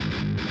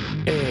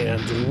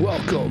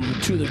Welcome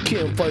to the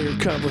Campfire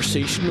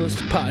Conversationalist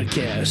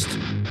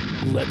Podcast.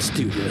 Let's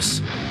do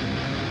this.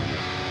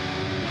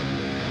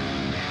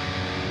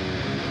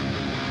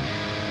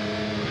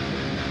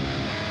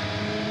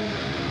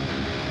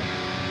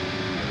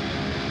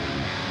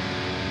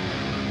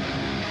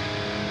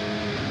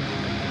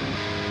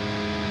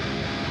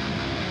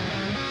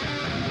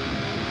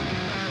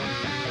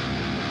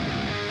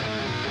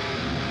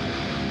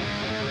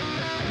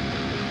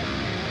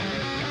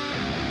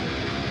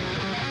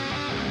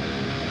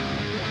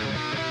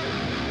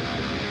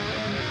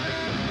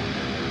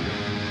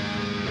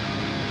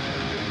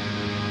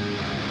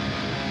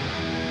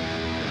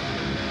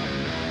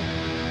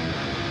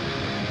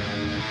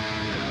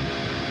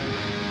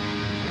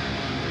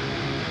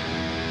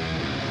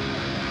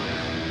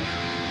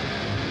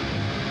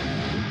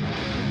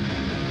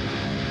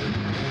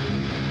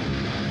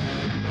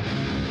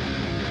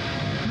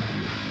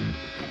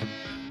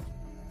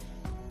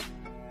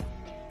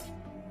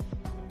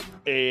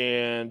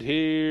 And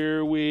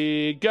here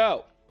we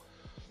go.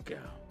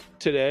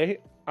 Today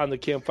on the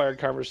Campfire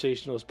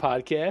Conversationalist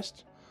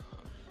Podcast,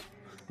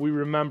 we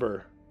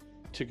remember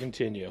to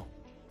continue.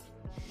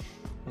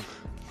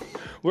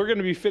 We're going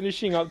to be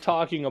finishing up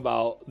talking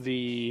about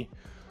the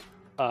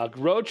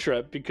road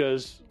trip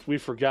because we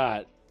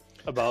forgot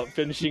about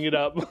finishing it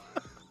up.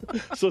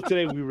 So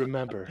today we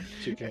remember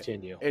to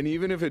continue. And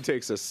even if it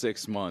takes us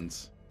 6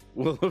 months,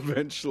 we'll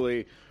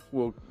eventually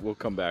we'll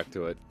come back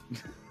to it.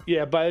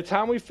 Yeah, by the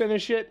time we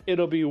finish it,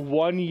 it'll be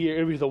 1 year.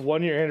 It'll be the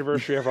 1 year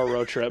anniversary of our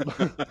road trip.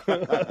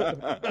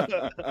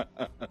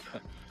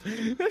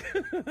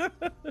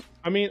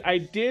 I mean, I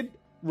did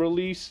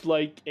release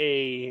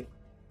the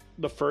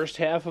first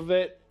half of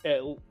it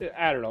at,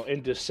 I don't know,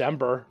 in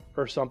December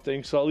or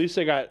something. So at least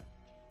I got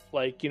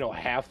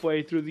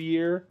halfway through the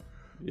year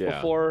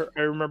before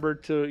I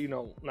remembered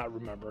to, not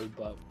remembered,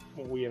 but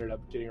when we ended up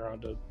getting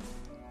around to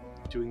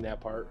doing that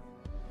part.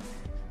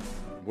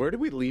 Where did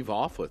we leave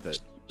off with it?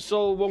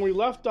 So when we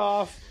left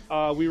off,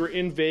 we were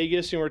in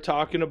Vegas and we were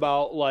talking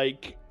about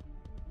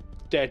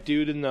that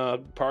dude in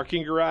the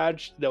parking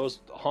garage that was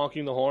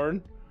honking the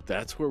horn.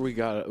 That's where we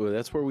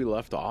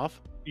left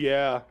off?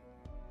 Yeah.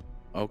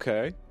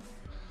 Okay.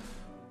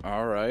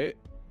 All right.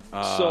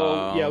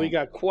 So yeah, we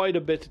got quite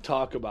a bit to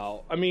talk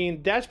about. I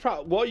mean, that's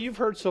what you've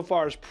heard so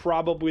far is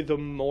probably the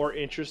more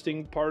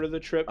interesting part of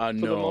the trip.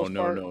 No.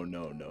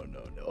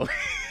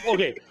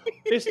 Okay.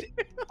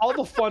 All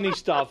the funny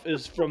stuff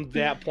is from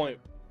that point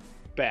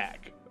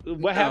back.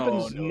 What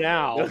happens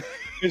now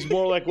is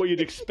more like what you'd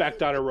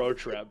expect on a road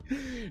trip.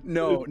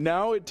 No,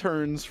 now it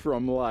turns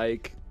from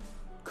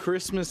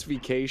Christmas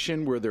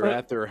Vacation where they're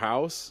at their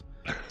house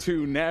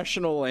to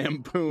National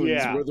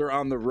Lampoons where they're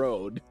on the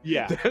road.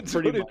 Yeah, that's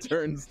what it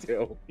turns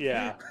to.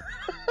 Yeah.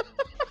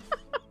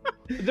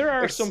 There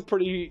are some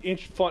pretty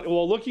fun.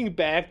 Well, looking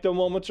back, the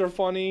moments are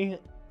funny,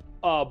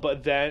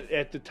 but then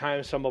at the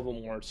time, some of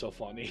them weren't so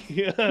funny.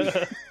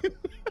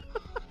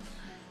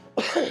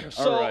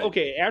 So, right.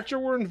 Okay, after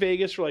we're in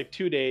Vegas for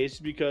 2 days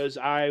because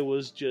I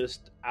was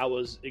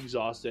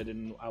exhausted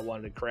and I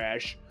wanted to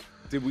crash.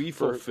 Did we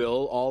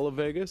fulfill all of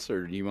Vegas,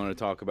 or do you want to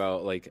talk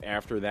about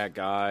after that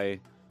guy,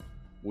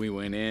 we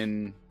went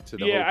in to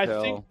the hotel?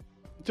 I think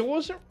there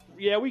wasn't.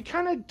 Yeah, we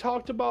kind of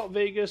talked about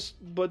Vegas,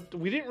 but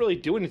we didn't really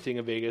do anything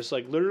in Vegas.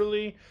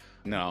 Literally,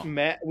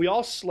 no. We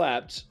all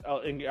slept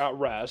and got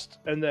rest,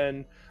 and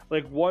then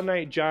one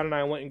night, John and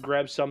I went and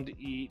grabbed something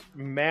to eat.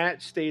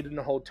 Matt stayed in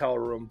the hotel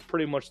room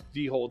pretty much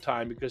the whole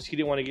time because he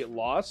didn't want to get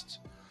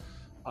lost.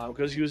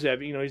 Because he was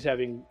having, he's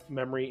having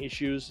memory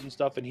issues and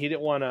stuff, and he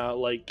didn't want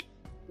to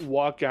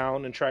walk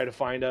down and try to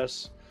find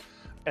us,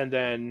 and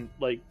then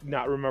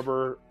not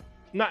remember.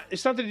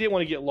 It's not that he didn't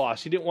want to get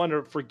lost. He didn't want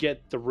to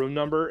forget the room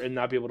number and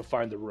not be able to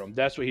find the room.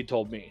 That's what he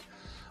told me.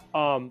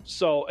 And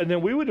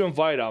then we would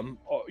invite him,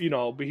 but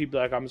he'd be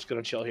like, I'm just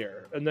going to chill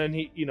here. And then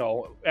he,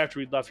 after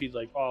we left, he'd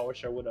I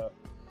wish I would have,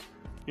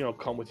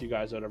 come with you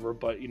guys or whatever,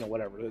 but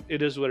whatever.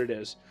 It is what it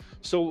is.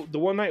 So the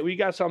one night we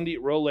got something to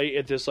eat real late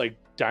at this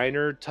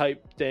diner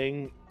type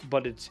thing,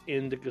 but it's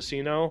in the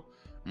casino.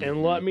 Mm-hmm.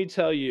 And let me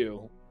tell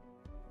you,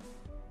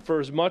 for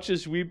as much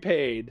as we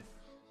paid,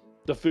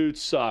 the food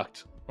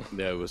sucked.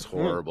 That was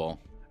horrible.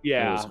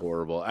 Yeah. It was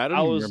horrible. I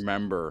don't even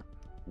remember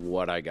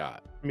what I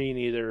got. Me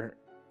neither.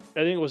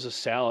 I think it was a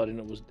salad, and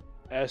it was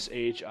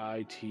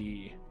SHIT.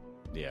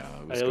 Yeah,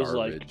 it was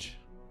garbage.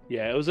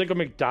 It was like a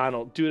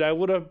McDonald's. Dude, I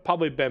would have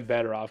probably been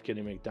better off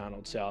getting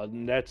McDonald's salad,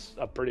 and that's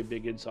a pretty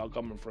big insult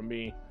coming from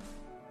me.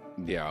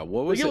 Yeah,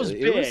 what was it? It was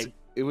big.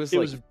 It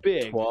was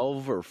big.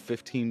 $12 or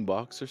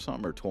 $15 or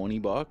something, or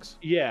 $20.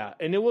 Yeah,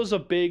 and it was a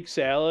big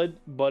salad,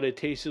 but it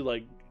tasted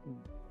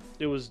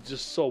it was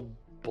just so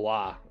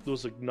blah. There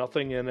was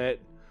nothing in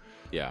it.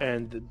 Yeah.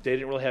 And they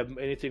didn't really have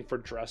anything for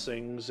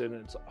dressings, and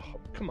it's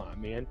come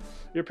on, man.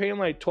 You're paying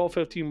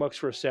 $12-15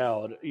 for a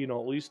salad, at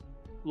least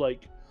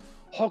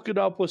hook it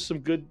up with some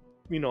good,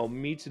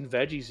 meats and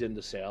veggies in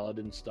the salad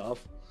and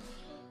stuff.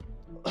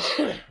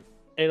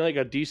 And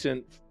a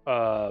decent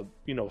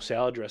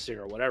salad dressing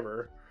or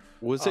whatever.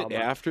 Was it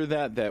after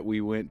that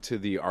we went to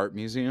the art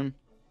museum?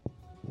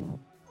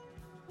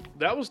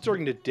 That was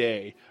during the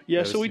day.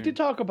 Yeah, so we did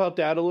talk about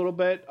that a little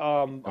bit.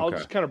 I'll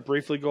just kind of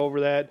briefly go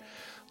over that.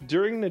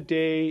 During the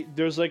day,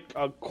 there's like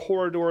a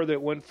corridor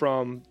that went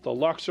from the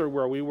Luxor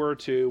where we were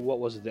to, what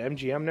was it, the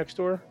MGM next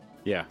door?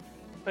 Yeah.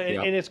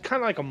 And it's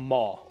kind of like a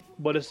mall,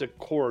 but it's a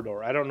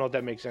corridor. I don't know if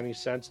that makes any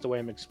sense the way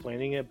I'm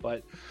explaining it,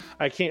 but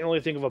I can't really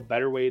think of a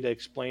better way to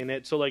explain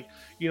it. So, like,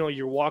 you know,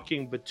 you're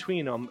walking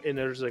between them, and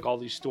there's like all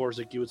these stores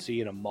like you would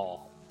see in a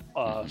mall.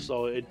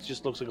 So it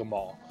just looks like a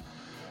mall.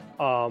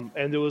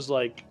 And there was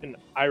like an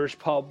Irish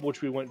pub,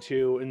 which we went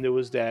to, and there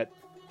was that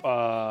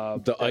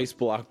the ice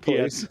block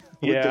place.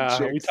 Yeah,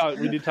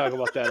 we did talk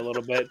about that a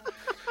little bit.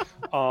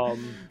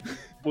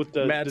 With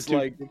the Matt's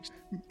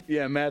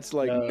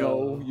like,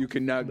 no, you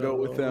cannot go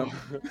with them.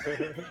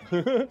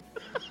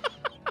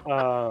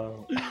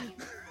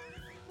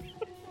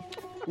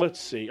 Let's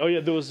see. Oh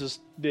yeah, there was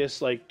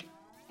this like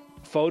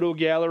photo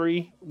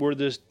gallery where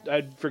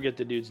I forget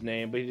the dude's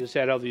name, but he just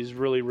had all these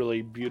really,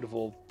 really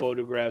beautiful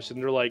photographs,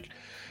 and they're like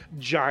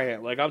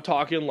giant. Like I'm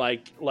talking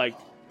like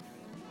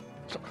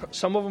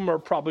some of them are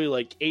probably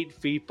like 8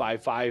 feet by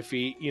 5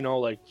 feet, you know,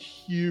 like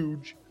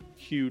huge,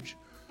 you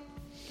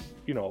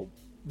know,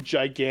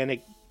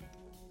 gigantic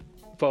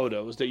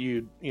photos that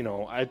you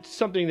know, it's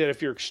something that if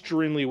you're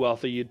extremely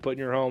wealthy, you'd put in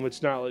your home.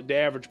 It's not like the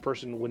average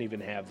person wouldn't even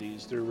have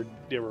these. They were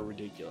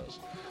ridiculous.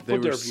 They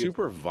were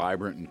super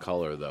vibrant in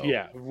color, though.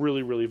 Yeah,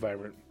 really, really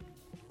vibrant.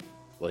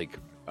 Like,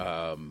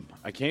 I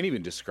can't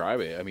even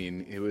describe it. I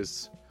mean, it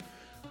was.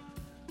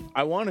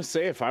 I want to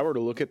say if I were to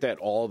look at that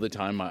all the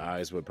time, my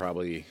eyes would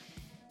probably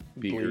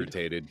be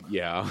irritated.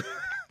 Yeah.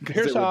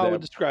 Here's how I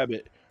would describe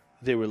it.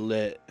 They were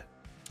lit.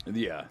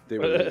 Yeah, they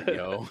were lit,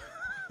 yo.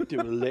 They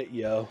were lit,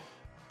 yo.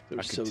 They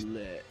were so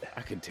lit.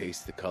 I can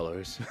taste the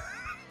colors.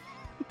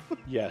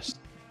 Yes.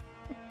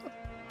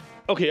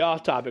 Okay,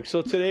 off topic.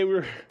 So today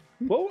we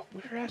were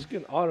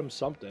asking Autumn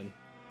something.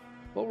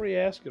 What were we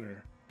asking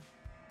her?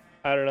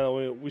 I don't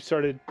know. We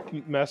started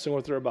messing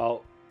with her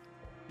about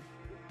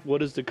what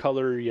does the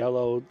color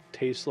yellow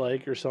taste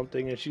like or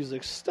something, and she's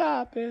like,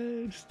 stop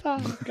it,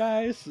 stop,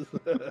 guys.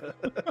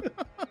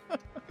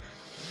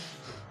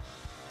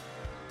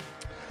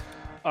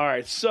 All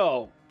right,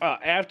 so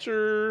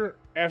after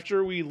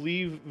we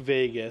leave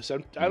Vegas,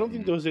 I don't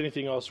think there was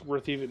anything else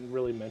worth even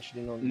really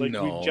mentioning. Like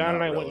John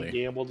and I went and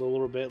gambled a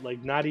little bit,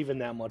 like not even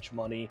that much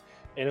money,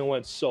 and it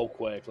went so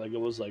quick. Like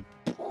it was like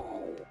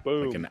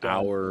boom, like an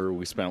hour.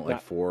 We spent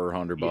like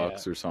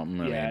 $400 or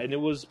something. Yeah, and it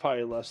was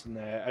probably less than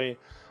that.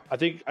 I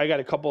think I got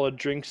a couple of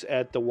drinks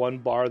at the one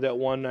bar that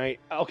one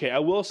night. Okay, I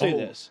will say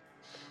this: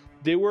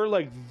 they were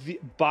like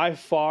by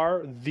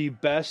far the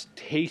best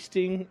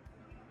tasting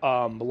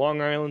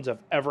Long Islands I've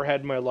ever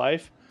had in my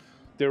life.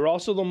 They were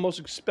also the most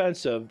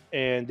expensive,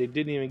 and they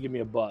didn't even give me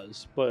a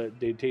buzz, but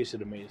they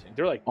tasted amazing.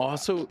 They're like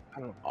also,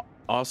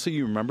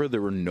 you remember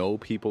there were no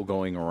people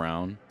going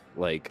around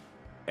like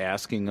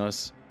asking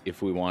us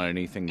if we wanted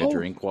anything to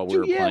drink while we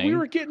were playing. We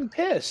were getting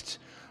pissed.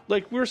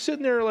 Like we were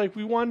sitting there, like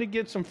we wanted to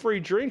get some free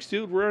drinks,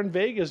 dude. We're in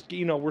Vegas,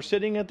 you know. We're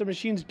sitting at the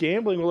machines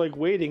gambling. We're like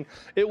waiting.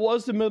 It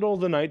was the middle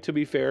of the night, to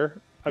be fair.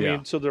 I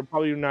mean, so they're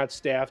probably not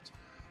staffed.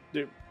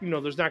 You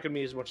know, there's not going to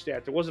be as much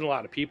staff. There wasn't a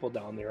lot of people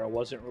down there. It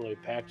wasn't really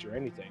packed or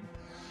anything.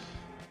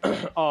 We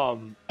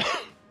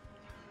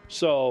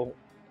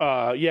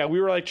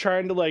were like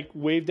trying to like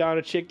wave down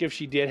a chick if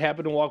she did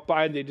happen to walk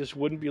by, and they just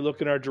wouldn't be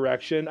looking our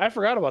direction. I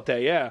forgot about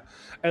that. Yeah.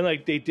 And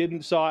like they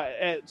didn't saw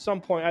at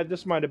some point,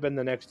 this might've been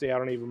the next day. I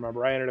don't even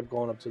remember. I ended up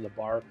going up to the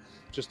bar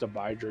just to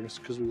buy drinks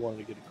because we wanted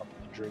to get a couple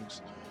of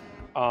drinks.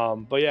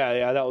 But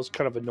yeah, that was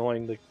kind of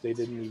annoying. Like they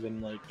didn't even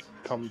like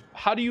come.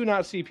 How do you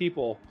not see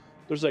people?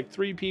 There's like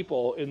 3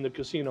 people in the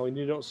casino, and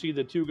you don't see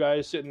the 2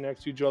 guys sitting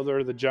next to each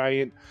other, the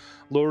giant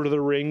Lord of the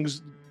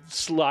Rings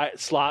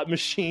slot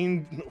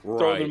machine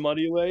throwing their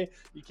money away.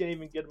 You can't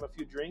even get them a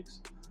few drinks.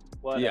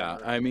 Whatever. Yeah,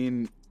 I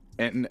mean,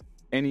 and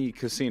any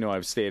casino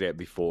I've stayed at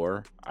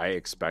before, I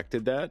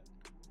expected that,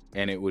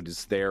 and it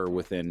was there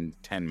within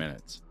 10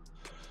 minutes.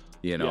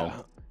 You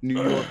know,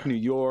 New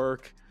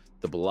York,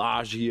 the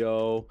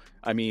Bellagio,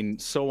 I mean,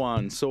 so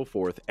on and so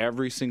forth.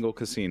 Every single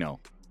casino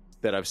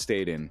that I've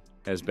stayed in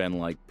has been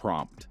like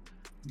prompt.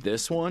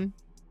 This one,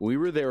 we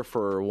were there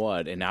for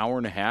an hour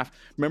and a half.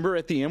 Remember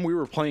at the end we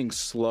were playing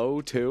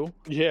slow too?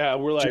 Yeah,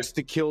 we're like just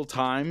to kill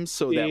time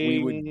so that we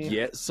would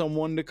get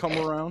someone to come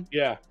around.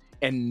 Yeah.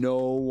 And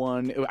no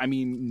one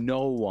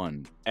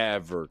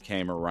ever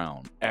came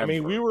around. Ever. I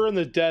mean, we were in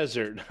the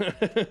desert.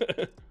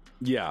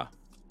 Yeah.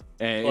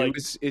 And like,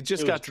 it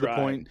just got to dry.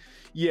 The point.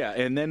 Yeah,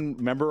 and then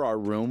remember our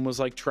room was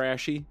like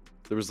trashy.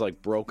 There was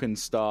like broken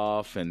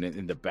stuff, and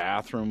the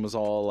bathroom was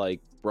all like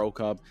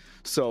broke up.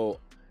 So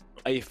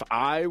if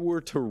I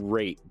were to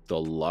rate the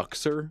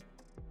Luxor,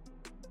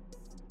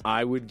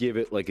 I would give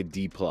it like a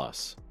D+.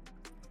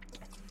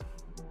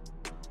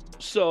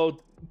 So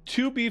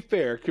to be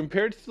fair,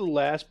 compared to the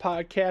last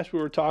podcast, we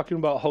were talking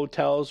about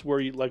hotels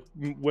where like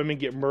women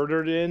get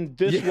murdered in.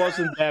 This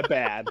wasn't that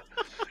bad.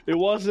 It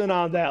wasn't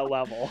on that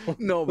level.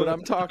 No, but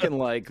I'm talking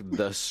like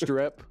the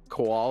strip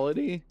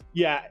quality.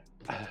 Yeah.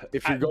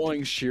 If you're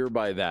going sheer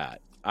by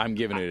that. I'm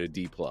giving it a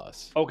D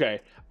plus.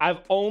 Okay,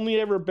 I've only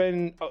ever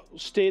been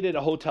stayed at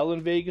a hotel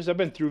in Vegas. I've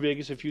been through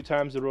Vegas a few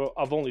times.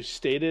 I've only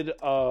stayed at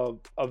a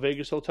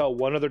Vegas hotel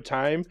one other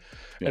time,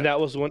 and that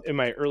was in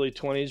my early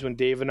 20s when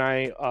Dave and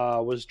I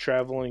was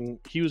traveling.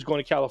 He was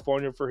going to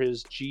California for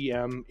his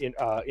GM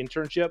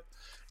internship,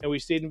 and we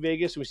stayed in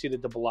Vegas. And we stayed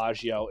at the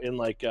Bellagio in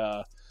like,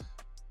 well,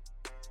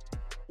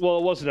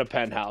 it wasn't a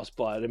penthouse,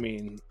 but I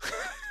mean.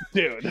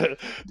 Dude,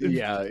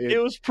 yeah,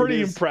 it was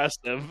pretty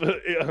impressive.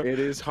 It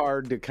is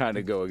hard to kind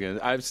of go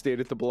against. I've stayed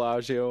at the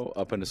Bellagio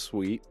up in a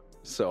suite,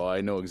 so I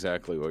know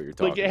exactly what you're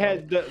talking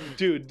about.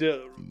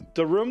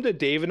 The room that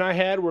Dave and I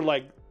had were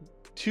like,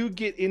 to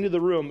get into the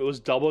room, it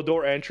was double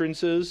door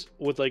entrances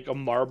with like a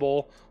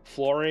marble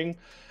flooring,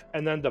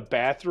 and then the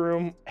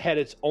bathroom had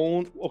its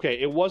own.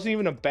 Okay, it wasn't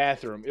even a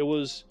bathroom. It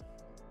was,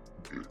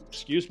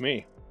 excuse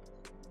me.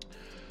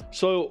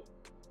 So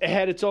it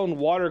had its own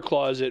water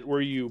closet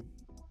where you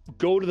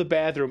go to the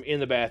bathroom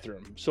in the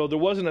bathroom. So there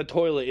wasn't a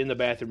toilet in the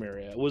bathroom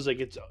area. It was like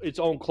its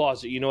own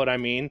closet. You know what I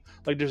mean?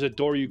 Like there's a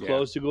door you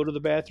close to go to the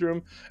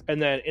bathroom, and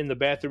then in the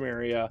bathroom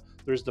area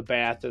there's the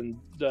bath and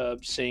the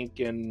sink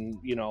and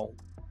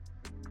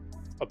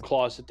a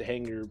closet to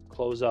hang your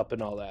clothes up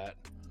and all that.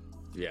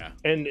 Yeah.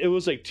 And it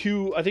was like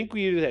I think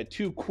we either had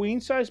 2 queen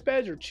size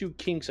beds or 2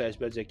 king size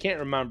beds. I can't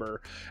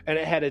remember. And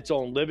it had its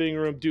own living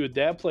room. Dude,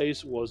 that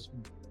place was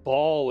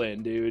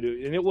ballin', dude.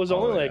 And it was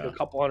only like a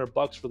couple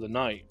 $100 for the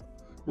night.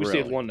 We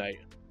stayed one night.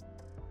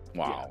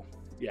 Wow.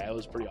 Yeah, it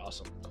was pretty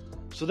awesome.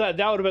 So that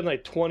would have been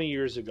like 20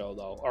 years ago,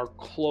 though, or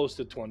close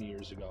to 20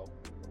 years ago.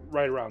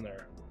 Right around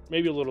there.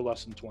 Maybe a little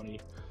less than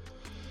 20.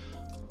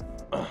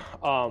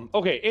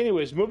 Okay,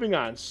 anyways, moving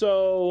on.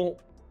 So,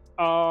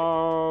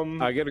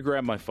 I got to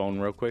grab my phone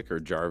real quick, or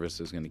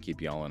Jarvis is going to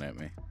keep yelling at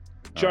me.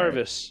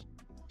 Jarvis,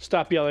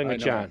 stop yelling at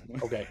John.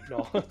 Okay,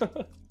 no.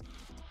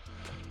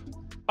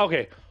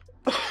 Okay.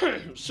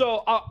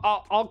 So,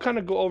 I'll kind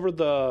of go over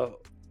the...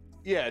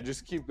 Yeah,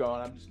 just keep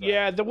going.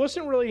 There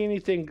wasn't really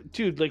anything,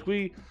 dude. Like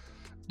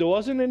there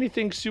wasn't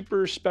anything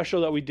super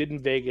special that we did in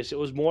Vegas. It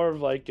was more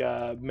of like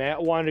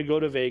Matt wanted to go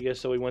to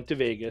Vegas, so we went to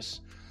Vegas,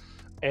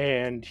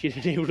 and he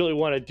didn't really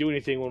want to do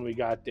anything when we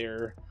got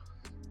there.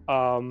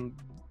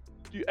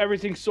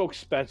 Everything's so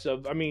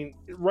expensive. I mean,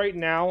 right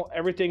now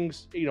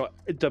everything's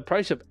the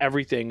price of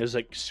everything is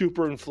like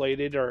super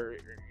inflated, or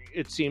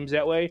it seems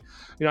that way.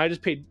 I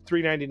just paid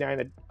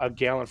 $3.99 a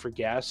gallon for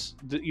gas.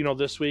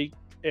 This week,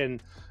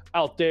 and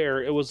out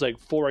there it was like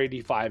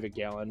 $4.85 a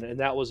gallon, and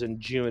that was in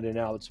June, and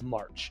now it's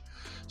March.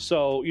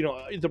 So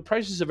the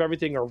prices of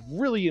everything are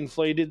really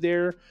inflated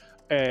there,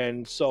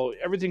 and so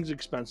everything's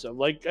expensive.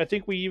 Like I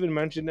think we even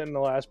mentioned it in the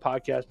last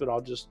podcast, but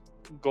I'll just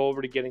go over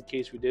it again in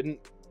case we didn't.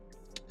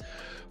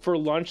 For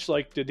lunch,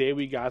 like the day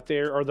we got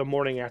there, or the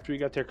morning after we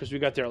got there, because we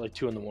got there at like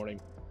 2 a.m.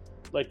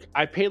 Like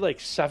I paid like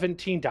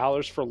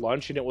 $17 for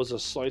lunch, and it was a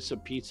slice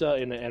of pizza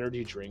and an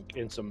energy drink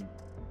and some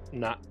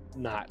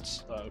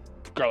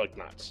garlic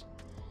knots.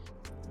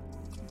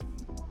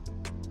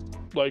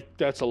 Like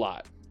that's a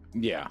lot.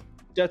 Yeah,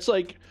 that's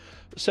like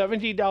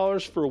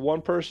 $17 for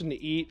one person to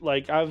eat.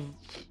 Like I've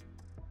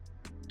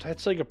been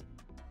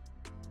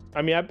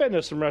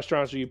to some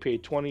restaurants where you pay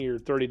 $20 or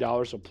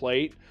 $30 a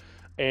plate,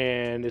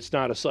 and it's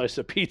not a slice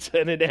of pizza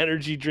and an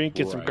energy drink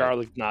and some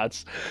garlic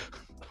knots.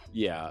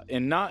 Yeah,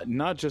 and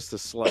not just a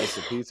slice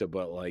of pizza,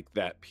 but like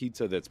that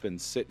pizza that's been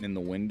sitting in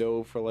the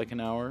window for like an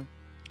hour.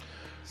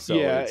 So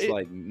it's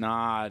like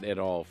not at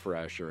all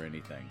fresh or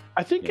anything.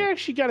 I think I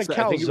actually got a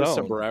calzone. I think it was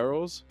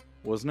Sombreros,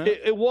 wasn't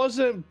it? It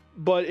wasn't,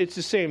 but it's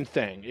the same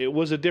thing. It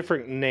was a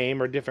different name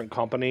or different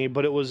company,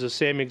 but it was the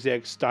same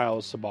exact style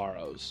as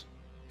Sbarro's.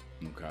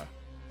 Okay.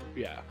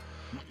 Yeah.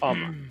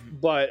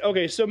 But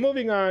okay, so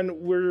moving on,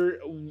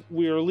 we're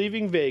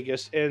leaving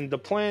Vegas, and the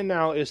plan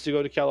now is to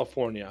go to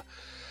California.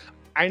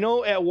 I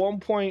know at one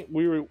point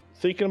we were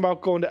thinking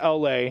about going to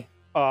LA,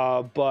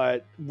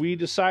 but we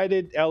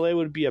decided LA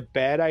would be a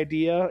bad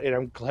idea, and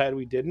I'm glad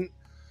we didn't,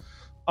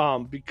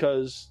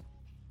 because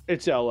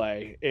it's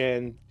LA,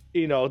 and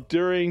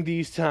during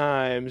these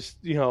times,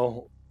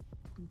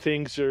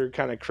 things are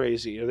kind of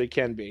crazy, or they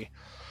can be.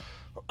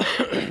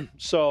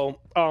 So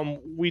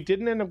we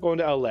didn't end up going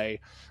to LA.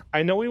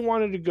 I know we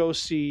wanted to go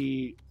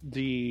see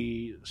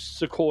the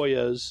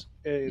sequoias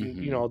and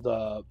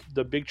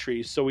the big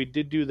trees, so we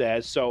did do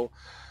that. So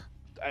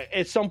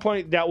at some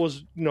point that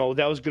was going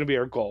to be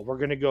our goal. We're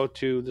going to go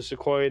to the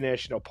Sequoia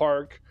National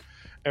Park,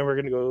 and we're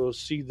going to go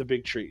see the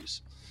big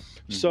trees.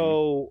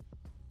 So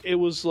it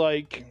was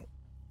like,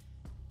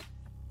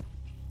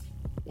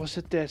 was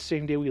it that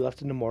same day we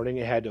left in the morning?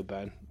 It had to have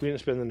been. We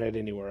didn't spend the night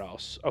anywhere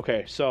else.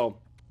 Okay, so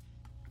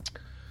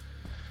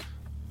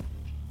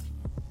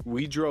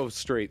we drove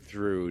straight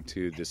through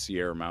to the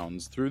Sierra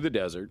Mountains through the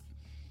desert.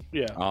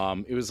 Yeah.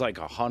 It was like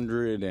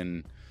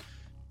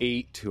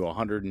 108 to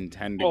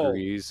 110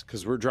 degrees,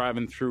 because we're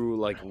driving through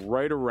like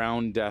right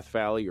around Death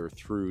Valley or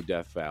through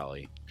Death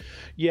Valley.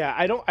 Yeah,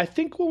 I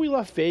think when we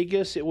left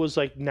Vegas, it was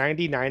like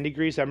 99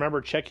 degrees. I remember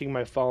checking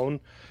my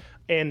phone,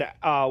 And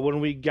when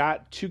we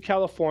got to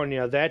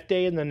California, that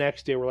day and the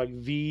next day were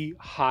like the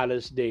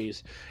hottest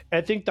days.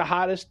 I think the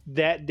hottest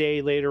that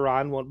day later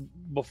on,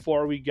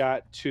 before we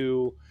got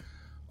to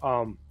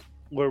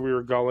where we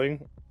were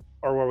going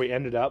or where we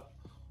ended up,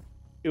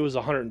 it was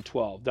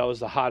 112. That was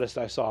the hottest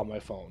I saw on my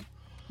phone.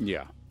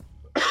 Yeah.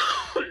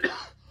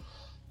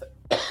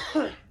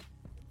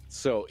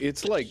 So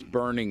it's like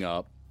burning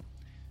up.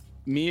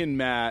 Me and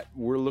Matt,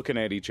 we're looking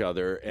at each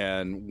other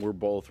and we're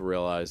both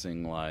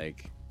realizing,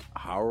 like,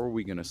 how are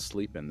we going to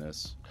sleep in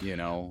this? You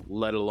know,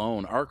 let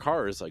alone our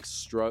car is like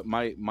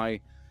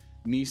my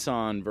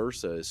Nissan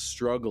Versa is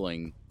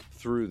struggling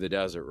through the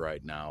desert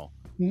right now.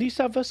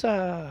 Nissan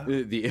Versa.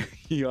 Nissan.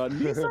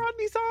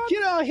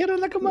 Get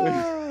on like a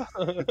my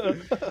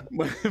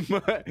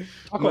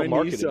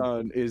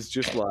Nissan is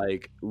just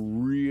like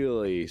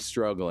really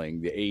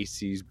struggling. The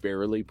AC's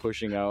barely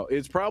pushing out.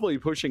 It's probably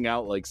pushing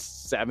out like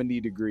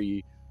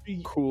 70-degree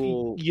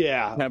cool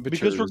temperatures.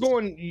 Because we're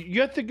going,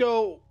 you have to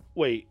go,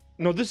 wait,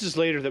 no, this is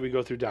later that we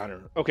go through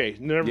Donner. Okay,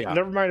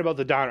 never mind about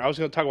the Donner. I was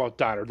going to talk about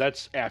Donner.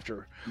 That's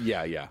after.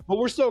 Yeah. But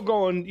we're still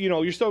going,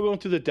 you're still going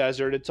through the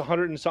desert. It's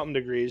 100 and something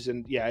degrees.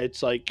 And yeah,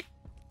 it's like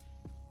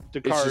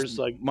the car's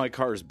like. My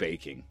car's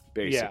baking,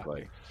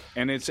 basically.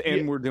 Yeah.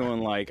 And we're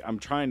doing like, I'm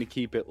trying to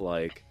keep it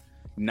like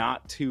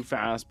not too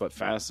fast, but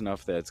fast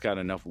enough that it's got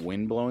enough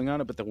wind blowing on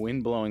it. But the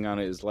wind blowing on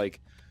it is like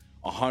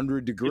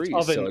 100 degrees.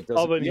 It's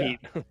oven heat.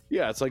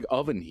 Yeah, it's like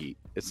oven heat.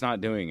 It's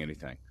not doing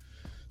anything.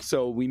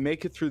 So we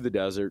make it through the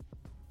desert.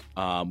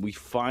 We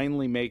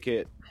finally make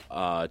it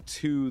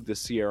to the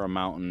Sierra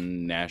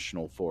Mountain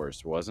National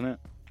Forest, wasn't it?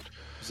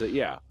 So,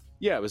 yeah,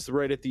 it was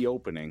right at the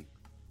opening.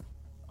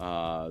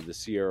 The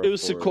Sierra. It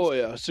was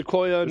Forest.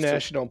 Sequoia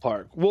National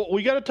Park. Well,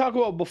 we got to talk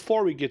about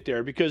before we get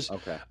there because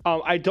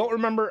I don't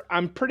remember.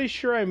 I'm pretty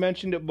sure I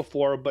mentioned it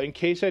before, but in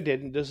case I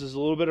didn't, this is a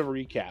little bit of a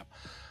recap.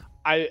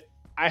 I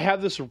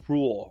have this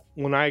rule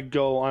when I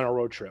go on a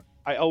road trip.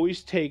 I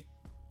always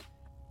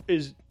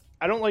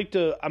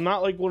I'm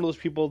not like one of those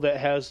people that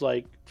has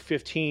like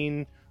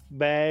 15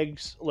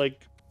 bags,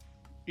 like,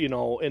 in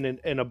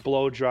a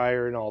blow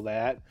dryer and all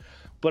that.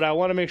 But I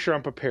want to make sure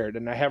I'm prepared.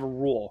 And I have a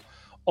rule.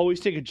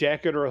 Always take a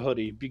jacket or a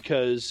hoodie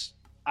because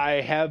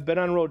I have been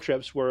on road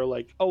trips where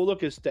like, oh,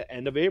 look, it's the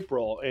end of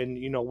April. And,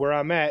 where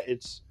I'm at,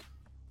 it's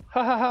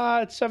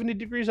it's 70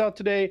 degrees out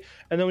today.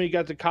 And then when you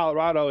got to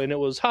Colorado and it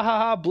was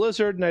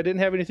blizzard and I didn't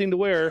have anything to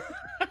wear.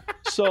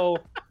 So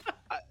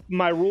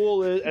my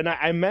rule is, and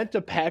I meant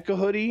to pack a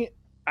hoodie.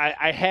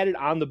 I had it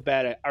on the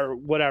bed or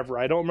whatever.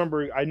 I don't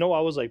remember. I know I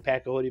was like,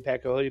 pack a hoodie.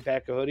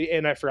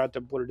 And I forgot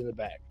to put it in the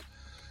bag.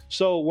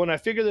 So when I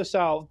figured this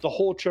out, the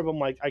whole trip, I'm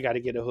like, I got to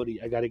get a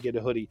hoodie.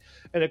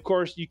 And of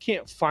course, you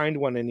can't find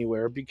one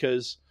anywhere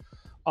because,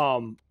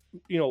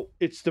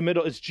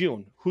 it's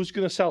June. Who's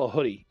going to sell a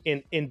hoodie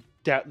in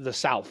the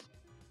South?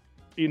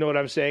 You know what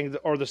I'm saying?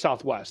 Or the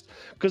Southwest.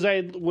 Because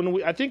when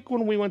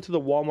we went to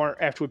the Walmart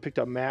after we picked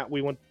up Matt,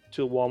 we went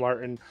to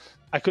Walmart and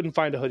I couldn't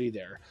find a hoodie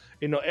there.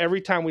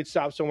 Every time we'd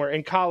stop somewhere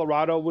in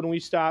Colorado, when we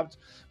stopped,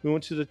 we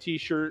went to the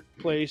t-shirt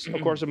place.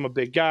 Of course, I'm a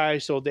big guy,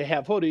 so they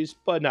have hoodies,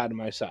 but not in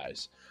my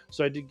size.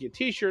 So I did get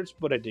t-shirts,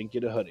 but I didn't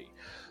get a hoodie.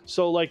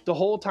 So like the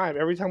whole time,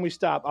 every time we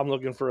stop, I'm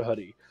looking for a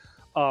hoodie.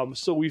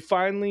 So we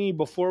finally,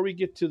 before we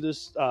get to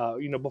this,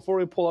 before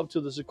we pull up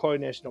to the Sequoia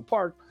National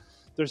Park,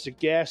 there's a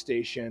gas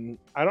station.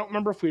 I don't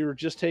remember if we were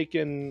just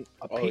taking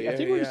a pee. I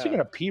think we were just taking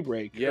a pee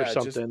break or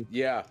something.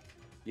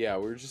 We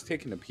were just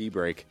taking a pee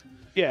break.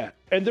 Yeah,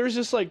 and there's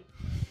this like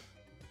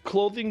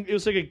clothing. It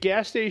was like a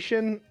gas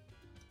station,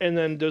 and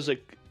then there's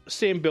like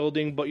same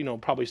building, but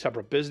probably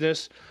separate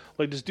business.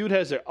 Like this dude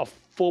has a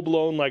full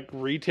blown like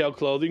retail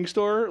clothing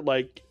store,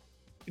 like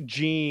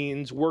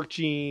jeans, work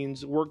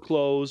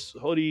clothes,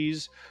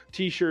 hoodies,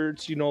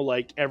 t-shirts,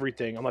 like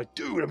everything. I'm like,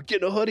 dude, I'm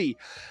getting a hoodie,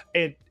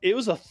 and it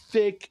was a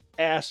thick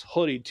ass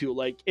hoodie too.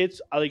 Like it's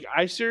like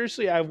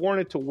I've worn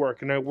it to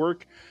work, and I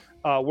work.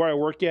 Where I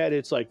work at,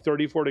 it's like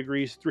 34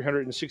 degrees,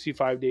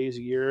 365 days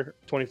a year,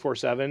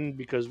 24/7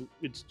 because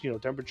it's,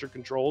 temperature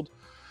controlled.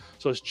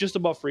 So it's just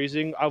about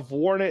freezing. I've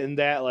worn it in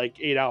that like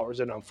 8 hours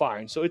and I'm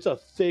fine. So it's a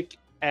thick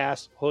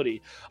ass hoodie.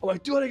 I'm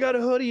like, dude, I got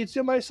a hoodie. It's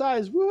in my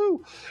size.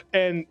 Woo!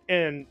 And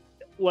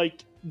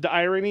like the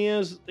irony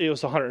is it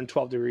was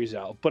 112 degrees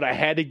out, but I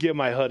had to get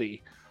my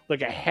hoodie.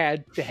 Like I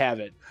had to have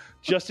it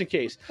just in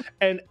case.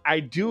 And I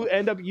do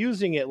end up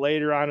using it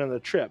later on in the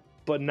trip,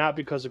 but not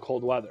because of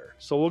cold weather.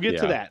 So we'll get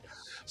to that.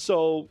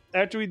 So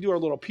after we do our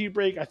little pee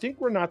break, I think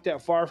we're not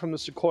that far from the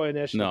Sequoia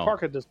National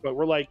Park at this point.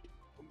 We're like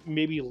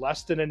maybe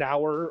less than an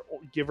hour,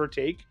 give or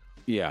take.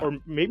 Yeah. Or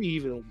maybe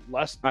even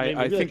less.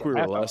 I think we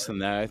were less than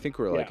that. I think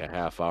we were like a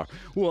half hour.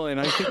 Well, and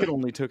I think it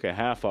only took a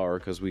half hour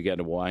because we got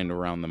to wind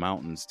around the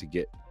mountains to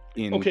get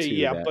into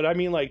that. But I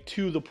mean like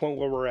to the point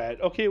where we're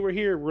at. Okay, we're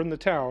here. We're in the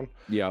town.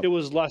 Yeah. It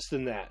was less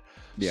than that.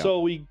 Yeah. So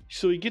we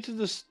get to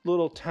this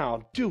little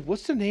town. Dude,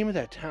 what's the name of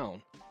that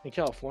town in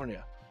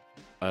California?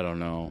 I don't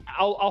know.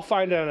 I'll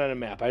find out on a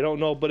map. I don't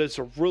know, but it's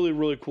a really,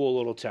 really cool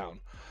little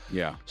town.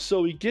 Yeah.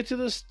 So we get to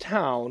this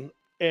town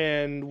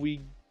and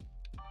we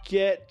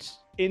get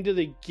into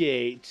the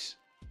gate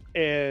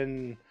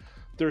and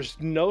there's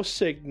no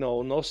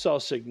signal, no cell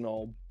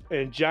signal,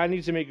 and John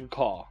needs to make a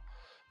call,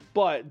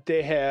 but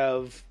they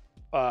have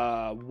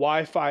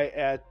Wi-Fi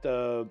at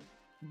the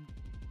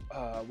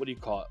what do you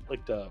call it?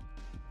 Like the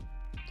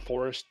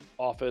forest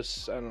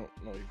office? I don't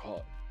know what you call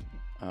it.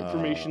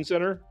 Information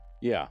center.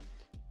 Yeah.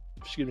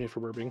 Excuse me for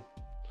burping.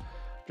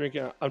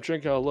 I'm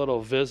drinking a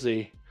little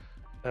Vizzy,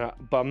 but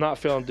I'm not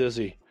feeling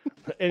dizzy.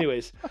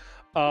 Anyways,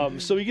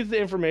 so we get to the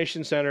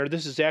information center.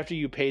 This is after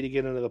you pay to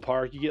get into the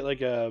park. You get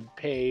like a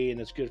pay, and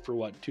it's good for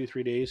what,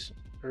 2-3 days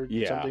or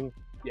something.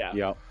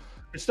 Yeah.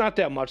 It's not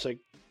that much, like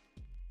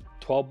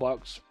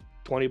 $12,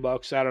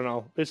 $20. I don't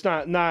know. It's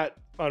not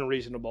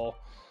unreasonable.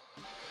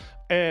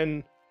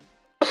 And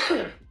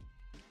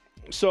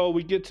so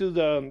we get to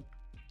the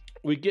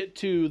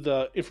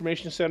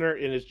information center,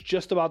 and it's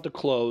just about to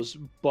close,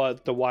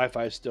 but the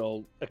Wi-Fi is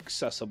still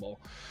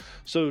accessible.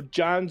 So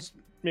John's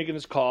making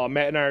his call.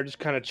 Matt and I are just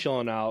kind of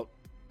chilling out.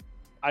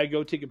 I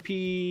go take a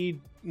pee.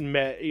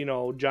 Matt,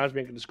 John's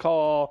making his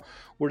call.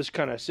 We're just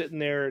kind of sitting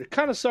there. It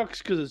kind of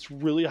sucks because it's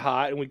really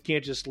hot, and we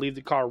can't just leave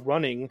the car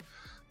running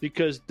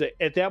because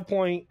at that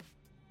point,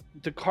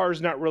 the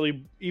car's not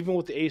really, even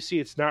with the AC,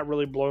 it's not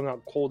really blowing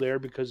out cold air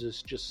because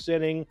it's just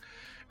sitting.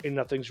 And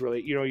nothing's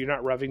really, you're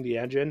not revving the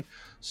engine.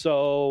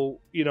 So,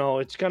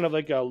 it's kind of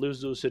like a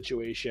lose-lose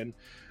situation.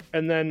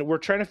 And then we're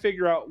trying to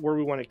figure out where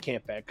we want to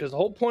camp at. Because the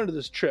whole point of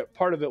this trip,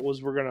 part of it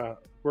was we're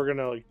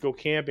gonna like go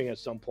camping at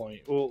some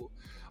point. Well,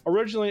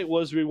 originally it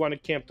was we want to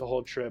camp the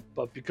whole trip.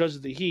 But because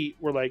of the heat,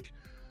 we're like,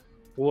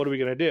 well, what are we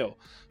going to do?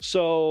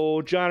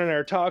 So John and I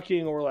are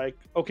talking. And we're like,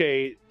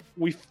 okay,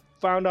 we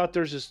found out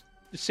there's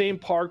the same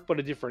park, but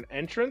a different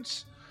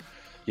entrance.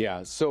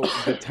 Yeah, so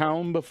the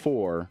town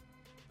before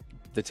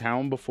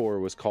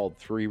was called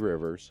Three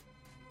Rivers.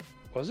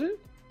 Was it?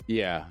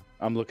 Yeah,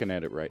 I'm looking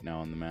at it right now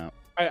on the map.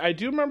 I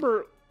do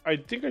remember. I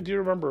think I do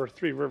remember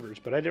Three Rivers,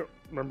 but I don't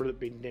remember it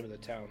being the name of the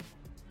town.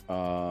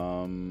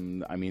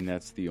 I mean,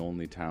 that's the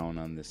only town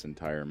on this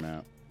entire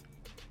map,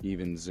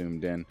 even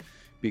zoomed in,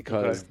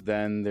 because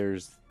then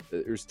there's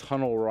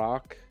Tunnel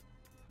Rock.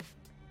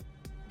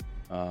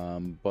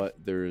 But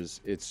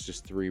it's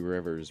just Three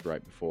Rivers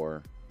right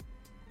before.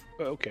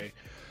 Okay.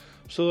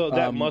 So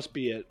that must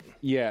be it.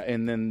 Yeah,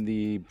 and then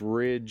the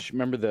bridge,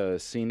 remember the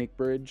scenic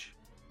bridge?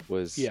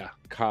 Was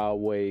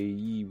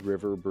Kauai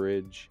River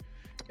Bridge.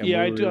 And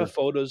I do have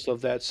photos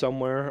of that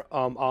somewhere.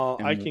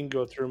 I can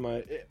go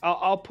through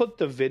I'll put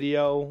the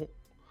video.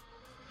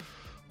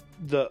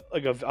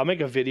 I'll make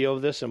a video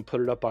of this and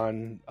put it up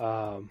on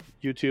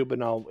YouTube,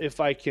 and if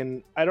I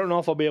can, I don't know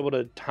if I'll be able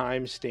to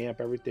timestamp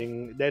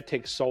everything. That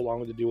takes so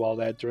long to do all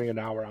that during an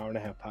hour and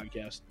a half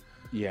podcast.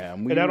 Yeah,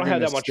 and I don't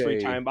have that much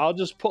free time. I'll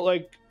just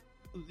put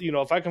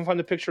if I can find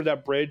the picture of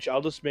that bridge,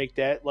 I'll just make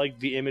that like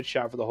the image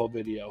shot for the whole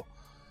video.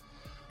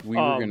 We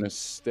were gonna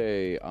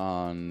stay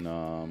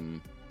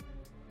on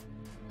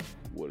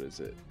what is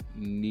it?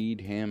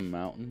 Needham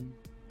Mountain.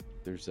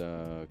 There's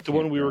the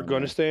one we were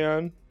going to stay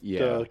on.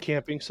 Yeah, the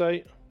camping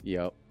site.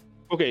 Yep.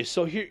 Okay,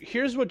 so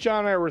here's what John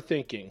and I were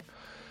thinking.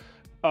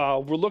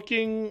 We're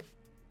looking.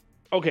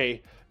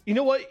 Okay, you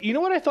know what? You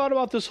know what I thought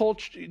about this whole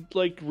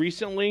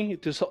recently.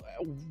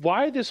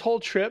 Why this whole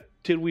trip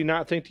did we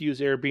not think to use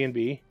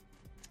Airbnb?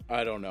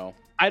 I don't know.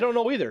 I don't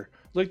know either.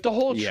 Like the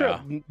whole trip,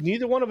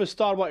 neither one of us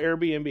thought about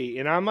Airbnb,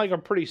 and I'm like a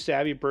pretty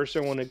savvy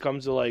person when it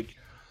comes to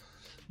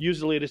use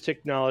the latest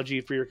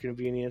technology for your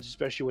convenience,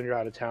 especially when you're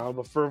out of town.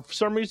 But for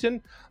some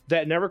reason,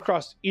 that never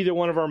crossed either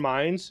one of our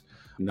minds.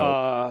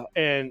 Nope.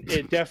 And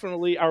it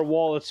definitely, our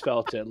wallets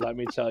felt it, let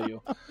me tell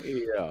you.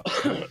 Yeah.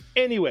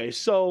 Anyway,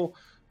 so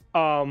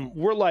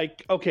we're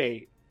like,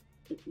 okay,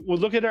 we'll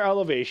look at our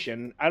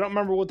elevation. I don't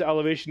remember what the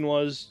elevation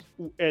was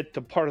at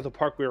the part of the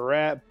park we were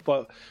at,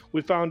 but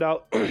we found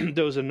out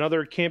there was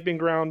another camping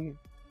ground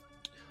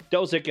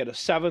that was at a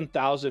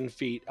 7,000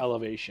 feet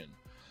elevation.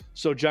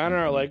 So John and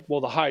I are like,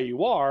 well, the higher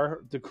you are,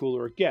 the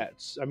cooler it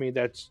gets. I mean,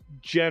 that's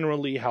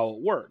generally how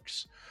it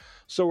works.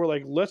 So we're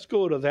like, let's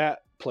go to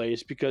that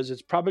place because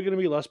it's probably going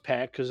to be less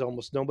packed because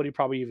almost nobody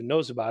probably even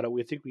knows about it.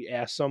 We think we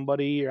asked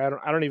somebody,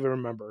 or I don't even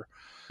remember.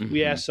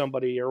 We asked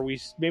somebody, or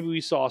maybe we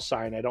saw a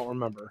sign. I don't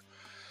remember.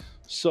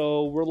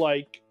 So we're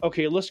like,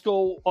 okay, let's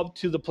go up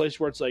to the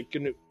place where it's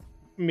going to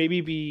maybe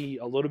be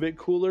a little bit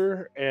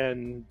cooler,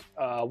 and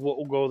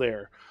we'll go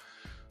there.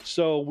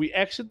 So we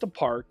exit the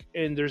park,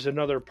 and there's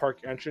another park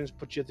entrance,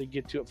 but you have to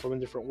get to it from a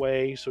different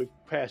way. So we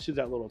pass through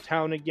that little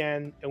town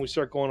again, and we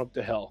start going up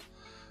the hill.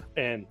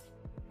 And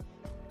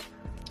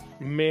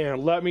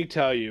man, let me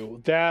tell you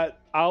that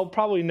I'll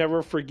probably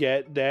never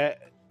forget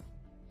that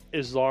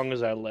as long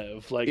as I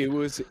live. It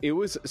was a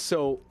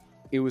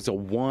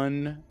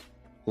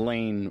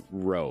 1-lane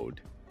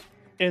road.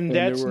 And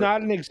that's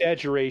not an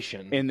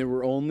exaggeration. And there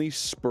were only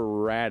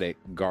sporadic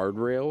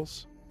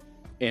guardrails.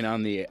 And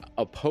on the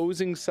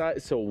opposing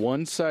side, so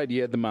one side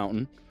you had the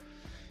mountain,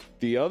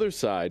 the other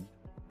side,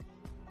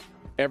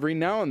 every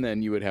now and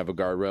then you would have a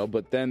guardrail,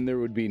 but then there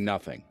would be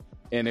nothing.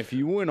 And if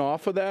you went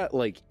off of that,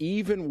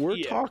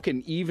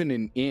 talking even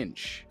an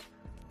inch,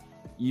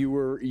 you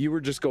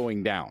were just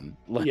going down.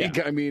 Like,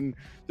 Yeah. I mean,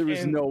 there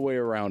was And no way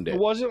around it. It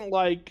wasn't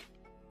like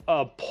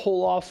a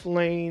pull-off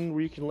lane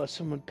where you can let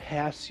someone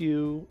pass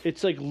you.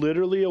 It's like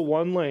literally a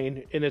one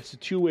lane, and it's a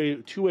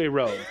two-way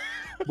road,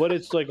 but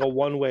it's like a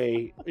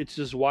one-way. It's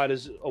as wide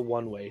as a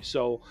one-way.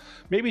 So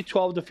maybe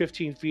 12 to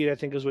 15 feet, I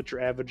think, is what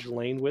your average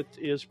lane width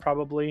is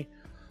probably.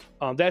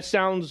 That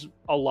sounds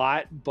a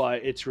lot,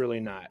 but it's really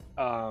not.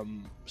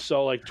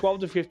 So like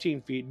 12 to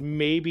 15 feet,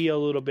 maybe a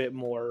little bit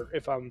more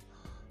if I'm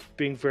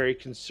being very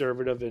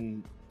conservative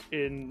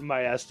in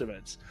my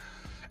estimates.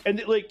 And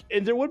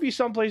there would be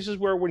some places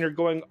where when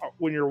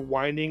you're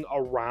winding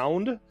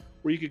around,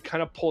 where you could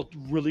kind of pull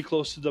really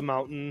close to the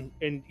mountain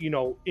and, you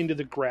know, into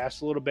the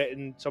grass a little bit,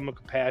 and someone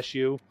could pass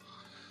you.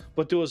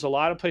 But there was a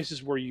lot of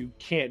places where you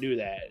can't do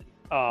that.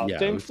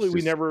 Thankfully,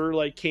 we never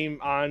like came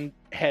on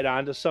head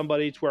on to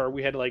somebody to where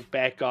we had to like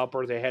back up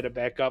or they had to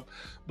back up.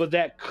 But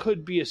that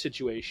could be a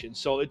situation.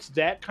 So it's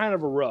that kind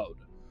of a road.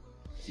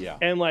 Yeah.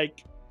 And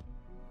like,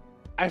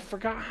 I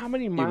forgot how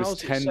many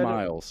miles. It was 10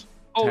 miles.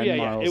 Oh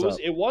yeah.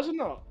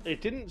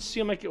 It didn't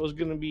seem like it was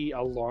going to be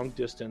a long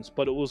distance,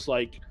 but it was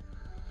like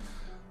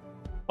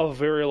a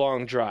very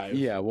long drive.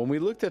 Yeah, when we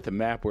looked at the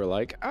map, we're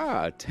like,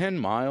 10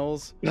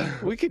 miles.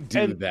 We could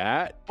do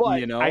that. But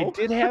you know, I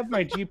did have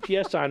my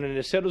GPS on, and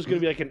it said it was going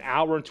to be like an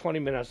hour and 20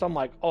 minutes. I'm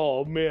like,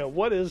 oh man,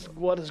 what is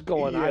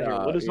going on here?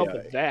 What is up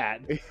with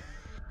that?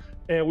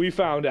 And we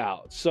found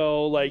out.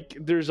 So like,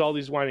 there's all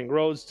these winding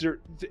roads.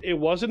 It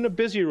wasn't a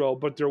busy road,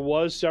 but there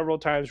was several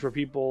times where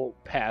people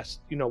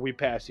passed. You know, we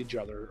passed each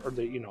other, or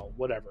they, you know,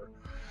 whatever.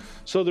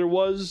 So there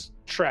was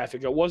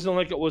traffic. It wasn't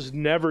like it was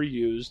never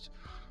used,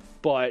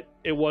 but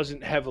it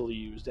wasn't heavily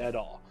used at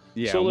all.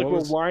 Yeah, so like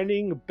we're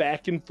winding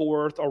back and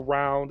forth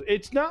around.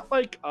 It's not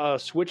like a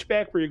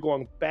switchback where you're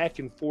going back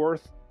and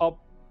forth up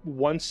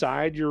one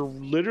side. You're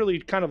literally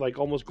kind of like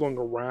almost going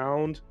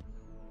around.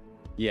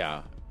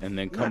 Yeah. And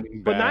then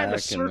coming back. But not in a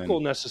circle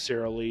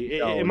necessarily.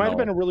 It might have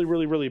been a really,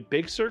 really, really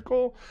big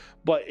circle,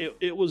 but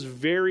it was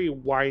very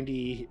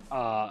windy.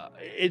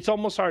 It's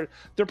almost hard.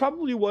 There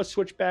probably was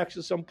switchbacks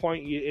at some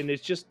point, and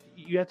it's just,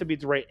 you have to be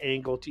at the right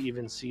angle to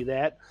even see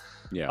that.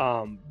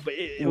 Yeah. But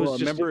it was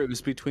just... Remember, it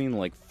was between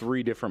like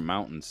 3 different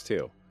mountains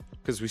too.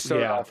 Because we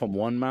started off on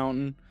one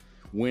mountain,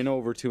 went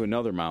over to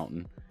another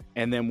mountain,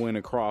 and then went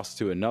across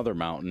to another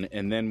mountain,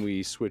 and then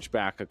we switched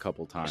back a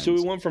couple times. So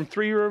we went from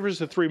 3 rivers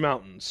to 3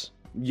 mountains.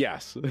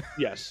 Yes.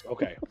 Yes.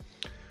 Okay.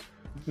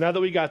 Now that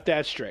we got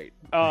that straight.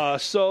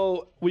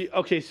 So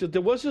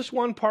there was this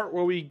one part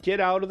where we get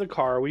out of the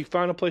car. We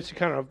found a place to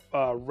kind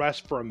of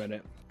rest for a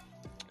minute.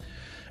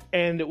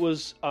 And it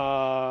was,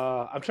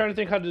 I'm trying to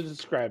think how to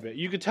describe it.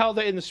 You could tell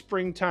that in the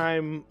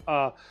springtime,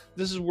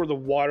 this is where the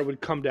water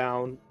would come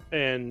down,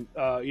 and,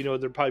 you know,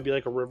 there'd probably be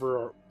like a river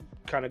or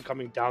kind of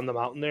coming down the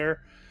mountain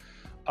there.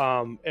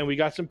 And we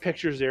got some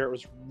pictures there. It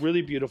was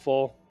really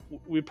beautiful.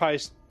 We probably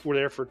were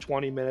there for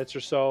 20 minutes or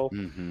so.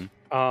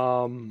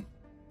 Mm-hmm.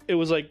 It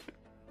was like,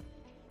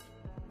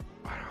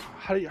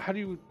 how do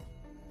you?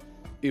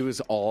 It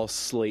was all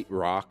slate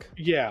rock.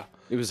 Yeah.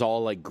 It was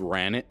all like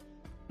granite.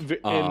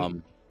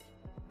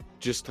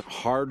 Just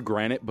hard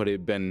granite, but it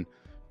had been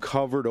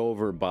covered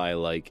over by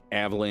like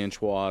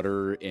avalanche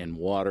water and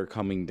water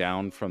coming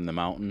down from the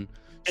mountain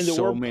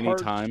so many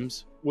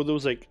times. Well, there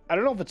was like, I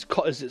don't know if it's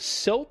called, is it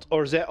silt,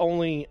 or is that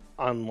only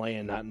on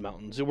land, not in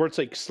mountains? Where it's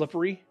like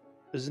slippery,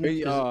 isn't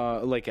it?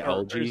 Like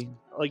algae.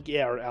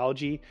 Or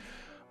algae.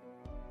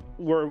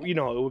 Where, you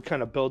know, it would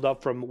kind of build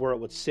up from where it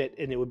would sit,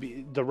 and it would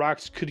be, the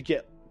rocks could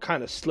get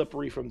kind of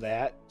slippery from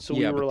that. So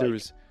we were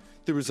like,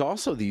 there was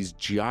also these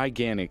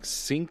gigantic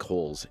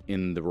sinkholes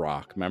in the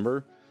rock.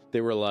 Remember,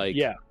 they were like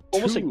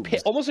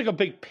almost like a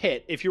big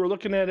pit. If you were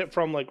looking at it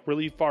from like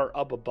really far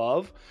up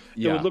above,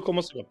 it would look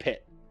almost like a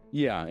pit.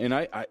 Yeah, and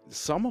I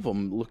some of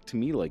them looked to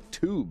me like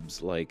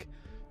tubes, like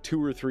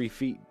 2 or 3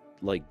 feet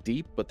like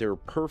deep, but they're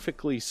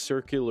perfectly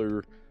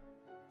circular,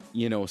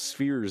 you know,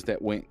 spheres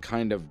that went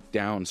kind of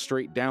down,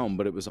 straight down,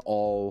 but it was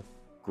all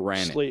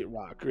granite, slate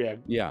rock.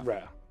 Yeah.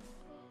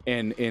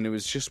 And it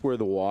was just where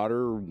the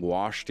water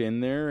washed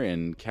in there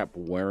and kept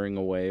wearing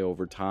away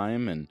over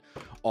time, and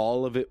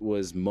all of it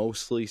was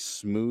mostly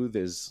smooth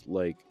as,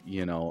 like,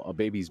 you know, a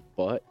baby's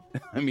butt.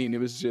 I mean, it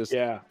was just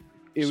it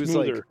was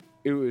smoother. Like,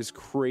 it was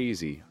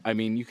crazy. I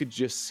mean, you could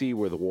just see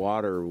where the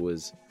water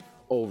was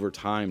over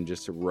time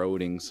just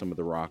eroding some of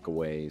the rock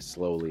away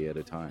slowly at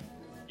a time.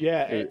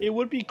 Yeah, it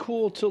would be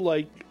cool to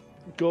like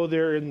go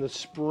there in the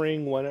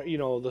spring when, you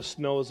know, the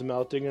snow is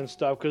melting and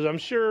stuff, because I'm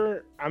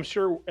sure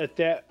at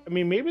that, I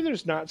mean, maybe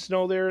there's not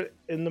snow there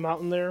in the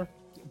mountain there,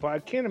 but I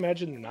can't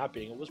imagine there not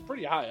being. It was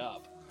pretty high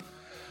up.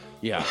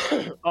 Yeah.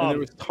 And there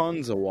was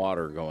tons of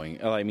water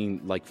going. I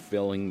mean, like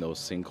filling those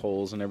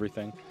sinkholes and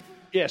everything.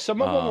 Yeah,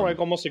 some of them were like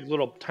almost like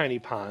little tiny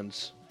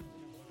ponds.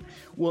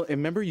 Well, and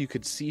remember, you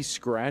could see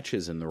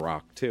scratches in the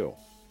rock too,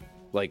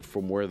 like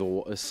from where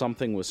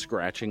something was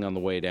scratching on the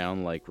way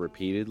down, like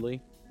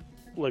repeatedly.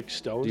 Like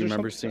stones. Do you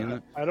remember seeing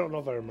that? I don't know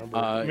if I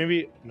remember.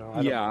 Maybe no. I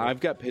don't know. I've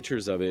got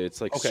pictures of it.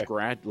 It's like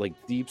like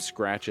deep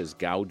scratches,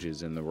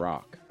 gouges in the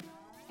rock.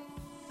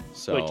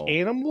 So like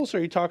animals? Or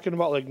are you talking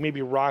about like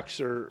maybe rocks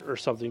or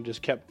something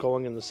just kept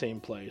going in the same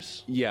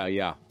place?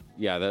 yeah.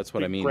 That's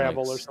what Like I mean.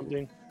 gravel like, or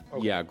something?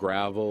 Okay. Yeah,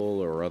 gravel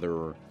or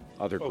other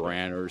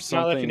granite or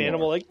something. Not like an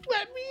animal, like,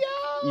 let me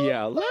out!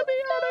 Yeah, let me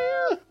out of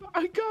here!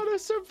 I gotta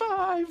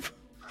survive.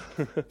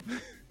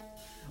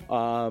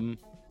 Oh,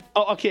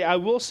 okay. I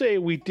will say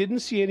we didn't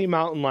see any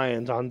mountain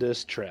lions on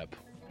this trip,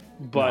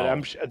 but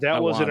No,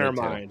 that was in our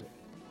wanted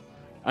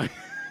mind.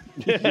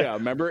 Yeah,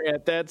 remember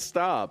at that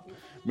stop?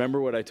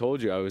 Remember what I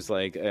told you? I was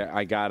like,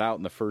 I got out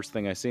and the first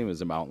thing I seen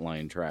was a mountain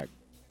lion track.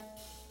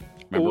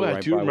 Oh, I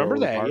do by remember where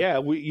we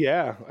that. parked?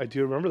 Yeah, I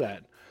do remember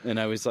that. And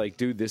I was like,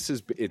 dude,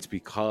 it's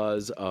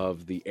because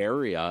of the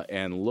area,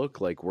 and look,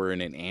 like we're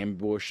in an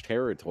ambush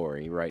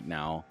territory right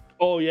now.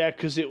 Oh yeah,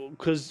 because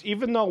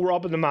even though we're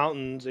up in the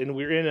mountains and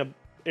we're in an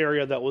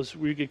area that was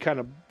where you could kind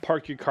of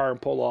park your car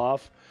and pull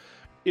off,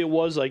 it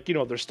was like,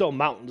 there's still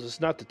mountains. It's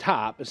not the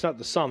top, it's not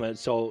the summit,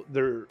 so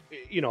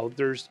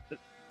there's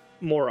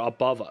more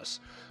above us.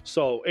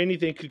 So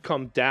anything could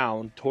come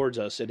down towards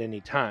us at any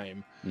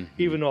time,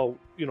 even though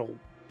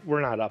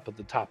we're not up at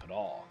the top at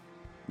all.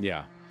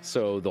 Yeah.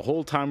 So the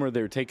whole time where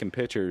they were taking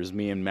pictures,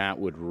 me and Matt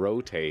would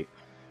rotate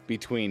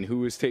between who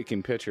was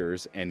taking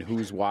pictures and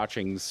who's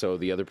watching so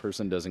the other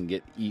person doesn't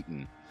get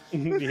eaten.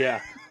 Yeah.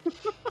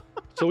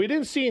 So we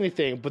didn't see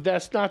anything, but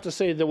that's not to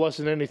say there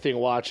wasn't anything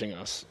watching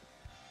us.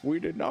 We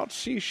did not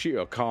see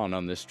Shere Khan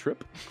on this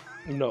trip.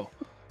 No,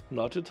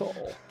 not at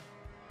all.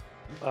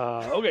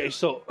 Okay,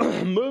 so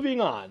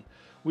moving on.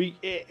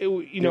 After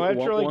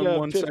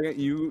one second,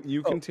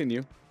 you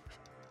continue.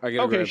 I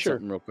gotta grab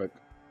something real quick.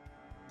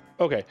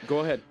 Okay, go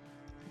ahead.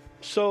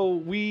 So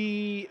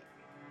we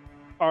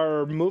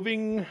are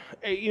moving.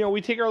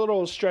 We take our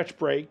little stretch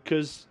break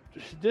because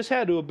this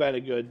had to have been a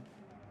good.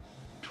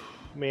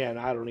 Man,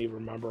 I don't even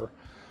remember.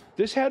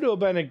 This had to have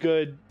been a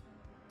good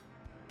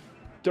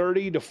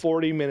 30 to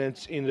 40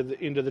 minutes into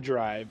the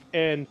drive,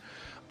 and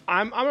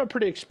I'm a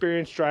pretty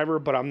experienced driver,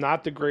 but I'm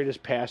not the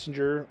greatest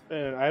passenger,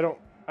 and I don't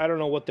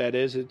know what that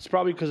is. It's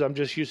probably because I'm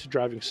just used to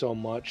driving so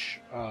much.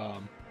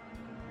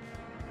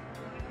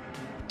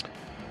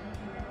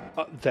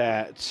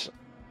 That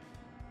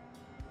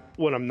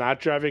when I'm not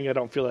driving, I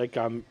don't feel like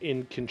I'm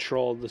in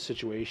control of the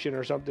situation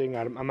or something.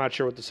 I'm not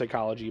sure what the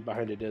psychology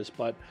behind it is,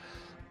 but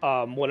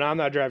when I'm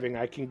not driving,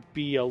 I can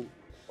be a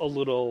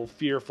little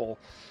fearful.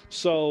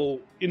 So,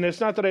 and it's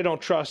not that I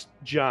don't trust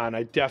John.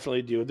 I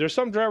definitely do. There's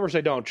some drivers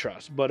I don't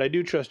trust, but I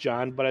do trust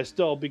John. But I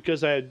still,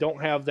 because I don't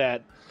have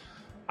that,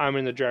 I'm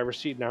in the driver's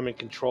seat and I'm in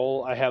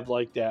control, I have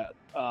like that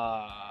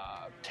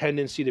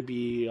tendency to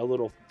be a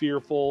little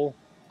fearful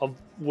of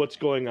what's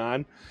going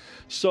on.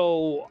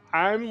 So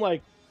I'm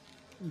like,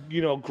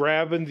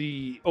 grabbing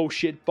the oh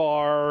shit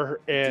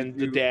bar and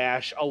the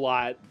dash a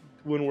lot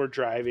when we're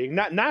driving.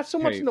 Not so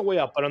much on the way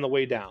up, but on the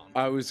way down.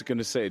 I was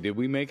gonna say, did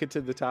we make it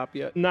to the top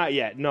yet? Not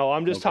yet. No,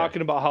 I'm just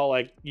talking about how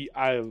like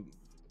I'm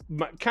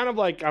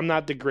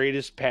not the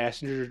greatest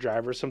passenger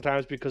driver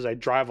sometimes because I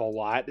drive a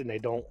lot and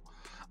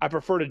I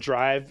prefer to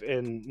drive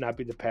and not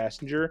be the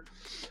passenger.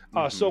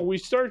 So we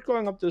start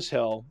going up this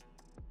hill.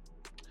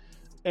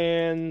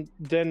 And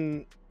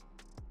then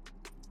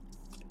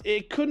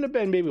it couldn't have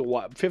been maybe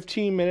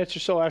 15 minutes or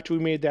so after we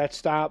made that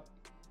stop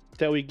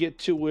that we get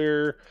to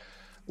where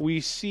we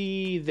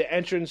see the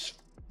entrance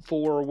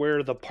for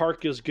where the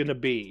park is going to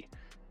be.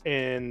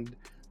 And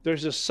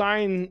there's a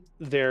sign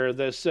there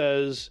that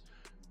says,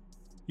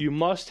 "You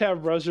must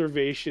have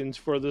reservations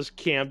for this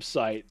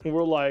campsite." And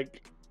we're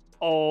like,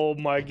 oh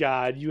my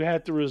God, you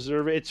have to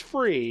reserve it. It's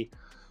free,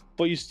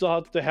 but you still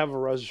have to have a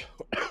reservation.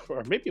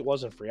 Or maybe it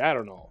wasn't free. I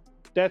don't know.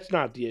 That's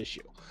not the issue.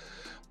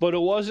 But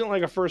it wasn't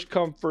like a first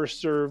come, first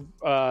serve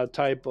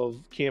type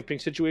of camping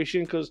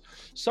situation, because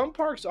some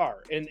parks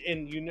are. And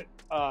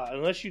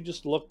unless you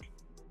just look,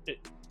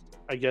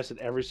 I guess, at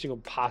every single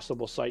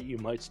possible site you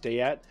might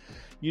stay at,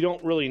 you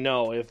don't really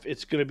know if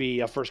it's going to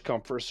be a first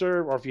come, first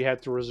serve or if you have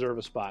to reserve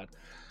a spot.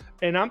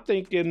 And I'm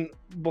thinking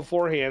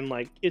beforehand,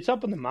 like, it's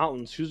up in the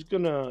mountains. Who's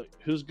gonna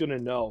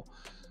know?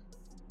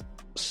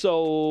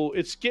 So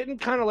it's getting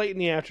kind of late in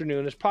the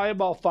afternoon. It's probably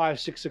about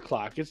 5-6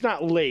 o'clock. It's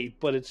not late,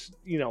 but it's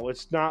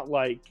not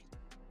like,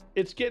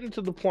 it's getting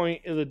to the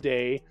point of the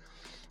day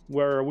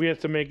where we have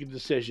to make a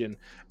decision.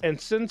 And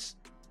since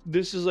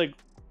this is like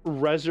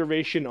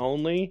reservation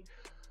only,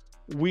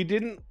 we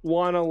didn't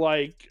want to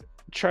like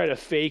try to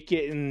fake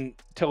it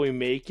until we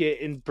make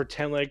it and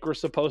pretend like we're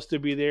supposed to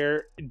be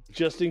there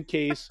just in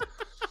case,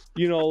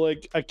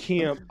 like a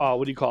camp,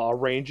 a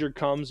ranger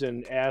comes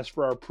and asks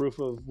for our proof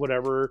of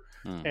whatever.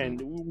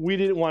 And we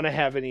didn't want to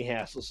have any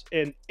hassles.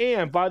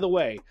 And by the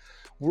way,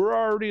 we're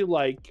already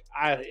like,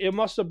 it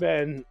must have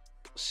been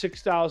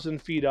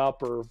 6,000 feet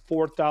up or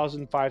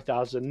 4,000,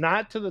 5,000,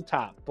 not to the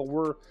top, but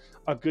we're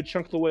a good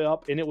chunk of the way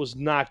up, and it was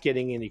not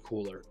getting any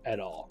cooler at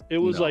all. It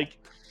was like,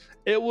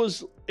 it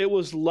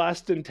was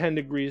less than 10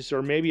 degrees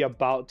or maybe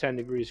about 10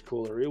 degrees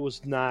cooler. It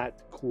was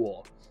not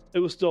cool. It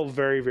was still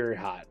very, very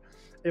hot.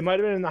 It might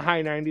have been in the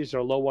high 90s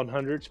or low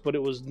 100s, but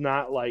it was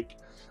not like,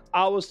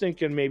 I was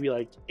thinking maybe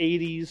like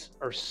 80s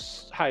or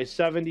high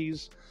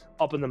 70s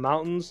up in the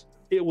mountains,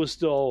 it was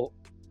still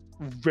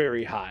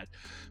very hot.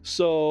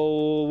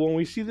 So when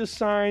we see this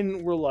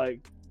sign, we're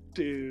like,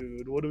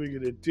 dude, what are we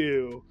gonna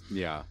do?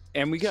 Yeah,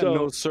 and we got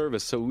no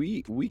service, so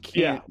we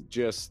can't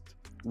just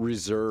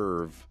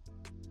reserve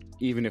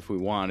even if we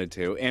wanted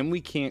to, and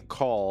we can't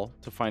call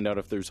to find out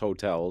if there's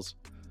hotels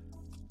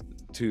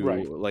to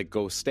like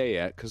go stay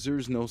at because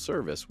there's no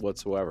service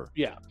whatsoever.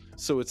 Yeah.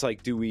 So it's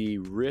like, do we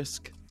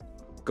risk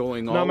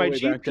going all now, the way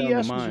my back down the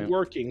GPS mine? was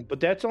working,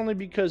 but that's only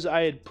because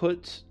I had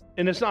put,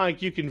 and it's not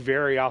like you can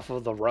vary off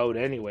of the road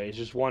anyway. It's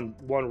just one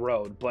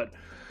road, but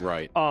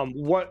right. I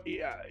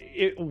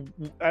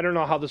don't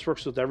know how this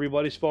works with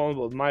everybody's phone,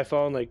 but with my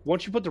phone, like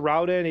once you put the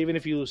route in, even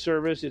if you lose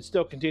service, it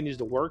still continues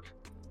to work.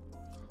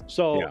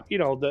 So you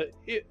know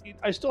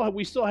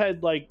we still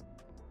had like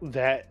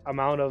that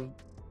amount of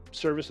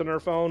service on our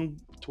phone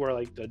to where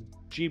like the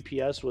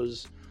GPS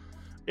was.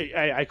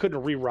 I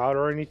couldn't reroute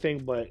or anything,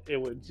 but it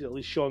was at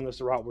least showing us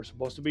the route we're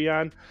supposed to be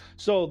on.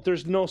 So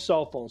there's no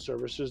cell phone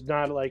service. There's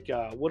not like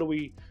who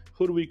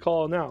do we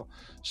call now?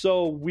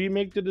 So we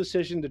make the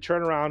decision to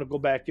turn around and go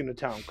back into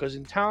town because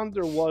in town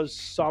there was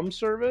some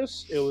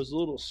service. It was a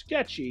little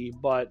sketchy,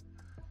 but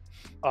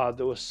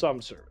there was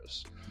some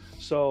service.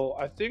 So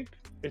I think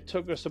it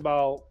took us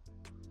about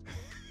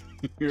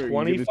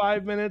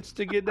 25 minutes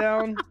to get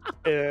down,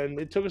 and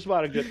it took us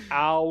about a good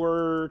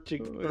hour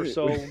or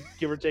so,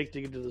 give or take,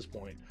 to get to this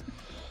point.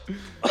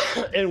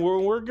 And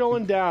when we're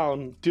going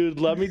down, dude,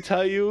 let me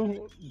tell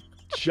you,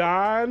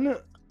 John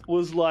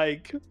was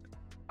like,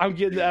 I'm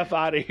getting the F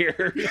out of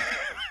here.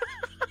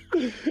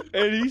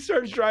 And he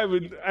starts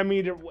driving. I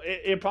mean,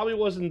 it probably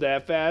wasn't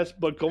that fast,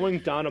 but going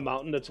down a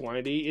mountain that's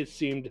windy, it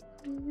seemed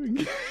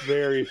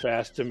very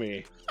fast to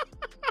me.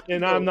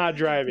 And I'm not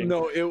driving.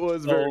 No, it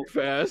was very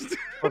fast.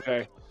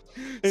 Okay.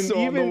 And so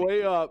even on the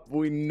way up,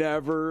 we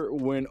never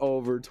went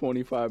over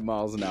 25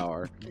 miles an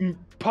hour.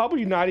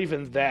 Probably not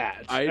even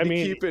that. I had to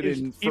keep it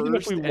in even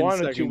first if we and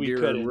wanted second to, we gear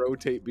couldn't. and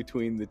rotate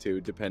between the two,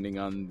 depending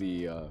on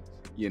the,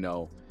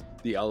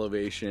 the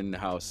elevation,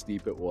 how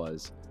steep it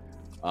was,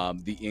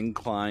 the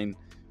incline.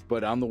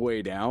 But on the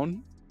way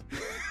down,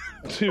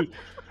 dude.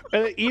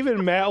 And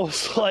even Matt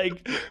was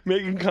like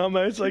making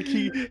comments. Like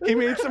he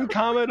made some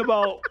comment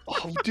about,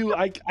 oh, dude,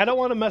 I don't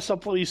want to mess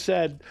up what he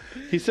said.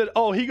 He said,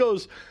 oh, he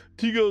goes,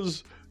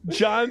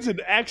 John's in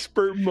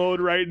expert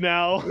mode right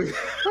now,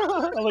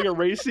 like a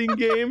racing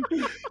game.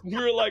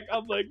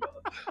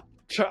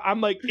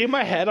 I'm like in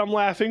my head, I'm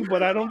laughing,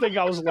 but I don't think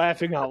I was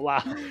laughing out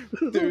loud,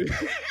 dude.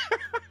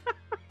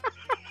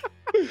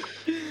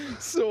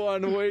 So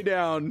on the way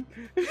down,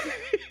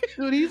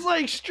 dude, he's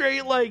like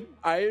straight like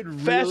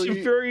Fast and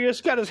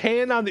Furious, got his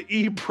hand on the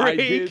e-brake.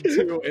 I did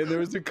too, and there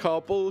was a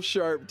couple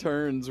sharp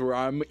turns where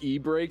I'm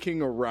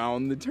e-braking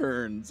around the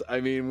turns. I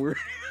mean, we're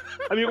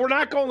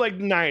not going like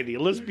 90.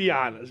 Let's be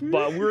honest,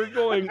 but we're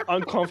going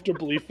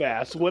uncomfortably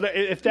fast. What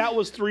if that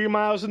was 3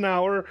 miles an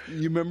hour?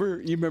 You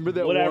remember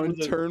that one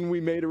turn we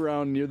made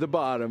around near the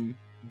bottom?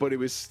 But it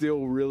was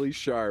still really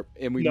sharp,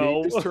 and we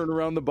made this turn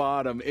around the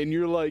bottom, and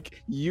you're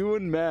like, you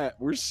and Matt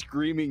were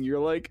screaming. You're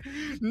like,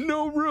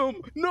 no room,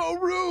 no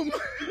room.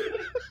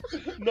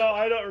 No,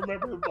 I don't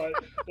remember, but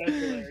that's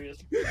hilarious.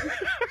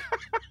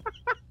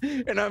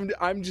 And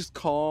I'm just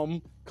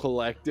calm,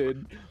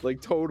 collected,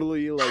 like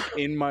totally like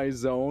in my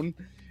zone,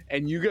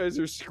 and you guys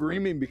are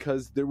screaming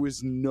because there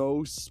was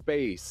no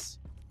space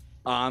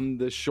on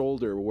the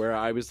shoulder where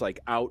I was like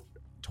out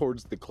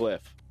towards the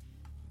cliff.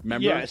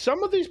 Remember? Yeah,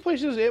 some of these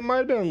places, it might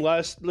have been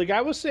less. Like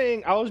I was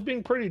saying, I was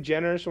being pretty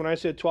generous when I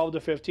said 12 to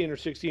 15 or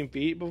 16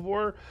 feet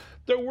before.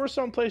 There were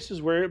some places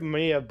where it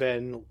may have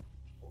been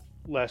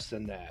less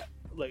than that,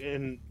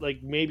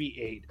 like maybe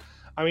 8.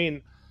 I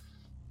mean,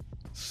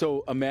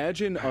 so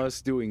imagine us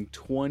doing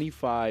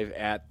 25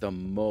 at the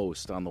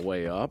most on the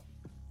way up,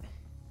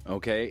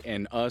 okay,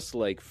 and us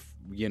like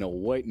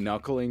white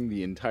knuckling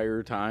the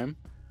entire time.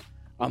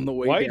 On the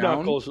way white down,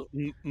 knuckles.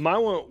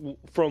 Mine went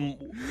from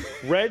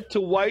red to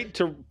white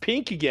to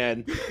pink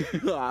again.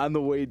 On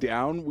the way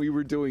down, we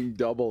were doing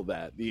double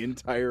that the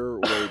entire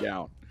way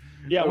down.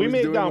 Yeah, we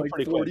made it down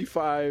like pretty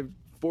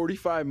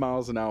 45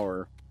 miles an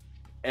hour,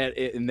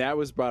 and that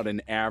was about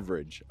an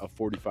average of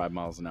 45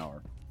 miles an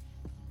hour.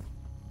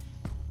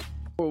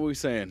 What were we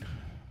saying?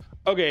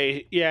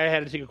 Okay, yeah, I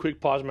had to take a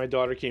quick pause. My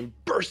daughter came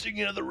bursting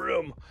into the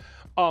room.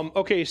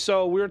 Okay,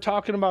 so we were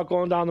talking about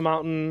going down the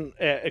mountain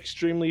at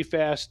extremely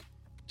fast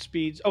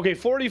speeds. Okay,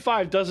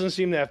 45 doesn't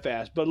seem that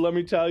fast, but let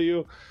me tell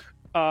you,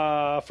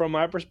 from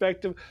my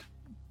perspective,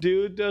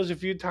 dude, there's a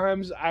few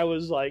times I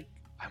was like,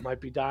 I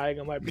might be dying.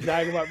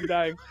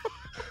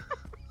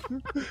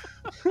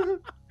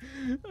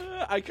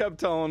 I kept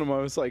telling him, I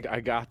was like,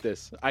 I got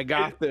this.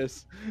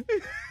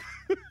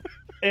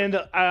 And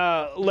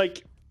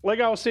like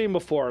I was saying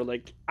before,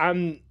 like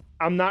I'm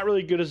not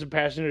really good as a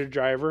passenger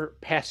driver.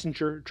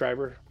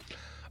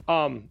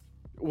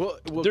 Well,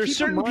 there's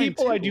certain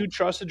people I do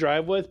trust to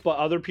drive with, but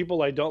other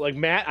people I don't. Like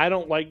Matt, I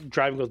don't like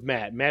driving with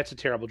Matt. Matt's a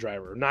terrible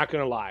driver. Not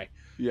gonna lie,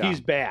 he's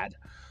bad.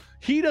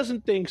 He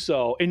doesn't think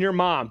so. And your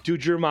mom,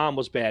 dude, your mom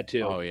was bad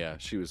too. Oh yeah,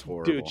 she was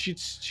horrible. Dude,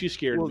 she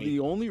scared me. The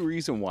only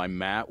reason why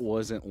Matt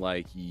wasn't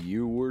like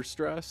you were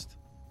stressed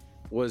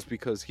was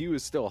because he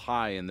was still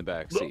high in the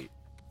back seat.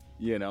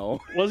 You know?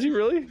 Was he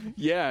really?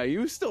 Yeah, he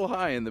was still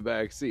high in the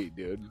back seat,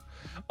 dude.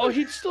 Oh,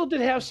 he still did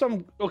have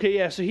some. Okay,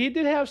 yeah. So he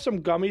did have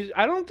some gummies.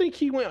 I don't think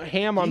he went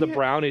ham on the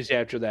brownies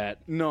after that.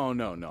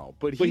 No.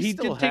 But he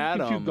still did had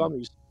take a few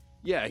gummies.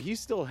 Yeah, he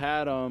still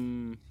had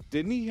them.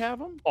 Didn't he have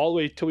them? All the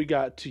way till we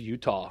got to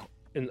Utah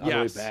and on the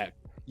way back.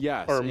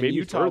 Yes, or maybe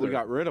Utah further. we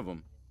got rid of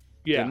them.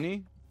 Yeah. Didn't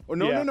he? Or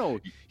no.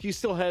 He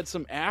still had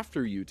some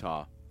after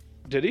Utah.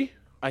 Did he?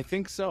 I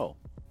think so.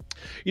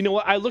 You know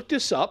what? I looked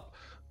this up.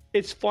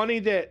 It's funny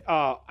that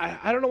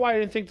I don't know why I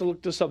didn't think to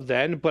look this up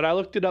then, but I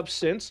looked it up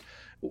since.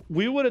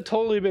 We would have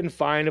totally been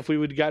fine if we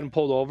would have gotten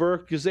pulled over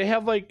because they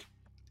have like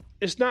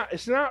it's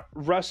not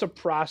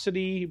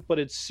reciprocity, but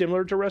it's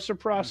similar to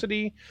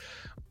reciprocity.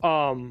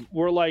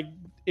 Where like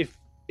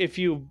if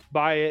you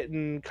buy it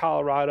in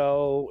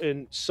Colorado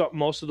and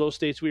most of those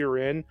states we were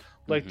in,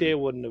 like they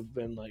wouldn't have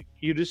been like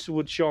you just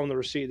would show them the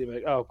receipt. They'd be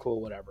like, oh cool,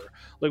 whatever.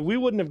 Like we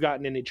wouldn't have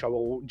gotten any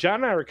trouble.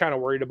 John and I were kind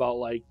of worried about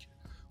like.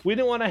 We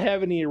didn't want to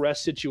have any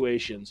arrest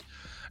situations,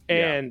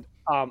 and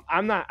I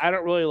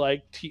don't really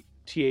like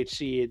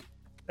THC.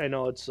 I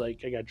know it's like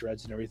I got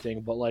dreads and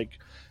everything, but like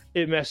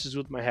it messes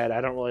with my head. I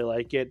don't really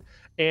like it,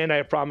 and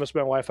I promised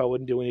my wife I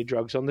wouldn't do any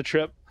drugs on the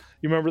trip.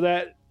 You remember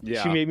that?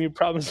 Yeah. She made me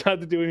promise not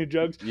to do any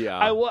drugs. Yeah.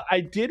 I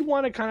did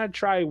want to kind of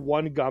try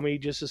one gummy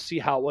just to see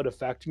how it would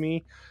affect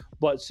me,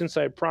 but since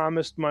I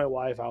promised my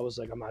wife, I was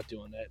like, I'm not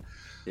doing that.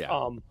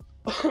 Yeah.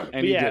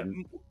 And he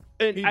didn't.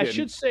 And I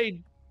should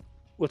say,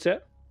 what's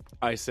that?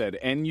 I said,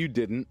 and you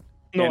didn't.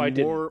 No, and I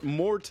didn't.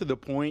 More to the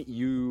point,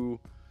 you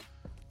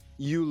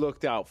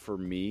looked out for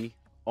me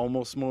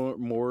almost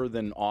more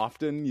than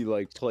often. You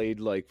like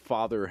played like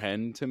father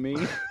hen to me.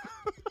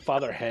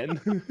 Father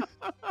hen,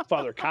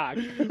 father cock.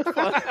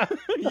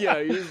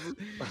 Yeah,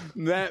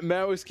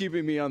 Matt was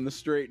keeping me on the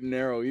straight and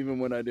narrow even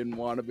when I didn't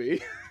want to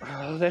be.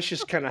 That's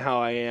just kind of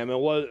how I am. It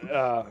was,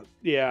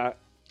 yeah.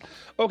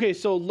 Okay,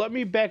 so let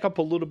me back up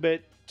a little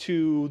bit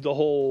to the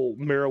whole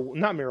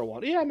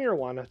marijuana. Yeah,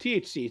 marijuana.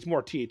 THC. It's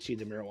more THC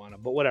than marijuana,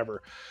 but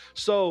whatever.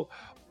 So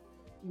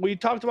we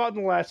talked about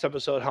in the last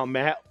episode how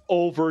Matt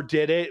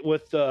overdid it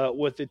with the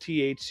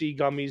THC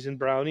gummies and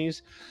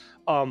brownies.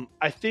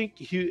 I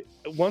think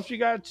once we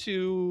got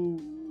to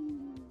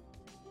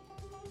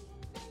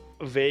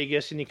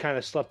Vegas and he kind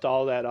of slept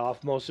all that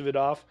off, most of it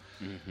off.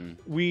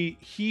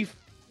 He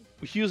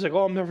was like,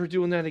 "Oh, I'm never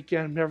doing that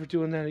again. I'm never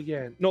doing that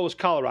again." No, it was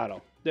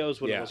Colorado. That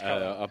was what it was.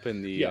 Up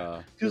in the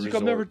he was like,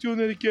 "I'm never doing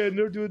that again.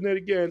 Never doing that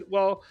again."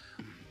 Well,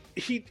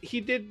 he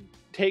did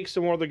take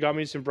some more of the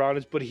gummies and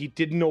brownies, but he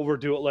didn't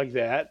overdo it like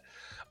that.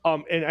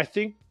 And I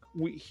think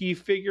he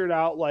figured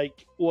out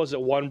like, was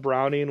it one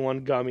brownie and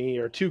one gummy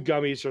or two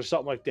gummies or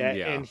something like that,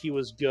 and he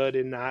was good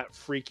and not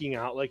freaking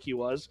out like he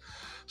was.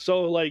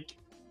 So like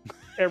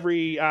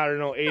every, I don't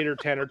know, 8 or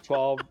 10 or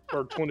 12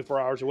 or 24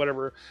 hours or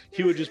whatever,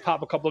 he would just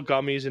pop a couple of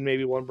gummies and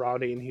maybe one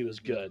brownie and he was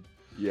good.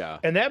 Yeah.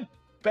 And that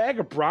bag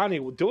of brownie,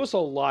 there was a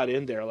lot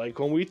in there. Like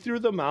when we threw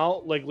them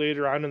out, like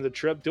later on in the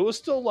trip, there was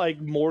still like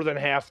more than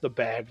half the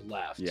bag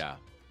left. Yeah.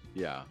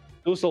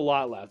 There was a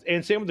lot left.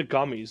 And same with the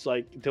gummies.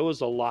 Like there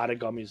was a lot of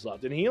gummies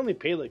left. And he only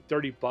paid like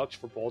 $30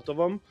 for both of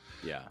them.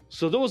 Yeah.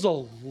 So there was a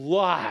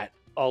lot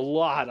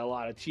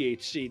of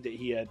THC that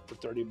he had for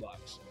 $30.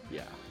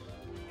 Yeah.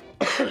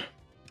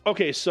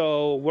 Okay,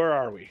 so where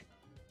are we?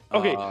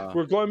 Okay,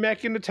 we're going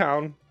back into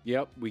town.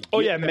 Yep.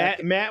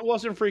 Matt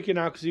wasn't freaking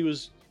out because he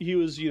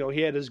was,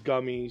 he had his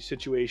gummy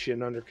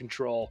situation under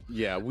control.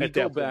 Yeah, we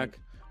go back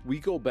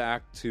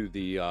to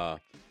the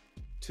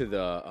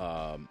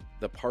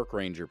park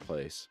ranger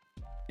place.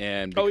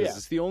 And because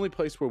it's the only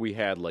place where we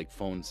had like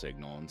phone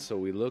signal. And so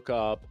we look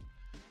up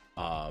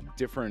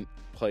different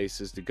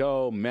places to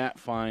go. Matt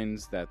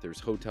finds that there's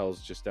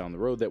hotels just down the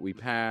road that we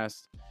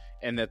passed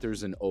and that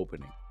there's an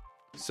opening.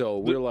 So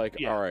we're like,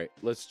 all right,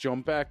 let's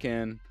jump back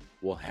in.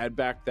 We'll head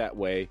back that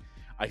way.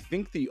 I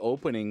think the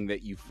opening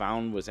that you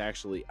found was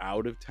actually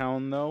out of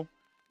town though.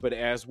 But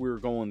as we're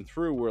going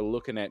through, we're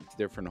looking at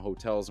different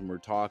hotels and we're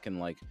talking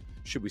like,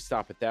 should we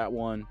stop at that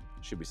one?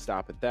 Should we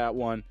stop at that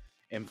one?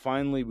 And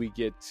finally we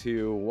get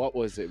to, what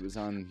was it? It was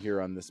on here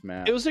on this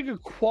map. It was like a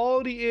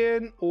Quality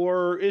Inn,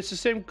 or it's the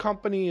same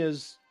company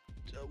as,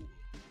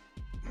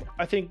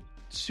 I think,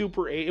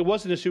 Super 8. It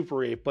wasn't a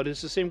Super 8, but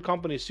it's the same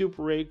company,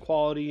 Super 8,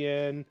 Quality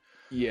Inn.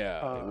 Yeah,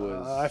 it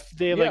was.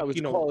 They have it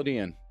was Quality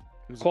Inn.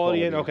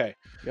 Quality Inn, okay.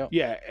 Yep.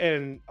 Yeah,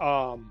 and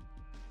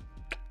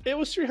it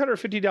was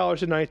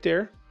 $350 a night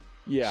there.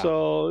 Yeah.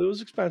 So it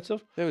was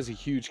expensive. That was a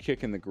huge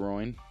kick in the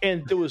groin.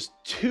 And there was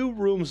 2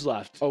 rooms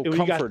left. Oh,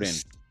 Comfort Inn.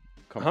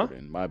 Comfort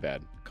Inn, my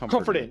bad.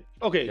 Comfort Inn.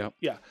 Okay, yep.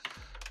 Yeah.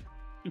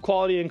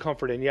 Quality and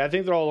Comfort Inn. Yeah, I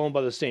think they're all owned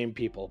by the same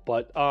people.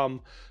 But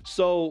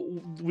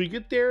so we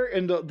get there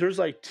and there's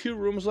like 2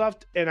 rooms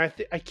left, and I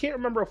can't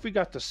remember if we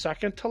got the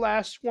second to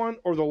last one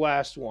or the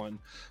last one,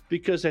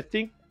 because I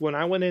think when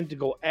I went in to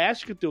go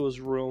ask if there was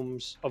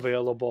rooms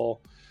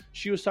available,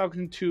 she was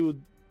talking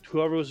to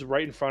whoever was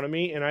right in front of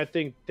me, and I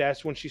think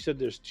that's when she said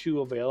there's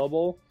 2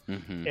 available,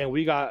 and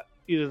we got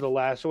either the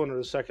last one or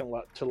the second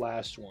to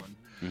last one.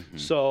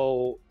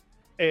 So,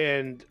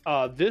 and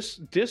this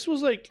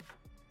was like,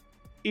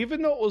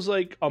 even though it was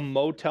like a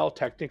motel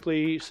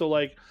technically, so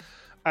like,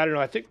 I don't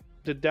know, I think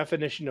the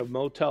definition of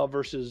motel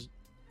versus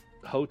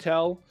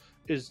hotel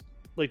is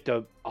like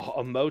a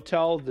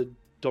motel, the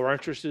door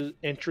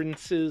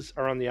entrances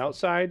are on the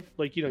outside,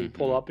 like, you know, you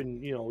pull up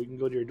and, you know, you can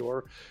go to your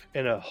door,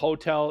 and a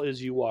hotel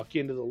is you walk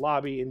into the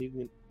lobby and you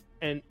can,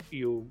 and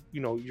you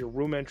know, your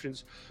room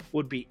entrance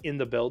would be in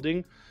the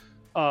building.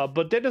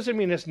 But that doesn't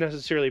mean it's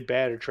necessarily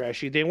bad or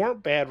trashy. They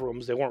weren't bad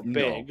rooms, they weren't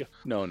big.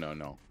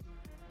 No.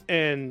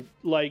 And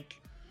like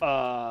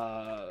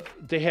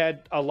they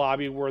had a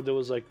lobby where there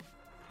was like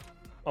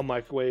a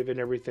microwave and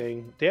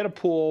everything. They had a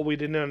pool. We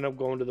didn't end up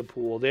going to the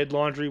pool. They had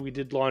laundry. We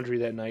did laundry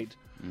that night.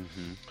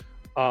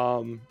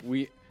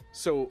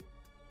 So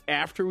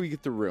after we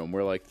get the room,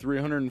 we're like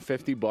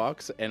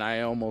 $350, and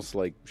I almost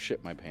like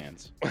shit my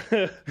pants.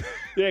 Yeah,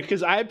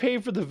 because I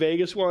paid for the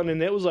Vegas one,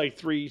 and it was like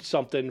 $3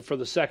 something for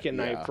the second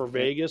night for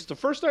Vegas. The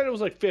first night it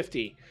was like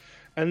 $50,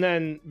 and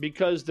then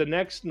because the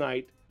next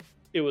night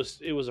it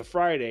was a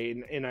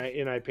Friday, and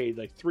I paid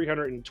like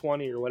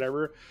 $320 or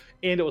whatever,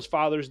 and it was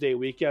Father's Day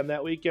weekend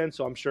that weekend,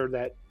 so I'm sure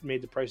that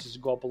made the prices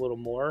go up a little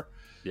more.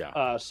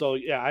 Yeah. So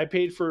yeah, I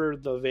paid for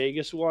the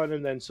Vegas one,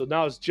 and then so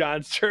now it's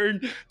John's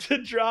turn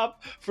to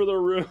drop for the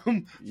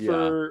room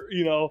for,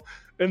 you know,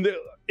 and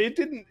it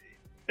didn't,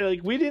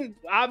 like, we didn't,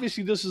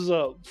 obviously this is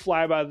a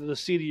fly by the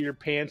seat of your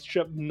pants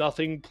trip,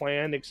 nothing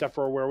planned except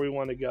for where we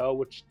want to go,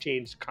 which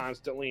changed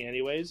constantly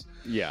anyways.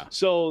 Yeah.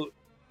 So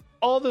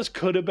all this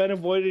could have been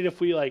avoided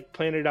if we like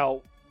planned it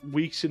out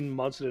weeks and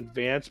months in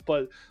advance,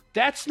 but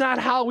that's not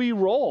how we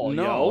roll.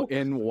 No,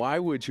 and why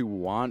would you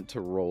want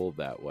to roll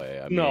that way?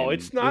 I mean,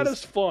 it's not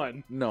as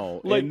fun. No,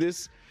 like,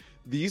 and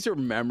these are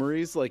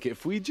memories. Like,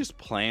 if we just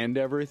planned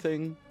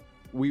everything,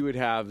 we would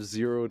have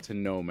 0 to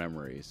no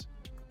memories.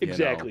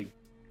 Exactly. You know?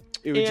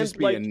 It would just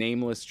be like a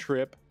nameless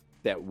trip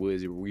that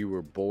we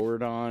were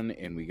bored on,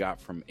 and we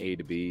got from A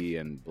to B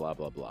and blah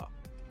blah blah.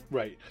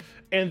 Right,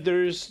 and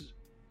there's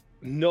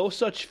no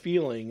such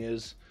feeling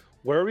as,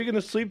 where are we going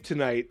to sleep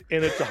tonight?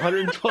 And it's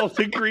 112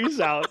 degrees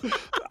out.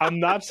 I'm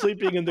not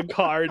sleeping in the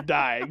car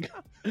dying.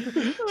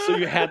 So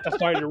you had to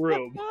find a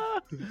room.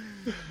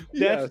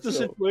 That's the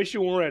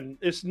situation we're in.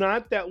 It's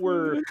not that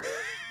we're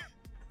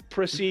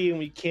prissy and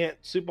we can't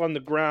sleep on the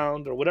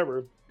ground or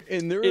whatever.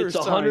 And it's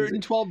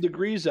 112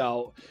 degrees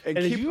out. And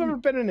if you've ever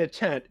been in a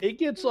tent, it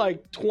gets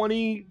like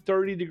 20,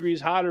 30 degrees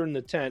hotter in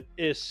the tent,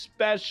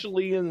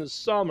 especially in the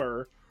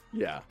summer.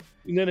 Yeah.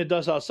 And then it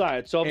does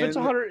outside. So if it's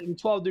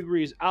 112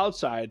 degrees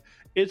outside,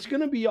 it's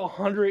going to be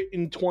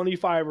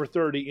 125 or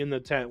 30 in the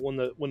tent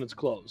when it's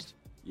closed.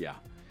 Yeah.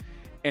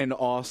 And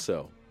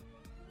also,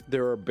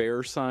 there are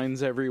bear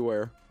signs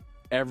everywhere.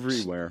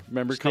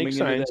 Remember coming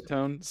into that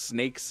town?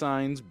 Snake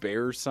signs,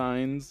 bear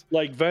signs.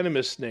 Like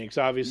venomous snakes,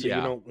 obviously.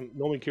 Yeah.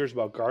 No one cares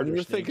about garden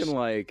snakes. You're thinking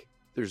like,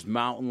 there's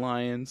mountain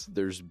lions,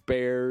 there's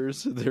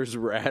bears, there's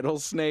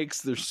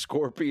rattlesnakes, there's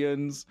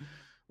scorpions.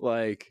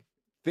 Like,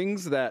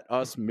 things that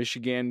us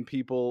Michigan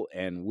people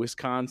and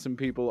Wisconsin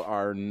people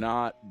are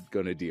not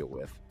going to deal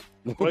with.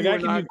 Like, I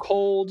can be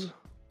cold.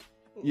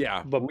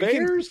 Yeah. But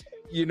bears?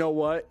 You know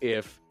what?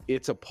 If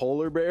it's a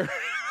polar bear.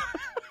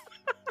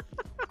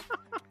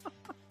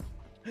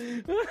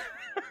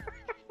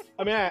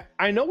 I mean,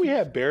 I know we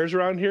have bears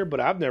around here, but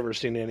I've never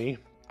seen any.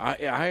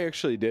 I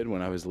actually did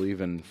when I was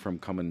leaving from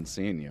coming and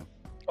seeing you.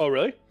 Oh,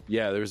 really?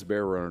 Yeah, there's a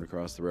bear running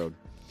across the road.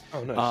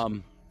 Oh,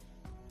 nice.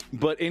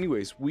 But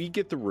anyways, we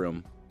get the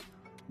room.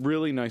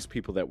 Really nice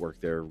people that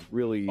work there.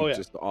 Really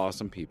just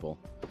awesome people.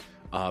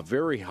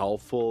 Very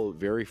helpful,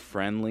 very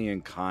friendly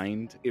and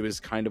kind. It was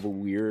kind of a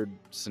weird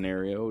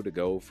scenario to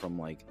go from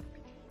like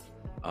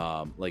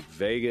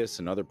Vegas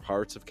and other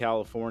parts of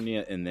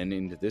California and then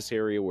into this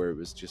area where it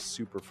was just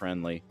super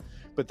friendly.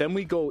 But then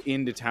we go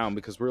into town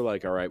because we're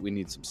like, all right, we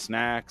need some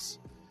snacks.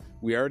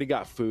 We already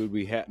got food.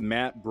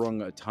 Matt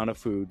brung a ton of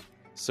food.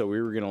 So we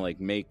were going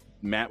to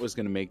Matt was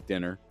going to make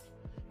dinner.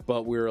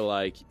 But we were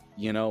like,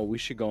 you know, we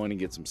should go in and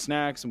get some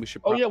snacks, and we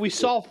should. We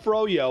saw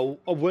Froyo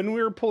when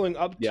we were pulling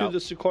up to the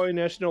Sequoia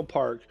National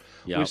Park.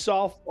 Yep. We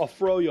saw a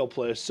Froyo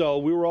place, so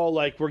we were all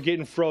like, "We're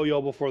getting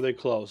Froyo before they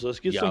close. Let's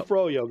get some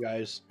Froyo,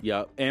 guys."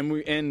 Yeah,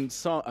 and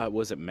saw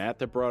was it Matt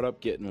that brought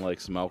up getting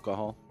like some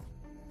alcohol?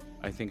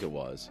 I think it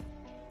was.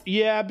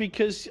 Yeah,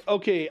 because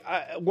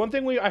one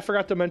thing I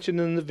forgot to mention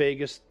in the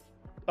Vegas,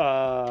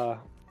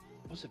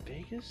 was it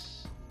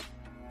Vegas?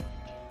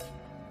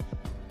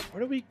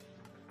 Where do we?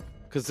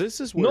 Because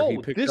this is where he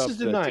picked up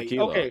the night.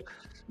 Tequila. Okay.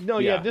 No,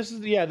 this is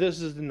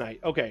the night.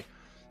 Okay.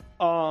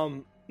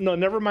 No,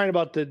 never mind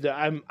about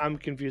the I'm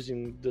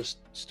confusing this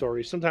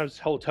story. Sometimes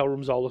hotel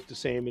rooms all look the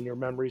same in your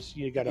memories.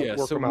 You got to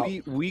work them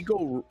out. We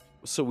go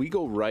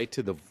right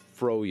to the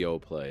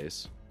Froyo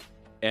place.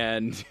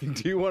 And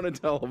do you want to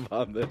tell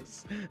about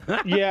this?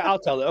 Yeah, I'll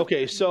tell it.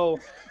 Okay, so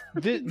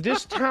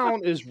This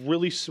town is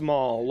really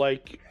small.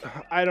 Like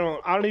I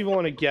don't even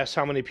want to guess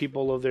how many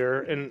people live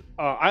there. And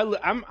I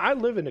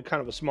live in a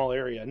kind of a small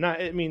area.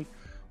 I mean,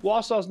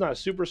 Wausau's not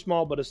super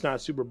small, but it's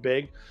not super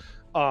big.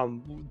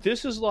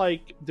 This is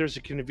like there's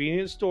a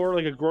convenience store,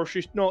 like a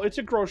grocery. No, it's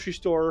a grocery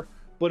store,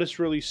 but it's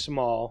really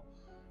small.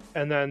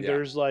 And then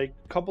there's like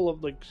a couple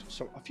of like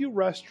a few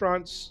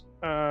restaurants,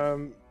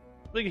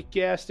 like a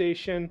gas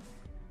station.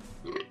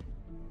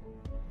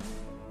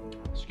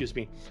 Excuse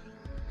me.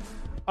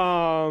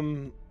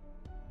 I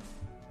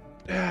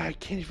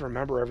can't even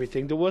remember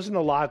everything. There wasn't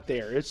a lot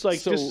there. It's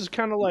like this is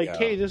kind of like,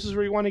 hey, this is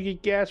where you want to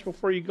get gas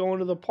before you go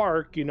into the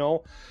park, you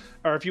know,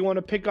 or if you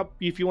want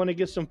to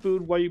get some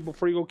food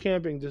before you go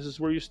camping, this is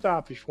where you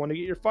stop. If you want to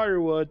get your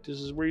firewood, this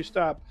is where you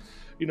stop.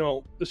 You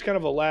know, it's kind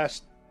of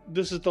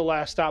this is the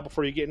last stop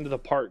before you get into the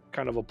park,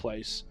 kind of a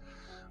place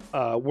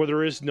where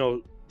there is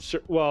no.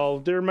 Well,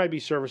 there might be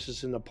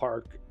services in the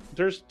park.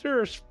 There's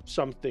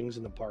some things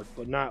in the park,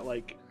 but not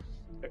like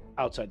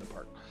outside the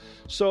park.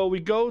 So we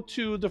go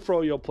to the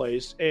Froyo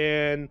place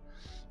and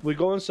we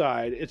go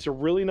inside. It's a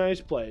really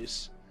nice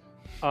place.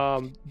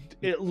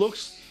 It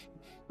looks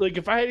like,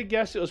 if I had to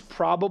guess, it was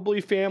probably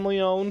family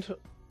owned.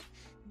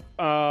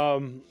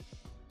 There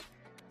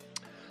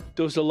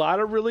was a lot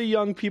of really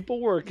young people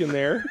working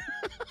there.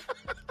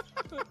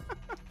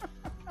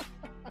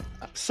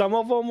 Some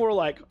of them were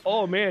like,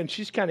 oh man,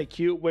 she's kind of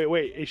cute.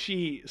 Wait, is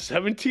she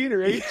 17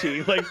 or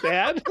 18? Like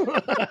that?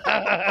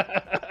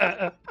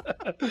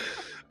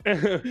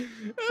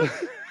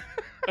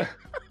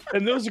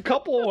 And there was a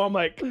couple I'm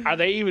like, are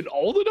they even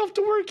old enough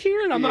to work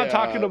here? And I'm not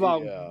talking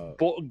about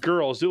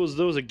girls. There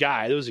was a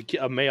guy. There was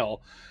a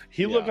male.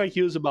 He looked like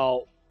he was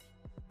about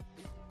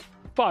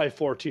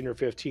 14 or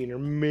 15 or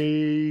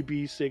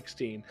maybe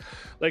 16.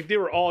 Like they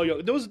were all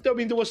young. There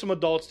was some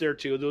adults there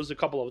too. There was a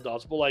couple of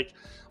adults, but like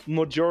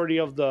majority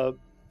of the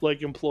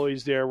like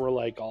employees there were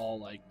like all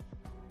like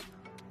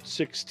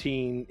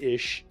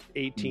 16-ish,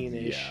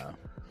 18-ish.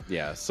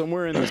 Yeah,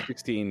 somewhere in the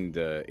 16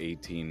 to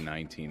 18,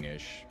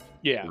 19-ish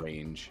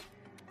range.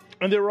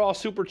 And they were all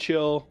super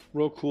chill,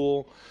 real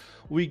cool.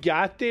 We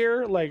got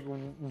there like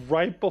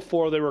right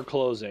before they were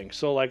closing.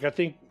 So like I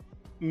think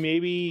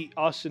maybe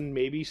us and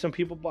maybe some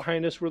people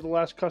behind us were the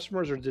last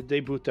customers, or did they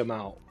boot them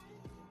out?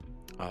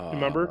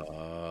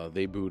 Remember?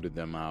 They booted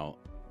them out.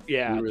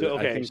 Yeah. So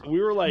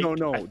we were like,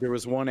 no. There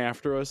was one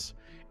after us,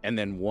 and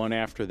then one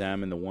after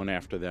them, and the one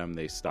after them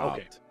they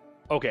stopped.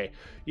 Okay.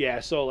 Yeah.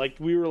 So like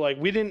we were like,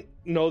 we didn't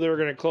know they were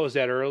going to close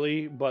that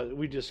early, but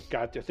we just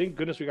got there. Thank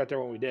goodness we got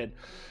there when we did.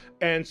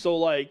 And so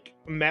like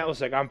Matt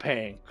was like, I'm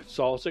paying.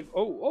 So I was like,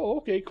 oh,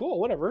 okay, cool,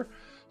 whatever.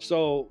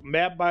 So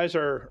Matt buys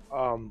our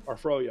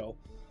Froyo.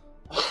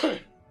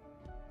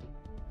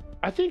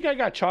 I think I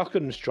got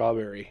chocolate and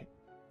strawberry.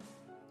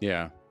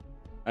 Yeah.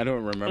 I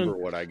don't remember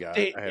what I got.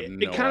 I have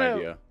no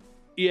idea.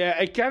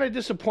 Yeah, it kind of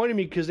disappointed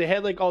me because they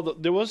had like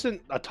there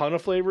wasn't a ton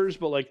of flavors,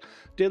 but like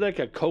they had like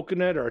a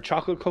coconut or a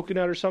chocolate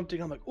coconut or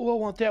something. I'm like, oh, I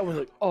want that one.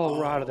 Like,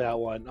 we're out of that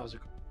one. I was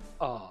like,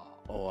 oh.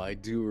 Oh, I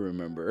do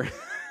remember.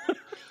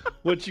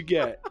 What'd you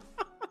get?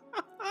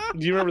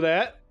 Do you remember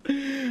that?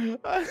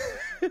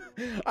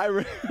 I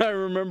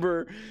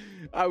remember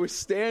I was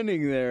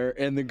standing there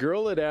and the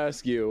girl had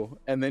asked you,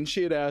 and then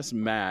she had asked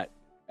Matt,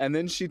 and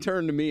then she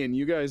turned to me and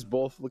you guys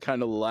both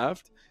kind of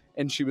left,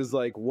 and she was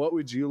like, what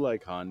would you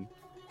like, hon?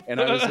 And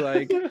I was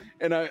like,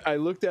 and I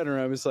looked at her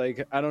and I was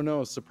like, I don't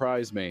know,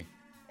 surprise me.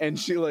 And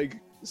she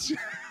like...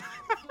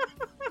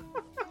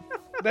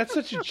 That's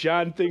such a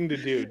John thing to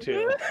do,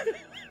 too.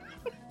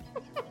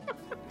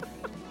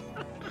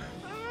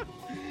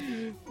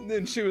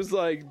 Then she was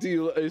like, do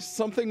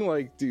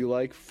you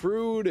like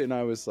fruit? And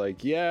I was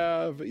like,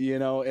 yeah, you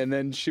know. And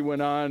then she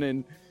went on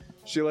and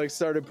she like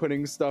started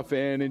putting stuff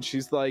in, and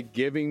she's like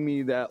giving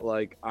me that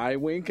like eye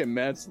wink, and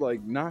Matt's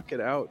like, knock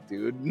it out,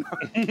 dude.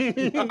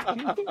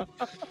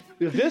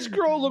 This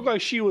girl looked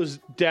like she was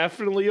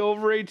definitely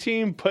over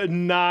 18, but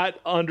not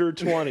under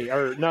 20,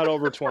 or not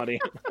over 20.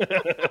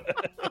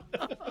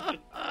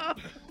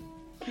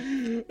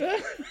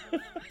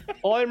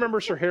 All I remember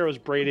is her hair was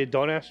braided.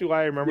 Don't ask me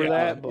why I remember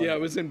that. But... yeah, it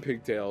was in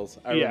pigtails.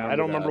 I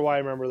don't remember why I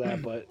remember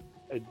that, but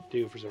I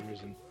do for some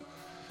reason.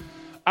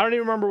 I don't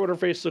even remember what her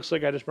face looks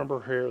like. I just remember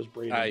her hair was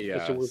braided.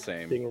 That's a weird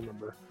same thing to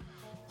remember.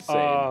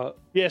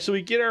 Same. So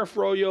we get our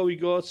Froyo, we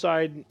go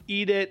outside and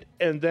eat it,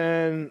 and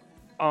then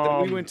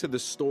we went to the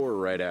store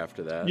right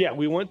after that. Yeah,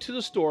 we went to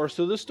the store.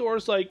 So the store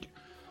is like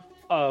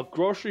a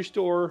grocery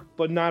store,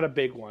 but not a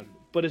big one.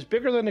 But it's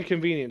bigger than a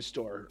convenience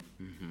store.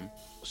 Mm-hmm.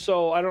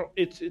 So I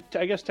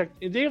guess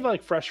they have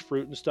like fresh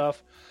fruit and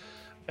stuff,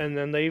 and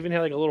then they even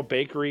had like a little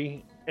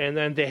bakery, and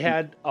then they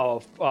had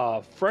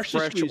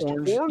freshly squeezed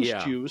orange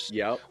juice,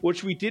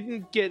 which we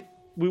didn't get.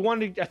 We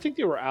wanted, I think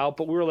they were out,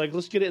 but we were like,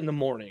 let's get it in the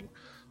morning.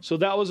 So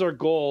that was our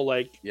goal.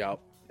 Like, in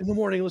the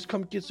morning, let's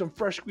come get some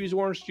fresh squeezed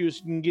orange juice.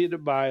 You can get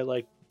it by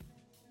like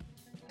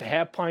the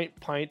half pint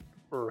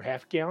or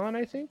half gallon,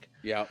 I think.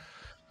 Yeah.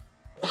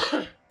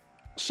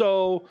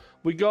 So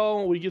we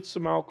go, we get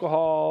some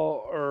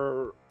alcohol,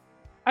 or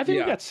I think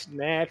we got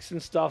snacks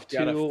and stuff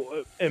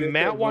too. And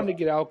Matt wanted to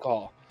get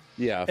alcohol.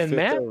 Yeah,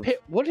 And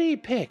what did he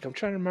pick? I'm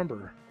trying to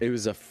remember. It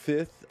was a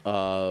fifth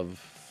of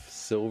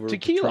silver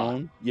Tequila.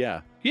 Patron.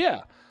 Yeah.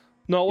 Yeah.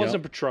 No, it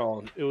wasn't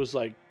Patron. It was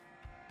like...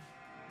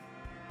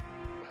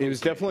 It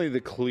was definitely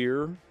the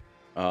clear.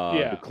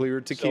 The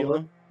clear tequila.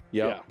 Silver?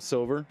 Yeah,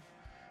 silver.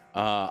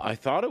 I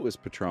thought it was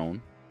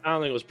Patron. I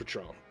don't think it was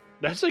Patron.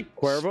 That's like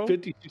Cuervo?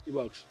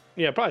 $50-$60.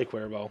 Yeah, probably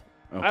Cuervo.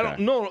 Okay. I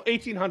don't know,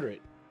 1800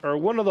 or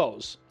one of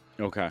those.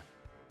 Okay.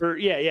 Or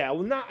yeah.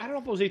 Well, I don't know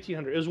if it was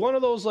 1800. It was one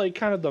of those like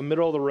kind of the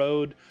middle of the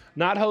road,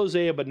 not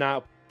Jose, but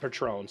not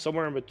Patron.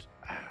 Somewhere in between.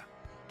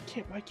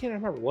 I can't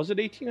remember. Was it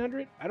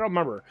 1800? I don't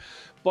remember.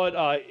 But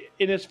and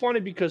it's funny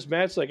because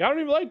Matt's like, I don't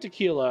even like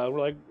tequila. And we're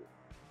like,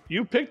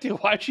 you picked it.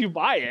 Why'd you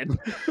buy it?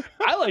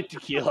 I like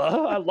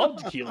tequila. I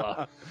love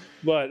tequila.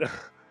 But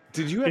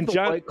did you have the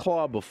White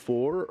Claw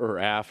before or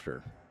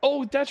after?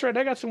 Oh, that's right.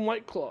 I got some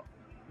White Claw.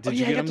 Did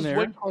you get them there?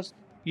 White Claws.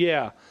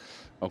 Yeah.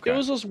 Okay. It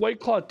was those White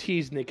Claw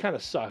teas, and they kind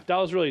of sucked. I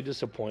was really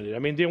disappointed. I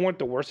mean, they weren't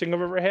the worst thing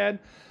I've ever had.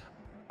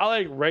 I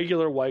like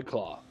regular White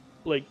Claw,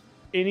 like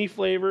any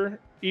flavor,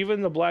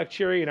 even the black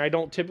cherry. And I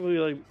don't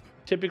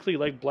typically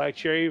like black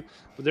cherry,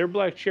 but their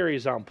black cherry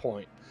is on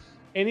point.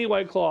 Any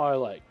White Claw I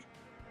like.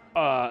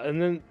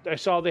 And then I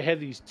saw they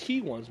had these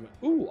tea ones.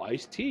 Ooh,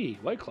 iced tea,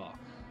 White Claw.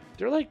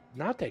 They're like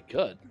not that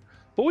good,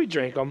 but we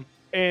drank them,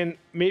 and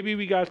maybe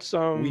we got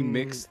some. We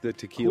mixed the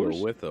tequila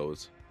with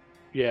those.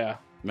 Yeah.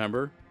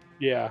 Remember?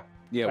 Yeah.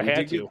 Yeah,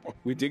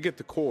 we did get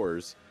the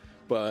Coors,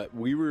 but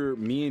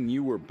me and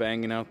you were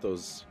banging out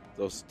those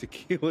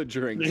tequila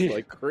drinks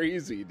like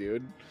crazy,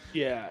 dude.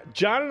 Yeah,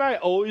 John and I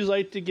always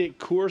like to get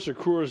Coors or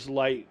Coors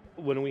Light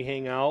when we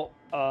hang out.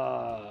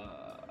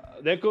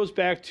 That goes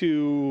back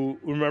to,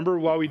 remember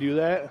why we do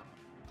that?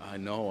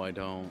 No, I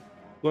don't.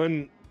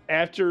 When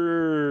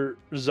after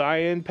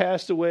Zion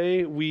passed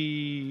away,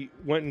 we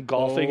went and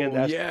golfing, and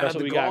that's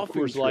what we got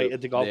Coors Light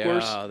at the golf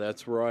course. Yeah,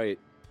 that's right.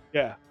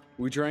 Yeah,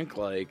 we drank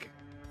like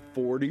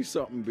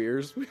 40-something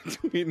beers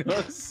between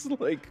us,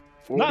 like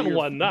 40 not in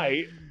one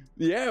night.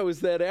 Yeah, it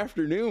was that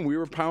afternoon. We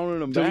were pounding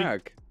them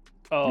back.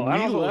 I don't know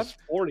if it was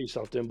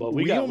 40-something, but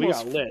we got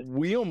lit.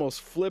 We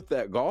almost flipped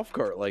that golf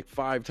cart like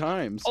 5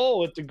 times.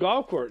 Oh, at the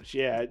golf course,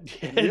 yeah.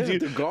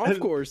 Dude, the golf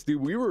course, dude.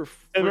 We were.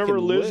 I remember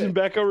Liz and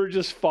Becca were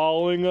just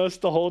following us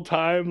the whole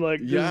time.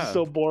 Like, this is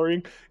so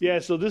boring. Yeah,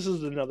 so this is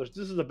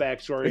the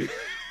backstory.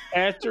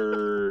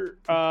 After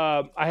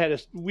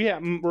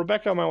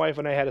Rebecca, my wife,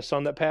 and I had a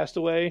son that passed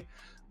away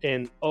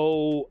in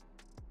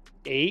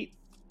 2008.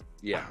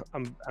 Yeah,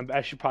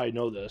 I should probably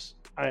know this.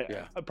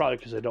 Probably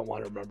because I don't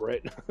want to remember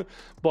it.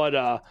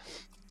 But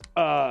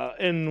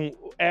and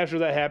after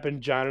that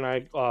happened, John and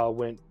I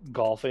went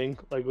golfing.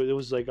 Like, it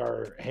was like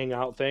our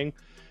hangout thing,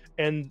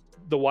 and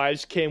the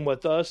wives came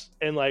with us,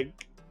 and like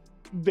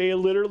they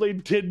literally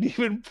didn't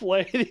even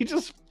play. They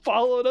just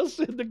followed us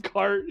in the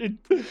cart, and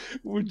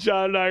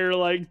John and I are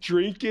like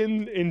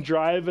drinking and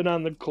driving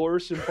on the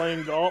course and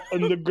playing golf,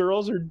 and the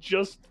girls are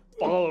just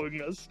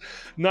following us,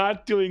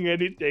 not doing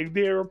anything.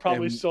 They were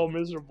probably so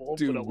miserable.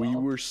 Dude, we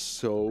were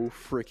so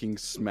freaking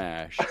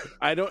smashed.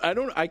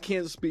 I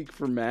can't speak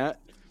for Matt,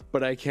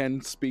 but I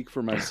can speak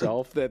for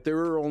myself that there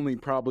were only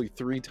probably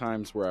 3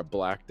 times where I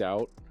blacked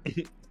out.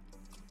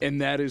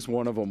 And that is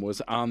one of them,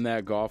 was on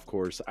that golf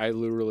course. I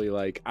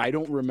literally, I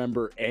don't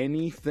remember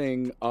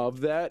anything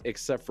of that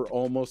except for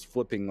almost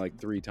flipping like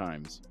 3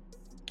 times.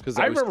 Because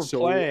I remember so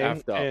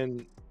playing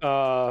and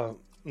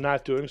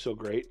not doing so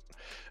great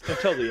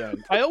until the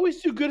end. I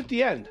always do good at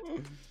the end.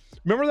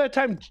 Remember that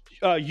time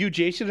you,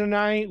 Jason, and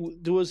I,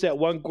 there was that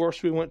one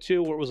course we went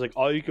to where it was like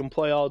all you can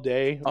play all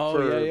day?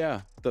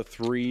 Yeah. The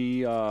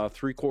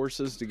 3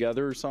 courses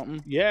together or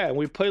something? Yeah, and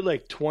we played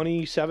like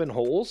 27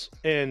 holes.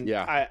 And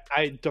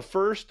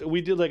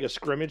we did like a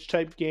scrimmage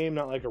type game,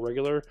 not like a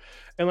regular.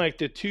 And like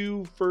the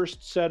 2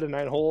 first set of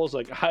 9 holes,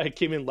 like I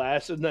came in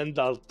last. And then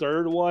the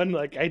third one,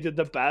 like I did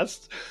the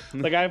best.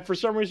 Like for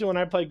some reason, when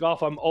I play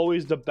golf, I'm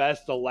always the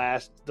best,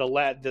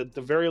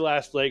 the very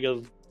last leg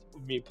of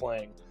me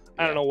playing.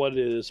 I don't know what it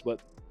is, but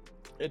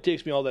it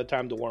takes me all that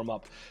time to warm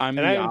up. I'm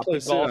the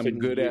opposite. I'm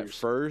good at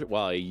first.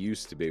 Well, I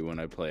used to be when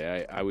I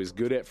play. I was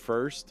good at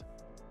first.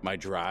 My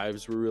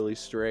drives were really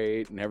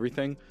straight and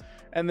everything.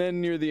 And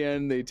then near the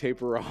end, they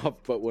taper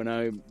off. But when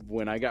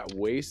I got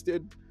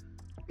wasted,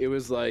 it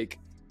was like,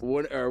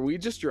 what are we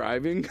just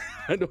driving?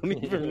 I don't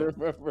even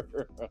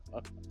remember.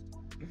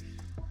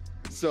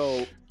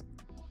 So,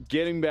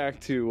 getting back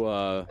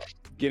to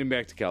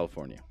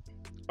California.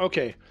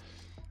 Okay.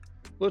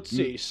 Let's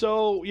see.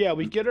 So yeah,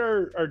 we get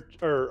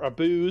our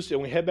booze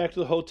and we head back to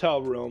the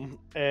hotel room,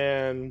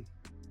 and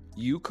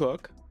you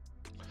cook.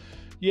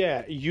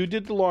 Yeah, you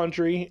did the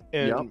laundry,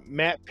 and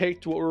Matt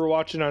picked what we were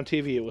watching on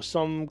TV. It was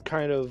some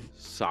kind of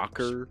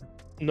soccer.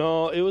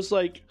 No, it was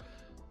like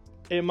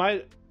it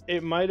might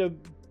have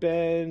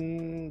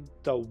been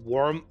the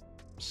warm.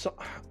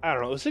 I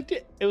don't know.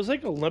 It was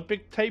like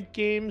Olympic type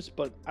games,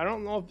 but I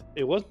don't know if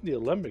it wasn't the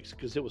Olympics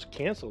because it was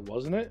canceled,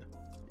 wasn't it?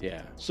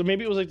 Yeah. So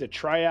maybe it was like the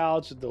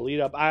tryouts, the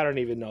lead up. I don't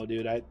even know,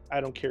 dude. I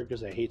don't care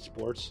because I hate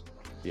sports.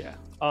 Yeah.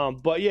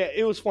 But yeah,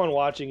 it was fun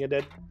watching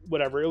it.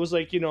 Whatever. It was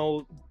like,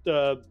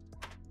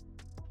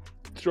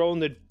 throwing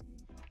the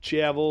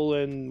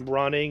javelin and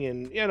running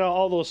and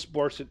all those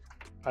sports that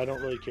I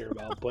don't really care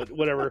about, but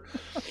whatever.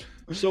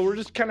 So we're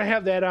just kind of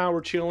have that on.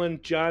 We're chilling.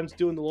 John's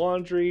doing the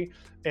laundry,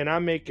 and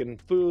I'm making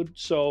food.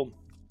 So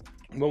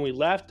when we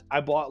left, I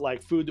bought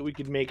like food that we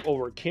could make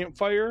over a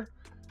campfire.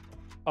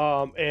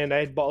 And I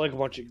had bought like a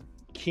bunch of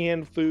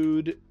canned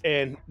food,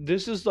 and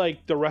this is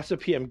like the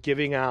recipe I'm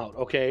giving out.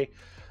 Okay,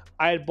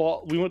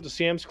 we went to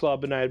Sam's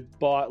Club, and I had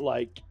bought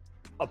like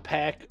a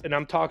pack, and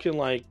I'm talking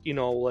like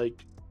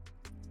like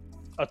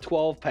a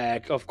 12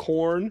 pack of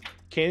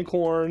canned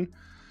corn,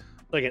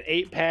 like an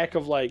 8 pack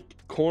of like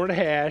corn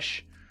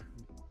hash,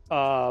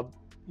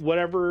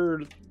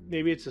 whatever,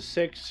 maybe it's a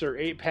 6 or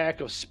 8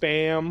 pack of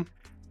Spam.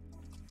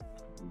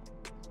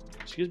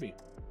 Excuse me.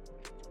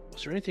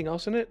 Was there anything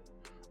else in it?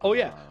 Oh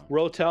yeah,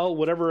 Rotel,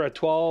 whatever, a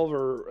 12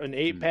 or an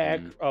 8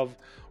 pack of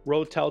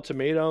Rotel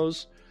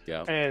tomatoes.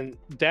 Yeah. And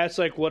that's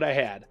like what I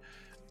had.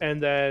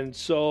 And then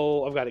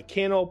so I've got a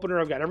can opener,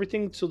 I've got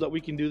everything so that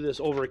we can do this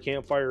over a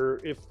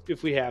campfire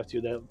if we have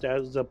to. That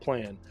is the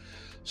plan.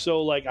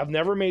 So like I've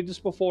never made this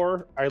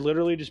before. I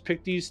literally just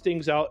picked these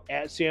things out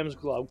at Sam's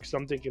Club because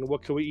I'm thinking,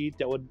 what can we eat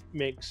that would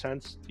make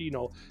sense?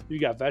 You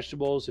got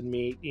vegetables and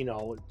meat.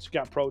 It's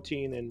got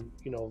protein and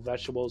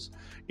vegetables.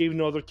 Even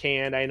though they're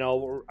canned, I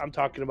know I'm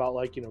talking about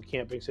like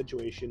camping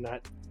situation,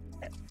 not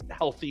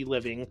healthy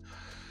living.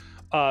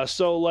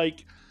 So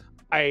like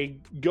I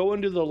go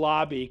into the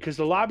lobby because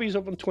the lobby is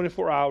open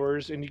 24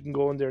 hours and you can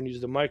go in there and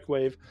use the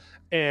microwave.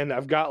 And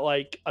I've got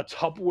like a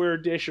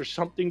Tupperware dish or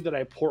something that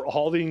I pour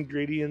all the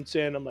ingredients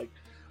in. I'm like,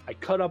 I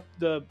cut up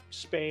the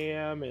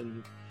Spam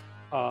and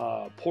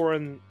pour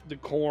in the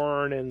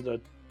corn and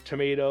the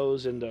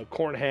tomatoes and the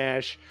corn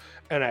hash.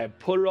 And I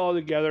put it all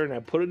together and I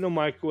put it in the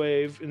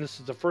microwave. And this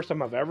is the first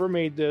time I've ever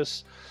made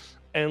this.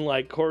 And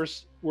like, of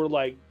course, we're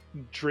like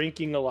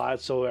drinking a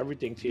lot, so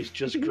everything tastes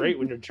just great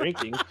when you're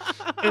drinking.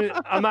 And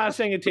I'm not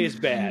saying it tastes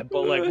bad,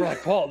 but like we're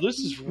like, Paul, this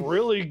is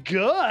really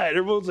good.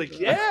 Everyone's like,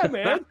 yeah,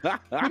 man,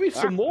 give me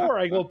some more.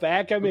 I go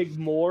back, I make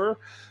more.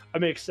 I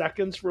make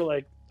seconds for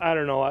like, I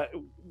don't know.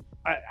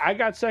 I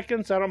got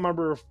seconds. I don't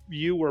remember if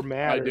you were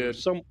Matt. I did.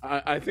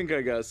 I think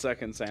I got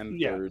seconds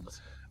and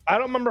thirds. I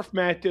don't remember if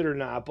Matt did or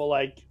not, but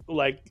like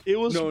it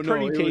was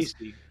pretty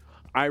tasty.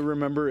 I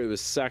remember it was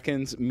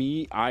seconds.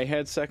 I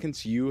had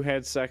seconds, you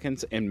had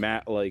seconds, and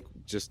Matt like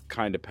just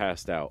kind of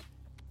passed out.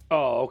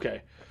 Oh,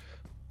 okay.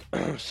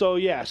 So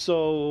yeah,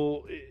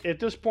 so at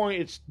this point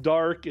it's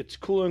dark, it's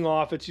cooling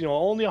off. It's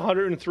only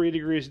 103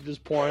 degrees at this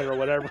point or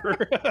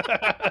whatever.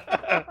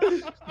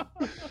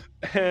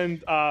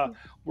 And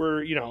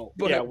we're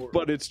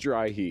but it's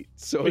dry heat,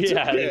 so it's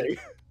okay.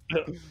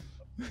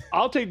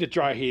 I'll take the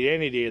dry heat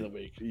any day of the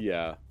week.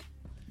 Yeah.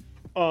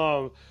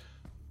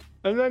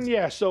 And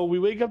then, so we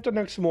wake up the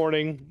next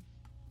morning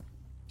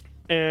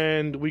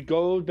and we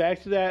go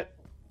back to that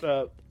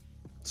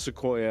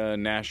Sequoia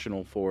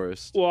National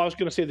Forest. Well, I was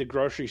going to say the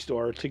grocery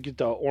store to get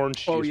the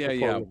orange juice. Oh,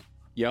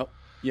 yeah.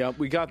 Yep.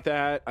 We got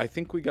that. I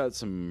think we got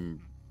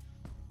some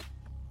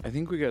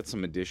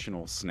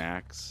additional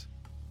snacks.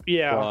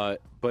 Yeah.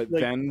 But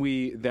like, then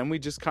we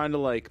just kind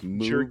of like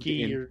moved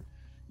jerky or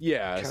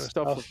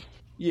stuff.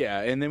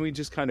 Yeah, and then we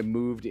just kind of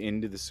moved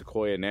into the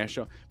Sequoia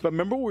National. But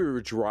remember we were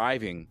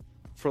driving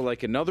for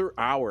like another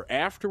hour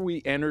after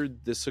we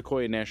entered the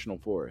Sequoia National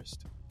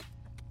Forest.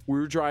 We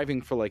were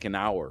driving for like an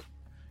hour,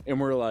 and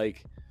we're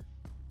like,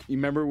 you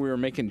remember we were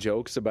making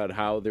jokes about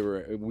how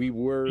we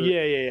were.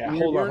 Yeah.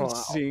 Hold on.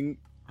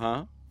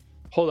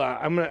 Hold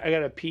on. I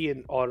gotta pee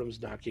and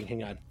Autumn's knocking.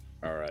 Hang on.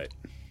 All right.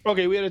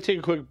 Okay, we had to take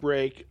a quick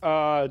break.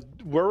 Where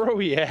were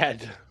we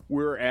at?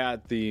 We're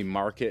at the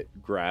market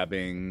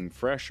grabbing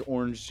fresh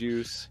orange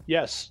juice.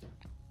 Yes.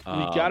 We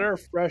got our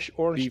fresh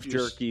orange beef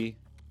juice. jerky.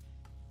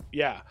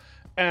 Yeah.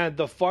 And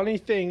the funny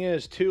thing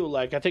is, too,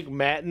 like, I think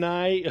Matt and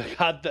I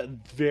got the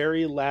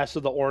very last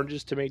of the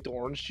oranges to make the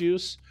orange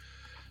juice.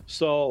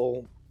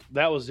 So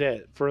that was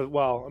it.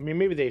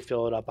 Maybe they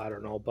fill it up. I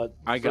don't know. But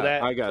I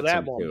got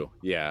some, too.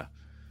 Yeah.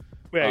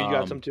 Yeah, you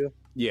got some, too?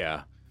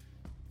 Yeah.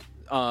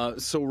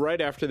 So right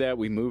after that,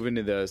 we move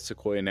into the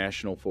Sequoia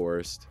National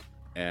Forest.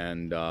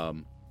 And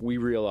we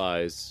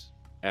realize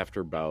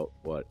after about,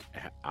 an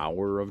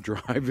hour of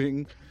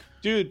driving...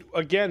 Dude,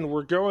 again,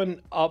 we're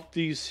going up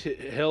these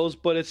hills,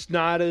 but it's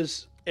not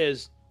as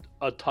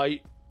a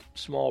tight,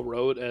 small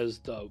road as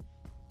the,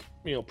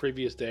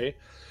 previous day.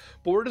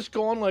 But we're just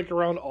going like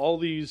around all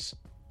these,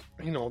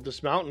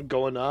 this mountain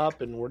going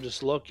up, and we're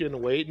just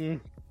looking,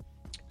 waiting.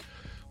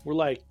 We're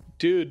like,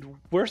 dude,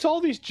 where's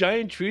all these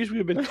giant trees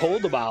we've been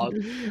told about?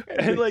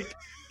 And like,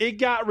 it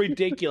got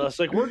ridiculous.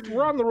 Like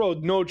we're on the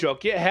road, no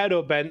joke. It had to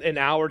have been an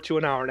hour to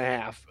an hour and a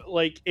half.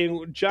 Like,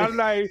 and John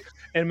and I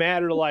and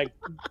Matt are like,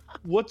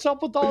 what's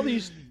up with all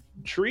these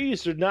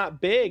trees? They're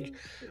not big.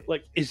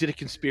 Like, is it a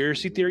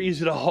conspiracy theory?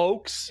 Is it a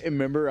hoax?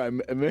 Remember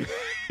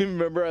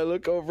I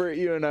look over at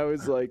you and I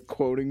was like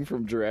quoting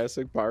from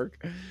Jurassic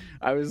Park.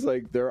 I was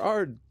like, there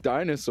are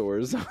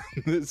dinosaurs on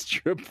this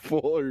trip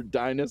full of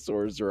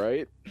dinosaurs,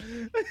 right?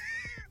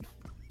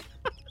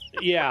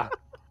 Yeah.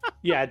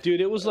 Yeah,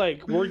 dude, it was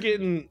like we're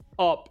getting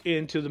up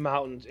into the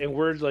mountains and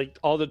we're like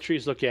all the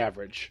trees look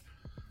average.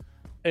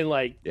 And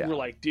like we're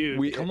like,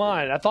 dude, come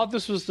on. I thought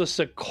this was the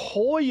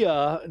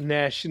Sequoia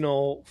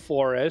National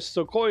Forest,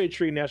 Sequoia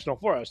Tree National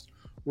Forest,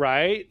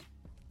 right?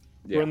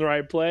 Yeah. We're in the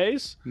right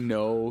place.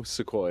 No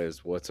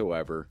sequoias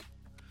whatsoever.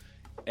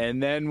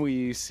 And then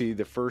we see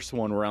the first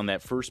one around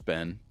that first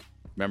bend.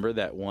 Remember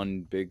that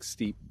one big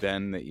steep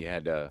bend that we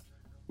had to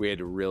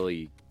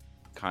really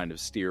kind of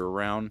steer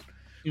around?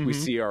 Mm-hmm. We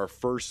see our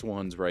first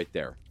ones right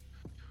there.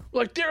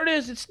 Like, there it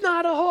is. It's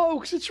not a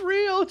hoax. It's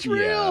real. It's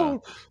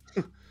real.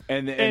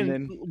 And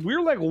then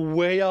we're like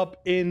way up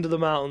into the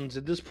mountains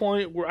at this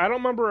point. I don't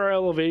remember our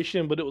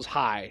elevation, but it was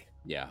high.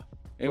 Yeah.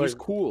 It was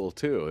cool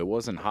too. It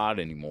wasn't hot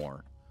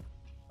anymore.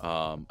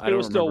 It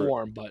was still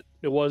warm, but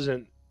it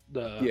wasn't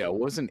it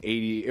wasn't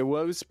 80. It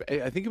was,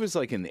 I think it was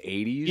like in the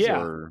 80s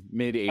or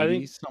mid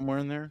 80s, somewhere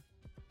in there.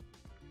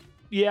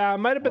 Yeah, it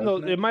might have been the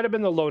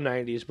low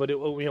 90s, but it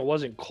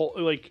wasn't cold.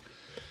 Like,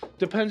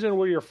 depends on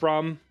where you're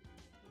from.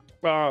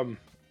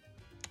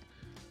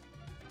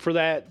 For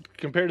that,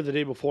 compared to the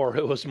day before,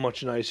 it was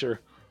much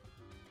nicer.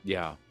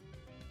 Yeah.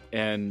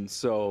 And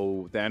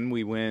so then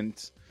we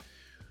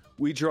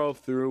drove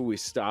through, we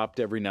stopped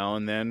every now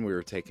and then. We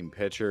were taking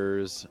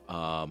pictures.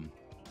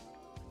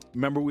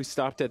 Remember we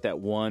stopped at that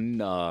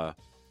one,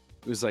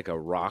 it was like a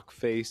rock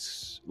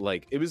face.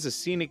 Like, it was a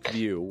scenic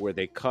view where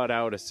they cut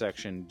out a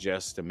section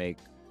just to make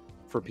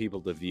for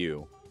people to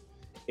view.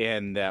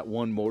 And that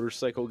one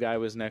motorcycle guy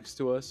was next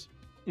to us.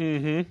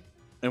 Mm-hmm.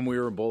 And we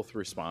were both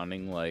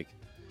responding like,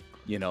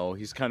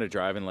 he's kind of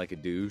driving like a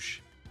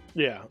douche.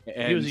 Yeah,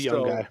 and he was a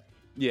young guy.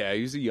 Yeah,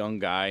 he's a young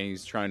guy.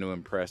 He's trying to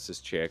impress this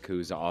chick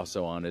who's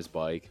also on his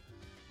bike.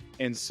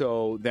 And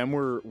so then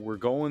we're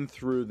going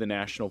through the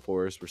national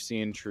forest. We're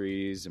seeing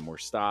trees, and we're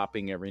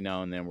stopping every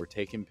now and then. We're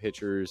taking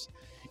pictures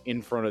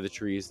in front of the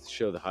trees to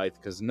show the height,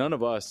 because none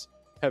of us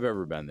have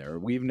ever been there.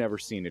 We've never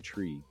seen a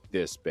tree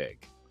this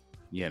big,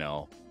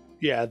 Yeah,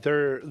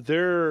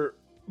 they're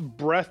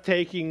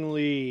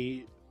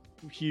breathtakingly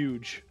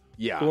huge.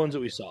 Yeah, the ones that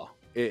we saw.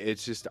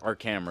 It's just our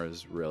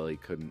cameras really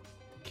couldn't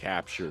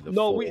capture the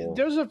full...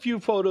 there's a few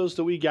photos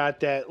that we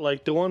got that,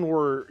 like the one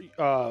where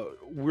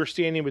we're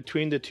standing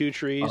between the two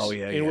trees.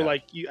 We're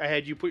like, I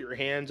had you put your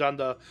hands on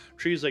the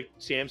trees like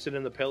Samson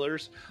and the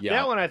pillars.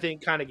 That one I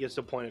think kind of gets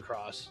the point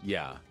across.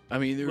 Yeah, I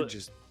mean, they were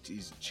just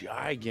these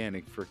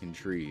gigantic freaking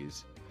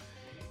trees.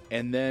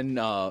 And then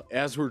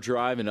as we're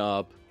driving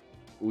up,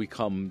 we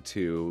come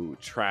to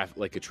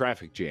a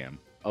traffic jam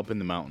up in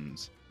the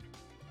mountains.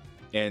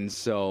 And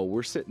so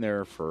we're sitting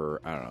there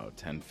for, I don't know,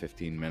 10,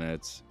 15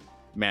 minutes.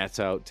 Matt's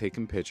out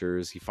taking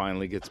pictures. He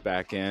finally gets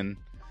back in.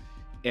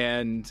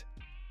 And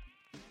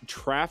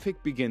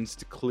traffic begins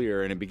to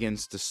clear, and it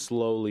begins to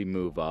slowly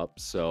move up.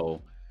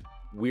 So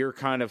we're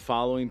kind of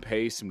following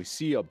pace, and we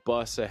see a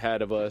bus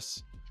ahead of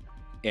us.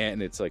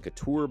 And it's like a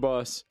tour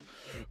bus.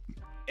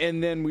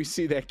 And then we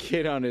see that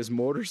kid on his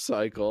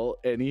motorcycle,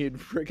 and he had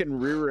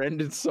freaking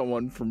rear-ended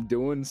someone from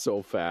doing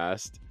so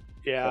fast.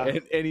 Yeah.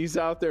 And he's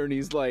out there, and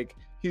he's like...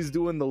 He's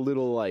doing the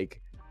little, like,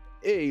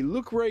 hey,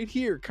 look right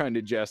here kind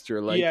of gesture.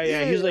 Like,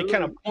 yeah. He's like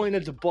kind of pointing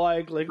at the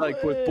bike. Like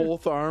with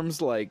both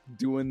arms, like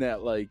doing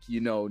that, like,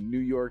 New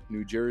York,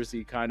 New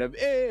Jersey kind of,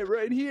 hey,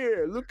 right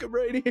here. Look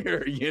right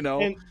here,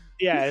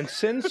 And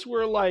since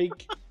we're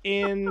like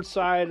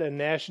inside a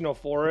national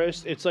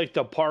forest, it's like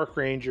the park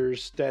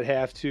rangers that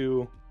have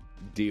to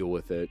deal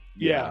with it.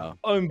 Yeah.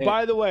 And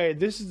by the way,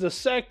 this is the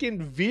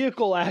second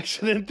vehicle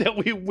accident that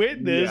we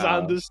witnessed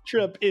on this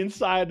trip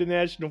inside the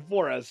national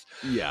forest.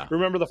 Yeah.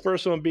 Remember the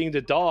first one being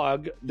the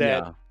dog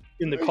that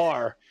in the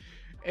car.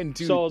 And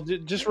dude, so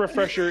just a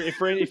refresher,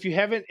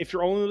 if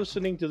you're only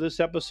listening to this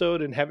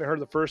episode and haven't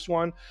heard the first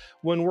one,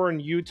 when we're in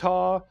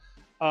Utah,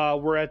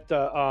 we're at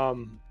the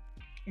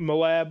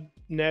Moab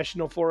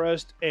National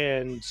Forest,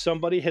 and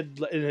somebody and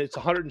it's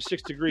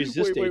 106 degrees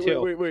this day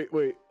too.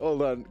 Wait,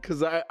 hold on,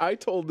 because I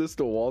told this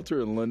to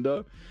Walter and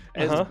Linda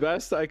as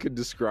best I could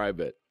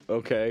describe it.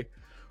 Okay,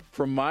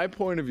 from my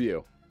point of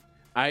view,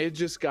 I had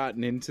just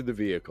gotten into the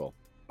vehicle,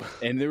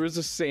 and there was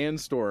a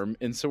sandstorm,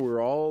 and so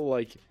we're all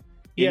like,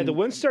 the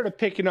wind started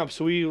picking up,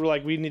 so we were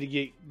like, we need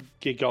to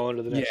get going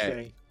to the next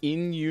thing.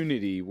 In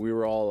unity, we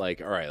were all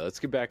like, all right, let's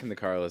get back in the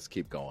car, let's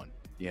keep going.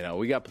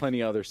 We got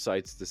plenty of other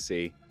sights to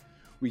see.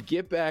 We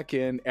get back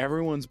in,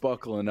 everyone's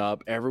buckling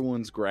up,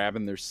 everyone's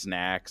grabbing their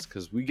snacks,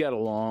 because we got a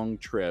long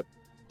trip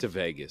to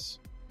Vegas,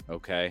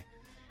 okay?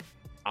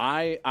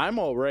 I'm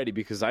all ready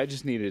because I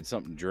just needed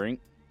something to drink,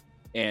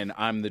 and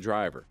I'm the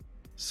driver.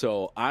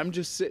 So I'm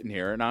just sitting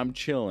here, and I'm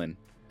chilling,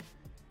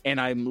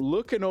 and I'm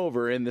looking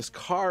over, and this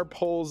car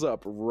pulls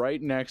up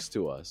right next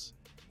to us,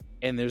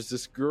 and there's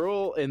this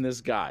girl and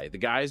this guy. The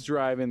guy's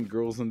driving, the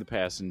girl's in the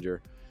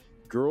passenger.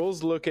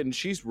 Girl's looking,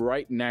 she's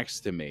right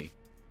next to me.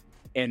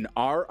 And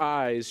our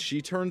eyes,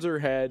 she turns her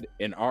head,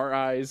 and our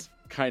eyes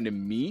kind of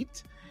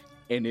meet.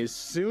 And as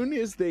soon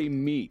as they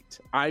meet,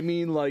 I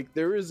mean, like,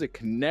 there is a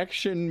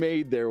connection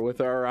made there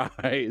with our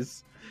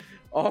eyes.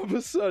 all of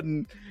a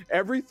sudden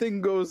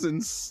everything goes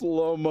in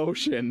slow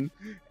motion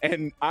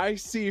and I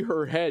see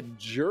her head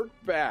jerk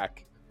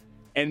back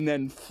and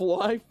then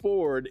fly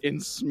forward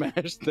and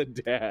smash the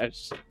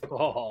dash.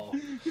 Oh,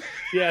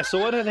 yeah. So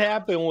what had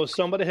happened was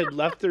somebody had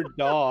left their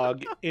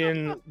dog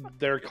in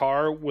their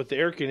car with the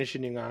air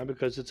conditioning on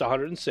because it's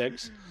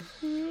 106.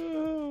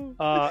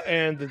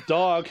 And the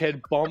dog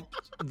had bumped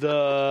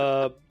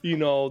the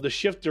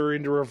shifter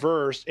into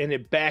reverse, and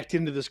it backed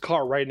into this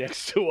car right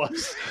next to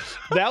us.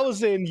 That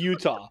was in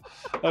Utah.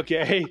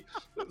 Okay.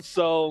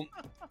 So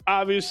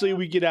obviously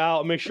we get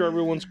out, make sure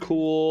everyone's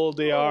cool.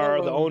 The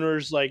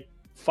owner's like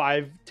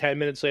 5-10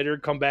 minutes later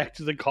come back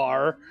to the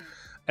car,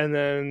 and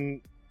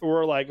then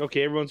we're like,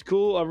 okay, everyone's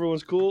cool,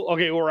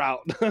 okay, we're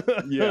out.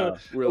 Yeah,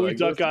 we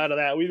duck out of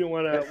that. We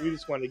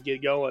just want to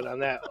get going on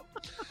that.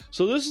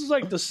 So this is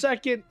like the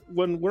second,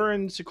 when we're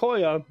in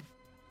Sequoia,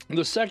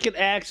 the second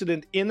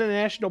accident in the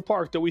national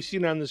park that we've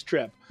seen on this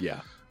trip.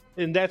 Yeah.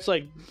 And that's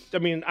like, I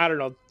mean, I don't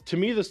know, to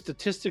me the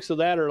statistics of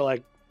that are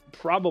like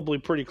probably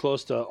pretty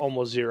close to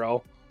almost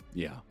zero.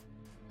 Yeah.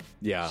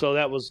 So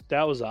that was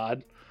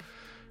odd.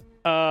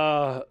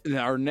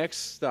 Our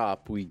next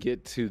stop, we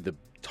get to the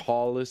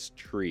tallest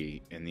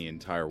tree in the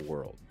entire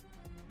world,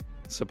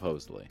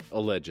 supposedly,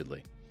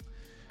 allegedly.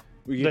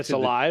 That's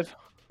alive?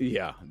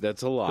 Yeah,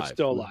 that's alive. It's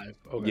still alive.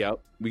 Okay. Yep.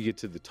 We get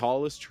to the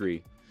tallest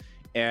tree,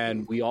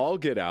 and we all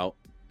get out,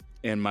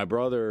 and my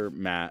brother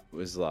Matt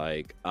was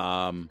like,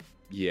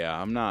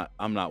 yeah, I'm not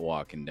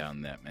walking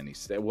down that many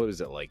steps. What is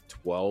it, like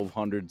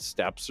 1,200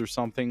 steps or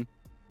something?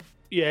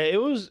 Yeah,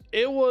 it was.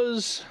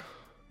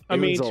 I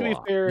mean, to be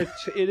fair,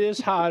 it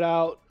is hot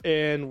out,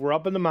 and we're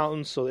up in the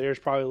mountains, so the air's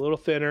probably a little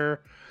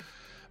thinner.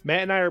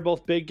 Matt and I are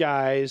both big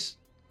guys.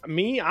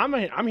 Me,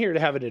 I'm here to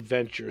have an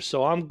adventure,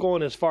 so I'm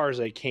going as far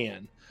as I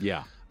can.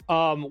 Yeah.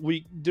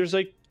 There's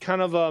like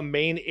kind of a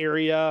main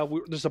area.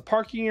 There's a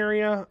parking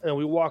area, and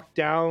we walk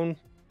down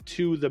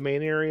to the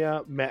main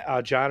area.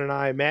 John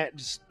and Matt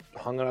just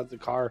hung out at the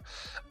car.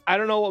 I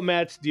don't know what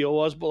Matt's deal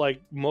was, but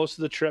like most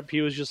of the trip,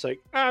 he was just like,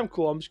 I'm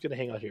cool. I'm just gonna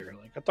hang out here.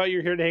 Like, I thought you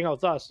were here to hang out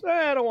with us.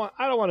 I don't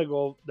want to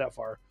go that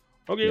far.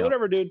 Okay, yeah.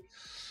 Whatever, dude.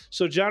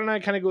 So John and I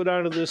kind of go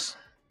down to this.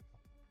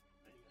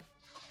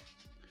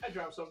 I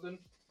dropped something.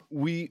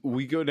 We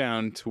go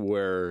down to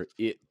where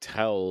it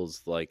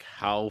tells like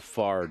how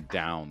far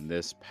down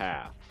this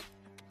path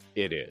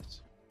it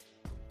is.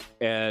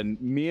 And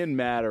me and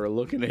Matt are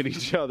looking at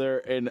each other,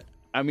 and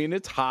I mean,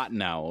 it's hot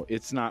now.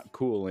 It's not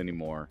cool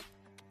anymore.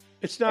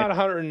 It's not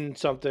 100 and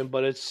something,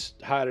 but it's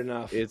hot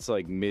enough. It's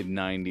like mid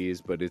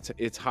 90s, but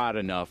it's hot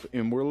enough.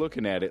 And we're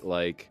looking at it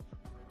like,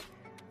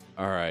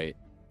 all right,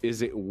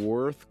 is it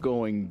worth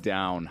going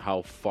down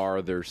how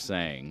far they're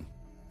saying?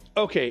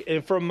 Okay,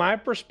 and from my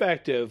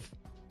perspective,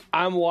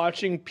 I'm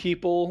watching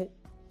people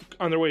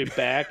on their way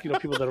back,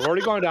 people that have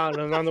already gone down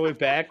and on their way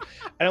back,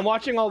 and I'm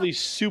watching all these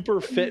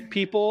super fit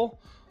people,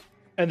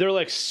 and they're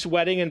like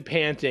sweating and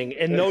panting,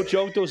 and no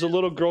joke, there was a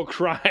little girl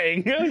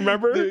crying.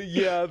 Remember?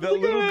 Yeah, that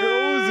little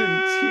girl was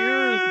in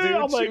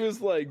tears, dude. She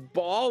was like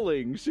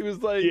bawling. She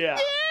was like, yeah.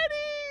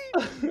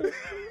 Daddy!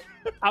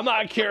 I'm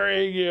not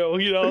carrying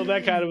you,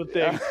 that kind of a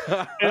thing.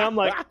 And I'm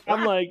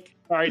like,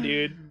 all right,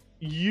 dude,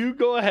 you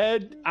go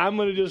ahead. I'm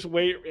gonna just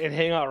wait and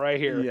hang out right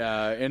here.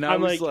 Yeah, and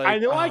I'm like, I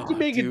know I can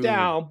make it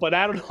down, but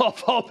I don't know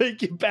if I'll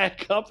make it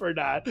back up or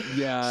not.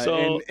 Yeah,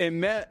 so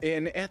and Matt,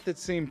 and at the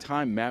same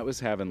time, Matt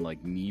was having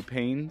like knee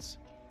pains,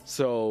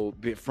 so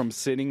from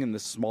sitting in the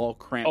small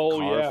cramped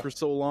car for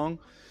so long.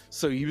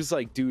 So he was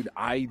like, dude,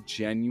 I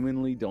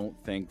genuinely don't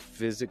think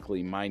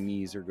physically my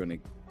knees are gonna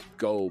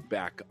go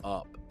back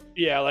up.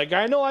 Yeah, like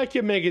I know I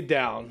can make it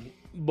down,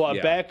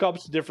 but back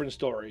up's a different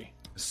story.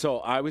 So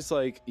I was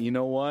like, you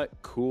know what?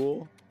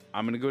 Cool.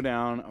 I'm going to go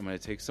down. I'm going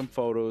to take some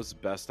photos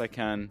best I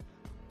can,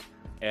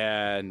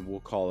 and we'll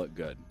call it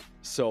good.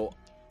 So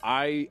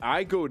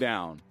I go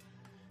down,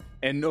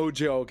 and no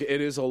joke,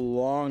 it is a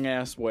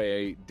long-ass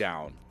way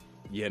down,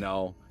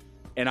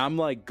 And I'm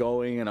like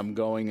going, and I'm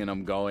going, and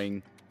I'm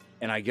going,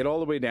 and I get all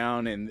the way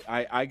down, and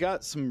I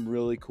got some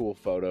really cool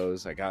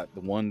photos. I got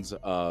the ones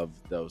of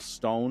those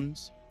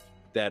stones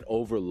that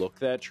overlook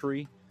that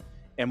tree.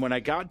 And when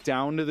I got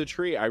down to the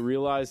tree, I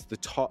realized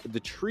the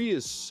tree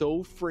is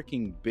so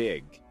freaking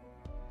big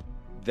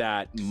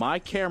that my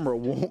camera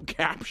won't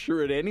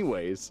capture it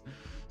anyways.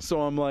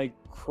 So I'm like,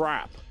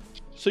 crap.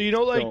 So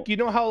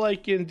how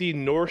like in the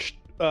Norse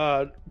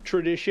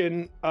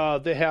tradition,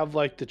 they have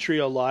like the tree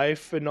of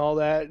life and all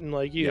that, and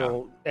like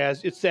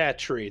as it's that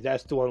tree,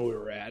 that's the one we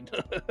were at.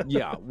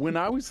 Yeah, when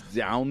I was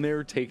down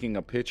there taking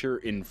a picture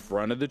in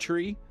front of the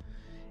tree,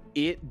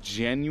 it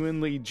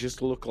genuinely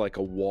just looked like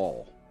a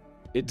wall.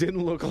 It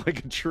didn't look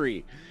like a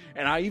tree.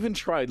 And I even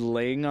tried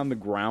laying on the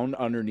ground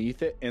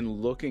underneath it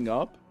and looking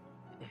up,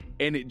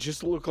 and it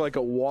just looked like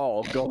a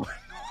wall going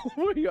all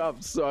the way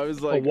up. So I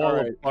was like, a wall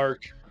of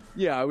bark.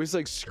 Yeah, I was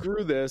like,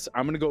 screw this.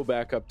 I'm going to go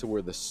back up to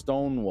where the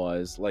stone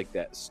was, like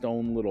that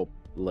stone little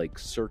like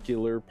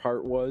circular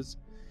part was.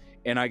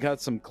 And I got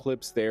some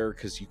clips there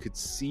because you could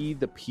see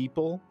the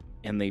people,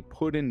 and they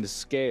put into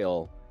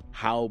scale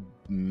how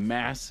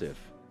massive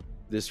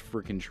this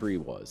freaking tree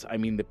was. I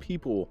mean, the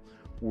people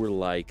were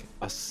like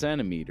a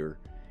centimeter,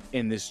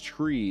 and this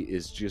tree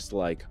is just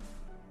like,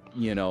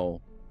 you know,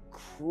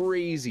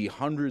 crazy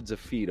hundreds of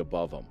feet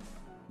above them.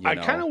 I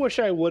kind of wish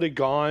I would have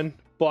gone,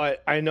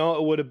 but I know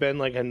it would have been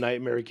like a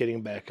nightmare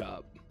getting back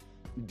up.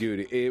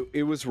 Dude,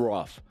 it was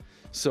rough.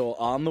 So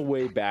on the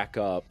way back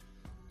up,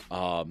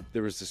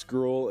 there was this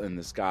girl and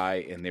this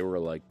guy, and they were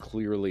like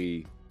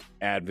clearly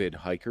avid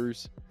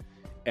hikers,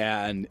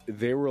 and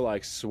they were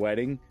like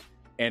sweating,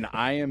 and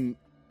I'm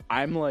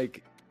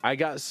like, I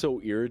got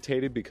so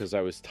irritated because I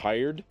was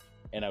tired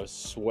and I was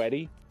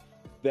sweaty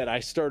that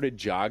I started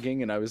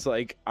jogging, and I was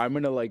like, I'm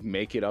gonna like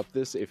make it up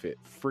this if it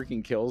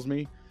freaking kills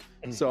me.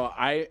 So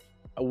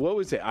what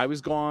was it? I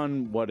was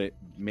gone,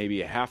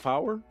 maybe a half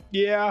hour?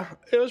 Yeah,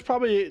 it was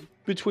probably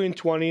between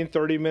 20 and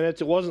 30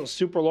 minutes. It wasn't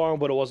super long,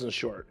 but it wasn't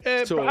short.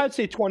 So I'd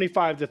say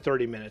 25 to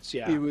 30 minutes,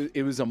 yeah.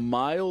 It was a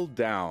mile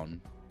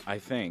down, I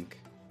think,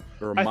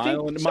 or a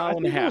mile and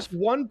a half. It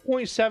was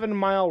 1.7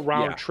 mile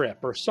round trip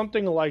or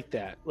something like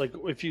that. Like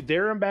if you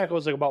there and back, it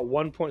was like about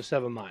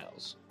 1.7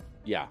 miles.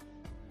 Yeah.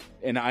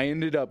 And I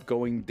ended up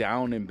going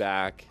down and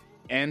back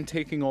and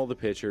taking all the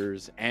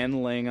pictures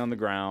and laying on the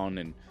ground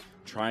and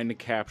trying to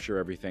capture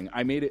everything.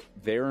 I made it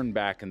there and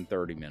back in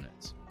 30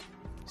 minutes.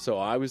 So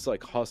I was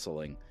like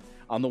hustling.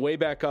 On the way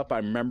back up, I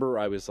remember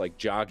I was like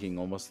jogging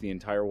almost the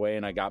entire way,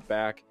 and I got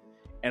back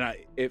and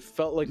it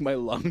felt like my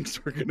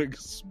lungs were going to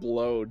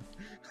explode.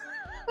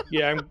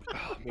 Yeah,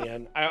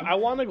 man, I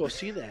want to go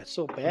see that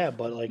so bad,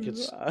 but like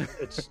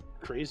it's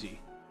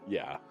crazy.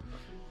 Yeah.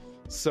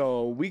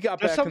 So we got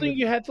That's back. That's something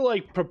you had to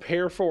like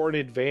prepare for in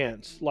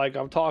advance. Like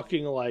I'm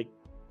talking like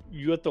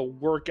you have to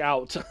work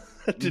out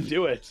to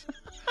do it.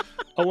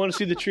 I want to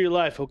see the tree of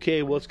life.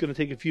 Okay, well, it's going to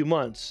take a few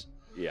months.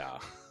 Yeah.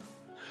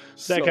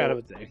 That kind of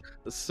a thing.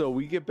 So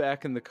we get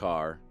back in the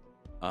car,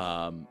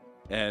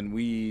 and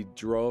we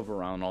drove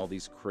around all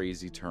these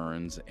crazy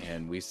turns,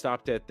 and we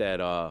stopped at that,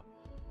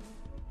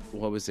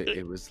 what was it?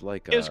 It was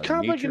like it's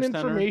kind of like an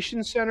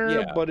information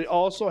center, but it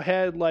also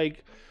had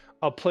like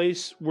a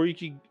place where you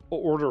could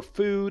order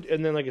food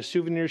and then like a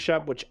souvenir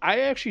shop, which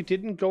I actually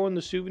didn't go in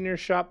the souvenir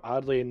shop,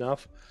 oddly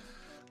enough.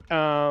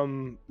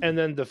 And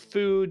then the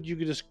food, you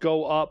could just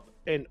go up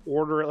and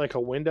order it like a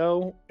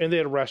window, and they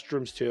had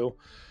restrooms too.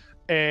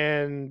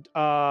 And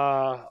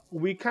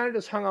we kind of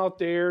just hung out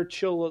there,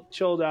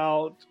 chilled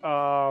out.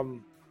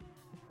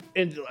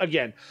 And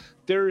again,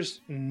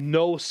 there's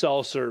no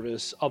cell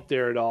service up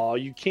there at all.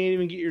 You can't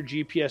even get your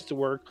GPS to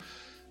work.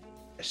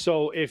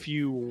 So if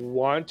you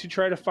want to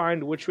try to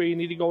find which way you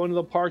need to go into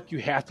the park, you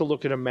have to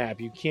look at a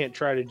map. You can't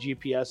try to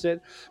GPS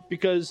it,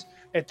 because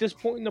at this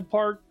point in the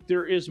park,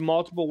 there is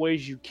multiple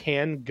ways you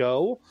can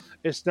go.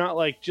 It's not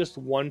like just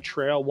one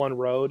trail, one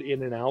road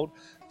in and out.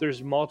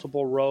 There's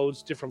multiple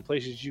roads, different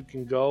places you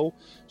can go.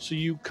 So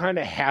you kind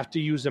of have to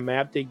use a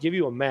map. They give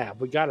you a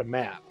map. We got a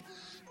map.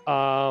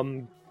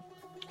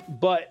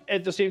 But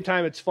at the same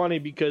time, it's funny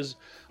because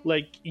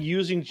like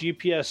using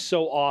GPS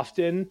so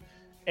often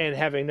and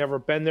having never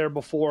been there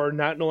before,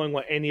 not knowing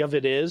what any of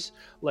it is,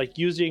 like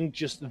using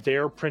just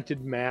their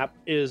printed map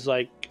is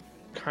like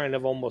kind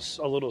of almost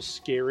a little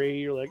scary.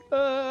 You're like,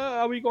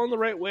 are we going the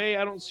right way?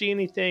 I don't see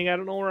anything. I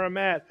don't know where I'm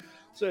at.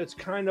 So it's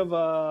kind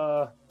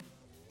of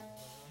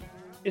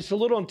it's a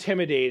little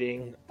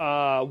intimidating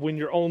when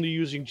you're only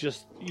using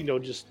just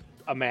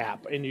a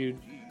map, and you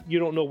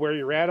don't know where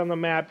you're at on the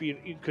map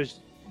because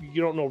you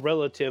don't know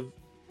relative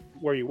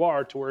where you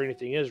are to where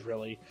anything is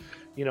really,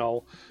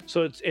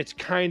 so it's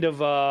kind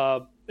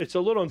of it's a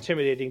little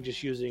intimidating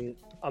just using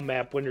a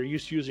map when you're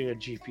used to using a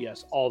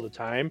GPS all the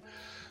time.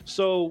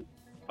 So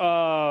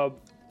let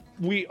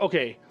me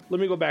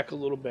go back a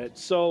little bit.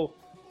 So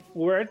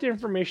we're at the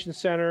information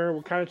center,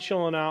 we're kind of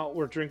chilling out,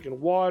 we're drinking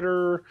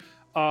water.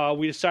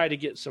 We decided to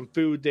get some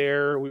food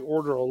there. We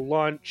order a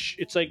lunch.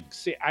 It's like,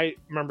 I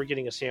remember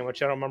getting a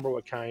sandwich. I don't remember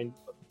what kind,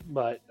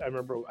 but I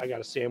remember I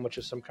got a sandwich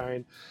of some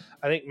kind.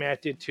 I think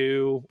Matt did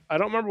too. I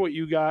don't remember what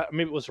you got.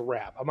 Maybe it was a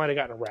wrap. I might have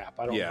gotten a wrap.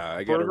 I don't know.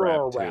 I got a wrap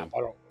or a wrap. I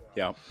don't.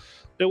 Yeah.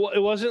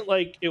 It wasn't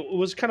like, it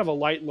was kind of a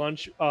light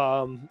lunch.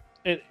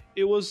 And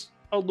it was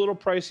a little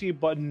pricey,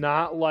 but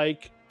not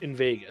like in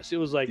Vegas. It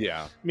was like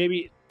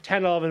maybe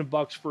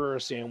 $10-11 for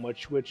a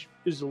sandwich, which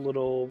is a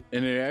little.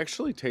 And it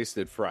actually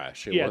tasted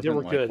fresh. They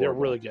were good. They were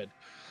really good.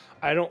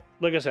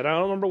 Like I said, I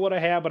don't remember what I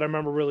had, but I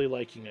remember really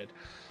liking it.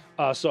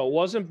 So it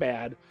wasn't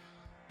bad.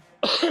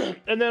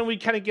 And then we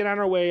kind of get on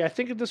our way. I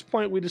think at this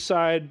point we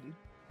decide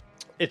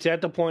it's at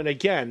the point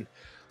again,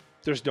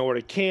 there's nowhere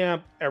to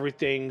camp.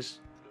 Everything's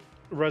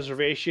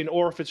reservation,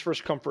 or if it's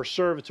first come first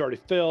serve, it's already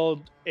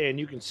filled. And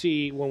you can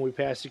see when we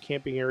pass the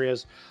camping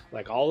areas,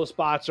 like all the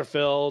spots are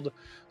filled.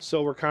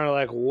 So we're kind of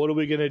like, what are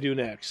we going to do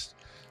next?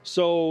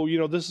 So,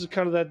 this is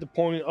kind of at the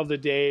point of the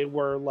day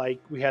where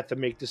like we have to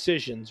make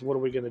decisions. What are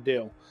we going to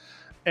do?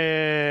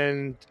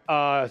 And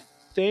I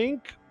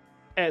think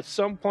at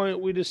some point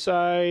we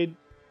decide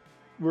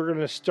we're going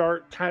to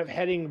start kind of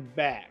heading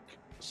back.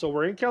 So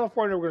we're in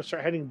California. We're going to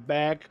start heading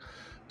back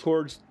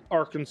towards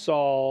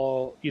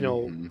Arkansas,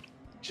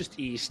 just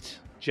east,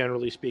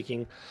 generally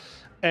speaking.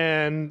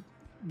 And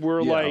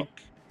we're like,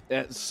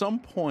 at some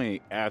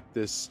point at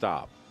this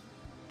stop,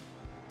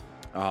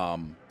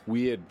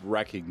 we had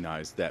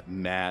recognized that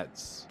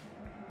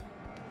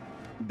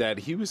that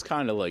he was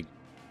kind of like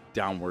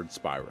downward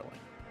spiraling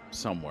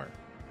somewhere,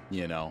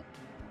 you know,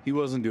 he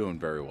wasn't doing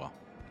very well.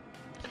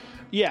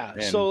 Yeah.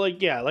 So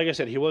like I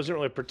said, he wasn't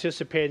really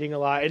participating a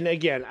lot. And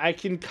again, I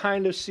can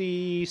kind of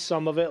see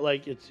some of it.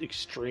 Like it's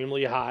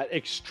extremely hot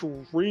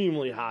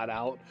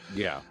out.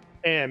 Yeah.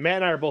 And Matt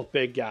and I are both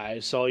big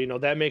guys. So, you know,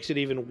 that makes it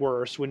even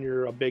worse when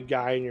you're a big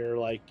guy and you're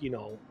like, you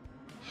know,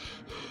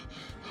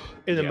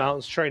 in the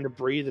mountains trying to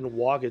breathe and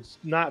walk. It's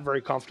not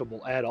very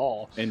comfortable at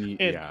all. And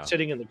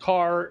sitting in the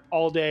car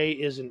all day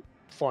isn't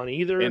fun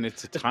either. And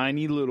it's a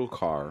tiny little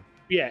car.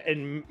 Yeah,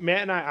 and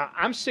Matt and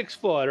I'm 6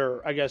 foot,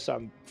 or I guess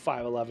I'm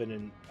 5'11"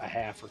 and a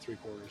half or 3/4,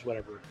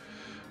 whatever,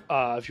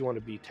 if you want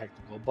to be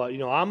technical. But, you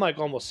know, I'm like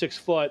almost 6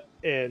 foot,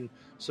 and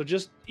so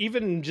just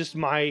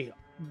my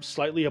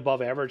slightly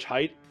above average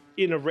height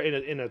in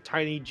a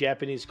tiny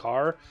Japanese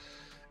car,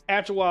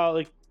 after a while,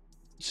 like,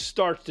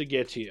 starts to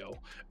get to you.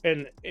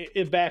 And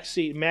in back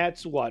seat,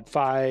 Matt's what,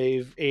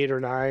 5'8" or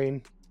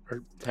 9?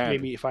 Or 10.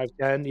 Maybe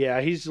 5'10".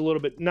 Yeah, he's a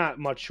little bit, not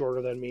much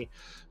shorter than me,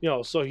 you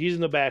know. So he's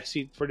in the back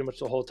seat pretty much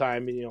the whole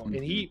time, and, you know,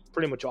 and he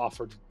pretty much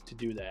offered to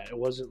do that. It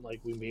wasn't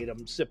like we made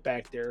him sit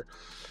back there.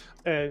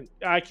 And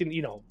I can,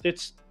 you know,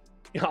 it's,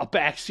 you know, a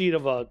back seat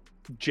of a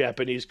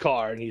Japanese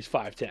car, and he's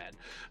 5'10".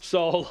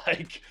 So,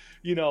 like,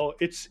 you know,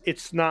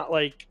 it's not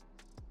like,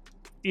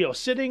 you know,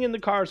 sitting in the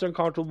car is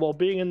uncomfortable.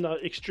 Being in the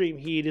extreme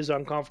heat is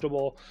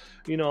uncomfortable,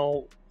 you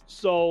know.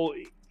 So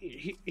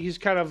he's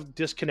kind of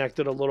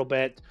disconnected a little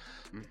bit.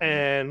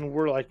 And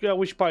we're like, yeah,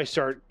 we should probably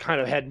start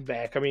kind of heading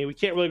back. I mean, we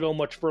can't really go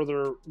much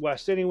further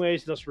west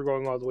anyways, unless we're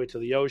going all the way to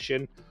the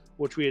ocean,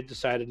 which we had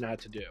decided not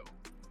to do.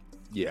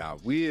 Yeah,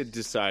 we had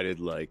decided,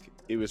 like,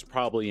 it was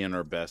probably in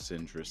our best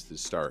interest to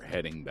start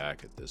heading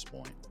back at this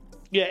point.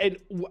 Yeah, and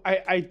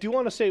I do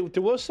want to say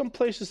there was some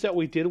places that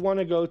we did want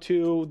to go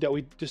to that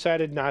we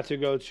decided not to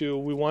go to.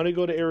 We want to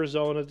go to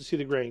Arizona to see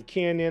the Grand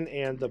Canyon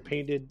and the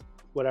painted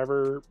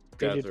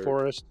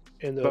forest.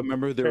 And but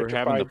remember, they were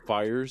having the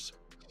fires?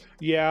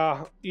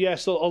 Yeah.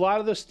 So a lot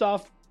of the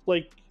stuff,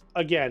 like,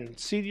 again,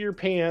 seat your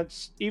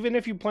pants. Even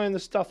if you plan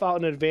this stuff out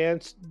in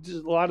advance, a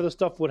lot of the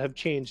stuff would have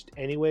changed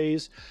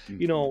anyways.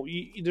 You know,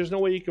 there's no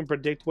way you can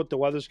predict what the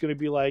weather's going to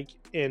be like.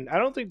 And I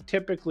don't think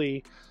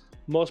typically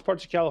most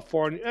parts of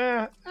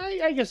California,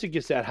 I guess it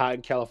gets that hot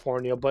in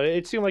California, but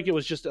it seemed like it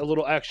was just a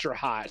little extra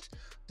hot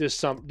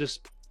this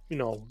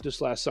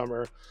last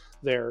summer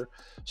there.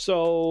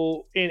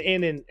 So, and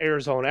in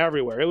Arizona,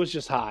 everywhere, it was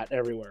just hot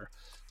everywhere.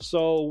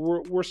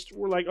 So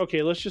we're like,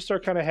 okay, let's just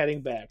start kind of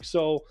heading back.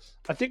 So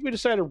I think we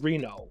decided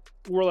Reno.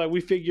 We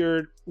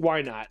figured,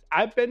 why not?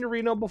 I've been to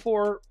Reno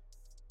before.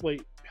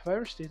 Wait, have I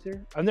ever stayed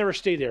there? I've never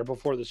stayed there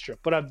before this trip,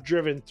 but I've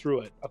driven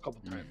through it a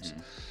couple times.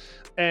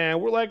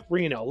 And we're like,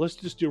 Reno, let's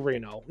just do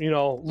Reno. You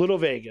know, Little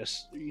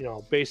Vegas. You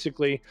know,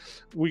 basically,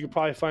 we could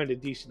probably find a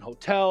decent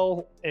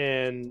hotel,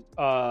 and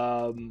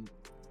there'll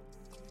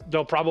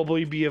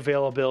probably be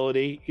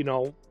availability. You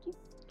know,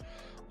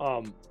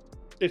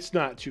 it's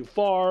not too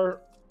far.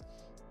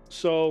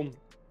 So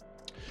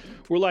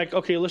we're like,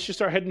 okay, let's just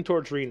start heading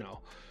towards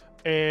Reno.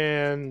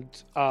 And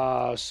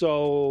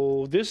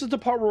so this is the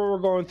part where we're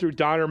going through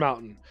Donner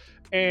Mountain.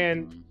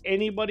 And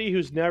anybody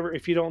who's never,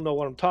 if you don't know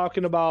what I'm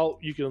talking about,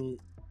 you can,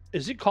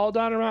 is it called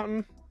Donner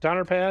Mountain?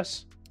 Donner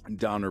Pass?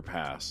 Donner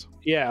Pass.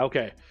 Yeah,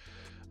 okay.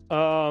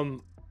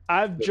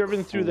 I've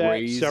driven through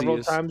that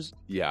several times.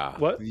 Yeah.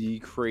 What? The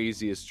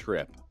craziest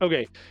trip.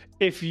 Okay.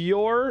 If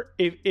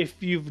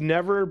you've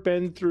never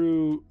been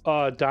through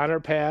Donner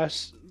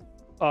Pass,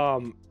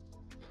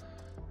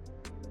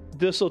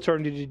 this will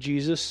turn you to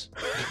Jesus.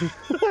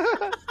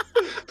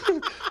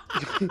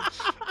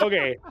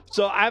 Okay,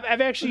 so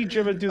I've actually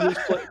driven through this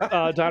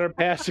Donner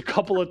Pass a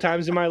couple of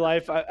times in my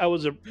life. I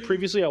was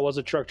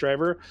a truck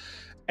driver,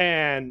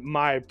 and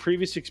my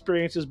previous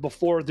experiences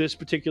before this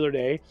particular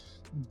day,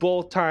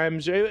 both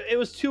times it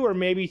was 2 or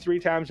maybe 3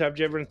 times I've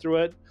driven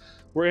through it.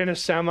 We're in a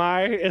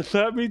semi, and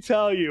let me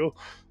tell you,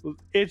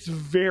 it's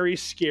very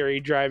scary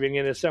driving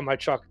in a semi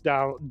truck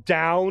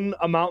down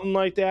a mountain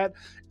like that.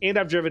 And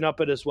I've driven up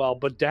it as well,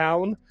 but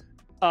down,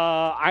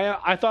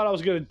 I thought I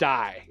was gonna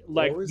die.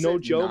 Like, no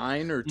joke.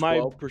 9 or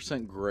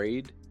 12%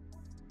 grade.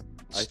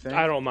 I think.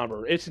 I don't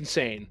remember. It's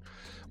insane.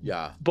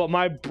 Yeah. But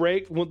my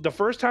brake, the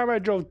first time I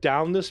drove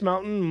down this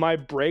mountain, my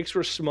brakes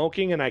were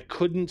smoking, and I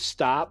couldn't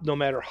stop no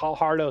matter how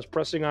hard I was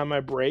pressing on my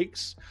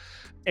brakes.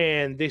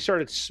 And they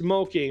started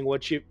smoking,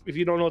 which if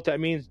you don't know what that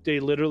means, they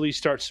literally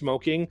start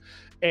smoking.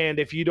 And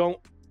if you're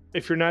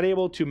not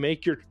able to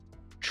make your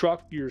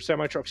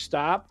semi truck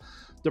stop,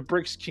 the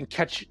brakes can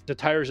catch the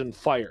tires on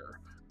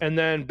fire. And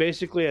then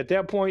basically at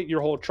that point,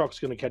 your whole truck's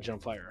going to catch on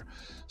fire.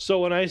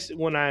 So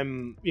when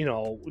I'm, you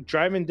know,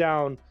 driving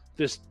down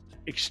this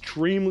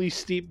extremely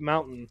steep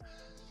mountain,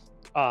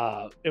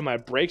 and my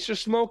brakes are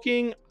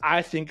smoking,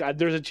 I think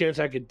there's a chance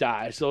I could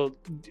die. So,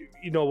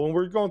 you know, when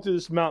we're going through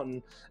this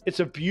mountain, it's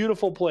a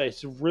beautiful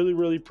place, a really,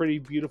 really pretty,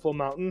 beautiful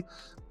mountain.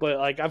 But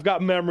like, I've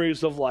got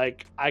memories of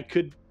like, I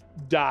could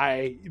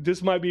die.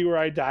 This might be where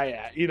I die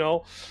at, you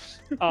know?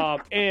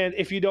 And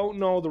if you don't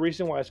know the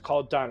reason why it's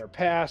called Donner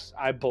Pass,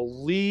 I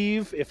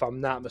believe, if I'm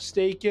not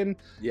mistaken,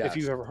 if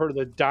you've ever heard of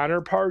the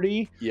Donner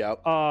Party,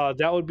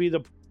 that would be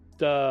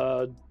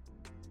the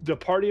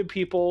party of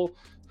people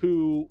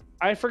who,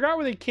 I forgot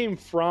where they came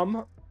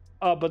from,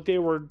 but they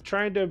were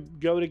trying to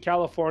go to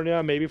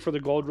California, maybe for the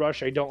gold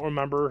rush. I don't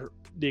remember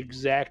the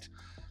exact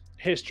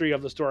history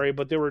of the story,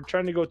 but they were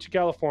trying to go to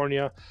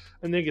California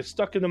and they get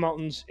stuck in the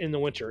mountains in the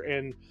winter.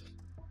 And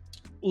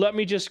let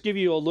me just give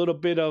you a little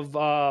bit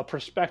of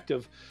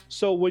perspective.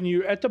 So when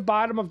you're at the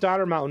bottom of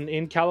Donner Mountain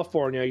in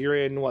California, you're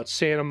in what,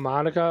 Santa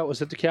Monica?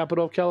 Was it the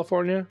capital of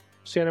California?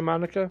 Santa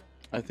Monica?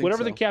 I think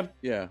whatever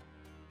so.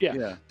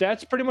 Yeah,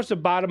 that's pretty much the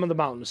bottom of the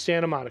mountain,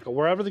 Santa Monica.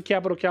 Wherever the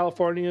capital of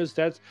California is,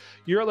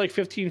 you're at like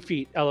 15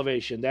 feet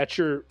elevation. That's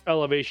your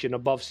elevation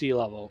above sea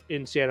level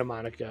in Santa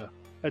Monica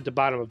at the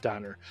bottom of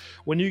Donner.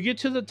 When you get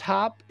to the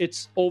top,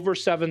 it's over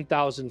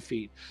 7,000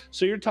 feet.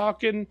 So you're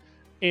talking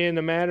in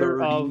a matter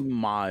 30 of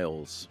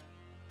miles.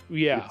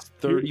 Yeah. It's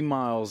 30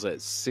 miles at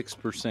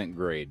 6%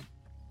 grade.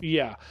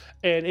 Yeah.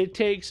 And it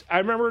takes, I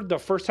remember the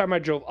first time I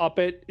drove up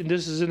it, and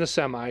this is in a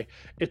semi,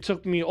 it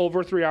took me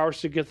over 3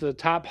 hours to get to the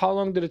top. How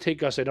long did it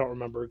take us? I don't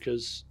remember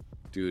because...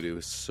 Dude, it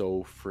was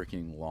so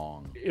freaking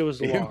long. It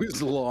was long. It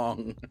was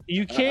long.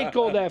 You can't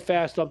go that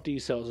fast up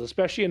these hills,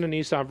 especially in a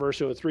Nissan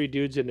Versa with 3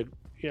 dudes and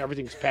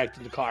everything's packed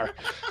in the car.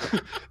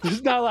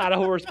 There's not a lot of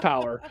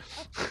horsepower.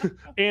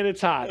 And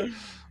it's hot.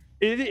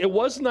 It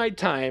was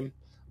nighttime.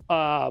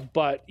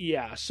 But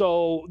yeah,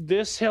 so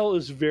this hill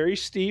is very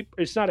steep.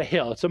 It's not a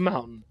hill, it's a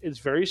mountain. It's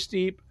very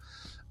steep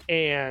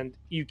and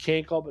you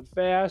can't go up it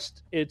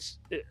fast. It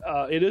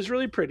is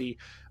really pretty.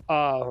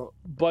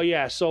 But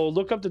yeah, so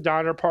look up the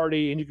Donner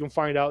Party and you can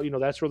find out,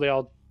 that's where they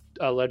all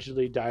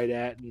allegedly died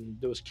at, and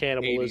there was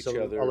cannibalism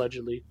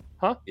allegedly.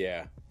 Huh?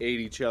 Yeah. Ate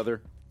each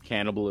other.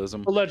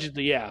 Cannibalism.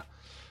 Allegedly, yeah.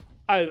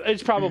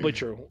 It's probably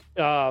true.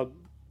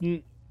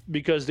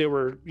 Because they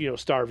were,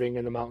 starving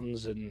in the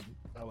mountains and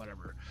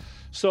whatever.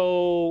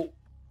 So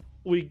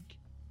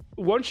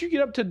once you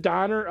get up to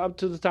Donner, up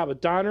to the top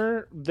of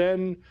Donner,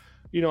 then,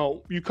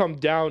 you come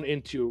down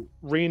into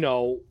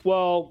Reno.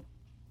 Well,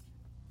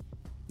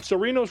 so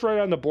Reno's right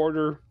on the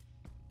border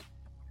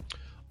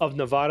of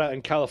Nevada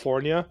and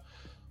California.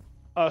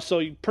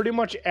 So pretty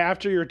much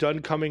after you're done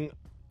coming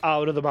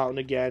out of the mountain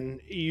again,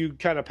 you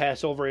kind of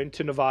pass over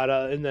into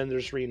Nevada, and then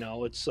there's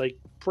Reno. It's like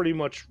pretty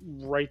much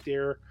right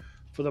there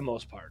for the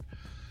most part.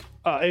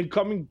 And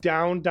coming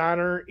down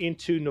Donner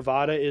into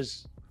Nevada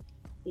is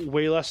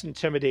way less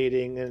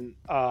intimidating and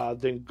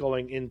than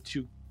going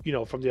into,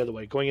 from the other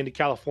way. Going into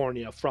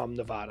California from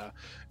Nevada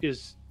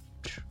is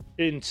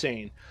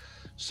insane.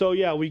 So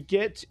yeah, we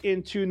get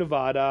into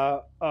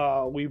Nevada.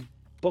 We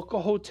book a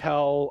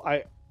hotel.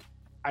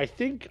 I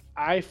think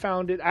I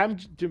found it.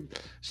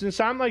 Since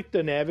I'm like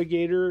the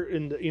navigator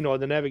in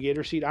the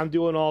navigator seat, I'm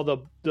doing all the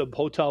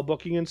hotel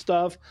booking and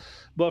stuff.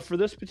 But for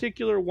this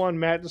particular one,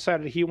 Matt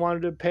decided he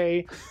wanted to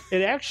pay.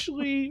 It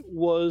actually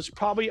was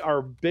probably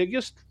our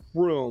biggest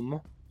room,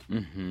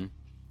 and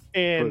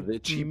for the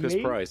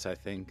cheapest price, I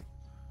think.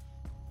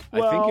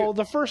 Well,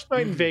 the first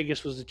night in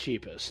Vegas was the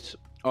cheapest.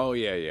 Oh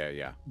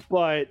yeah.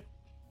 But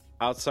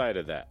outside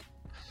of that,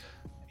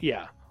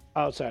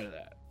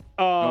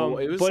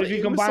 but if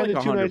you combine like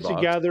the 2 nights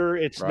together,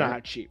 it's right?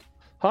 not cheap,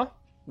 huh?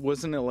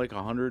 Wasn't it like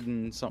 100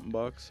 and something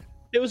bucks?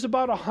 It was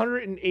about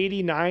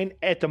 189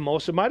 at the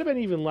most. It might have been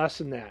even less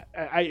than that.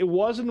 It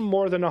wasn't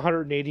more than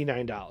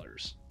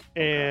 $189,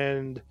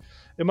 and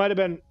it might have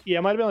been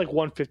like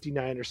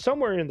 159 or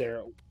somewhere in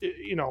there.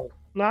 It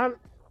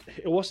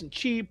wasn't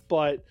cheap,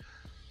 but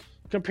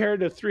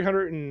compared to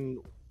 300 and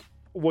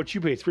what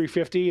you paid,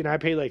 350, and I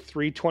paid like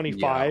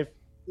 325.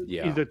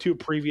 Yeah. The 2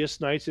 previous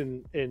nights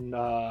in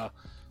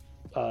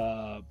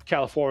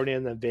California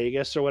and then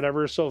Vegas or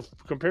whatever. So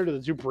compared to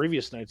the 2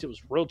 previous nights, it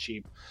was real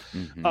cheap.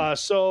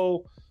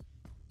 So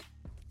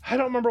I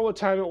don't remember what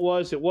time it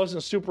was. It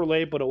wasn't super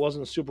late, but it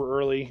wasn't super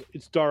early.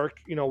 It's dark,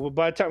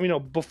 by the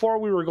time, before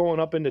we were going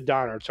up into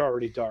Donner, it's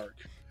already dark.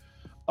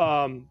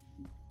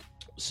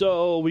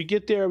 So we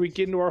get there, we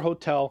get into our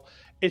hotel.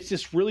 It's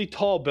this really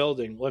tall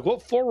building. Like,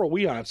 what floor were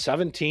we on?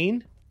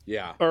 17?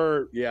 Yeah.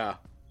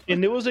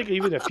 And there was like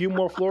even a few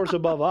more floors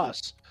above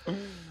us.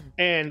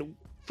 And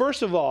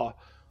first of all,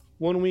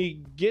 when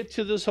we get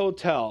to this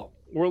hotel,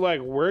 we're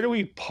like, where do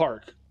we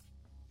park?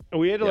 And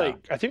we had to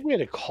I think we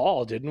had to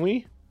call, didn't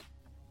we?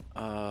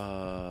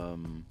 I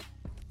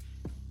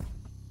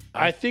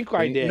think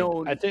I did.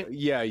 No,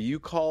 you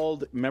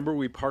called. Remember,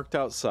 we parked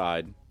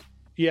outside.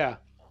 Yeah.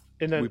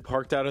 And then we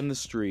parked out in the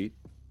street.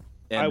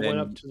 And I went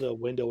up to the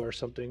window or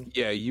something.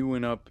 Yeah, you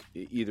went up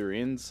either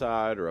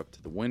inside or up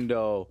to the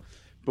window.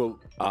 But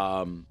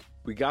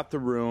we got the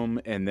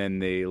room, and then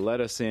they let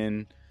us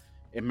in.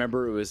 And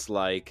remember, it was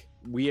like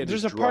we had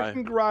There's a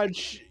parking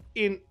garage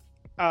in.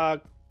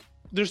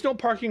 There's no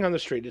parking on the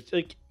street. It's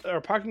like our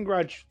parking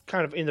garage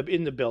kind of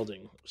in the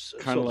building.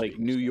 Kind of like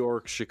New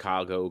York,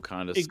 Chicago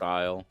kind of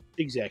style.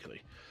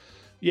 Exactly.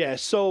 Yeah,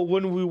 so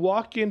when we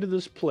walk into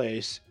this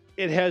place,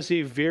 it has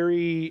a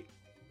very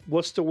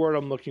what's the word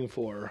I'm looking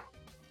for?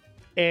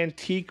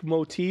 Antique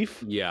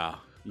motif. Yeah.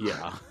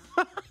 Yeah.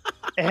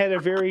 It had a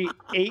very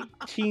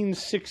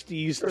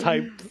 1860s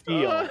type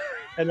feel,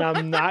 and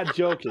I'm not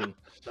joking.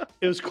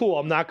 It was cool.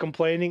 I'm not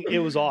complaining. It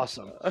was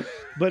awesome,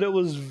 but it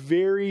was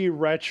very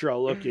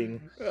retro looking,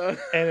 and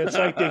it's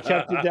like they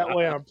kept it that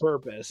way on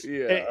purpose.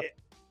 Yeah.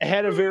 It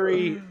had a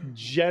very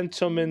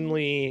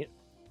gentlemanly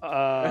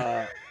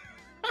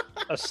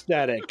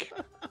aesthetic.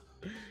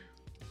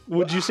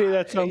 Would you say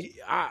that sounds?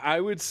 I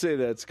would say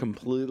that's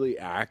completely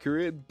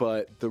accurate,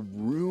 but the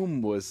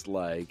room was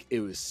like,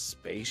 it was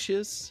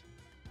spacious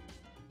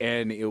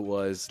and it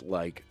was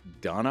like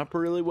done up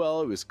really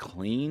well. It was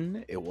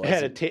clean. It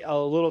had a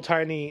little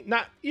tiny,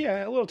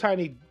 a little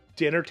tiny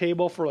dinner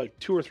table for like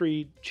 2 or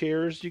 3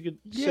 chairs you could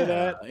sit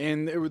at.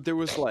 And there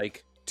was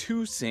like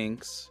 2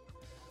 sinks.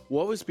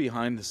 What was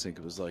behind the sink?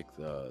 It was like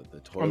the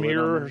toilet. A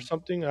mirror or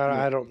something?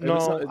 I don't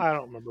know. I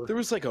don't remember. There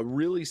was like a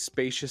really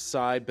spacious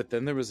side, but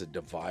then there was a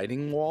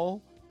dividing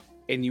wall.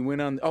 And you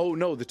went on... Oh,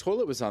 no, the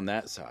toilet was on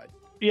that side.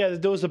 Yeah,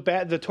 there was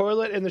the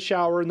toilet and the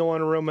shower in the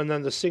one room, and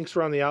then the sinks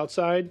were on the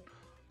outside.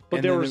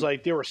 But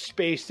they were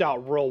spaced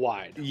out real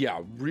wide.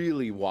 Yeah,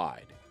 really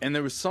wide. And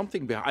there was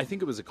something behind... I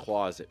think it was a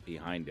closet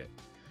behind it.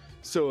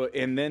 So,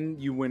 and then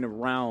you went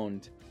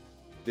around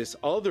this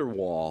other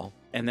wall,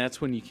 and that's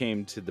when you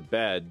came to the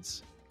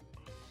beds...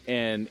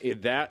 And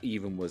that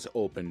even was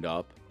opened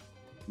up,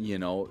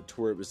 to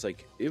where it was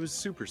like, it was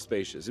super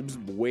spacious. It was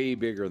way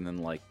bigger than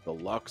like the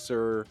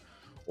Luxor,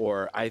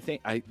 or I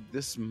think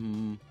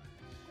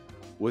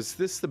was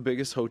this the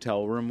biggest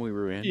hotel room we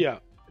were in? Yeah,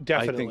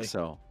 definitely. I think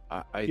so.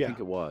 I think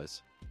it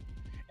was.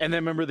 And then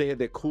remember they had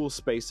that cool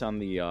space on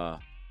the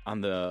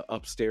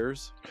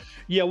upstairs.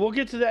 Yeah, we'll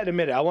get to that in a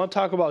minute. I want to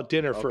talk about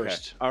dinner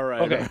first. All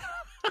right. Okay.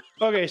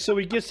 Okay, so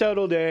we get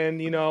settled in.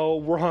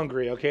 We're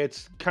hungry. Okay,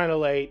 it's kind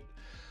of late.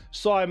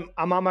 So I'm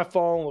on my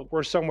phone.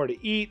 We're somewhere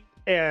to eat,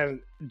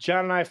 and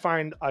John and I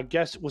find, I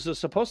guess, was it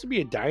supposed to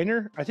be a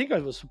diner? I think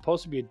it was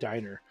supposed to be a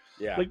diner.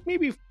 Yeah. Like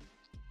maybe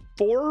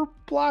 4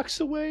 blocks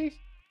away,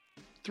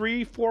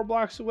 3-4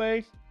 blocks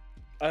away.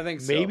 I think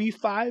so. Maybe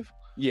 5.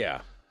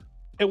 Yeah.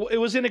 It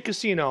was in a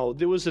casino.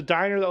 There was a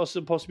diner that was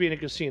supposed to be in a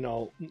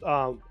casino.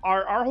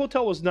 Our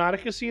hotel was not a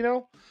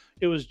casino.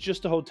 It was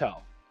just a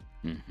hotel.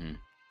 Mm-hmm.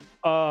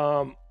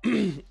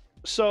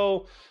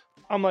 So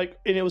I'm like,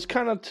 and it was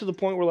kind of to the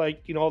point where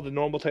like, all the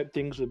normal type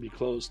things would be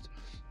closed.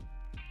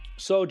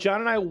 So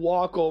John and I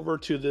walk over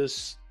to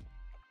this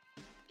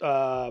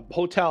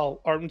casino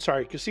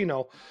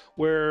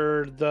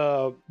where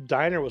the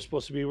diner was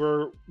supposed to be.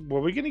 Were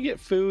we going to get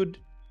food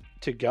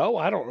to go?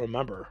 I don't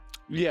remember.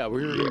 Yeah,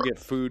 we were going to get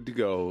food to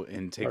go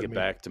and take it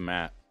back to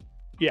Matt.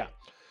 Yeah.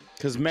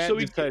 Because Matt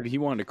decided he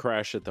wanted to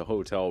crash at the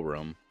hotel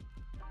room.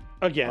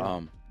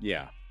 Again.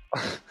 Yeah.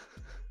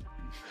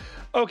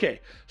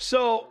 Okay,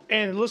 so,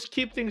 and let's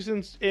keep things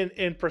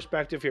in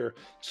perspective here.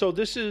 So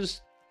this is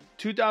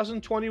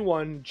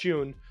 2021,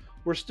 June.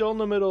 We're still in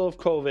the middle of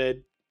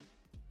COVID.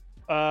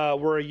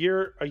 We're a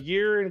year and a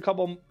year and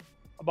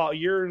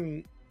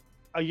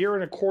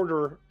a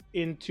quarter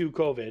into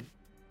COVID.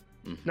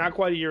 Mm-hmm. Not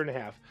quite a year and a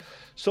half.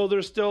 So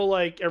there's still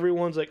like,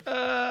 everyone's like,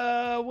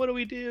 what do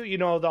we do?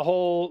 The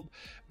whole...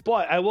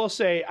 But I will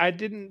say, I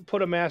didn't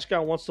put a mask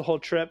on once the whole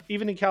trip.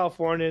 Even in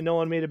California, no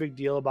one made a big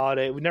deal about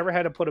it. We never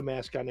had to put a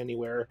mask on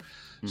anywhere.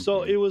 Mm-hmm.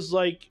 So it was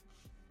like,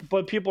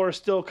 but people are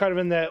still kind of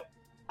in that,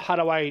 how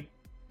do I,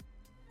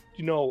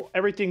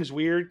 everything's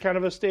weird kind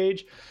of a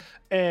stage.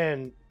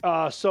 And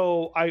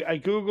so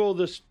I Googled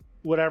this,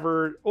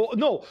 whatever. Oh,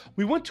 no,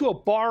 we went to a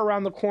bar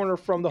around the corner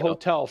from the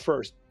hotel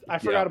first. I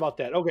forgot about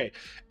that. Okay.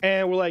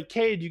 And we're like,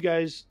 hey, do you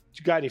guys...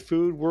 You got any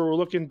food? We're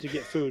looking to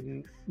get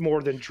food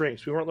more than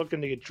drinks. We weren't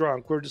looking to get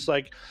drunk. We're just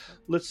like,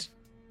 let's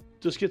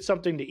just get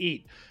something to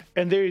eat.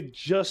 And they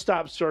just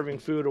stopped serving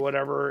food or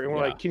whatever. And we're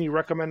like, can you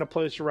recommend a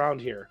place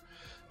around here?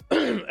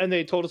 And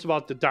they told us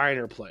about the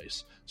diner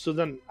place. So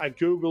then I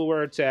Google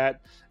where it's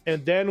at,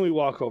 and then we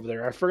walk over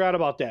there. I forgot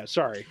about that.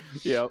 Sorry.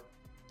 Yep.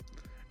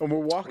 And we're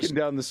walking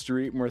down the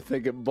street, and we're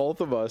thinking,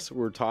 both of us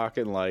were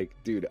talking like,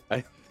 dude,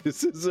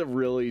 this is a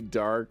really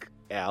dark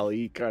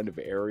alley kind of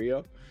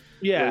area.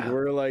 Yeah. Like,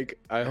 we're like,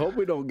 I hope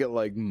we don't get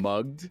like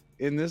mugged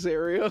in this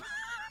area.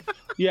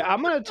 Yeah,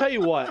 I'm going to tell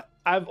you what.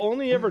 I've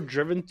only ever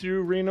driven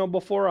through Reno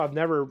before. I've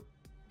never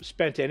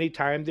spent any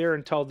time there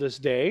until this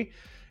day.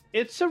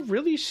 It's a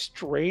really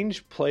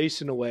strange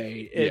place in a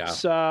way.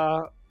 It's,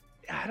 I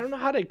don't know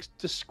how to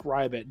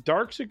describe it.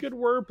 Dark's a good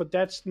word, but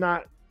that's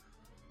not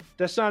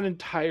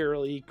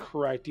entirely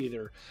correct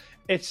either.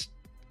 It's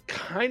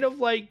kind of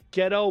like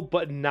ghetto,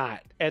 but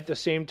not at the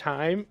same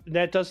time.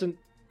 That doesn't,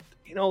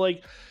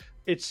 like...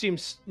 It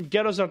seems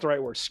ghetto's not the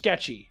right word.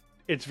 Sketchy.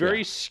 It's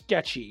very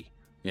sketchy.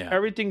 Yeah.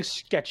 Everything's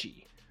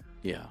sketchy.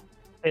 Yeah.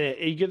 And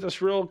you get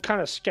this real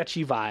kind of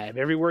sketchy vibe.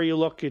 Everywhere you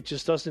look,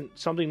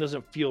 something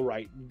doesn't feel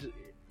right.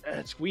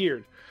 It's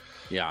weird.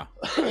 Yeah.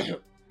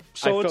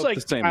 So it's like,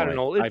 I don't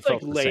know. It's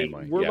like late.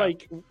 We're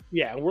like,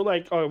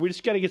 oh, we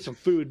just got to get some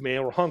food,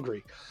 man. We're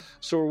hungry.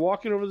 So we're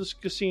walking over to this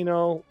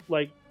casino,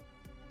 like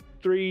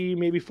 3,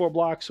 maybe 4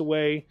 blocks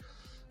away.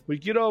 We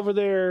get over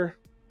there,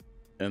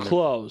 and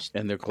closed.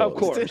 and they're closed. Of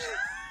course.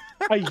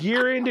 A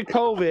year into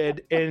COVID,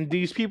 and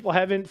these people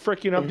haven't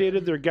freaking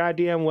updated their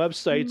goddamn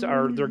websites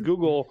or their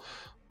Google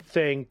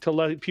thing to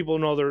let people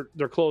know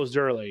they're closed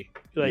early.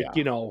 Like,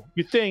 you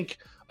think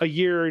a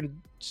year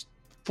and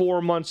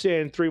 4 months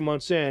in, 3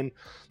 months in,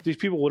 these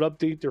people would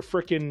update their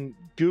freaking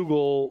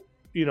Google,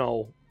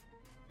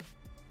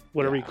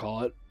 whatever you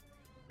call it.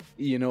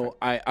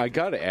 I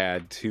got to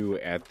add too,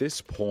 at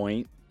this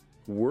point,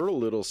 we're a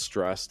little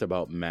stressed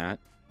about Matt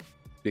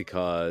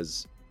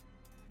because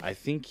I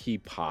think he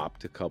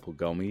popped a couple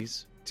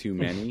gummies, too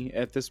many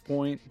at this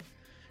point,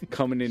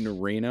 coming into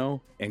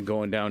Reno and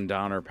going down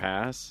Donner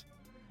Pass.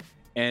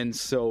 And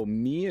so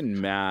me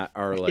and Matt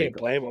are like, can't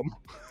blame him.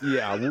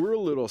 Yeah, we're a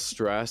little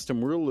stressed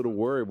and we're a little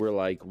worried. We're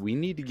like, we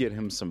need to get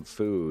him some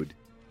food.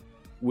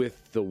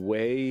 With the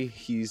way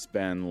he's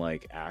been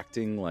like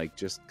acting, like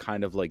just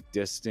kind of like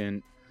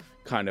distant,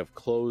 kind of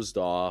closed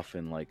off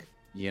and like,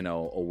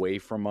 away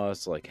from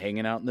us, like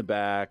hanging out in the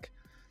back,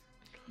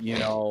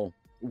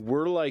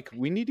 we're like,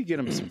 we need to get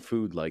him some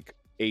food like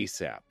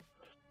ASAP.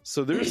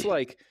 So there's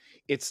like,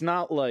 it's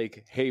not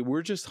like, hey,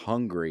 we're just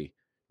hungry.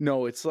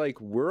 No, it's like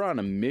we're on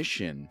a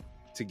mission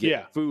to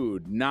get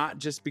food, not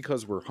just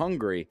because we're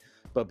hungry,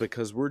 but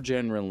because we're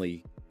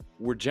generally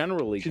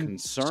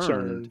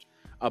concerned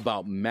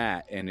about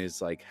Matt and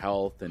his like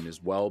health and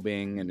his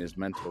well-being and his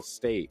mental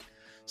state.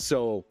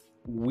 So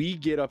we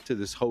get up to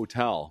this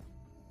hotel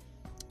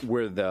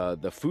where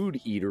the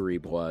food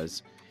eatery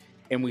was,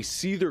 and we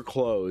see they're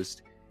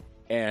closed,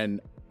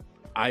 and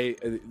we're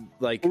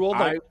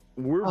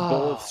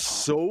both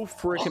so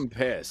freaking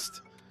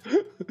pissed.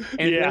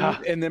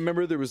 And then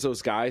remember there was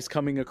those guys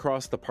coming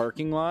across the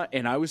parking lot,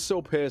 and I was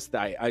so pissed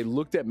that I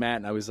looked at Matt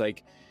and I was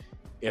like,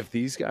 if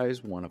these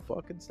guys want to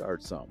fucking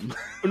start something.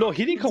 No,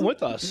 he didn't come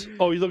with us.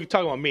 Oh, you're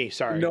talking about me.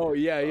 Sorry. No,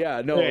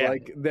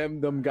 like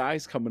them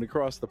guys coming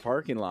across the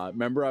parking lot.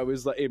 Remember, I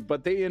was like,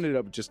 but they ended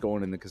up just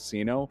going in the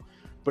casino.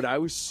 But I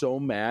was so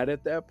mad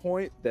at that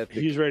point that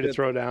he's ready to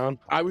throw down.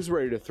 I was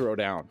ready to throw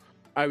down.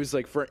 I was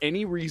like, for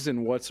any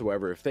reason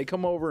whatsoever, if they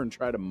come over and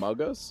try to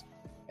mug us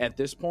at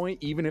this point,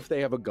 even if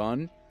they have a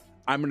gun,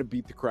 I'm gonna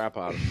beat the crap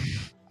out of them.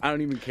 I don't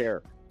even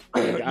care.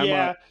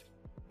 Like,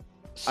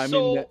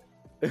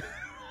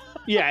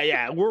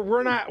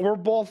 we're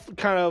both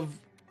kind of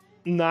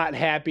not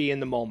happy in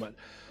the moment.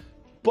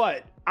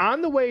 But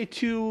on the way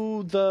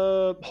to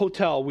the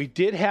hotel, we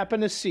did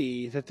happen to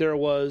see that there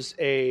was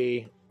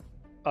a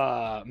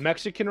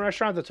Mexican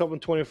restaurant that's open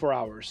 24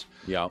 hours.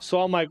 Yeah.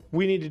 So I'm like,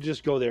 we need to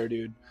just go there,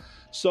 dude.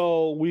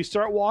 So we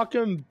start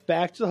walking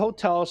back to the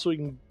hotel so we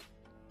can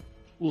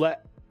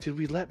did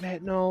we let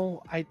Matt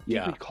know? I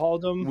think we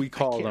called him. We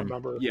called him.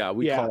 Remember. Yeah,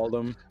 we called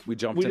him. We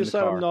jumped in the car. We just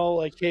let him know,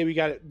 like,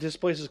 hey, this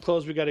place is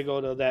closed. We got to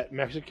go to that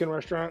Mexican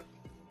restaurant.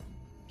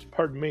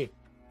 Pardon me.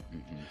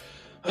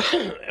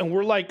 Mm-hmm. And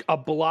we're like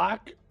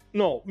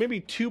maybe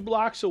 2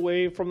 blocks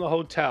away from the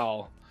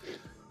hotel.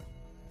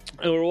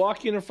 And we're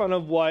walking in front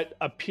of what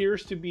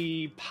appears to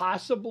be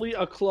possibly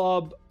a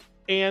club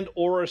and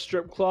or a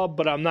strip club,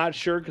 but I'm not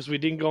sure because we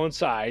didn't go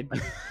inside.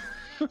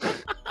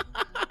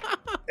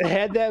 It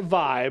had that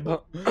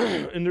vibe,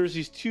 and there's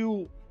these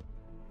 2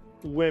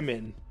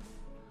 women,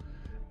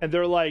 and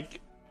they're like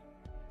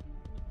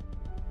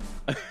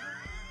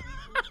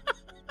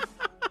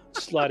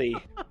slutty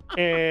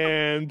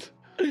and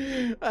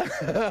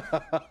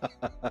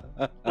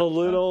a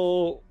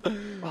little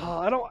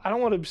I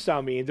don't want to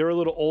sound mean. They're a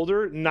little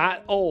older,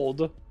 not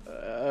old.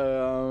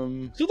 So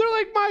they're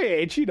like my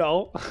age,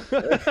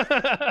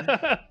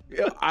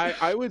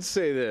 I would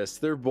say this.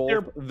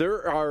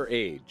 They're our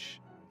age.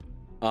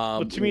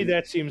 But to me,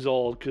 that seems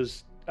old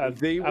because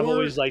I've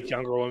always liked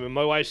younger women.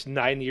 My wife's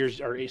 7 years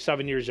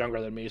younger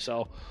than me,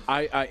 so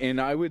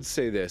I would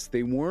say this: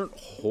 they weren't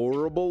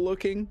horrible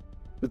looking,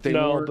 but they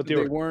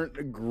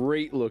weren't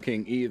great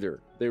looking either.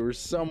 They were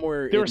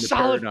somewhere. They were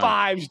solid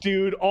paradigm. 5s,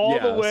 dude, all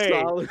the way.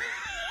 Solid.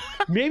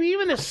 Maybe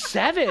even a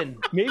 7,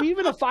 maybe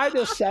even a 5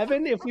 to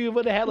 7 if we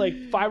would have had like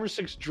 5 or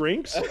 6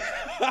 drinks.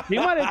 We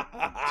might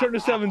have turned to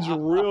 7s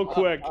real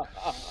quick.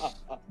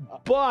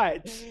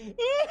 But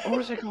where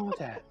was I going with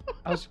that?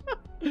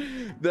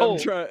 They were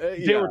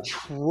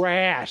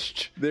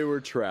trashed. They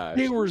were trashed.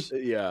 They were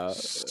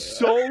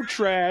so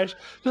trashed.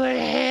 Like,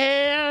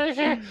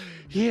 hey,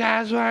 you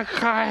guys want to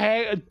come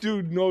hang?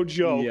 Dude, no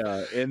joke.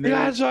 Yeah, and you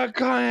guys want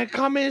to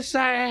come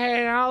inside and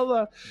hang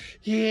out?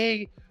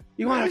 Yeah.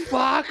 You want to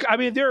fuck? I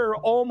mean, they're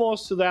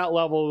almost to that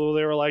level where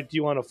they were like, do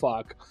you want to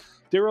fuck?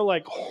 They were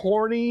like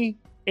horny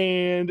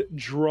and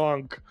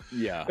drunk.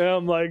 Yeah. And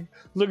I'm like,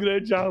 looking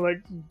at John,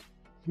 like,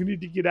 we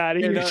need to get out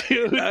of here,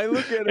 dude. I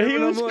look at him he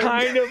was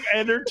kind of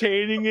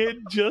entertaining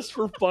it just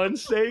for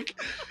fun's sake.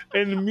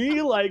 And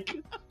me, like,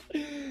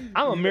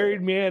 I'm a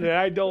married man and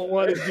I don't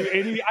want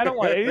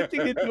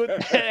anything to do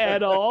with that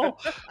at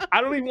all.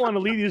 I don't even want to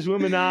lead these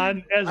women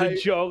on as a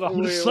joke.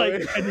 I'm just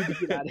like, I need to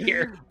get out of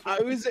here. I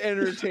was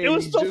entertaining. It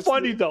was so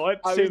funny though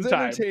at the same time.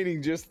 I was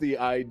entertaining just the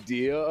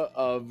idea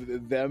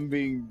of them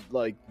being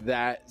like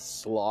that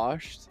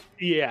sloshed.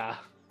 Yeah.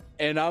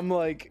 And I'm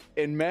like,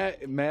 and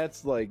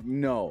Matt's like,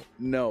 no,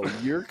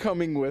 you're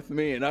coming with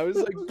me. And I was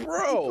like,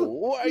 bro,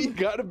 why you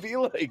gotta be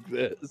like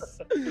this?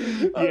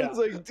 I was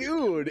like,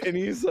 dude. And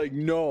he's like,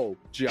 no,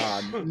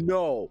 John,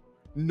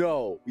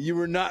 no, you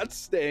were not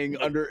staying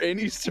under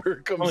any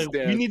circumstance.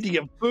 Like, we need to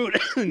get food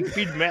and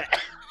feed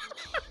Matt.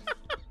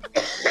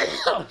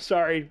 Oh,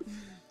 sorry.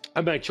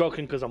 I'm like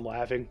choking because I'm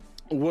laughing.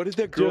 What did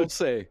that girl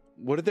say?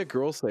 What did that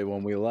girl say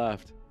when we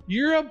left?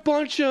 You're a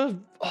bunch of...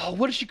 Oh,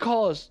 what did she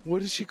call us?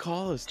 What did she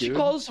call us, dude? She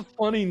called us a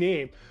funny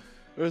name.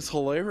 It was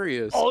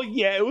hilarious. Oh,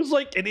 yeah. It was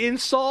like an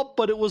insult,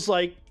 but it was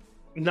like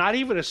not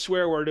even a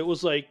swear word. It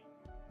was like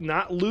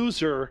not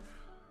loser.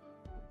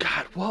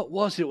 God, what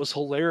was it? It was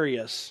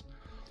hilarious.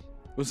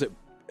 Was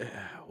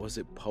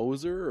it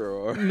poser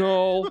or...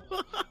 No,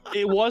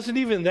 it wasn't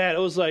even that. It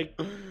was like...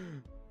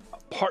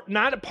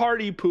 not a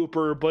party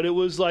pooper, but it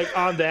was like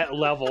on that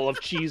level of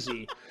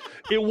cheesy.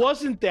 It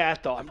wasn't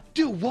that though.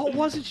 Dude, what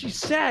was it she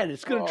said?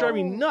 It's gonna drive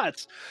me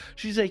nuts.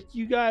 She's like,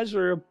 you guys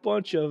are a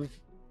bunch of...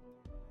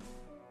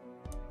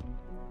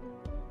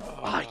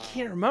 I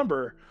can't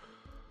remember.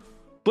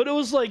 But it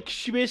was like,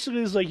 she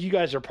basically was like, you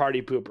guys are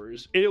party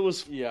poopers. It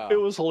was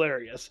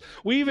hilarious.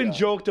 We even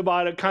joked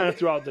about it kind of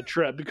throughout the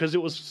trip because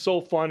it was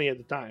so funny at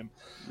the time.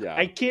 Yeah.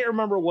 I can't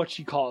remember what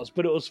she called us,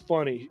 but it was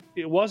funny.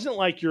 It wasn't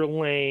like you're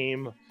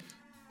lame,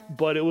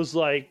 but it was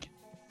like,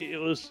 it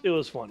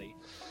was funny.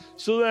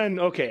 So then,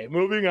 okay,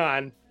 moving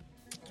on.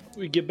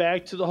 We get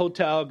back to the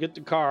hotel, get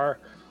the car.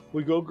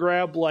 We go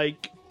grab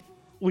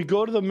we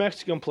go to the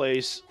Mexican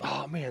place.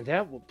 Oh man,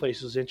 that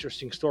place was an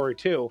interesting story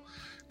too.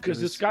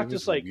 Because it's got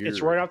this like, weird.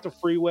 It's right off the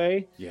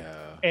freeway. Yeah.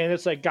 And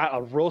it's like got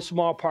a real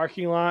small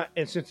parking lot.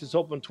 And since it's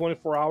open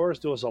 24 hours,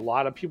 there was a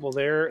lot of people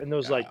there. And there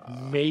was like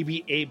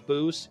maybe 8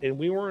 booths. And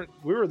we were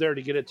there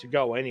to get it to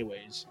go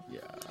anyways. Yeah.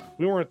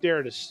 We weren't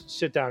there to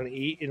sit down and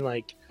eat. And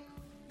like,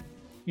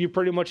 you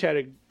pretty much had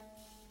to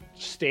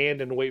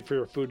stand and wait for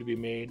your food to be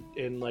made.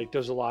 And like,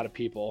 there's a lot of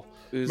people.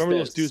 Remember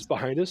those dudes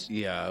behind us?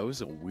 Yeah, it was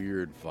a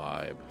weird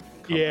vibe.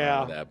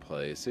 Out of that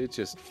place, it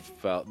just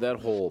felt, that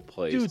whole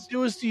place, dude. There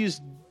was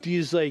these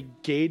like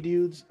gay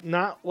dudes,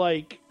 not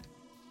like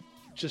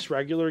just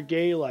regular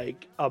gay,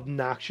 like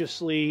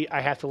obnoxiously,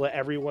 I have to let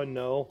everyone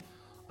know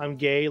I'm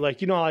gay, like,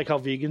 you know, like how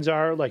vegans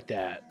are, like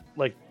that,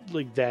 like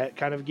that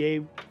kind of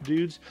gay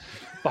dudes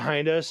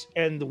behind us.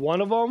 And one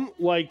of them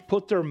like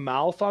put their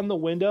mouth on the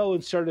window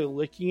and started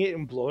licking it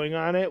and blowing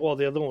on it while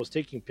the other one was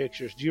taking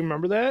pictures. Do you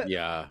remember that?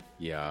 Yeah.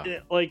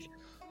 Like,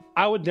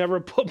 I would never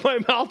put my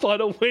mouth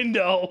on a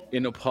window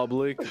in a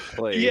public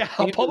place. Yeah,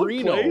 a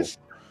public place.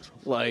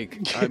 Like,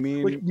 I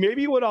mean, like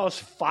maybe when I was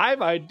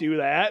 5, I'd do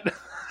that.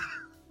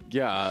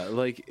 Yeah,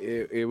 like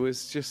it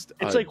was just.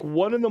 It's like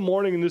 1 a.m.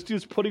 and this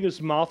dude's putting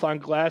his mouth on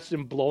glass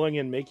and blowing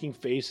and making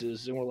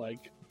faces, and we're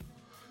like,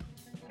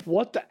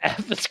 "What the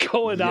f is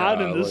going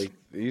on in this?" Like,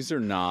 these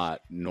are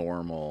not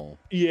normal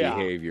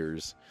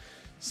behaviors.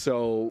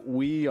 So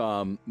we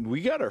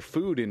got our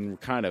food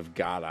and kind of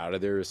got out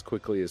of there as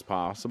quickly as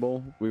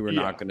possible. We were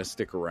not going to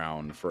stick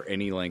around for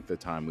any length of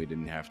time. We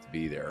didn't have to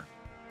be there.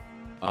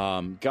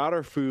 Got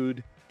our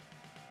food,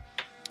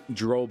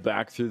 drove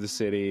back through the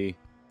city,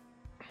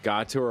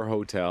 got to our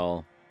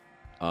hotel,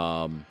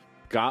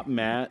 got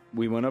Matt.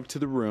 We went up to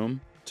the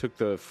room, took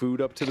the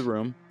food up to the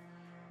room,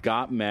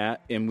 got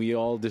Matt, and we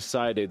all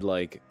decided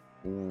like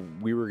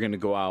we were going to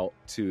go out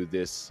to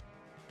this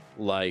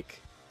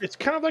like... It's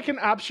kind of like an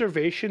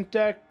observation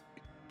deck,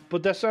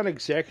 but that's not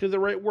exactly the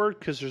right word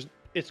because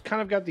it's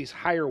kind of got these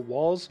higher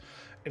walls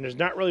and there's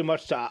not really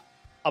much to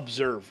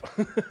observe.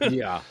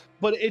 Yeah.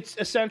 But it's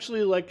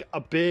essentially like a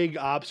big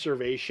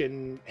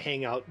observation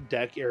hangout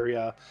deck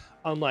area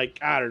on like,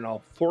 I don't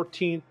know,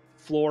 14th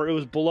floor. It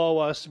was below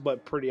us,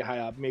 but pretty high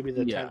up, maybe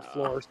the 10th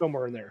floor,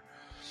 somewhere in there.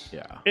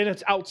 Yeah. And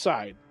it's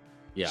outside.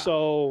 Yeah.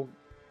 So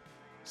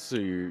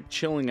you're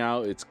chilling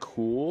out. It's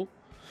cool.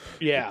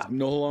 Yeah. It's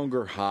no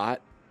longer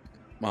hot.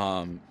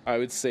 I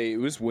would say it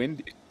was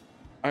windy.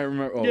 I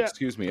remember. Oh,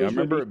 excuse me. I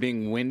remember it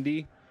being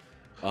windy.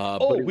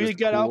 But we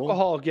got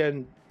alcohol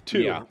again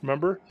too. Yeah.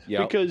 Remember?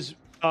 Yeah. Because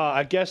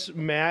I guess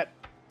Matt,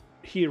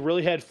 he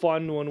really had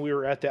fun when we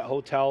were at that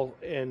hotel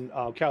in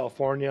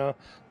California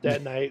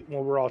that night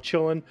when we were all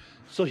chilling.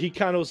 So he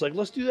kind of was like,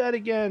 "Let's do that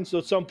again." So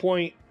at some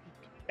point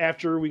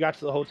after we got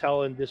to the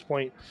hotel, and at this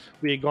point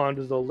we had gone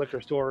to the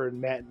liquor store,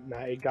 and Matt and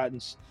I had gotten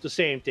the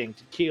same thing: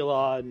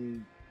 tequila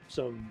and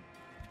some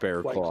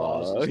Bear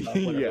Claws. White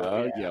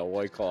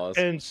Claws.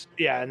 And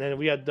then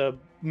we had the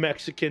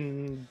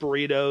Mexican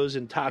burritos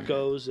and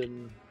tacos,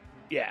 and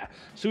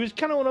so we just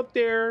kind of went up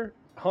there,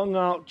 hung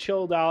out,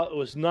 chilled out. It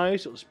was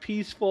nice. It was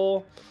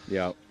peaceful.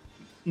 Yeah.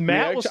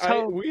 Matt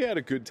we had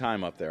a good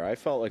time up there. I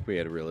felt like we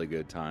had a really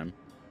good time.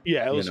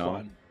 Yeah, it was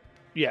fun.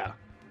 Yeah.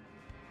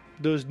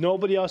 There was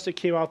nobody else that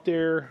came out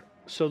there,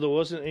 so there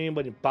wasn't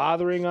anybody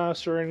bothering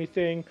us or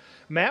anything.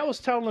 Matt was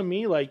telling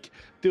me like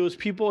there was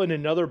people in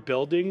another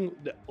building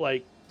that,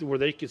 like, where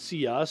they could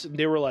see us, and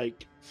they were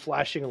like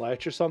flashing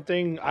lights or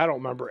something. I don't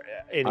remember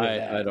any of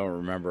that. I don't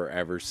remember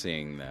ever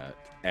seeing that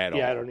at all.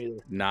 Yeah, I don't either.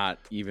 Not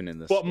even in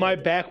the. But my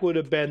back would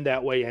have been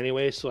that way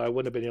anyway, so I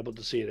wouldn't have been able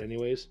to see it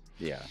anyways.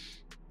 Yeah.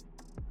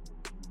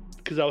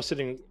 Because I was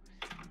sitting.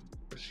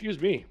 Excuse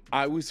me.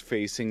 I was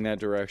facing that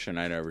direction.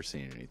 I never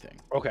seen anything.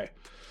 Okay.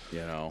 You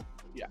know.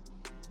 Yeah.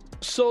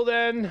 So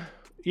then,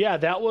 yeah,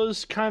 that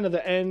was kind of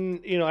the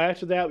end. You know,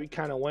 after that, we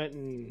kind of went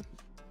and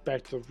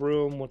back to the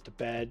room, went to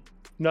bed.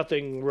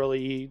 Nothing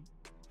really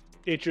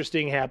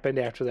interesting happened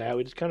after that.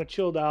 We just kind of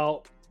chilled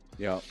out.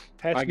 Yeah.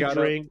 Had some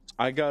drinks.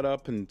 I got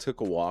up and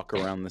took a walk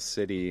around the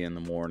city in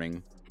the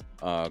morning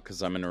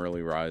because I'm an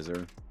early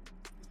riser.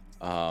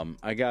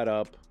 I got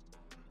up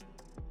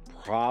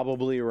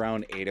probably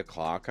around 8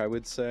 o'clock, I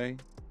would say,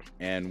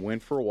 and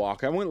went for a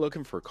walk. I went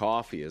looking for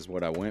coffee is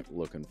what I went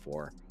looking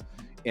for.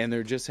 And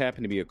there just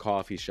happened to be a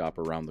coffee shop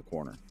around the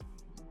corner.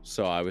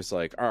 So I was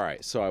like, all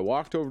right. So I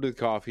walked over to the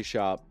coffee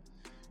shop.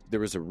 There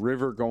was a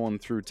river going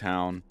through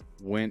town.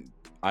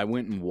 I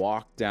went and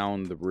walked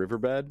down the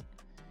riverbed.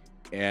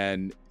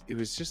 And it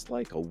was just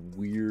like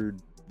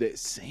that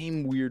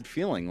same weird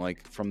feeling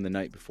like from the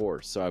night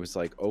before. So I was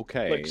like,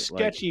 okay. Like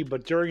sketchy,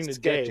 but during the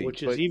day,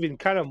 which is even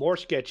kind of more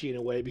sketchy in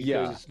a way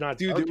because it's not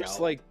dude, dark there was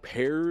out. like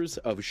pairs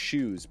of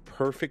shoes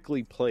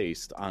perfectly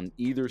placed on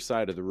either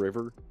side of the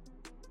river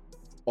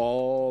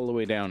all the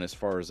way down as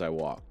far as I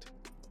walked.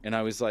 And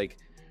I was like,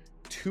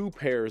 2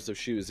 pairs of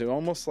shoes. It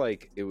almost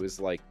like it was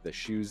like the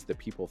shoes that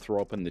people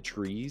throw up in the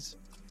trees,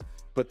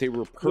 but they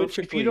were perfectly. Which,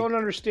 if you don't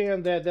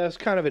understand that, that's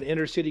kind of an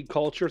inner city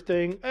culture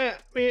thing. I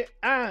mean,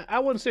 I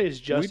wouldn't say it's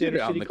just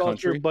inner city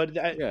culture, but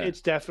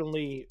it's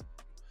definitely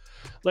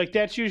like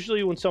that's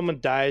usually when someone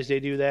dies, they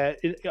do that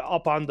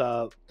up on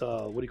the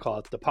what do you call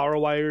it, the power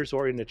wires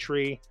or in a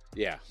tree.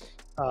 Yeah,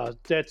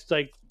 that's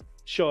like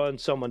showing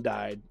someone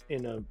died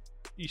in a.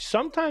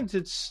 Sometimes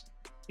it's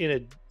in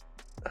a.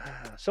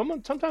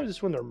 Sometimes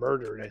it's when they're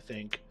murdered, I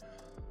think.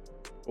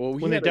 Well,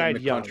 when they died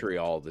in the young. country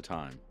all the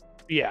time.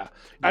 Yeah.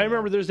 I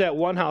remember there's that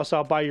one house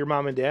out by your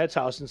mom and dad's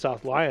house in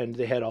South Lyon.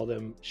 They had all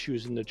them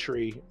shoes in the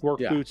tree, work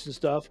boots and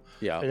stuff.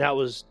 Yeah. And that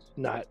was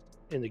not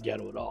in the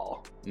ghetto at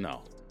all.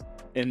 No.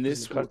 And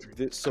this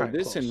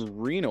in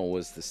Reno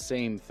was the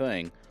same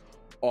thing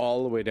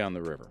all the way down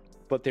the river.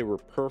 But they were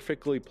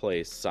perfectly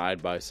placed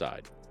side by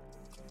side.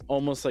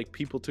 Almost like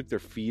people took their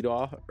feet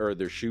off or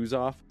their shoes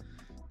off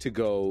to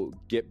go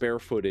get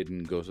barefooted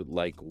and go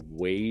like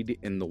wade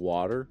in the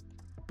water.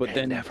 But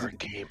then never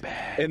came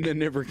back. And then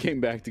never came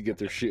back to get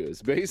their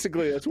shoes.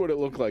 Basically, that's what it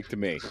looked like to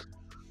me.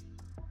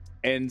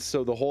 And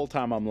so the whole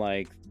time I'm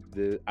like,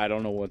 I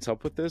don't know what's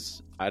up with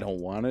this. I don't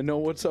want to know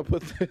what's up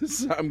with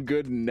this. I'm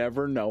good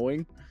never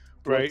knowing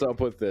what's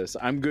up with this.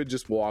 I'm good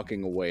just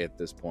walking away at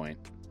this point.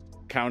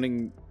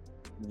 Counting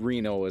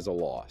Reno as a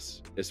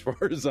loss, as far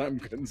as I'm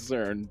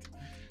concerned.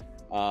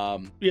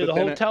 The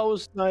hotel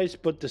was nice,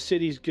 but the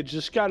city's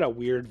just got a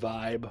weird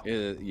vibe.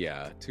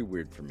 Yeah, too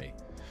weird for me.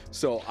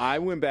 So I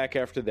went back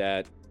after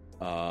that.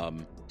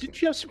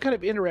 Didn't you have some kind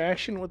of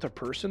interaction with a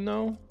person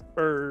though?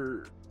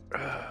 Or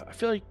I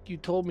feel like you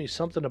told me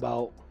something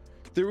about.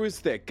 There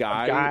was that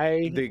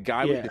guy, the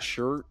guy with the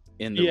shirt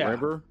in the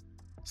river.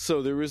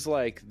 So there was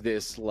like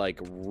this like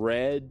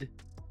red,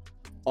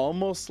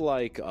 almost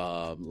like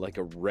a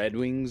Red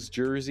Wings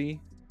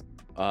jersey,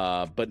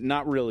 but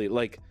not really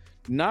like.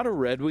 Not a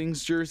Red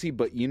Wings jersey,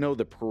 but you know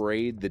the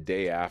parade the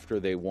day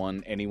after they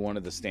won any one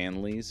of the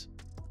Stanleys?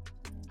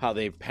 How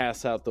they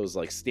pass out those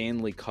like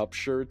Stanley Cup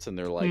shirts and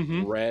they're like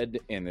red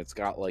and it's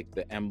got like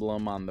the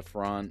emblem on the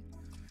front.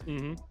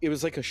 Mm-hmm. It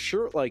was like a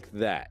shirt like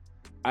that.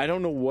 I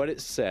don't know what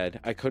it said.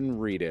 I couldn't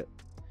read it.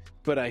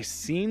 But I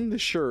seen the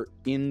shirt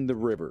in the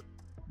river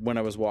when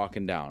I was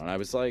walking down. And I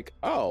was like,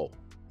 oh,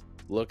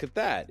 look at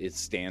that. It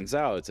stands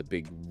out. It's a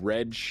big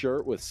red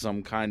shirt with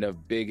some kind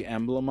of big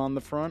emblem on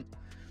the front.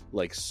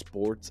 Like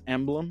sports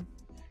emblem,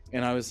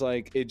 and I was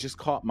like, it just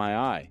caught my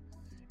eye,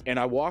 and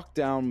I walked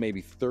down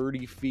maybe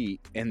 30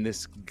 feet, and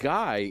this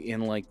guy in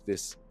like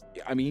this,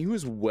 I mean, he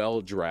was well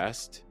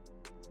dressed,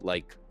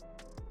 like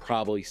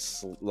probably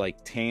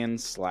like tan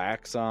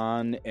slacks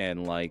on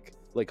and like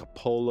a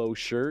polo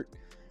shirt.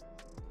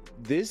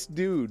 This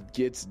dude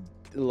gets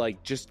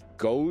like just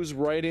goes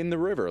right in the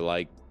river,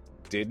 like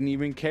didn't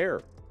even care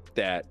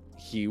that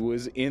he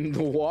was in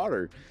the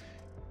water,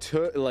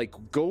 like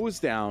goes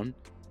down,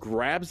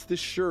 grabs the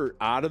shirt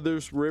out of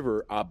this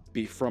river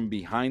from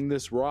behind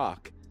this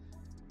rock,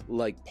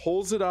 like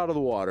pulls it out of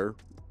the water,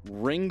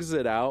 wrings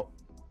it out,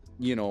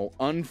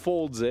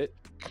 unfolds it,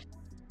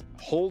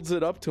 holds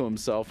it up to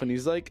himself, and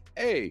he's like,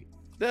 hey,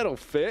 that'll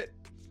fit,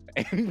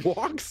 and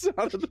walks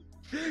out of the...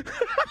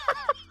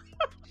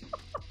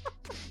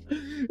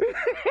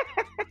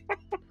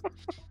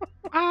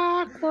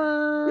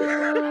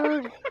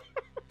 Awkward.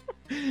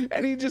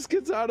 And he just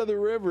gets out of the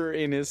river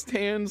in his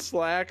tan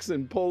slacks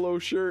and polo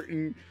shirt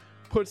and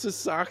puts his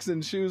socks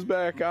and shoes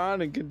back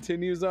on and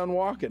continues on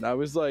walking. I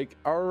was like,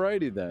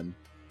 alrighty then.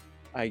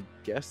 I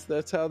guess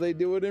that's how they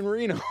do it in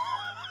Reno.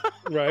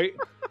 Right.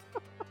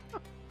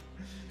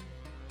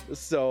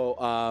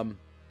 So,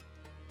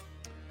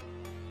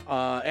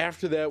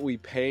 After that, we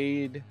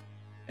paid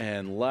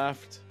and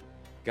left,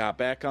 got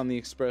back on the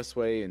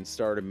expressway, and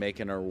started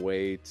making our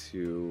way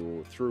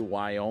through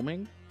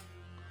Wyoming.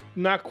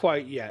 Not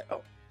quite yet.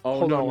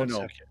 Oh, no.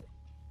 Second.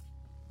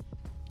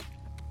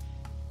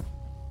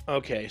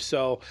 Okay,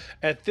 so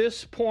at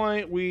this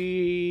point,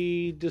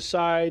 we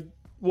decide.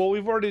 Well,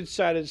 we've already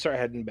decided to start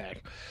heading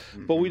back,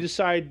 but we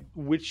decide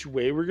which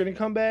way we're going to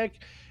come back.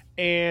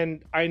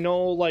 And I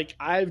know, like,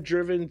 I've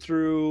driven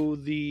through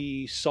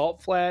the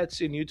Salt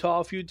Flats in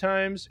Utah a few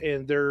times,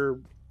 and they're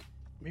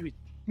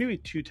maybe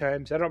 2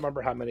 times. I don't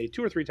remember how many,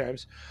 2 or 3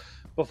 times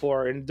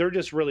before, and they're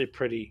just really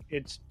pretty.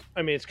 It's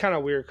kind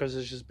of weird because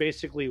it's just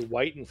basically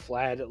white and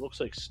flat. It looks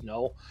like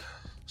snow,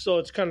 so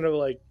it's kind of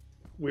like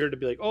weird to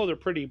be like, oh, they're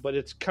pretty, but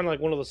it's kind of like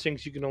one of those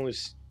things you can only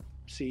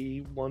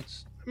see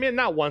once. I mean,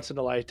 not once in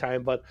a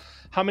lifetime, but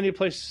how many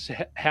places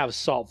have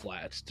salt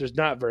flats? There's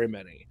not very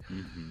many.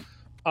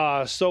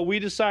 So we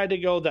decided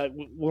to go that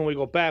when we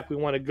go back, we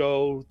want to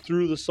go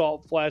through the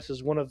salt flats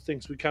as one of the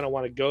things we kind of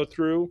want to go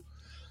through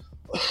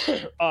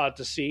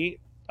to see.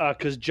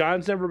 Because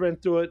John's never been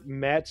through it,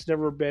 Matt's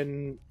never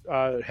been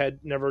had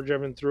never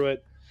driven through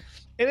it,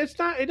 and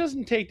it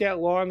doesn't take that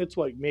long. It's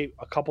like maybe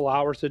a couple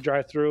hours to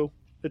drive through.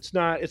 It's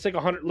like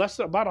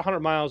about 100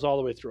 miles all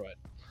the way through it,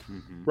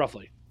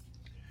 roughly.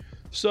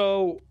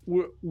 So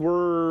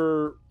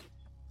we're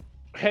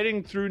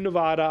heading through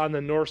Nevada on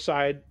the north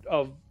side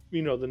of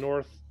the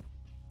north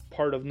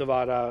part of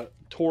Nevada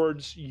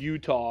towards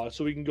Utah,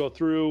 so we can go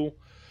through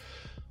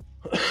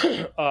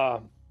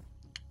the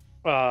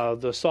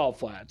salt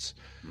flats.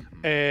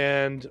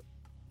 And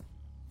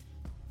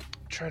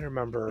I'm trying to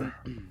remember,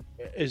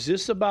 is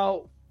this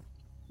about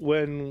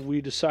when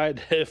we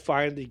decide to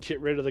finally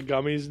get rid of the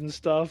gummies and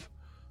stuff?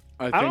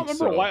 I don't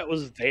remember why it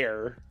was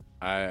there.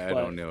 I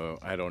don't know.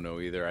 I don't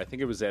know either. I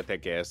think it was at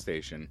that gas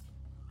station.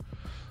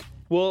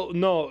 Well,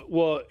 no.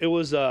 Well, it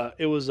was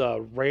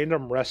a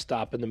random rest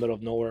stop in the middle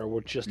of nowhere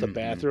with just a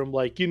bathroom,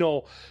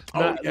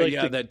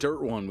 that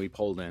dirt one we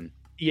pulled in.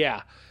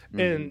 Yeah.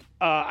 And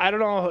I don't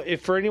know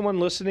if for anyone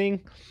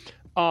listening,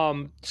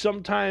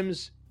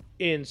 sometimes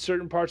in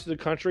certain parts of the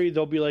country,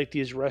 there'll be like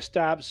these rest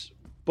stops,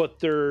 but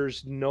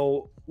there's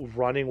no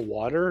running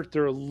water.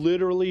 They're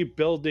literally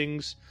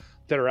buildings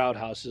that are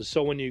outhouses.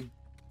 So when you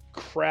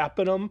crap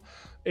in them,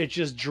 it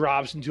just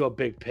drops into a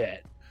big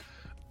pit.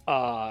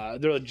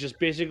 They're just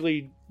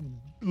basically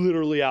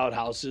literally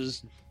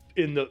outhouses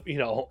in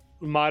the,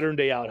 modern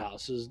day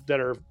outhouses that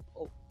are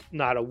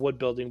not a wood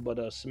building, but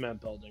a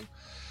cement building.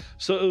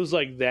 So it was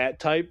like that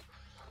type.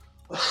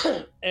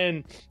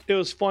 And it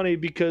was funny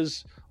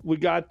because we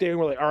got there and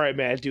we're like, all right,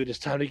 man, dude, it's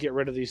time to get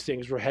rid of these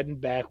things. We're heading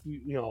back.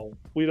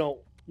 We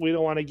don't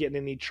want to get in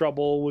any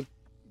trouble with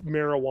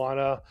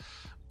marijuana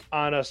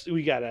on us.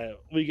 We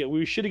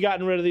should have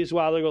gotten rid of these a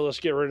while ago. Let's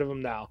get rid of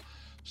them now.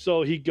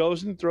 So he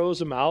goes and throws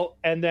them out.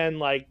 And then,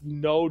 like,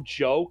 no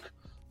joke,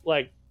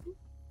 like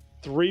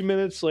 3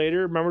 minutes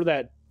later, remember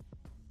that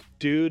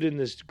dude and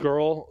this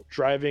girl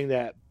driving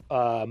that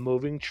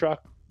moving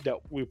truck that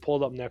we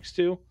pulled up next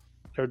to?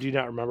 Or do you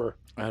not remember?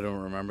 I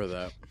don't remember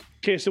that.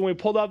 Okay, so when we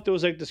pulled up, there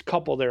was like this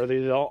couple there.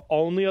 They're the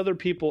only other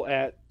people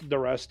at the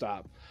rest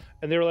stop.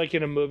 And they were like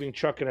in a moving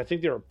truck, and I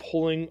think they were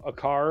pulling a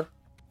car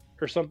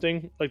or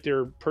something. Like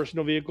their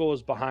personal vehicle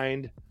was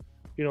behind,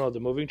 the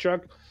moving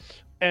truck.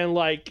 And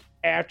like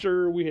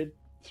after we had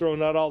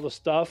thrown out all the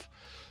stuff,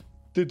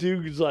 the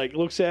dude like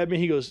looks at me,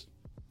 he goes,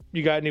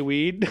 "You got any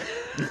weed?"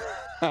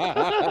 Because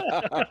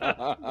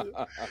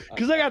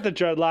I got the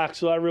dreadlocks,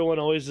 so everyone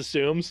always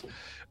assumes.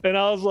 And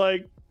I was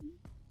like,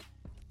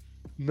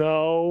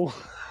 no.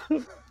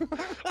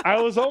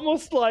 I was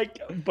almost like,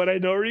 but I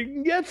know where you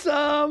can get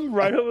some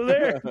right over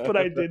there. But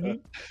I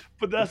didn't.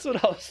 But that's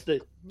what I was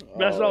thinking.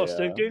 That's what I was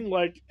thinking.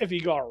 Like, if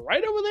you go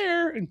right over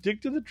there and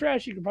dig through the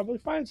trash, you can probably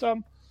find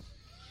some.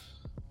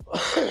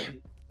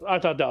 I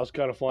thought that was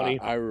kind of funny.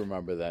 I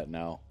remember that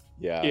now.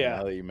 Yeah.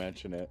 Now that you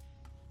mention it.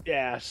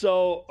 Yeah.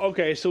 So,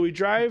 okay. So we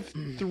drive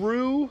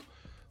through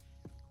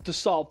the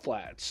salt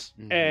flats.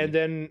 And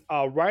then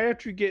right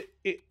after you get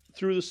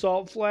through the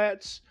salt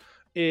flats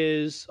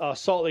is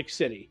Salt Lake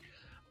City.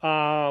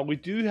 We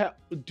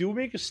do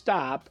make a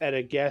stop at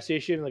a gas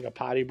station, like a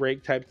potty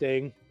break type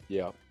thing.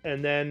 Yeah.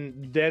 And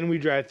then we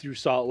drive through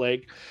Salt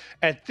Lake.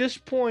 At this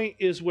point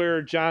is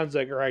where John's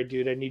like, all right,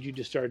 dude, I need you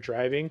to start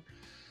driving.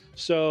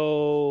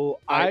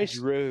 So I've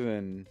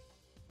driven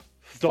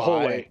the whole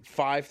way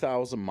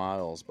 5,000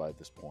 miles by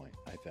this point,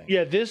 I think.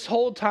 Yeah, this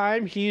whole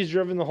time he's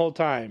driven the whole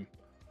time.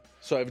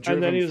 So I've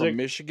driven from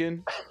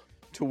Michigan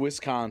to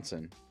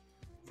Wisconsin,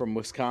 from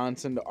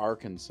Wisconsin to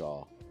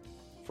Arkansas,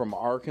 from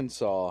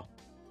Arkansas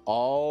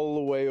all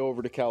the way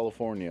over to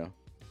California,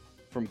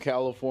 from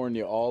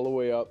California all the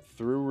way up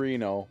through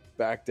Reno,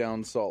 back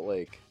down Salt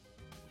Lake,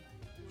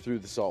 through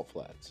the Salt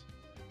Flats.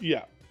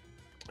 Yeah.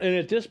 And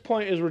at this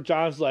point is where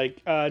John's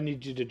like, I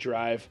need you to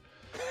drive.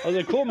 I was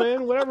like, cool,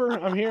 man, whatever.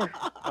 I'm here.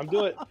 I'm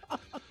doing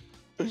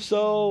it.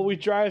 So we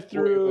drive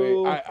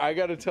through. Wait. I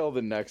got to tell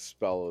the next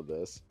spell of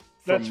this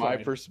from my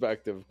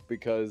perspective,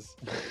 because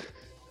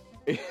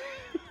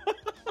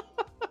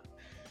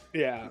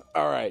Yeah.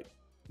 All right.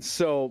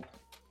 So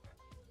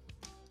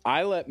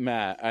I let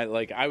Matt,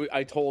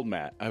 I told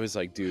Matt, I was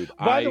like, dude,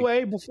 By the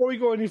way, before we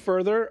go any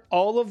further,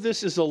 all of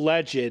this is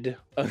alleged.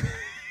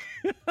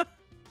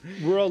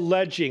 We're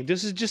alleging.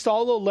 This is just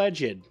all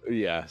alleged.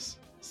 Yes.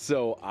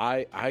 So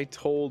I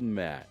told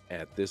Matt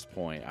at this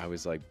point, I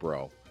was like,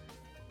 bro,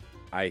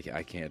 I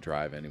can't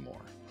drive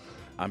anymore.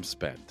 I'm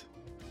spent.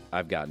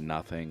 I've got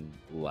nothing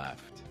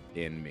left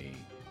in me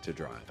to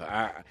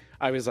drive.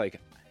 I was like,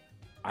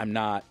 I'm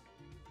not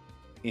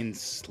in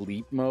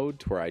sleep mode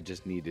to where I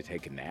just need to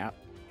take a nap.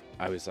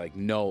 I was like,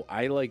 no,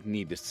 I like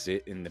need to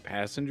sit in the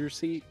passenger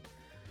seat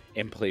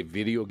and play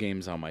video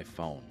games on my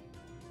phone.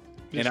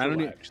 Just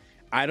and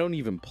I don't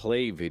even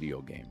play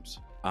video games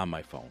on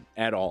my phone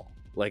at all.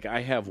 Like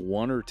I have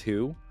one or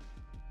two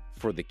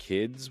for the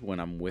kids when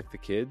I'm with the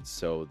kids,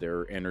 so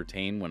they're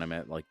entertained when I'm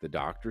at like the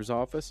doctor's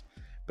office,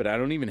 but I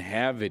don't even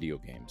have video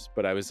games.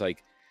 But I was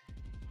like,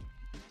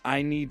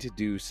 I need to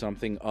do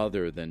something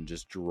other than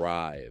just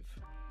drive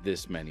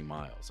this many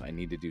miles. I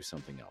need to do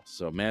something else.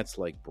 So Matt's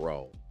like,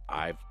 bro,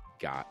 I've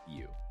got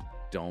you.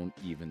 Don't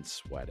even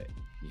sweat it,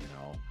 you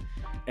know?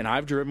 And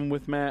I've driven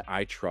with Matt.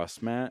 I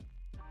trust Matt.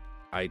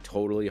 I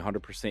totally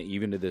 100%,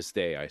 even to this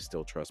day, I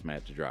still trust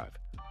Matt to drive.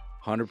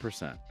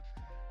 100%.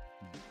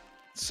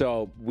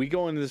 So we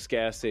go into this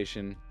gas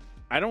station.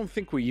 I don't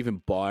think we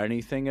even bought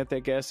anything at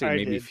that gas station.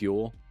 Maybe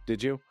fuel.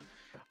 Did you?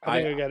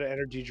 I think I got an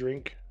energy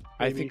drink.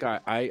 Maybe. I think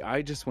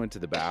I just went to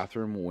the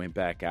bathroom, went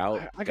back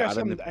out. I got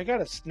something. I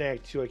got a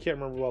snack too. I can't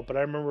remember what, but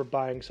I remember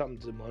buying something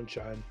to munch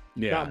on.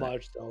 Yeah, not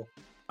much though.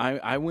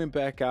 I went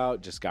back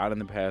out, just got in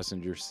the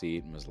passenger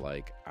seat, and was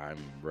like, I'm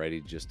ready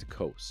just to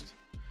coast.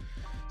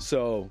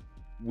 So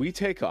we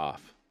take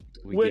off,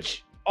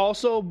 which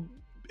also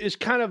is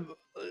kind of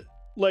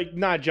like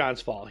not John's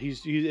fault.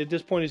 He's at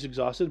this point he's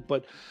exhausted,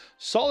 but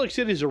Salt Lake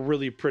City is a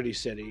really pretty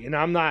city, and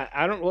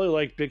I don't really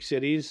like big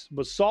cities,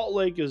 but Salt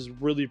Lake is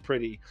really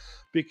pretty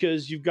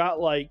because you've got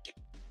like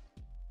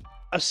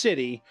a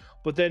city,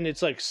 but then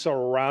it's like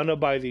surrounded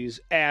by these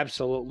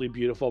absolutely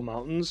beautiful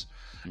mountains,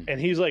 and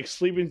he's like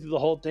sleeping through the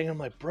whole thing. I'm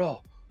like,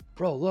 bro,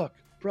 look,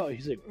 bro.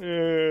 He's like,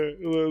 leave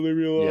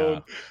me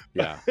alone.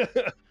 Yeah.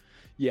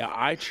 Yeah,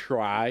 I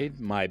tried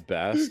my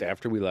best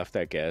after we left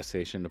that gas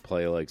station to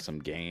play like some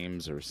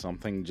games or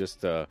something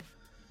just to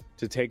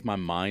take my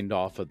mind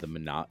off of the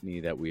monotony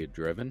that we had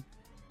driven,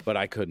 but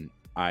I couldn't.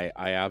 I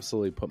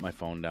absolutely put my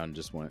phone down and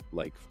just went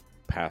like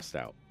passed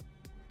out.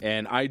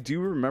 And I do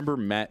remember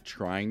Matt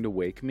trying to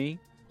wake me,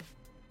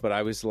 but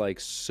I was like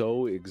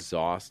so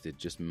exhausted,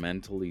 just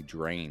mentally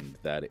drained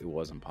that it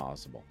wasn't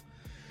possible.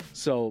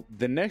 So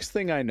the next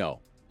thing I know,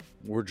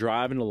 we're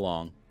driving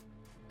along.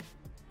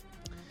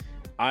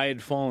 I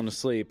had fallen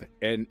asleep,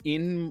 and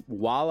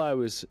while I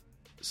was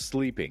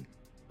sleeping,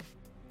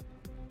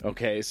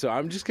 okay, so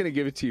I'm just gonna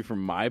give it to you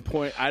from my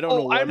point. I don't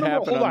know what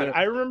happened. Hold on,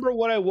 I remember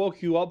what I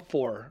woke you up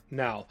for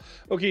now.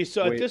 Okay,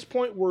 so at this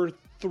point we're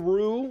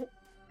through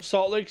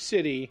Salt Lake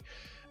City,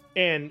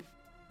 and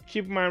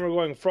keep in mind we're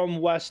going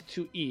from west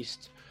to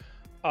east.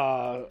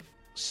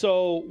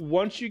 So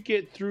once you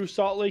get through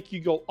Salt Lake, you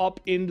go up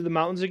into the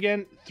mountains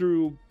again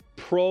through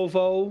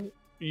Provo,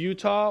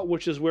 Utah,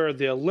 which is where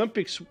the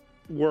Olympics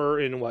were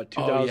in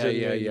 2000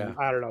 yeah.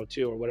 I don't know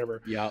 2 or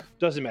whatever. Yeah,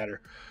 doesn't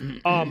matter.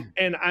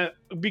 And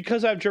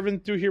because I've driven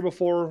through here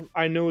before,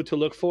 I know what to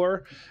look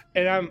for.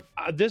 And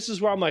this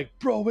is where I'm like,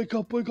 bro, wake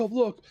up,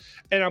 look.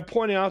 And I'm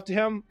pointing out to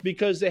him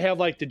because they have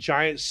like the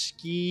giant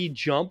ski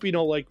jump, you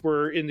know, like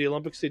we're in the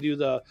Olympics, they do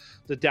the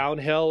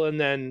downhill and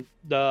then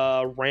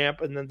the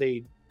ramp, and then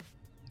they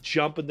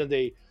jump, and then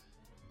they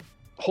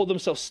hold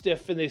themselves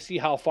stiff and they see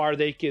how far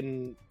they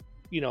can,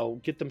 you know,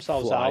 get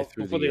themselves out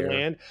before they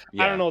land.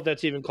 Yeah. I don't know if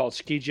that's even called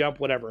ski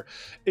jump, whatever.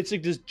 It's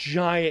like this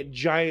giant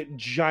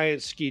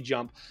ski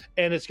jump,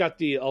 and it's got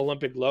the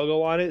Olympic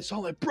logo on it. So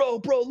I'm like,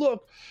 bro,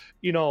 look.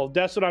 You know,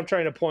 that's what I'm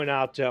trying to point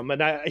out to him.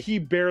 And he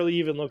barely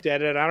even looked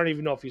at it. I don't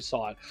even know if he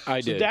saw it. I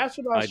did. That's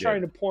what I was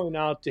trying to point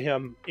out to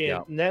him.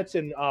 And that's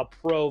in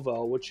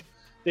Provo, which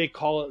they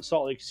call it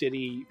Salt Lake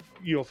City,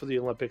 you know, for the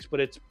Olympics, but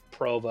it's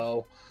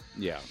Provo.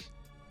 Yeah.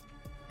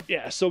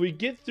 Yeah, so we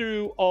get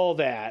through all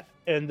that,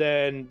 and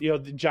then, you know,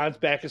 John's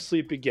back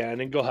asleep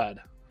again, and go ahead.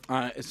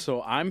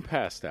 So I'm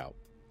passed out.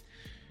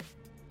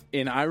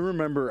 And I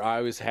remember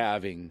I was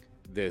having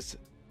this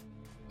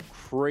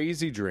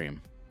crazy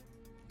dream.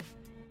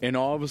 And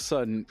all of a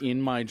sudden,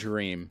 in my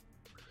dream,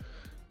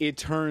 it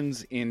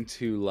turns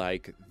into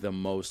like the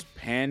most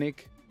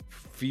panic,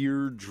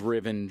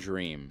 fear-driven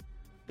dream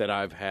that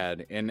I've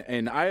had.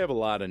 And I have a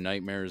lot of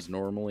nightmares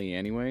normally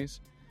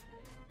anyways,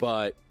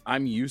 but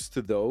I'm used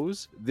to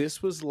those.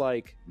 This was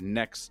like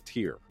next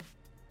tier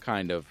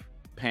kind of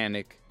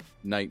panic,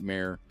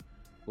 nightmare.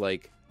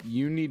 Like,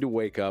 you need to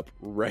wake up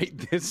right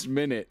this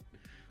minute.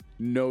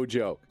 No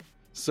joke.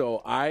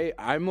 So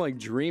I'm like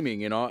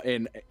dreaming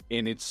and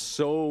it's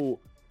so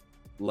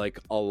like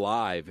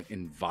alive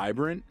and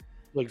vibrant,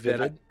 like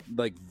vivid,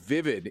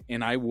 vivid.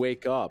 And I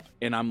wake up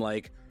and I'm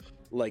like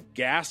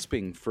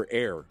gasping for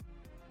air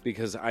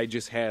because I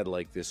just had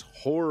like this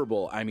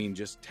horrible, I mean,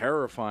 just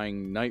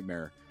terrifying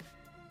nightmare.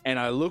 And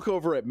I look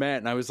over at Matt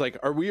and I was like,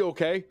 "Are we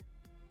okay?"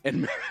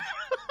 And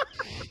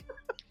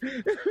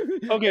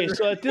Okay,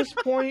 so at this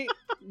point,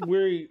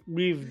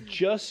 we've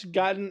just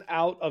gotten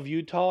out of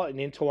Utah and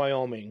into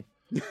Wyoming,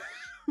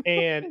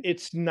 and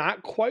it's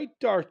not quite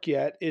dark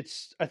yet.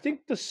 I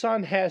think the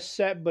sun has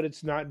set, but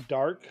it's not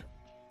dark,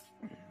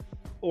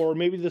 or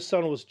maybe the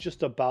sun was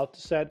just about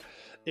to set.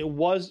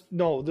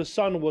 The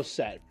sun was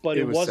set, but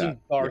it wasn't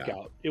dark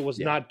out. It was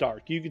not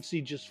dark. You could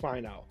see just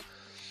fine out.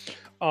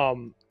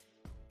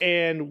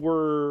 And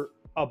we're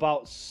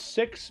about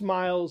 6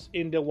 miles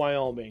into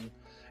Wyoming,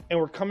 and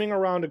we're coming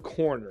around a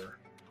corner.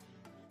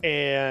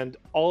 And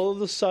all of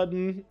a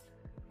sudden,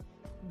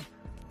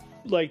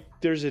 like,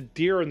 there's a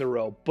deer in the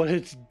road, but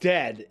it's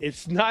dead.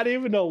 It's not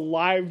even a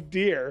live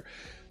deer.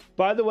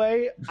 By the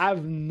way,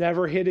 I've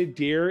never hit a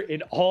deer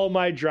in all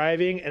my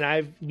driving, and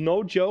I've,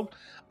 no joke,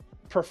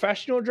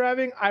 professional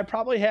driving, I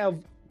probably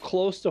have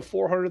close to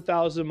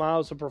 400,000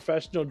 miles of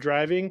professional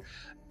driving,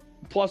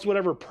 plus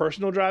whatever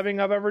personal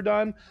driving I've ever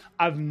done.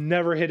 I've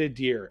never hit a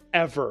deer,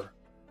 ever.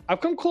 I've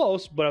come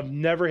close, but I've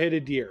never hit a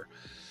deer.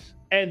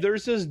 And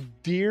there's this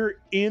deer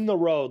in the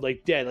road,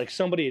 like dead, like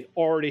somebody had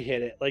already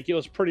hit it. Like it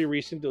was pretty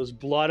recent. There was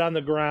blood on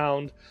the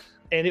ground,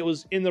 and it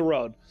was in the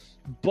road.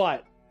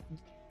 But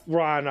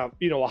we're on a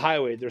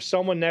highway. There's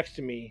someone next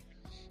to me.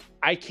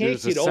 I can't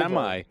get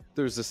over.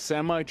 There's a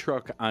semi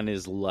truck on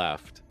his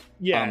left.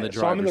 Yeah, on the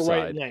so I'm in the driver's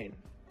right side. lane.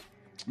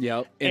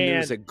 Yep, and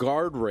there's a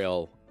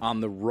guardrail on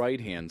the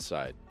right hand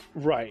side.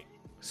 Right.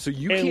 So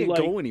you can't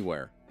go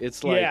anywhere.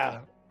 It's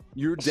like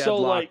you're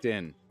deadlocked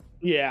in.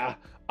 Yeah.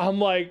 I'm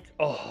like,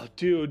 oh,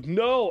 dude,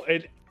 no.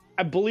 And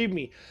believe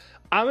me,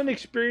 I'm an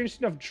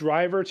experienced enough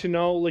driver to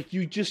know, like,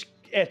 you just,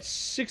 at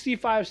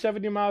 65,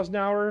 70 miles an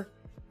hour,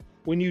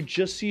 when you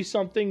just see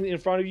something in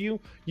front of you,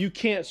 you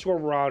can't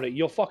swerve around it.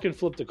 You'll fucking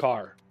flip the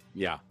car.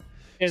 Yeah.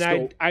 And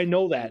so, I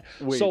know that.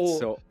 Wait,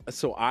 so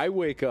I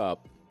wake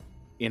up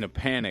in a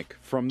panic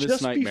from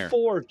this nightmare.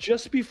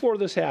 Just before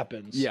this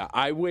happens. Yeah,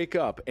 I wake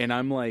up and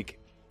I'm like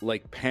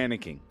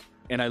panicking.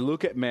 And I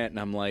look at Matt and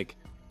I'm like,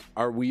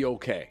 "Are we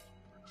okay?"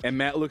 And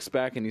Matt looks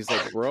back and he's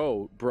like,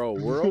 bro,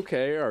 we're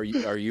okay. Are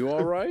you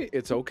all right?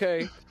 It's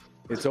okay.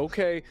 It's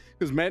okay.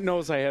 Because Matt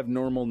knows I have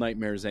normal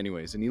nightmares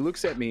anyways. And he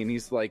looks at me and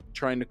he's like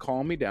trying to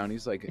calm me down.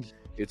 He's like,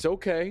 "It's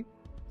okay.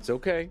 It's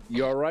okay.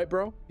 You all right,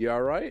 bro? You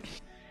all right?"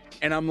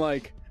 And I'm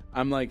like,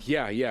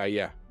 yeah.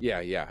 I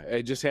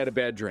just had a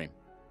bad dream.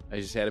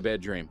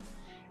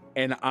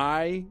 And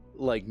I,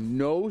 like,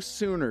 no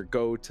sooner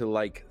go to,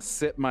 like,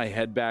 sit my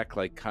head back,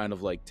 like, kind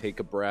of, like,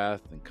 take a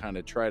breath and kind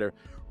of try to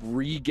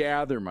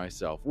regather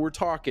myself. We're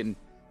talking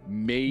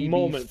maybe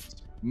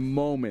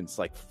moments,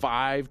 like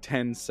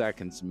 5-10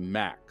 seconds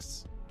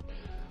max.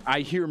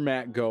 I hear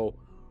Matt go,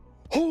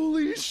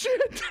 "Holy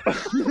shit!"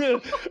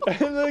 And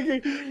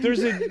like,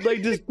 there's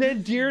this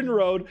dead deer in the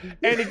road.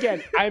 And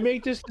again, I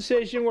make this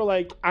decision where,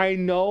 like, I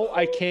know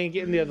I can't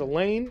get in the other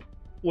lane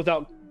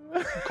without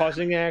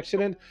causing an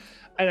accident,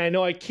 and I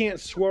know I can't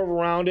swerve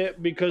around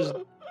it because,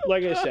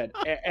 like I said,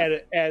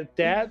 at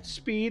that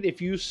speed,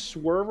 if you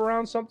swerve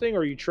around something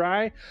or you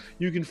try,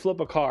 you can flip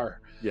a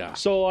car. Yeah.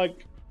 So,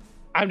 like,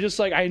 I'm just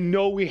like, I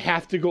know we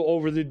have to go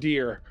over the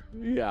deer.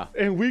 Yeah.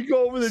 And we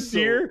go over the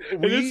deer,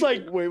 and it's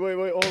like... Wait,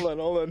 hold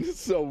on.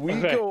 So we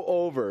go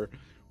over,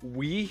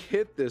 we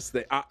hit this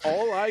thing.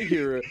 All I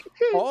hear,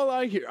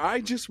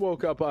 I just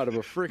woke up out of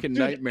a freaking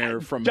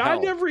nightmare from hell. I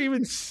never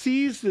even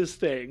sees this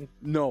thing.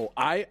 No,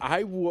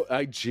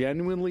 I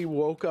genuinely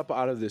woke up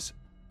out of this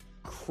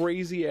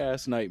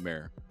crazy-ass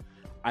nightmare.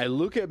 I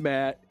look at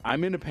Matt,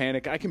 I'm in a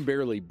panic, I can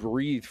barely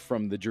breathe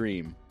from the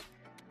dream.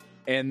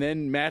 And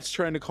then Matt's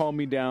trying to calm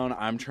me down,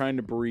 I'm trying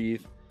to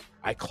breathe.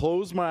 I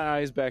close my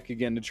eyes back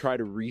again to try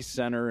to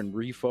recenter and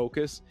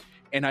refocus,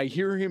 and I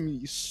hear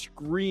him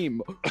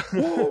scream,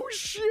 "Oh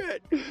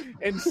shit!"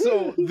 And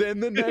so then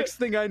the next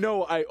thing I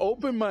know, I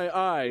open my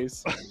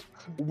eyes,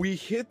 we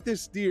hit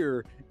this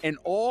deer, and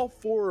all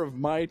 4 of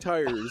my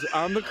tires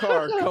on the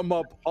car come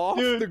up off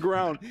the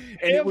ground,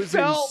 and it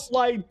felt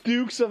like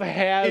Dukes of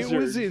Hazzard. It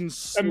was in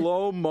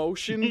slow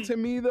motion to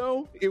me,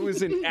 though. It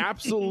was an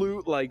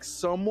absolute, like,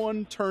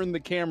 someone turned the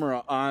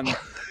camera on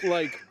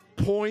like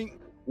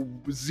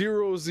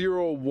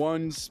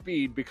 0.001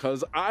 speed,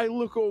 because I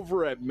look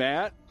over at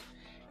Matt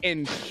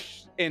and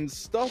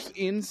stuff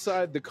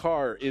inside the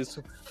car is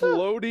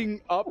floating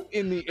up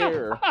in the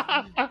air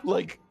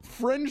like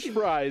French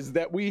fries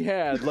that we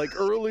had like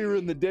earlier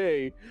in the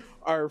day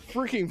are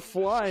freaking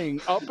flying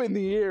up in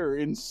the air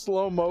in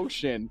slow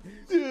motion.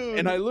 Dude,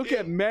 and I look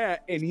at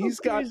Matt and he's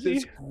got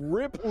this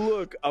grip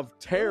look of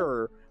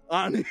terror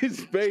on his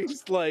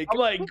face, like I'm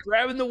like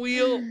grabbing the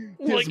wheel.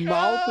 His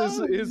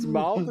mouth is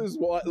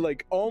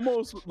like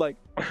almost like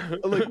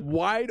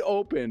wide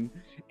open,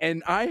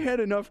 and I had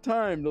enough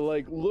time to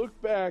like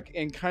look back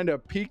and kind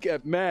of peek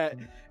at Matt,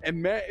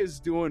 and Matt is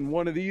doing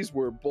one of these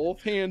where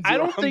both hands are I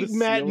don't on think the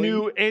Matt ceiling.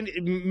 knew, and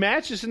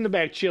Matt's just in the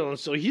back chilling,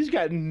 so he's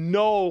got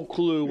no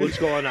clue what's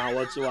going on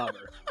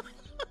whatsoever.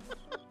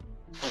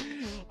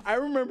 I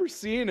remember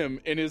seeing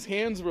him, and his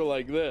hands were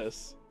like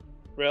this.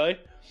 Really?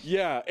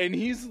 Yeah, and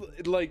he's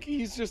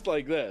just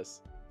like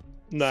this.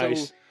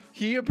 Nice. So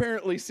he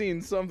apparently seen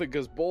something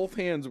because both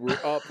hands were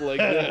up like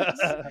this.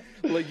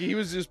 Like he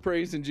was just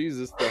praising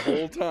Jesus the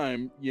whole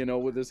time,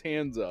 with his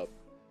hands up.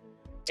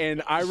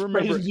 And I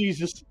remember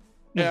Jesus.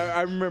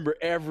 I remember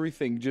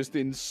everything just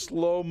in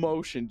slow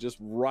motion, just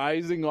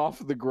rising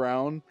off of the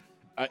ground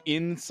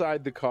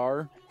inside the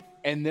car.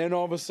 And then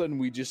all of a sudden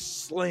we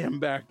just slammed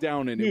back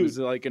down, and it was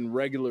like in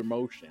regular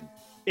motion.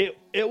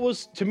 It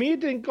was, to me, it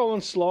didn't go in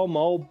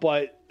slow-mo,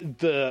 but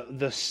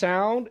the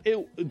sound,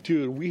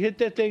 dude, we hit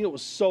that thing, it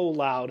was so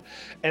loud,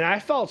 and I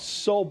felt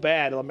so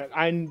bad. I'm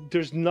like,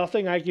 there's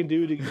nothing I can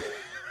do to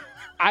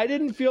I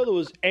didn't feel there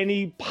was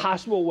any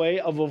possible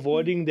way of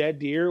avoiding that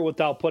deer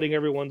without putting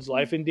everyone's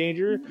life in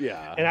danger.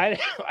 Yeah. And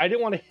I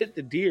didn't want to hit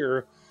the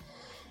deer.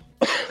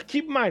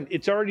 Keep in mind,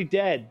 it's already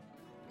dead.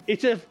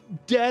 It's a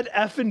dead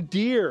effing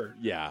deer.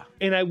 Yeah.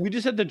 And we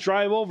just had to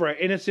drive over it,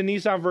 and it's a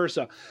Nissan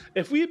Versa.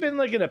 If we had been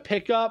like in a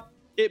pickup,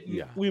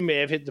 we may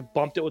have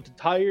bumped it with the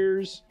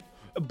tires,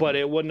 but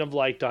it wouldn't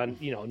have done,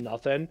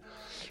 nothing.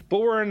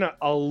 But we're in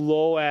a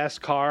low ass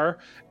car,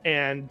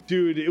 and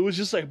dude, it was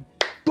just like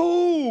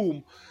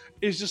boom.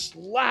 It's just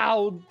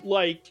loud,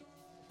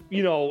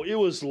 it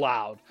was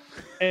loud.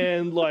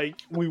 And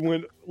we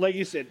went, like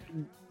you said,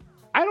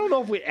 I don't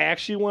know if we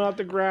actually went off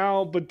the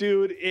ground, but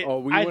dude, it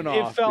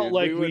felt dude.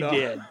 like we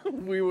did.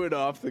 We went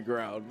off the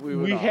ground.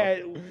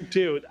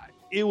 Dude,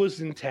 it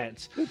was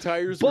intense. The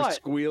tires were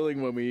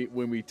squealing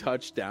when we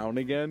touched down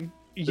again.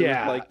 There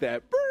was like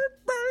that.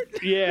 Burp,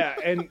 burp. Yeah,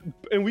 and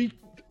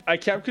I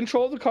kept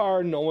control of the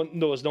car.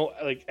 There was no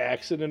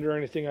accident or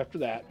anything after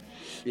that.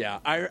 Yeah,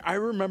 I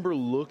remember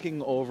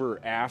looking over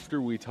after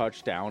we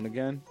touched down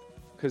again,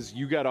 because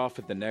you got off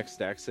at the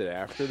next exit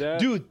after that.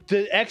 Dude,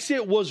 the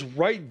exit was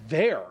right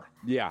there.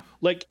 Yeah.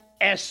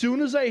 As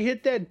soon as I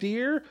hit that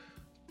deer,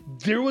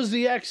 there was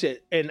the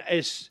exit. And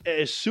as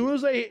soon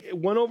as I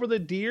went over the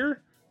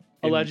deer,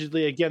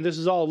 allegedly, again, this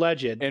is all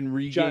alleged. And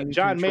regained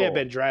John may have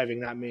been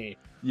driving, not me.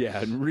 Yeah,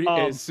 and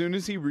as soon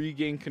as he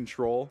regained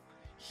control,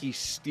 he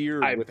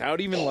steered without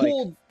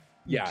even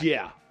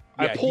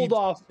I pulled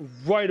off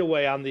right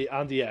away on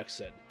the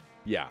exit.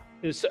 Yeah.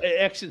 It's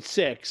exit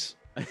 6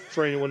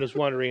 for anyone who's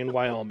wondering, in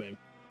Wyoming.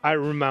 I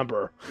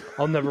remember.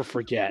 I'll never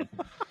forget.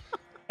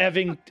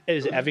 Evington?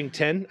 I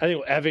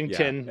think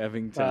Evington. Yeah,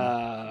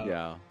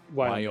 Evington.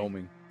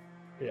 Wyoming.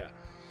 Yeah.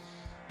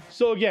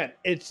 So again,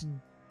 it's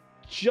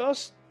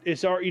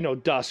our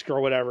dusk or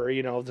whatever.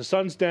 The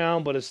sun's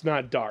down, but it's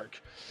not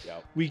dark.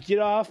 Yep. We get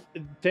off.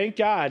 Thank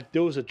God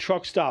there was a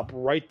truck stop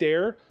right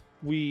there.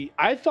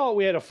 I thought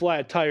we had a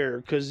flat tire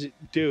because,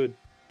 dude,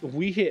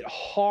 we hit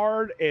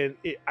hard, and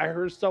I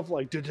heard stuff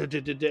like,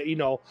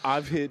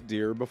 I've hit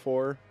deer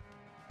before,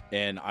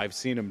 and I've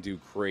seen them do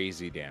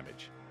crazy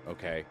damage.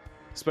 Okay.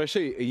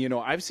 Especially,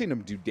 I've seen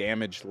them do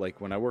damage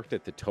like when I worked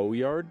at the tow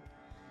yard.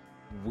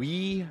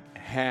 We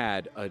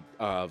had a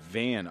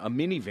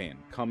minivan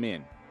come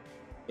in,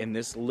 and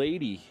this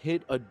lady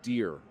hit a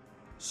deer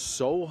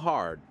so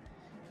hard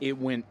it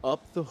went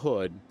up the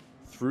hood,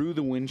 through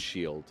the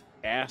windshield,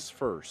 ass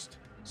first.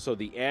 So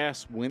the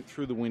ass went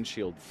through the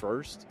windshield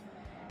first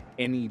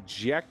and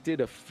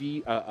ejected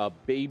a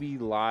baby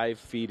live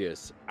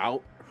fetus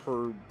out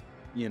her,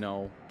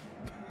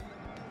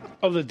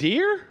 Of the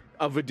deer?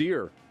 Of a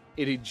deer.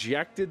 It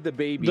ejected the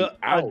baby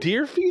out. A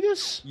deer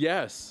fetus?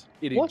 Yes.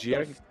 What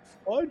the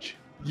fudge?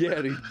 Yeah,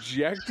 it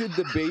ejected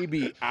the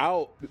baby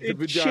out the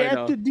vagina.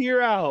 Ejected the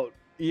deer out.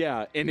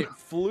 Yeah, and it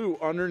flew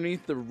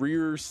underneath the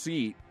rear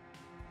seat.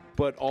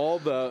 But all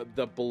the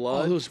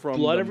blood from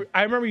blood.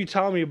 I remember you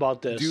telling me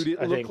about this. Dude,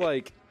 it looked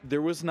like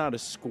there was not a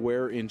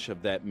square inch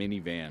of that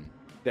minivan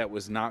that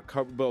was not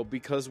covered. Well,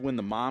 because when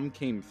the mom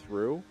came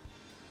through,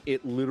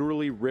 it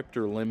literally ripped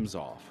her limbs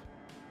off.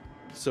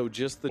 So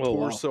just the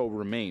torso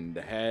remained.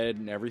 The head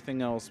and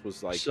everything else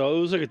was like... So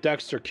it was like a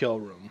Dexter kill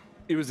room.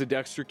 It was a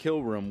Dexter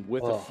kill room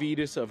with a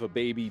fetus of a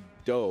baby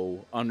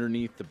doe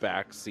underneath the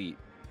back seat.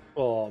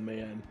 Oh,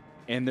 man.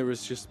 And there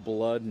was just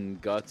blood and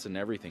guts and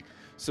everything.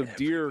 So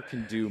deer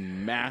can do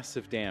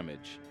massive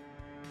damage.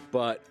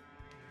 But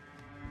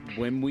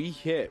when we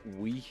hit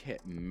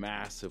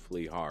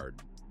massively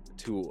hard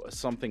to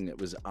something that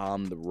was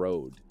on the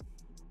road.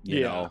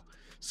 You know?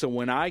 So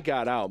when I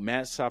got out,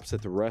 Matt stops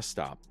at the rest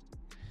stop.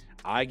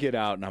 I get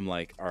out and I'm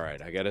like, all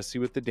right, I got to see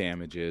what the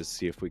damage is,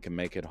 see if we can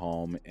make it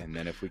home. And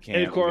then if we can't,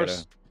 and of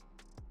course,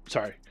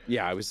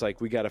 Yeah, I was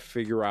like, we got to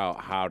figure out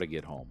how to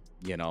get home,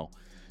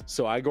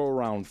 So I go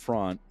around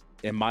front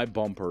and my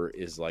bumper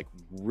is like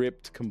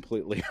ripped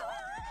completely.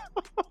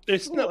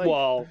 It's not,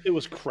 it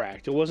was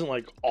cracked. It wasn't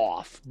like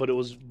off, but it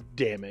was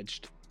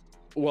damaged.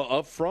 Well,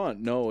 up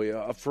front,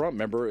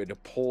 remember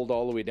it pulled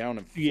all the way down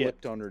and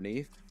flipped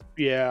underneath.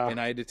 Yeah.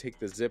 And I had to take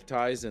the zip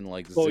ties and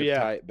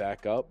tie it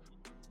back up.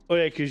 Oh,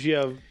 yeah, because you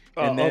have,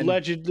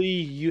 allegedly,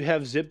 you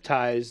have zip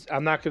ties.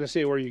 I'm not going to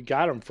say where you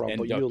got them from,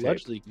 but you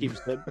allegedly keep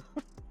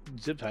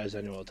zip ties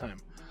on you all the time.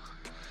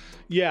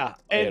 Yeah,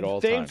 and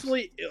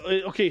thankfully,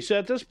 okay, so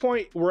at this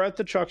point, we're at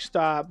the truck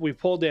stop. We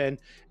pulled in,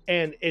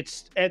 And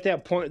it's at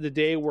that point of the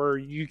day where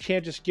you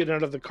can't just get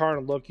out of the car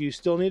and look. You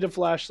still need a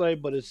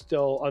flashlight, but it's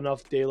still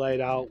enough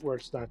daylight out where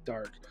it's not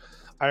dark.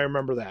 I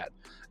remember that.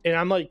 And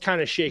I'm like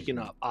kind of shaking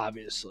up,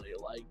 obviously.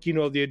 Like, you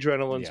know, the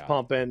adrenaline's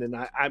pumping, and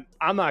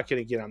I'm not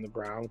going to get on the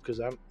ground because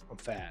I'm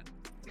fat.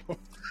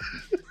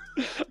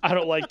 I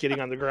don't like getting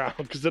on the ground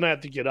because then I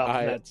have to get up,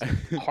 and that's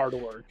hard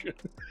work.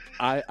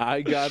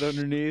 I got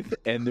underneath,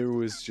 and there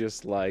was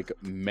just like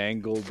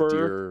mangled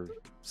deer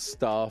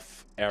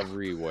stuff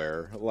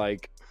everywhere.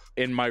 Like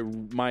in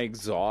my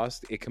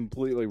exhaust, it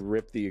completely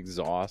ripped the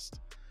exhaust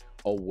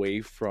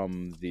away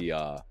from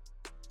the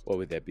what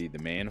would that be? The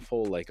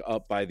manifold, like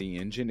up by the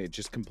engine. It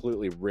just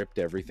completely ripped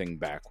everything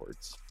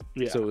backwards.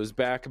 Yeah. So it was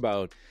back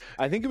about,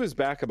 I think it was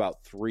back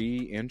about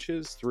 3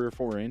 or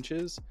 4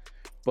 inches.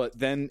 But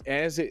then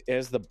as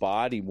the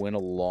body went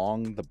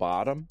along the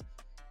bottom,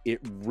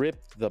 it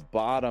ripped the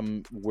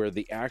bottom where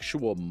the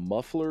actual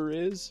muffler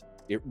is.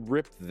 It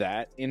ripped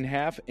that in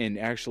half and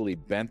actually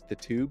bent the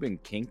tube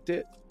and kinked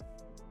it.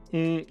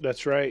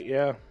 That's right.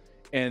 Yeah.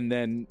 And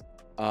then,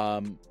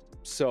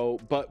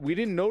 but we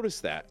didn't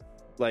notice that.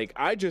 Like,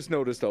 I just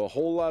noticed a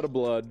whole lot of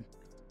blood.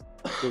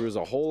 There was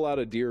a whole lot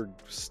of deer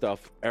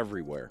stuff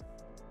everywhere,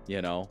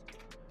 you know?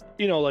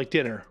 You know, like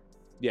dinner.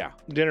 Yeah.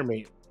 Dinner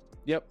meat.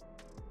 Yep.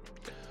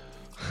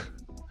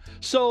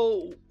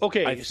 So,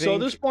 okay. So at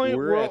this point,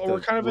 we're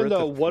kind of in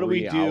the what do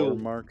we do?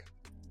 Mark.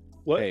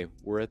 What? Hey,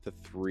 we're at the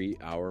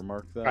 3-hour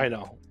mark, though. I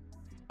know.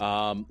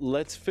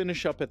 Let's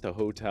finish up at the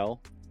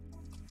hotel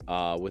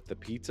with the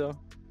pizza.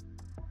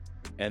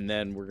 And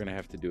then we're going to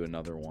have to do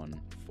another one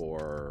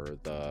for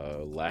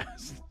the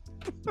last.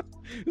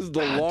 This is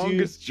the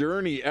longest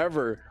journey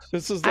ever.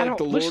 This is like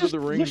the Lord of the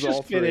Rings. Let's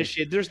just finish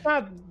it.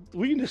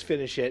 We can just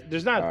finish it.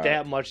 There's not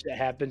that much that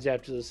happens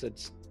after this.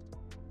 It's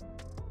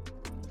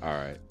all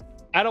right.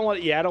 I don't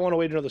want to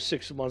wait another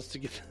 6 months to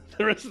get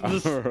the rest of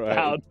this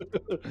out.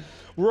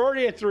 We're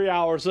already at 3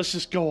 hours. Let's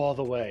just go all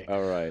the way.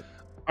 All right.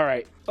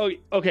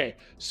 Okay.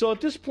 So at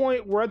this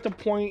point, we're at the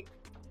point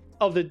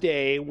of the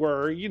day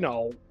where, you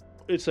know,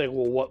 it's like,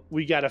 well, what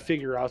we got to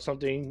figure out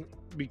something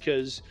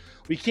because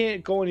we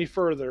can't go any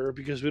further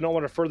because we don't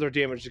want to further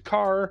damage the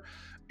car,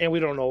 and we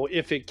don't know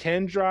if it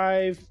can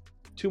drive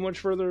too much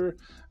further,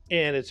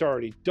 and it's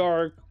already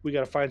dark. We got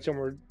to find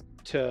somewhere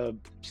to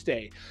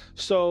stay.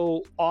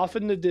 So off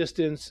in the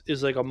distance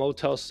is like a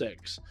Motel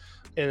 6,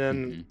 and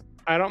then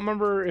I don't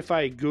remember if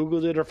I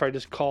Googled it or if I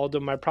just called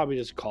them. I probably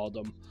just called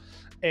them,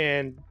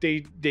 and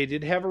they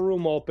did have a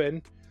room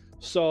open.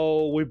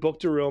 So we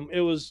booked a room.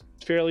 It was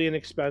fairly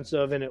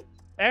inexpensive, and it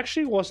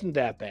actually wasn't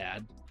that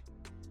bad.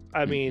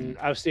 I mean,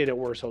 I've stayed at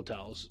worse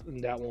hotels,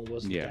 and that one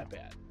wasn't that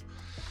bad.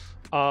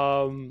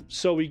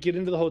 So we get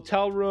into the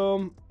hotel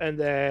room, and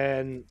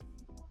then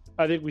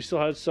I think we still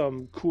had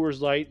some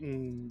Coors Light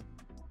and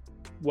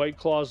White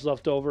Claws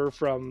left over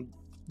from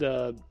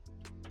the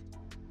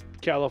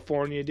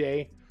California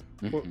day.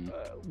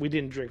 We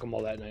didn't drink them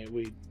all that night.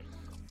 We're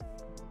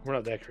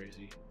not that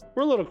crazy.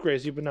 We're a little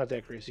crazy, but not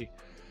that crazy.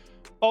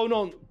 Oh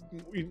no,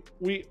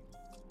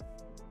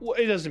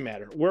 it doesn't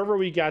matter. Wherever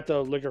we got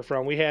the liquor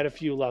from, we had a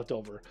few left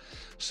over.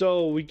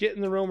 So we get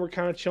in the room, we're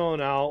kind of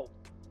chilling out.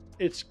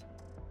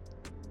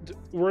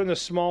 We're in a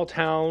small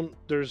town.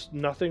 There's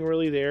nothing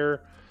really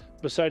there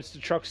besides the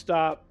truck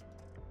stop.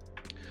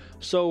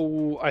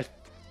 So I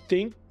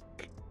think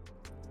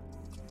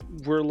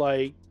we're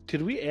like,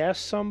 did we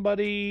ask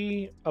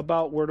somebody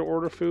about where to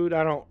order food?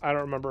 I don't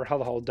remember how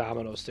the whole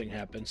Domino's thing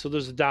happened. So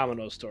there's a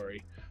Domino's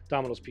story,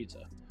 Domino's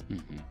Pizza.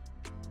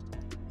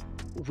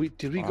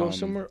 Did we go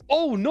somewhere?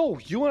 Oh no,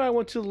 you and I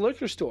went to the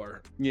liquor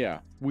store. Yeah,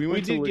 we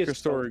went to the liquor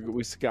store.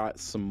 We got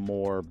some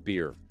more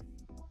beer.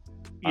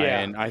 Yeah,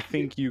 and I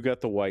think you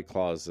got the White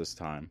Claws this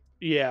time.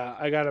 Yeah,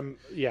 I got them.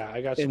 Yeah,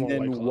 I got some. And more then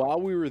White Claw.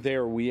 while we were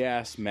there, we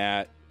asked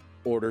Matt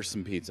order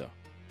some pizza.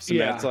 So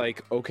Matt's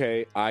like,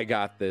 "Okay, I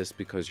got this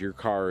because your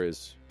car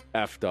is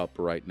effed up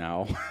right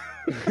now."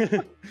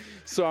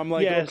 So I'm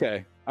like,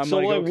 "Okay." Okay.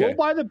 We'll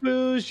buy the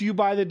booze, you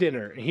buy the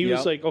dinner. And he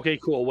was like, "Okay,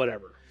 cool,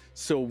 whatever."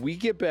 So we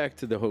get back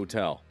to the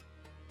hotel.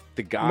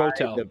 The guy,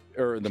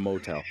 the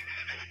motel.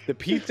 The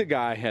pizza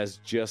guy has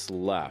just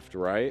left,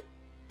 right?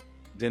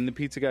 Didn't the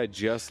pizza guy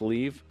just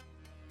leave?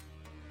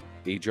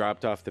 He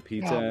dropped off the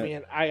pizza. Oh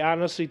man, I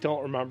honestly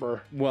don't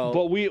remember. Well,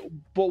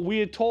 but we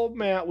had told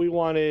Matt we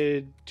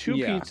wanted 2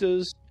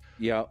 pizzas.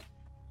 Yep.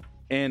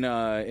 And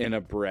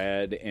a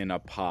bread and a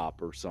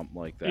pop or something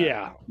like that.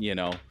 Yeah. You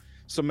know.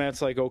 So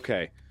Matt's like,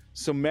 okay.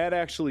 So Matt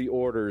actually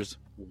orders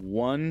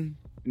 2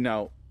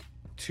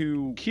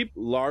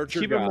 larger.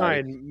 Keep in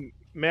mind,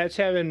 Matt's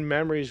having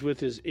memories with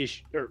his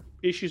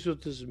issues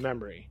with his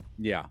memory.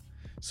 Yeah.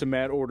 So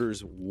Matt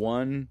orders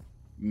 1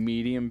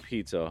 medium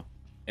pizza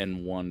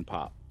and 1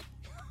 pop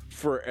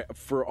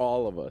for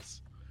all of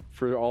us,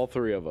 for all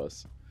 3 of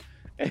us.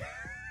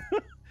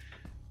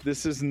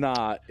 This is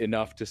not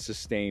enough to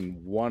sustain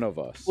one of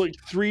us. Like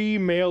 3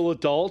 male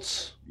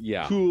adults.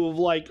 Yeah. Who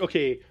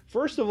okay,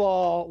 first of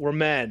all, we're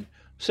men.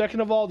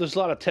 Second of all, there's a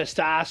lot of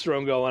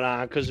testosterone going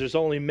on because there's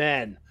only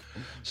men.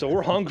 So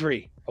we're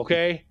hungry,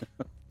 okay?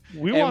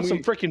 We want some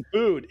freaking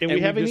food, and we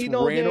haven't eaten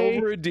all day. We ran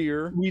over a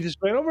deer. We just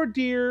ran over a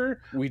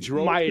deer. We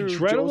drove My through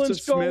adrenaline's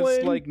Joseph Smith's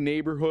going. like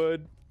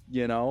neighborhood,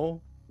 you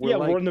know.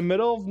 We're in the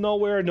middle of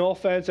nowhere. No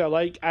offense, I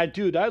like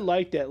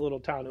that little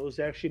town. It was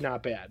actually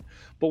not bad,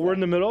 but we're in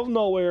the middle of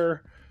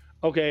nowhere.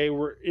 Okay,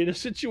 we're in a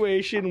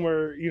situation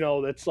where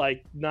that's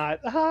like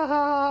not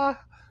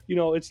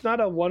it's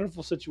not a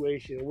wonderful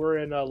situation. We're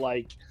in a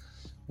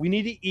we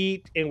need to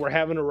eat, and we're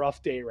having a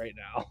rough day right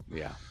now.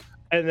 Yeah.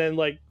 And then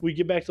we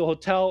get back to the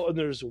hotel, and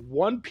there's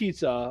one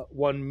pizza,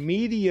 one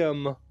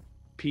medium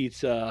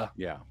pizza,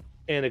 yeah,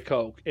 and a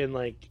Coke, and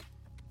I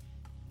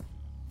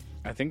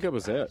think that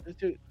was it.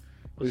 It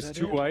was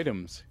 2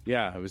 items.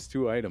 Yeah, it was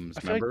 2 items.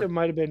 I feel like there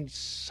might have been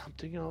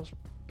something else,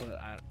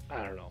 but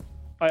I don't know.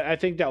 I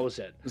think that was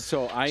it.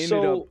 So I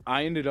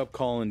ended up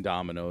calling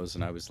Domino's,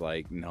 and I was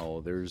like,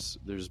 no, there's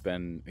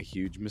been a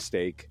huge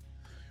mistake.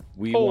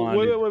 Wait.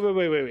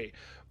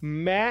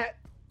 Matt,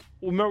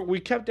 remember, we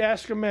kept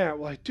asking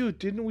Matt, like, dude,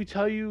 didn't we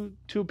tell you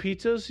 2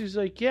 pizzas? He's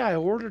like, yeah, I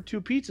ordered 2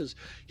 pizzas.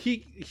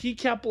 He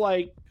kept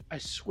like, I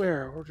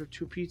swear I ordered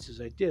 2 pizzas.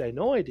 I did. I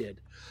know I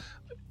did.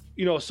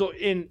 So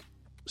in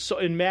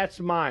Matt's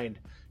mind,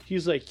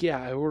 he's like,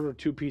 yeah, I ordered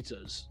 2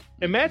 pizzas.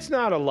 And Matt's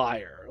not a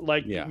liar.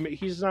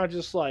 He's not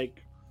just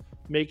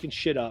making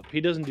shit up. He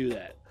doesn't do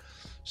that.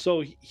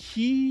 So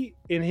he,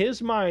 in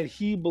his mind,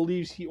 he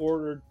believes he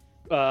ordered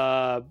 2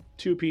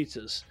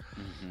 pizzas.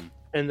 Mm-hmm.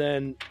 And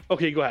then,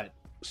 okay, go ahead.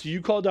 So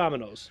you call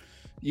Domino's.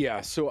 Yeah,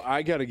 so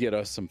I got to get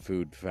us some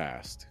food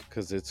fast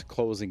because it's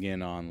closing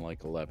in on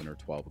 11 or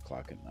 12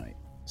 o'clock at night.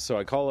 So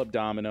I call up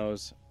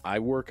Domino's. I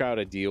work out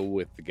a deal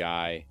with the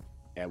guy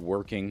at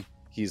working.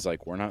 He's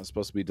like, we're not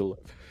supposed to be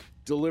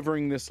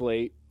delivering this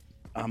late.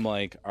 I'm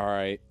like, all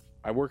right.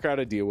 I work out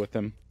a deal with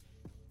him.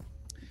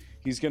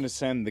 He's going to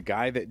send the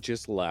guy that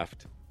just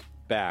left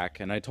back.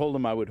 And I told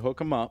him I would hook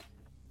him up.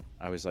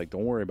 I was like,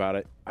 don't worry about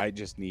it. I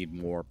just need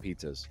more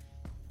pizzas.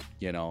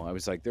 I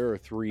was like, there are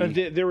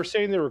 3. They were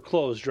saying they were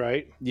closed,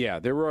 right? Yeah,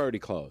 they were already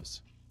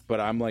closed. But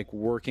I'm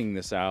working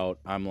this out.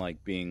 I'm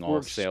being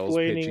all sales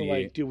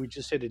pitchy. Dude, we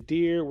just hit a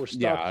deer. We're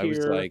stuck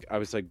here. I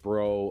was like,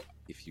 bro,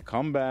 if you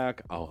come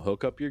back, I'll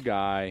hook up your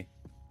guy.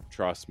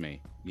 Trust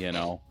me,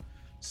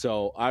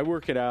 So I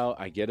work it out.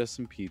 I get us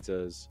some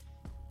pizzas.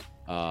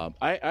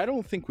 I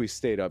don't think we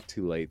stayed up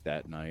too late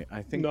that night.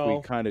 I think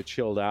we kind of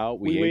chilled out.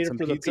 We ate some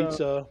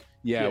pizza.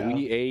 Yeah,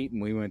 we ate and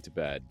we went to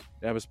bed.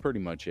 That was pretty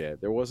much it.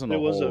 There wasn't a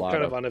whole lot. It was a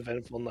kind of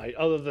uneventful night,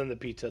 other than the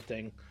pizza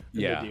thing.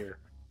 And the deer.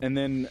 And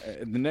then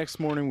the next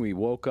morning we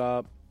woke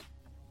up.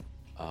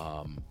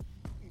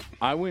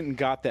 I went and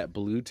got that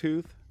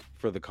Bluetooth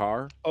for the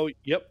car. Oh,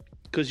 yep.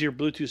 Because your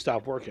Bluetooth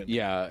stopped working.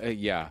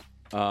 Yeah.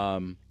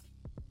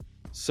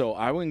 So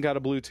I went and got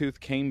a Bluetooth,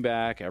 came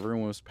back.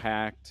 Everyone was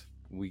packed.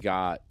 We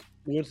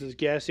went to the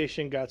gas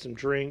station, got some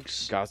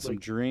drinks.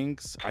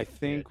 I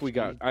think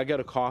I got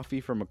a coffee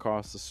from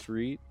across the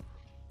street.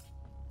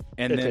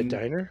 And at that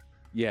diner?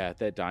 Yeah, at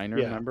that diner,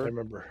 yeah, remember? I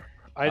remember.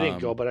 I didn't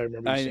go, but I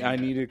remember. I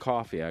needed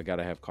coffee. I got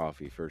to have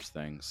coffee first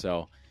thing.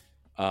 So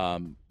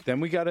then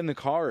we got in the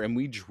car and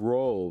we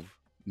drove,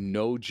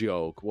 no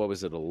joke, what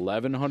was it,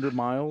 1,100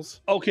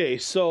 miles? Okay,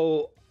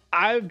 so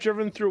I've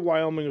driven through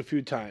Wyoming a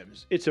few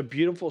times. It's a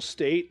beautiful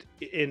state.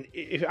 And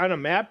if on a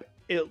map,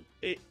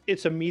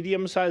 it's a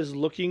medium-sized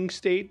looking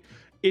state.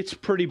 It's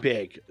pretty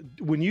big.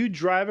 When you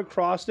drive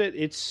across it,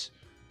 it's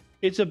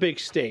a big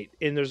state,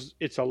 and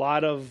it's a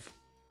lot of,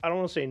 I don't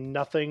want to say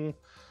nothing.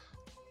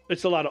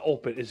 It's a lot of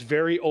open. It's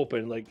very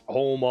open, like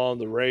home on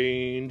the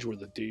range where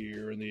the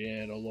deer and the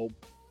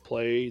antelope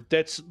play.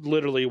 That's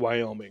literally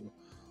Wyoming.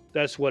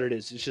 That's what it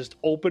is. It's just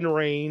open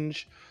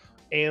range,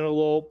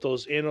 antelope,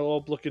 those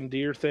antelope-looking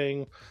deer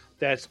thing.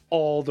 That's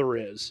all there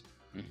is.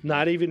 Mm-hmm.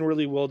 Not even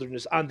really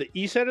wilderness. On the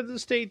east side of the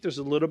state, there's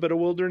a little bit of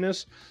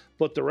wilderness,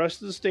 but the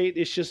rest of the state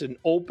is just an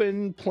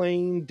open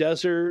plain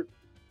desert.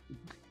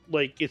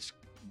 It's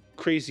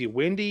crazy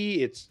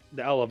windy.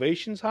 The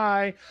elevation's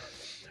high,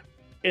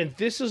 and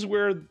this is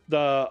where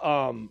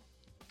the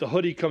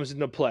hoodie comes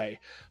into play.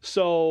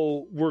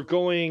 So we're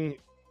going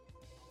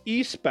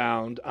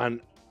eastbound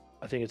on,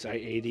 I think it's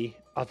I-80.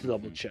 I'll have to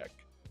double check.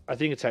 I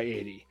think it's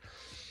I-80,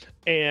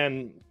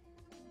 and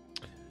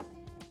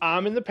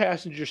I'm in the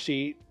passenger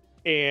seat.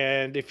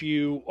 And if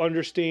you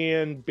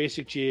understand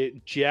basic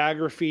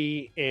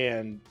geography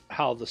and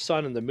how the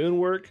sun and the moon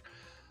work,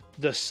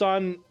 the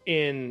sun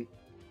in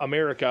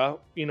America,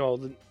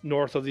 the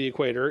north of the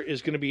equator,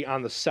 is going to be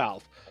on the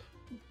south.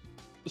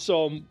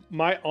 So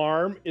my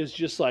arm is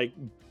just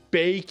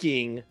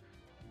baking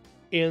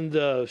in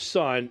the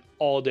sun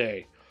all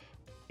day.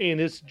 And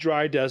it's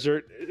dry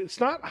desert.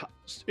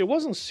 It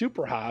wasn't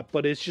super hot,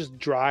 but it's just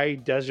dry,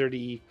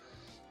 deserty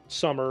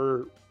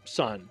summer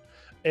sun.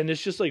 And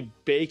it's just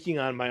baking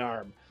on my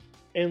arm.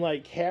 And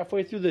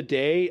halfway through the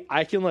day,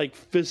 I can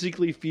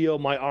physically feel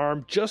my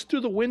arm just through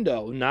the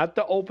window, not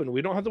the open.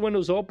 We don't have the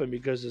windows open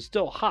because it's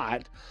still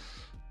hot.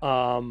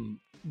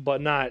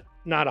 But not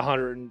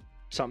 100 and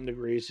something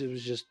degrees. It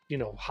was just,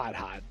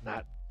 hot,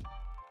 not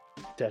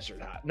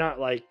desert hot, not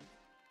like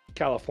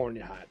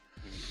California hot.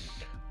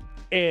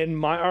 And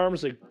my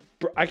arm's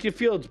I can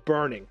feel it's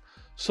burning.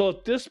 So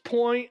at this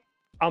point,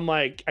 I'm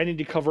like, I need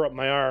to cover up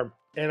my arm.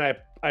 And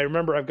I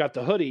remember I've got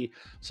the hoodie.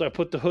 So I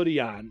put the hoodie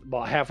on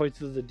about halfway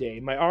through the day.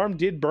 My arm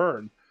did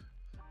burn.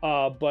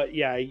 But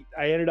yeah, I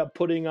ended up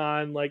putting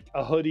on like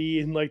a hoodie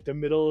in like the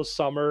middle of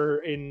summer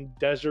in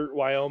desert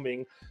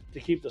Wyoming to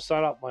keep the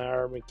sun off my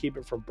arm and keep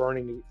it from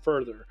burning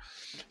further.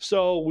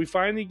 So we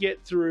finally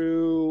get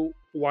through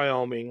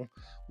Wyoming.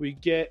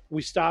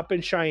 We stop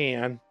in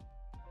Cheyenne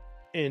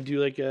and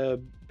do like a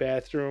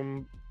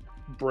bathroom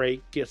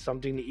break, get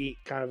something to eat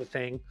kind of a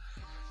thing.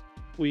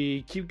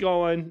 We keep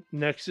going.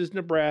 Next is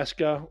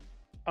Nebraska.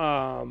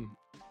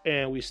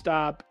 And we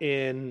stop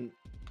in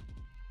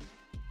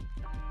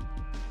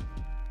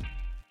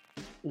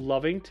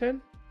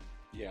Lovington,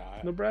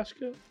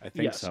 Nebraska. I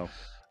think so.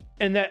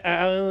 And that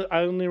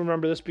I only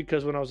remember this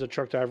because when I was a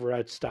truck driver,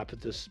 I'd stop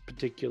at this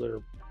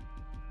particular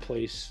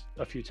place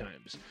a few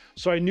times,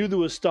 so I knew there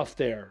was stuff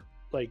there,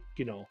 like,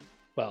 you know,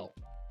 well,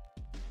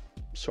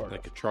 sort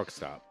like of a truck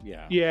stop.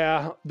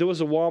 Yeah, there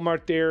was a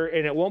Walmart there,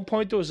 and at one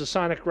point there was a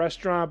Sonic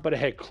restaurant, but it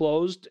had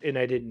closed, and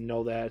I didn't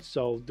know that,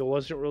 so there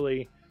wasn't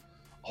really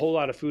a whole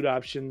lot of food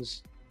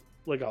options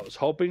like I was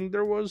hoping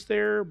there was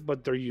there,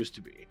 but there used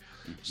to be.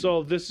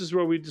 So this is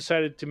where we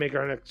decided to make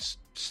our next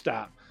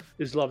stop,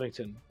 is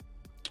Lovington.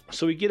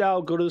 So we get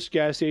out, go to this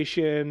gas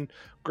station,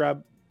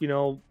 grab, you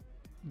know,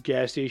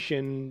 gas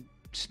station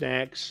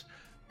snacks,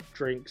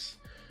 drinks,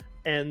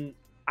 and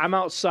I'm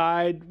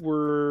outside.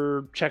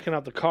 We're checking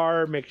out the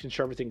car, making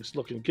sure everything's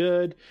looking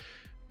good.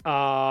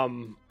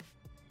 And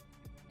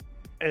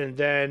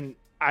then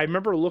I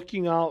remember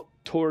looking out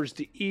towards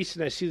the east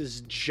and I see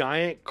this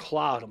giant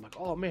cloud. I'm like,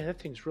 oh man, that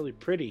thing's really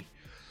pretty.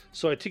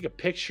 So I take a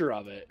picture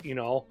of it, you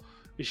know.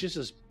 It's just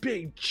this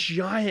big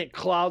giant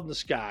cloud in the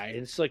sky,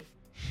 and it's like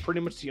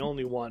pretty much the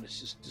only one. It's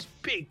just this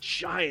big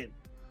giant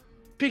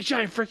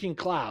freaking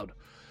cloud.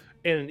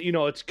 And you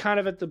know, it's kind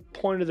of at the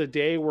point of the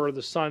day where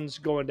the sun's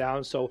going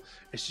down, so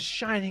it's just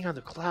shining on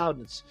the cloud,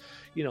 and it's,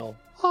 you know,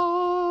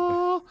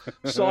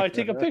 so I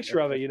take a picture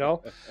of it, you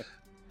know.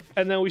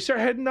 And then we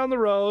start heading down the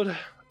road,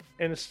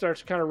 and it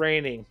starts kind of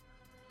raining.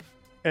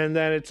 And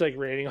then it's like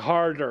raining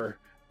harder.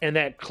 And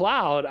that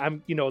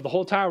cloud, you know, the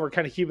whole time we're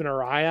kind of keeping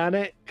our eye on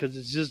it because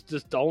it's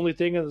just the only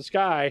thing in the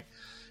sky.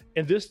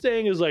 And this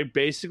thing is like,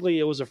 basically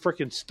it was a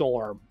freaking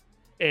storm.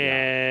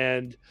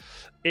 And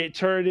it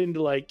turned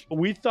into like,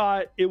 we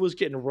thought it was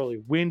getting really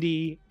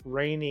windy,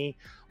 rainy.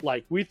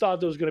 Like we thought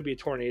there was going to be a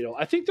tornado.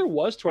 I think there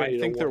was tornado. I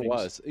think warnings. there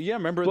was. Yeah,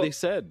 remember they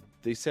said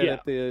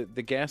at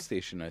the gas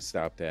station I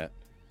stopped at.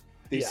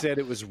 They said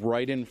it was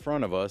right in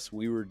front of us.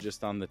 We were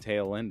just on the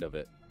tail end of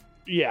it.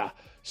 Yeah.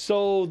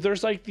 So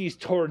there's like these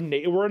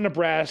tornado. We're in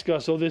Nebraska,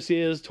 so this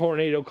is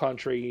tornado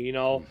country, you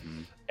know.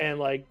 Mm-hmm. And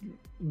like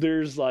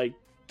there's like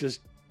this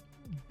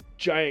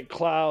giant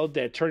cloud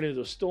that turned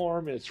into a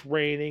storm, and it's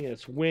raining and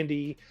it's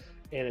windy,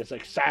 and it's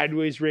like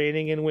sideways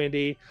raining and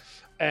windy.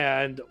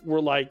 And we're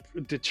like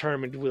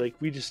determined.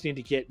 We just need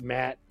to get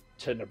Matt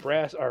to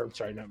Nebraska, or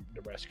sorry, not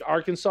Nebraska,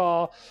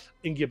 Arkansas,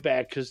 and get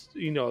back because,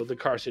 you know, the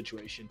car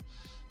situation.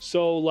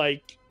 So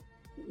like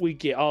we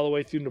get all the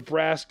way through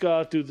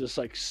Nebraska through this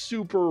like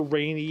super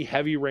rainy,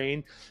 heavy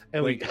rain,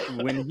 and like,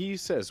 when he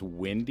says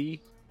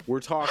windy, we're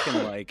talking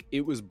like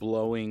it was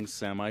blowing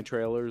semi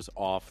trailers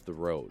off the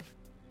road,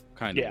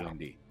 kind of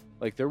windy.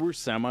 Like there were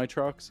semi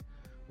trucks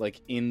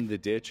like in the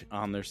ditch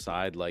on their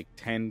side, like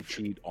 10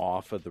 feet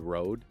off of the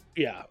road.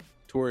 Yeah,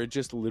 to where it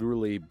just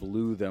literally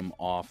blew them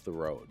off the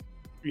road.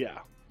 Yeah.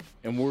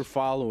 And we're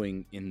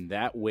following in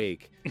that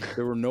wake.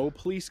 There were no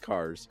police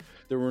cars.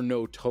 There were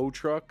no tow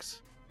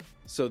trucks.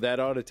 So that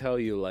ought to tell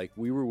you, like,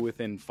 we were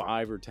within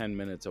 5 or 10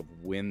 minutes of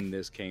when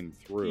this came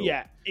through.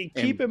 Yeah.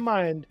 Keep in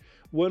mind,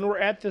 when we're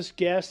at this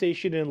gas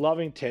station in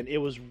Lovington, it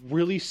was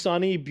really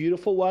sunny,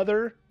 beautiful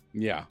weather.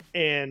 Yeah.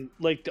 And,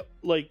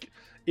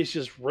 it's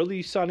just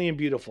really sunny and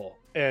beautiful.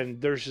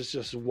 And there's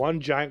just one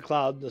giant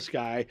cloud in the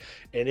sky,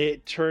 and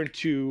it turned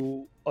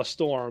to a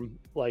storm,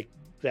 like,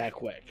 that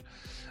quick.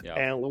 Yeah.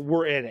 And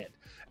we're in it,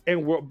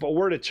 but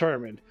we're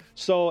determined.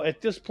 So at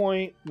this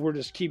point, we're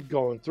just keep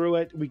going through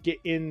it. We get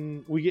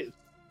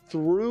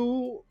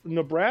through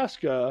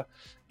Nebraska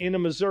into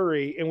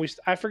Missouri, and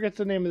I forget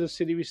the name of the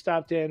city we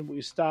stopped in.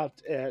 We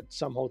stopped at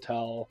some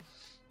hotel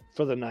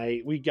for the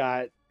night. We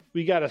got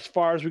as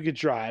far as we could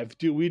drive.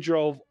 Dude, we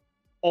drove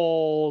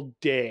all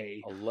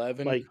day.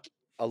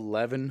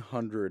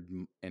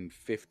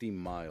 1,150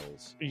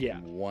 miles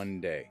in one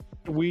day.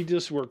 We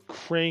just were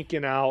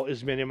cranking out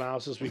as many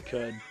miles as we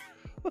could.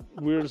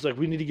 We were just like,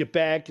 we need to get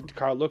back, get the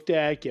car looked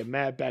at, get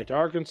Matt back to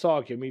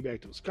Arkansas, get me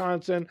back to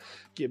Wisconsin,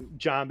 get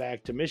John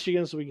back to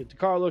Michigan so we get the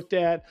car looked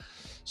at.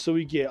 So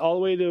we get all the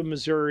way to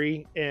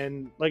Missouri.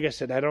 And like I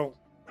said, I don't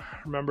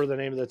remember the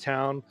name of the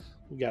town.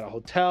 We got a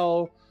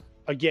hotel.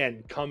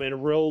 Again, come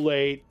in real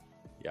late.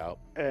 Yep.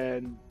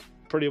 And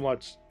pretty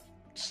much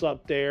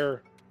slept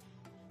there.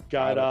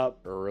 Got up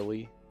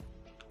early.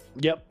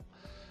 Yep.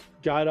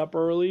 Got up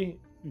early.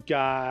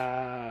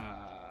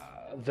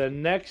 Got the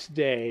next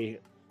day.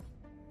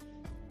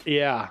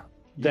 Yeah.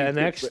 The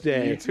next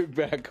day. You took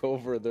back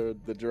over the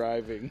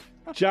driving.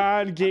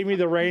 John gave me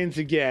the reins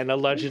again,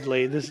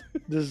 allegedly. This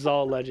is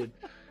all alleged.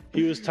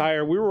 He was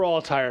tired. We were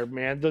all tired,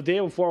 man. The day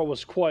before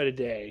was quite a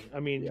day. I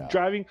mean,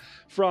 driving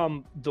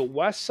from the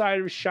west side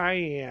of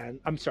Cheyenne,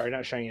 I'm sorry,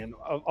 not Cheyenne,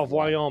 of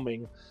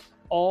Wyoming,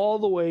 all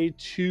the way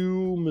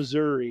to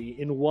Missouri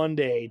in one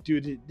day.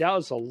 Dude, that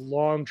was a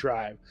long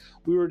drive.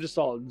 We were just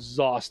all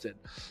exhausted.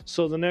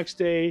 So the next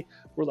day,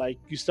 we're like,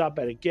 you stop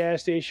at a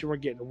gas station, we're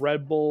getting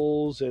Red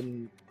Bulls,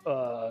 and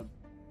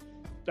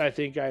I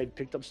think I had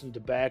picked up some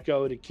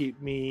tobacco to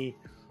keep me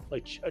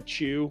like a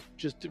chew,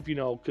 just to,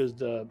 because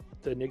the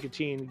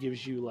nicotine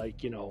gives you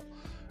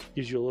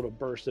gives you a little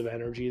burst of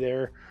energy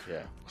there.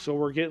 Yeah. So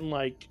we're getting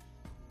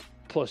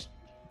plus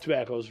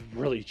tobacco is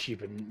really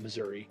cheap in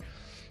Missouri.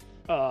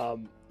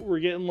 We're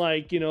getting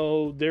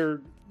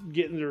they're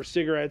getting their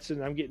cigarettes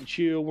and I'm getting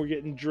chew. We're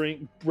getting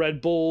drink Red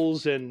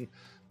Bulls and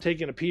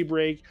taking a pee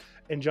break.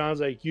 And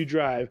John's like, you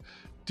drive.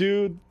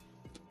 Dude,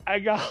 I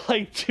got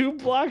 2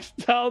 blocks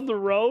down the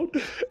road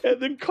and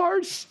the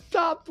car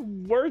stopped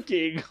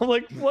working. I'm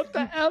like, what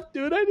the F,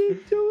 dude? I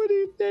didn't do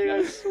anything,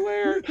 I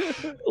swear.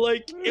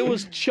 It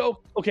was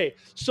choked. Okay,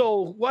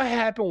 so what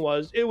happened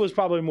was, it was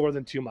probably more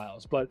than 2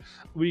 miles, but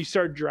I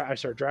started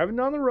driving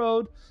down the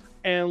road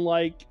and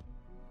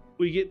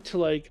we get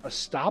to a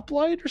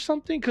stoplight or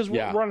something because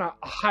we're on a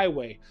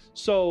highway.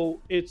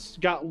 So it's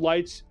got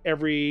lights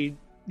every,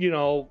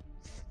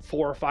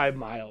 4 or 5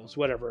 miles,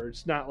 whatever.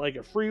 It's not like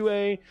a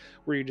freeway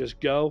where you just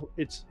go.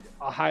 It's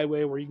a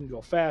highway where you can go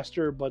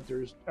faster, but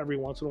there's every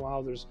once in a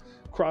while there's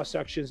cross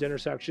sections,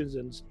 intersections,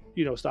 and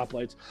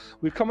stoplights.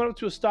 We've come up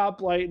to a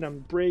stoplight and I'm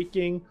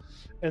braking,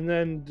 and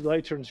then the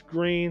light turns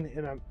green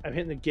and I'm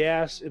hitting the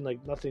gas and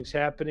nothing's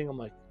happening. I'm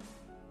like,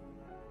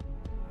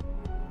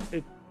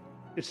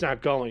 it's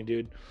not going,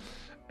 dude.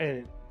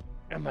 And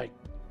I'm like,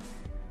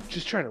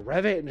 just trying to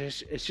rev it and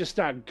it's just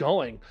not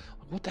going.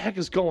 What the heck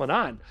is going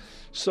on?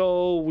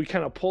 So we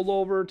kind of pulled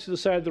over to the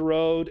side of the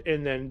road,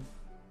 and then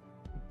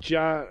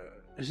John,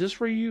 is this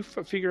where you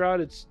figure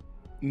out it's?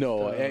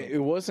 No, it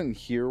wasn't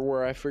here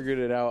where I figured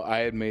it out. I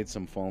had made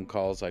some phone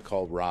calls. I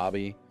called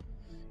Robbie,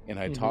 and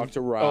I talked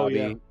to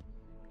Robbie,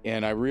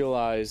 and I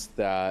realized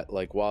that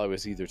while I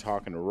was either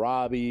talking to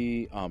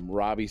Robbie,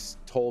 Robbie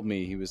told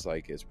me, he was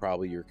like, it's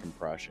probably your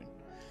compression.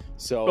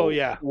 So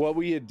what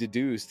we had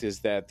deduced is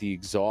that the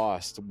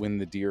exhaust, when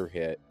the deer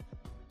hit,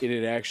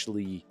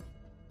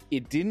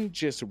 it didn't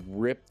just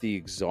rip the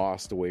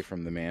exhaust away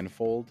from the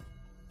manifold,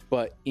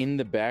 but in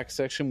the back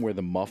section where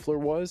the muffler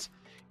was,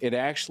 it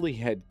actually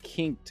had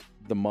kinked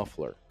the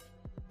muffler.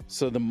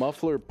 So the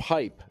muffler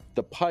pipe,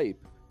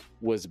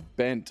 was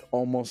bent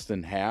almost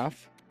in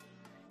half,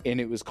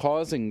 and it was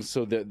causing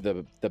so that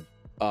the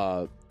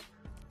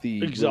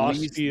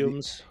exhaust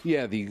fumes.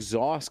 The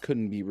exhaust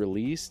couldn't be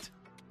released.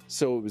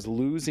 So it was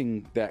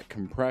losing that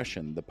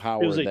compression, the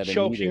power. It was that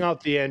choking it needed.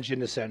 out the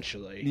engine,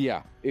 essentially.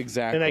 Yeah,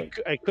 exactly. And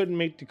I couldn't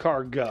make the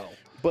car go.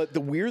 But the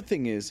weird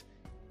thing is,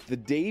 the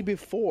day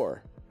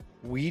before,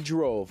 we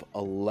drove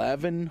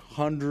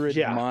 1,100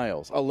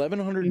 miles.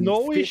 1,150.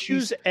 No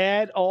issues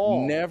at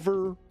all.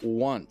 Never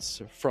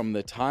once, from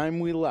the time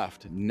we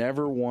left,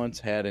 never once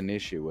had an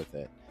issue with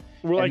it.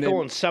 We're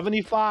going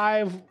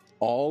 75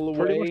 all the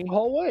pretty way. much the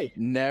whole way.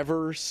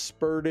 Never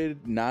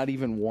spurted, not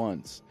even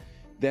once.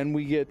 Then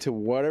we get to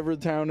whatever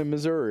town in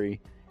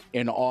Missouri,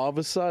 and all of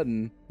a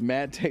sudden,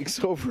 Matt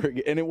takes over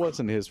again. And it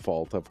wasn't his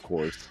fault, of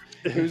course.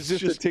 It was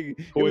just a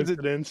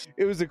coincidence.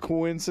 It was a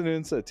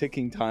coincidence, a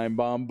ticking time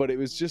bomb. But it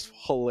was just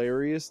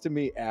hilarious to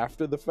me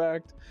after the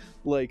fact.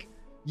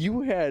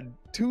 You had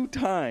 2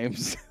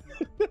 times.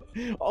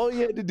 All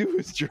you had to do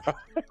was drive.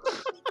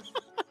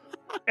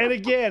 And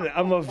again,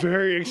 I'm a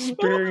very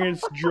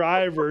experienced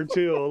driver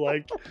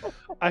too.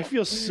 I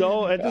feel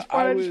so at this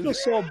point. I just feel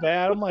so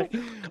bad. I'm like,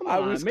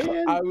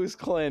 man. I was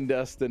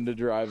clandestine to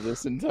drive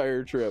this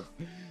entire trip,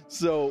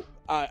 so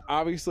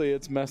obviously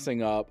it's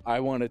messing up. I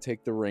want to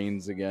take the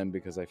reins again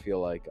because I feel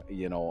like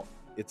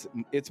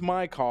it's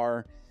my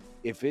car.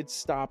 If it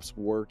stops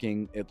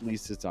working, at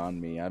least it's on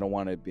me. I don't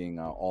want it being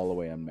all the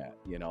way on Matt.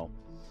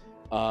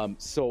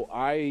 So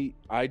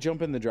I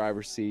jump in the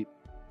driver's seat,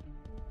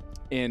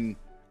 and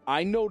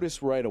I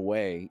noticed right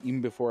away, even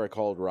before I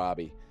called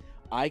Robbie,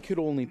 I could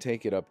only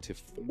take it up to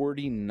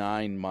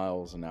 49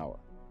 miles an hour.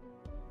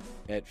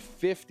 At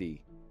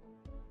 50,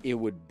 it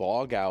would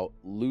bog out,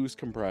 lose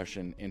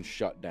compression, and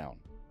shut down.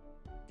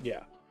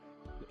 Yeah.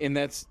 And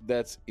that's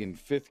in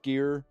 5th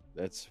gear.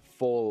 That's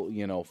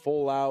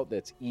full out.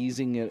 That's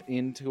easing it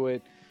into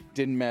it.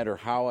 Didn't matter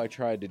how I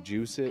tried to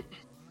juice it.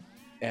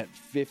 At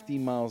 50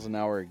 miles an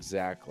hour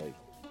exactly,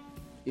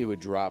 it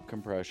would drop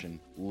compression,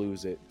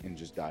 lose it, and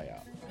just die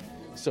out.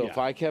 So if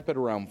I kept it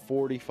around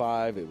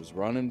 45, it was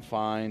running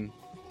fine.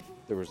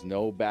 There was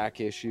no back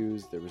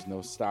issues. There was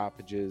no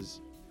stoppages.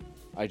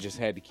 I just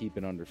had to keep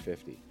it under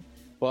 50.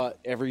 But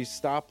every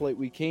stoplight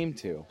we came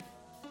to,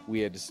 we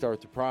had to start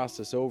the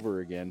process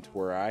over again to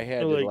where I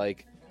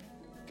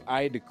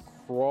had to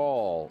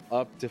crawl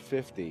up to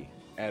 50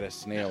 at a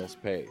snail's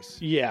pace.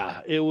 Yeah,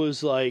 it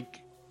was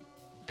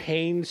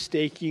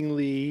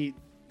painstakingly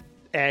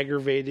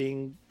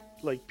aggravating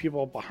like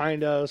people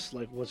behind us,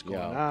 like what's going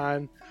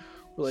on.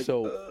 We're like,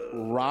 so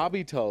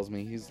Robbie tells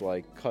me, he's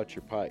like, cut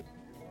your pipe.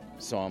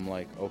 So I'm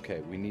like,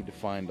 okay, we need to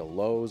find a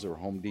Lowe's or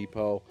Home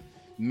Depot.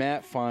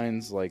 Matt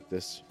finds like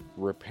this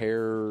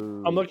repair.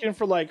 I'm looking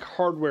for like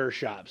hardware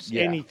shops,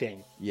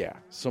 anything. Yeah.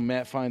 So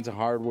Matt finds a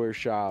hardware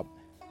shop.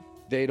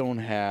 They don't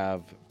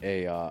have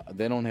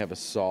a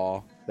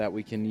saw that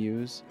we can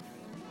use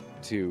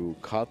to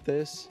cut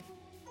this.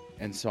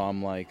 And so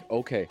I'm like,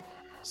 okay.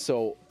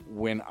 So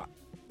when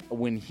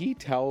he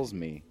tells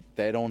me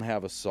they don't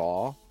have a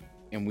saw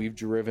and we've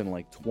driven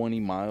like 20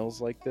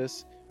 miles like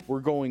this, we're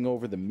going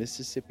over the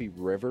Mississippi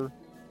River.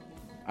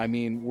 I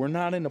mean, we're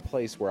not in a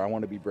place where I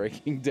want to be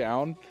breaking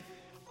down.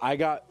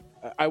 I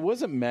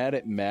wasn't mad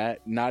at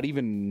Matt, not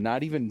even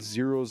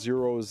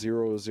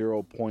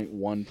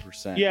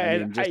 0.1%. Yeah, I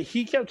mean, and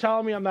he kept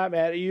telling me I'm not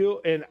mad at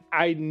you, and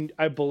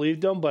I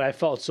believed him, but I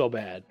felt so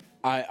bad.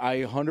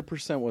 I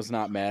 100% was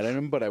not mad at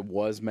him, but I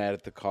was mad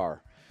at the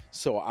car.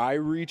 So I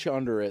reach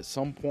under at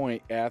some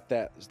point at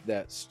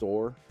that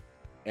store,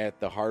 at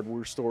the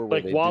hardware store,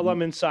 where like while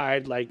I'm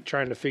inside, like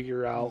trying to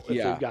figure out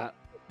if they've got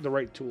the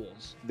right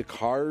tools. The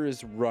car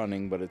is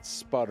running, but it's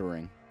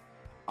sputtering.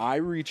 I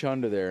reach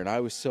under there, and I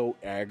was so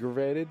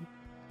aggravated,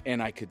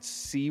 and I could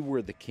see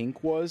where the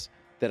kink was,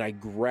 that I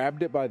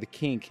grabbed it by the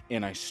kink,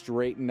 and I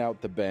straightened out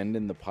the bend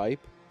in the pipe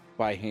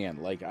by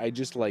hand. Like, I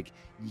just, like,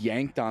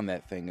 yanked on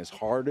that thing as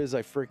hard as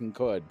I freaking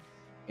could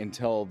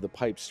until the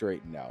pipe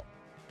straightened out.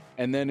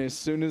 And then as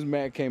soon as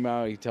Matt came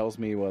out, he tells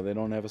me, well, they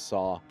don't have a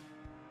saw.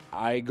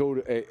 I go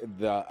to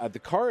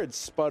the car had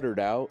sputtered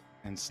out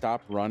and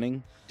stopped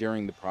running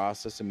during the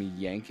process of me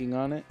yanking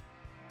on it.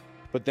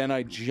 But then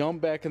I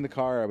jumped back in the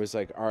car. I was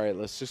like, all right,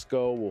 let's just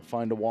go. We'll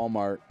find a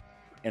Walmart.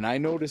 And I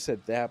noticed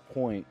at that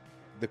point,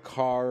 the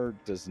car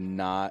does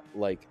not,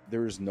 like,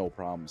 there's no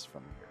problems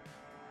from here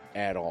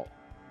at all.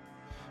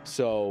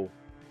 So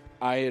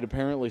I had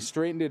apparently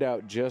straightened it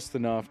out just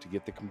enough to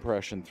get the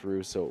compression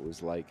through, so it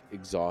was, like,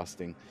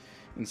 exhausting.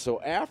 And so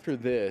after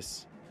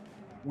this,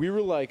 we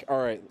were like, all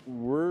right,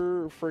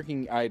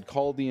 I had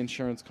called the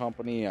insurance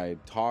company. I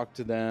had talked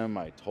to them.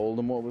 I told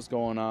them what was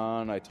going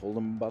on. I told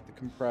them about the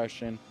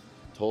compression.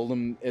 Told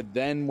them,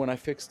 then when I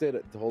fixed it,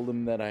 I told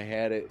them that I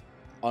had it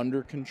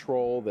under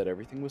control, that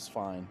everything was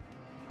fine.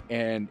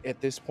 And at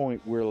this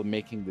point, we're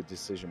making the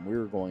decision. We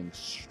were going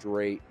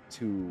straight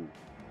to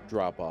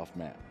drop off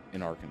Matt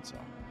in Arkansas.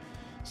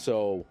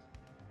 So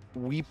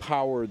we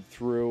powered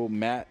through.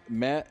 Matt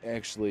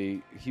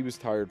actually, he was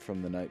tired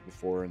from the night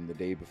before and the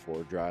day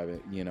before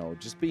driving,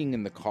 just being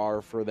in the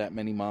car for that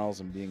many miles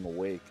and being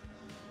awake.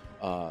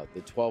 The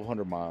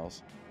 1,200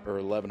 miles or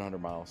 1,100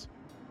 miles.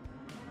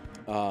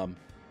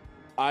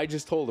 I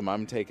just told him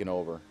I'm taking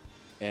over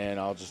and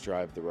I'll just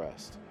drive the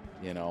rest,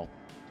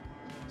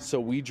 So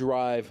we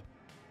drive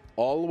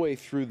all the way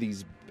through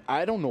these.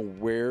 I don't know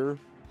where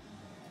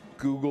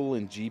Google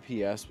and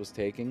GPS was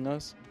taking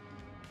us,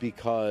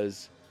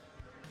 because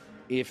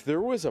if there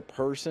was a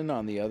person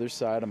on the other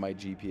side of my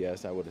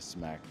GPS, I would have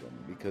smacked them,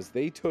 because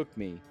they took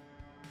me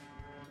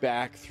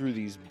back through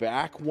these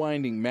back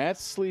winding.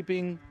 Matt's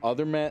sleeping.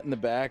 Other Matt in the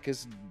back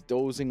is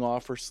dozing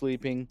off or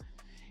sleeping.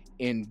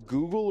 And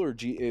Google or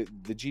the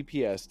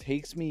GPS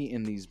takes me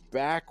in these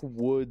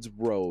backwoods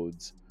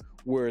roads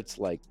where it's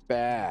like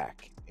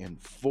back and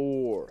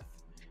forth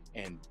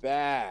and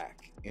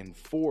back and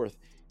forth.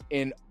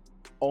 And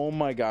oh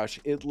my gosh,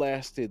 it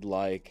lasted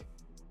like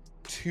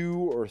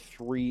 2 or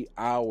 3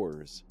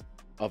 hours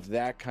of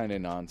that kind of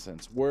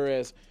nonsense.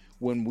 Whereas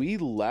when we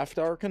left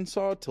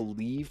Arkansas to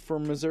leave for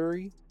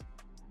Missouri,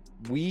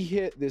 we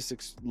hit this,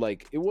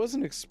 it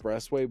wasn't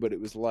expressway, but it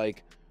was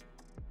like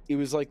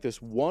this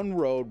one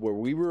road where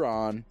we were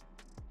on,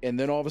 and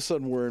then all of a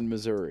sudden we're in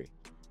Missouri.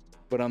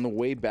 But on the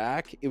way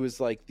back, it was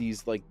like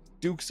these like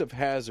Dukes of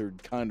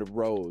Hazzard kind of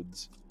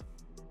roads.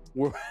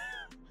 Where,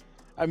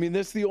 I mean,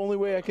 that's the only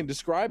way I can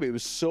describe it. It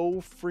was so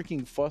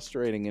freaking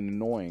frustrating and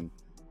annoying.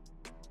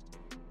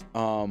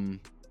 And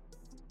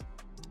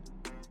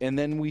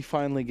then we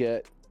finally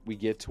get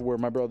to where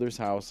my brother's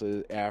house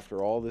is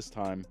after all this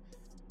time.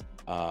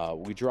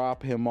 We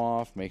drop him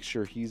off, make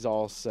sure he's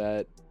all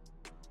set.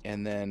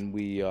 And then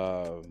we,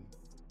 I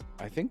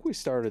think we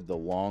started the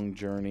long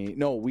journey.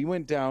 No, we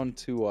went down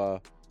to,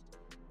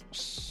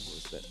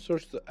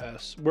 search the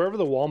S. Wherever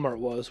the Walmart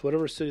was,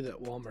 whatever city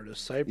that Walmart is.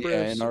 Cypress?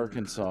 Yeah, in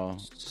Arkansas.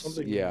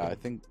 Something. Yeah, I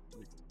think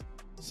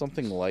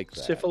something like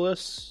that.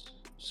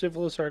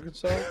 Syphilis,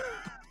 Arkansas?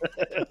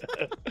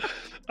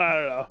 I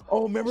don't know.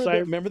 Oh,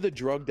 remember the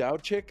drugged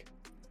out chick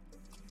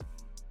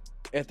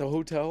at the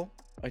hotel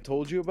I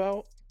told you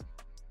about?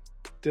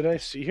 Did I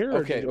see her?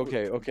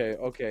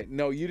 Okay.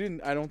 No, you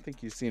didn't. I don't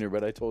think you've seen her,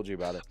 but I told you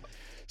about it.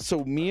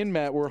 So me and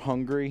Matt were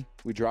hungry.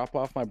 We drop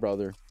off my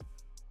brother.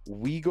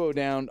 We go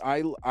down.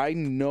 I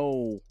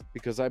know,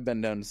 because I've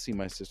been down to see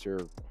my sister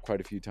quite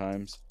a few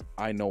times.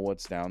 I know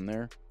what's down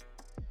there.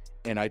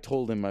 And I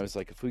told him, I was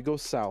like, if we go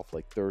south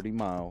like 30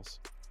 miles,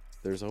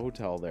 there's a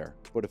hotel there.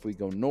 But if we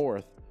go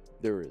north,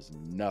 there is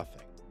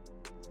nothing.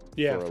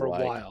 Yeah, for a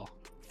while.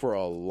 For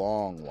a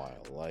long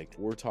while. Like,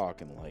 we're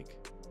talking like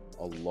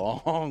a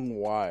long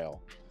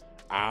while,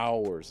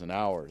 hours and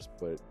hours,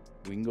 but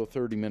we can go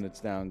 30 minutes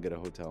down, get a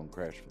hotel, and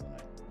crash for the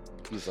night.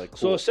 He's like, cool.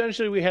 So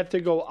essentially, we have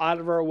to go out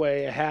of our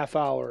way a half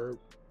hour,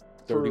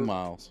 30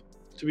 miles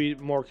to be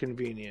more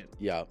convenient.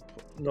 Yeah,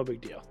 no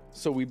big deal.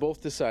 So we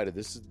both decided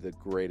this is the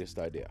greatest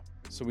idea.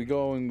 So we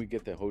go and we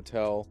get the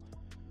hotel.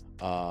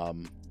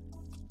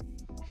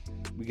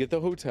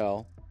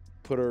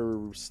 Put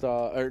our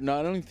stuff. Or no,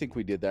 I don't even think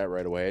we did that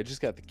right away. I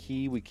just got the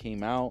key. We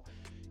came out,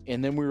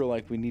 and then we were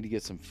like, we need to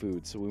get some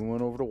food. So we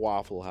went over to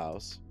Waffle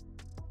House,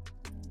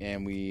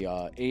 and we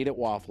ate at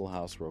Waffle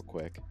House real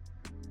quick,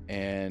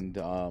 and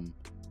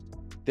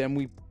then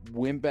we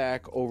went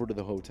back over to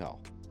the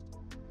hotel.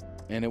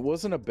 And it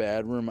wasn't a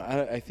bad room.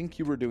 I think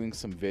you were doing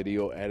some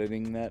video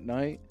editing that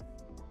night.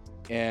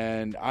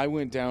 And I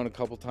went down a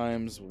couple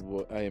times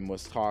and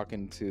was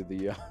talking to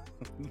the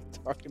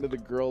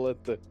girl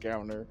at the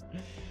counter.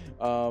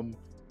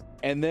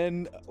 And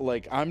then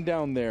like I'm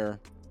down there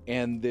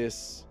and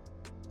this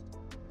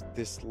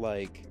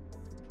like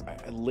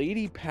a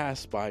lady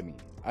passed by me.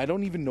 I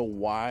don't even know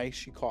why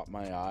she caught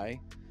my eye,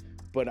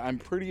 but I'm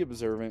pretty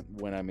observant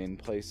when I'm in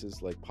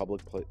places like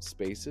public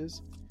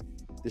spaces.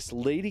 This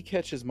lady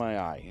catches my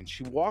eye and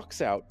she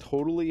walks out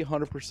totally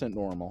 100%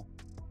 normal.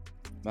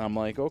 And I'm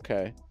like,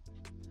 okay.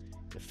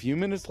 A few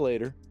minutes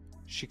later,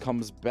 she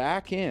comes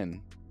back in.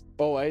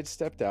 Oh, I had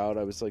stepped out.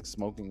 I was like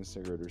smoking a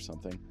cigarette or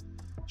something.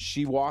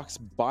 She walks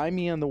by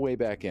me on the way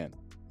back in.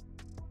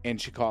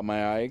 And she caught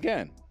my eye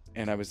again.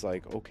 And I was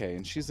like, okay.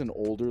 And she's an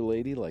older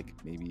lady, like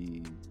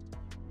maybe,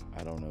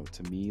 I don't know,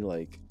 to me,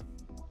 like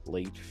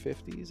late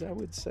 50s, I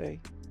would say.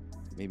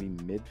 Maybe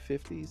mid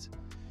 50s.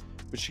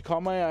 But she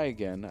caught my eye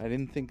again. I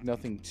didn't think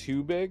nothing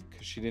too big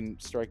because she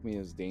didn't strike me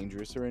as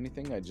dangerous or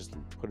anything. I just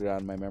put it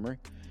out of my memory.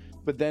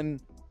 But then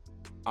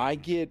I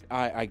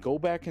go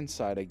back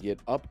inside. I get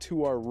up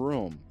to our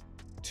room,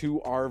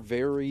 to our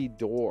very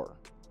door.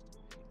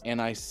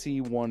 And I see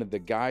one of the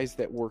guys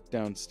that work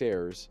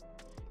downstairs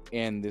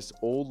and this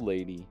old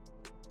lady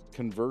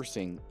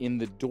conversing in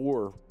the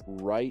door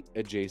right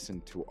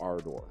adjacent to our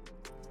door.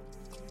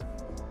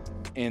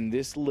 And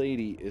this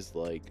lady is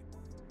like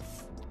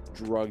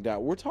drugged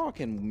out. We're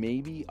talking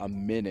maybe a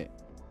minute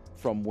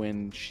from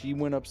when she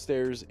went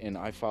upstairs and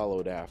I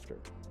followed after.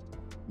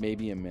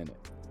 Maybe a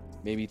minute.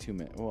 Maybe 2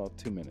 minutes. Well,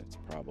 2 minutes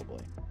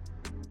probably.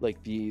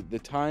 Like the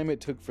time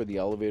it took for the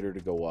elevator to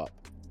go up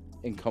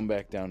and come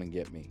back down and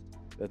get me.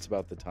 That's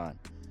about the time.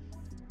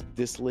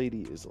 This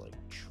lady is like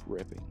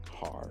tripping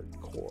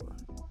hardcore.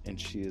 And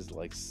she is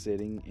like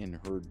sitting in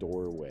her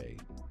doorway.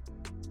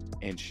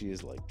 And she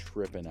is like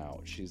tripping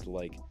out. She's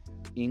like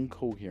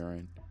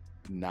incoherent,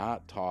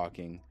 not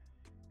talking.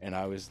 And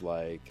I was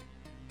like,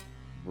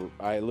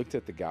 I looked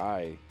at the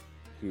guy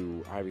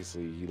who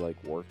obviously he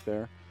like worked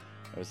there.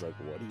 I was like,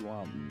 what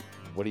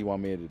do you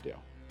want me to do?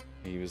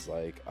 And he was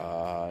like,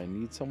 I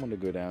need someone to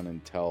go down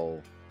and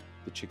tell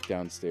the chick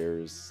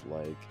downstairs,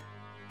 like,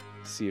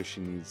 see if she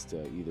needs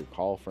to either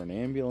call for an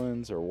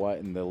ambulance or what.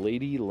 And the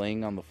lady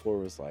laying on the floor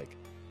was like,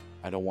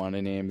 I don't want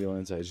an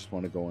ambulance. I just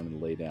want to go in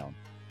and lay down.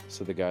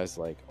 So the guy's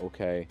like,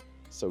 okay.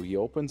 So he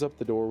opens up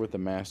the door with the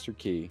master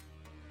key,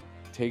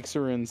 takes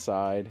her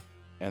inside,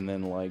 and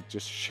then like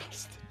just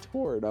shuts the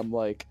door. And I'm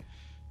like,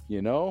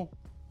 you know,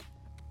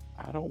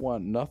 I don't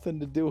want nothing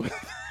to do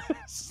with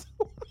this.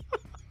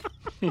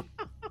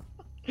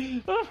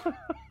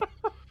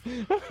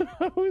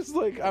 I was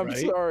like, I'm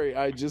sorry,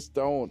 I just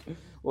don't.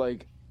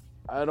 Like,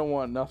 I don't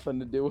want nothing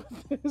to do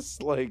with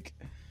this. Like,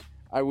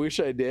 I wish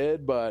I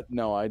did, but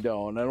no, I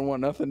don't. I don't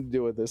want nothing to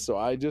do with this. So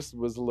I just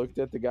looked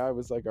at the guy,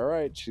 was like, all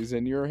right, she's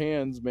in your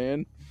hands,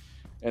 man.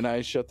 And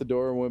I shut the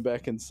door and went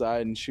back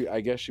inside, and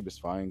I guess she was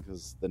fine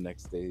because the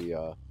next day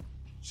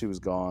she was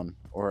gone.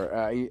 Or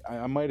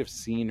I might have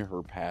seen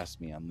her pass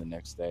me on the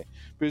next day.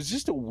 But it's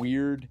just a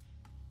weird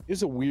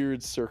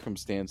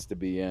circumstance to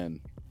be in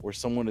where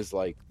someone is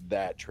like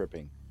that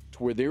tripping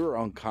to where they were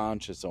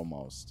unconscious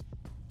almost.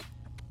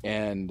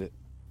 And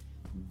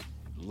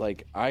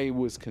like I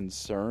was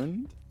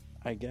concerned,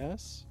 I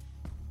guess.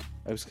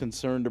 I was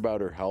concerned about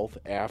her health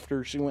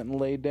after she went and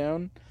laid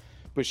down.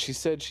 But she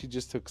said she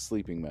just took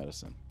sleeping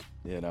medicine,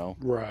 you know?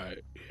 Right,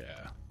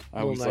 yeah.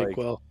 I was like,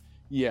 well,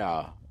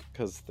 yeah,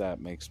 because that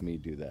makes me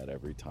do that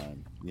every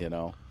time, you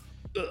know?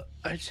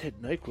 I just had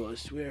NyQuil, I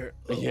swear.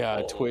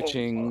 Yeah,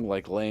 twitching,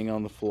 like laying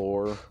on the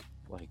floor,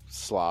 like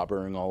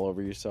slobbering all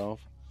over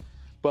yourself.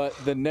 But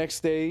the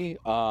next day,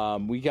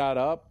 we got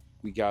up,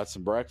 we got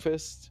some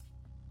breakfast.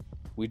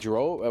 We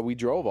drove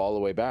all the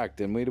way back,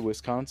 didn't we, to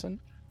Wisconsin?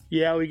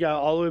 Yeah, we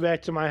got all the way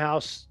back to my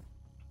house.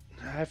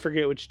 I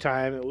forget which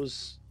time it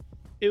was.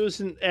 It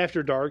was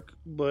after dark,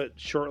 but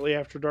shortly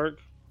after dark.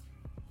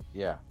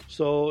 Yeah.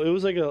 So it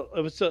was like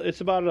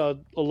it's about a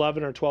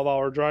 11 or 12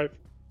 hour drive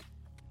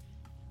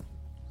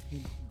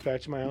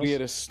back to my house. We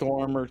had a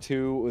storm or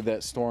two with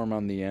that storm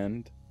on the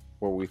end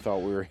where we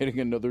thought we were hitting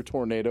another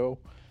tornado.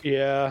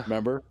 Yeah.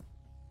 Remember?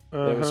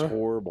 That was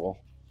horrible.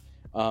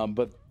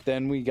 But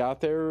then we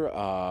got there.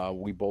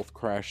 We both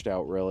crashed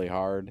out really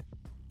hard.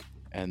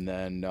 And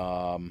then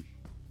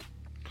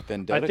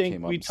Vendetta I think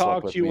came up we and slept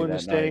talked with you me into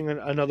that staying night.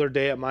 another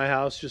day at my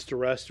house just to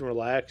rest and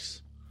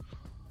relax.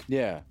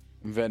 Yeah,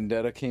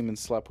 Vendetta came and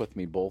slept with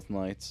me both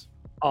nights.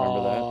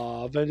 Remember that?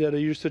 Aw, Vendetta,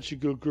 you're such a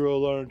good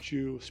girl, aren't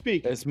you?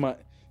 Speak. That's my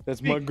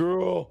Speak.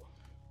 girl.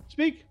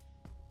 Speak.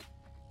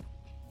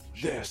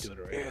 This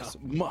is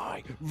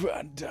my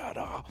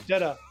Vendetta.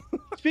 Vendetta.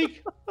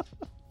 Speak.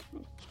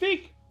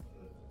 Speak.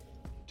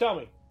 Tell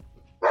me.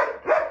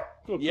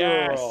 Good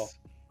Yes. girl.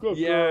 Good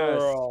Yes.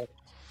 girl.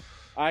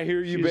 I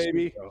hear you, She's a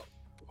baby. good girl.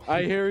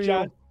 I hear you.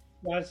 John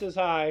says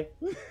hi.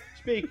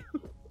 Speak.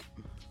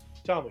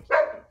 Tell me.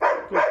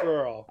 Good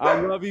girl. I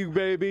love you,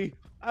 baby.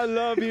 I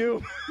love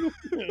you.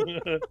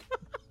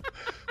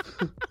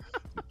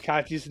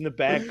 Katya's in the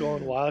back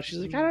going wild. She's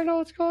like, I don't know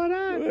what's going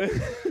on.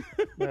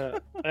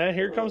 And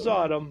here comes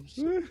Autumn.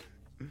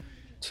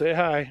 Say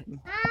hi.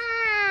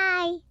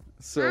 Hi.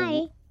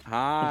 So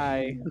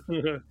hi.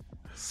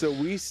 So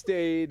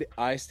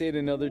I stayed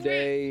another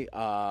day.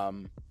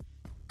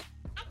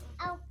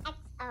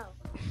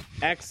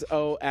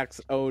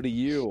 XOXO to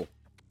you.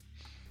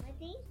 What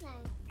these like?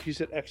 He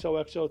said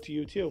XOXO to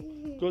you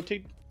too. Go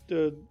take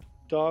the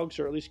dogs,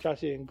 or at least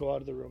Katya, and go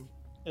out of the room.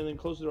 And then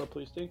close the door,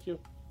 please. Thank you.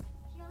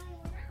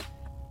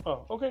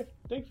 Oh, okay.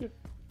 Thank you.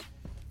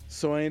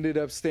 So I ended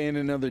up staying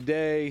another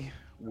day.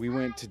 We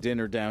went to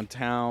dinner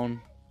downtown.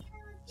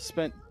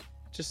 Spent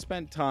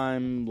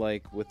time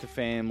like with the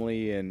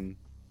family, and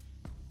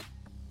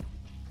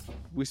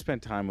we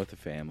spent time with the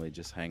family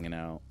just hanging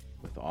out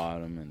with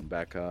Autumn and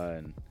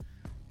Becca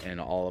and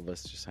all of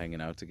us just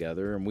hanging out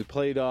together. And we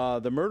played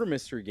the murder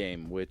mystery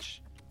game,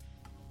 which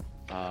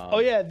Oh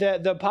yeah,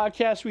 the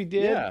podcast we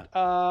did. Yeah.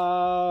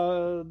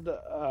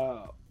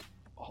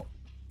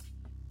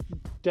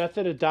 Death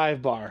at a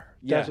Dive Bar.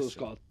 That's Yes. what it's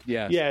called.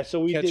 yeah, Yeah, so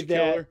we Catch a did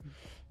that. Killer,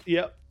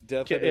 Yep.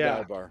 Death at a yeah.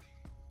 Dive Bar.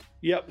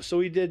 Yep. So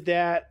we did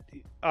that.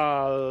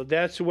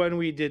 That's when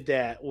we did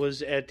that.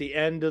 Was at the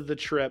end of the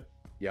trip,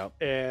 Yep.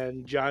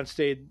 and John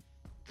stayed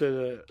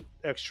the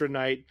extra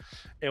night,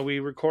 and we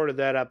recorded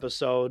that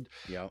episode.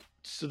 Yep.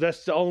 So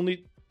that's the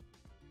only.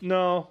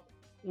 No,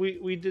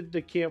 we did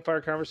the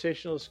Campfire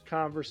Conversationalist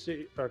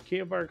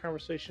Campfire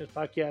Conversationalist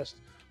podcast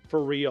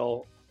for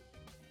real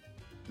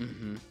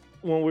Mm-hmm.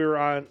 when we were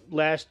on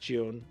last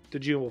June, the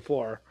June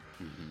before.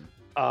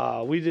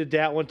 Mm-hmm. We did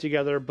that one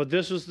together, but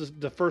this was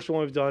the first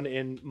one we've done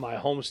in my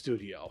home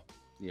studio,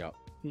 Yep.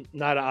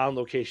 not an on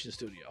location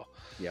studio.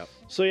 Yep.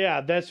 So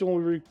yeah, that's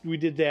when we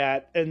did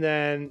that, and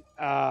then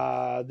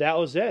that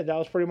was it. That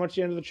was pretty much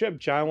the end of the trip.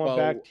 John went Well,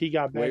 back. He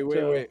got back.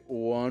 Wait.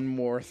 One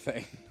more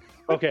thing.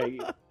 Okay,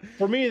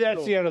 for me,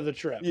 that's the end of the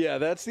trip. Yeah,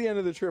 that's the end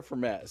of the trip for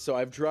Matt. So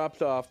I've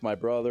dropped off my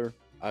brother.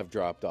 I've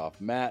dropped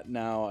off Matt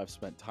now. I've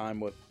spent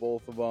time with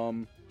both of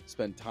them.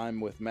 Spent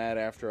time with Matt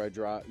after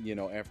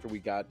after we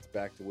got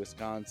back to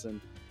Wisconsin.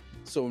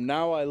 So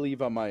now I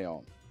leave on my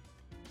own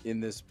in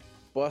this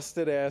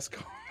busted ass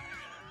car.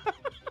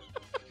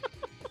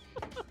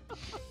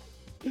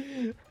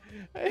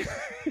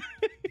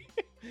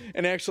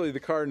 And actually, the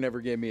car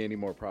never gave me any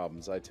more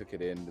problems. I took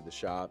it into the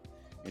shop.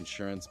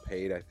 Insurance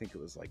paid. I think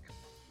it was like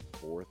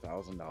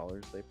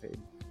 $4,000 they paid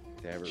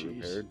to have it Jeez.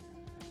 repaired.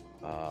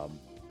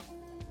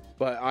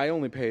 But I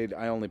only paid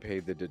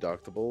the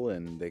deductible,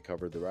 and they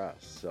covered the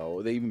rest.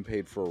 So they even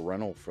paid for a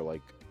rental for I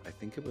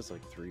think it was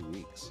 3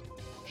 weeks.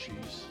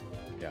 Jeez.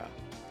 Yeah.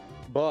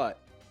 But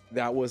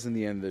that wasn't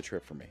the end of the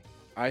trip for me.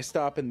 I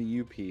stop in the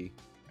UP.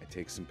 I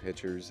take some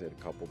pictures at a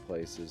couple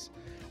places.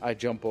 I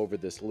jump over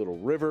this little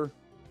river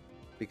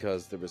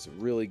because there was a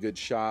really good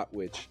shot,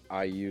 which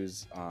I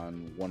use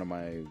on one of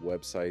my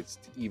websites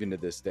even to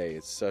this day.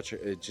 It's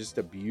just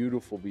a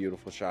beautiful,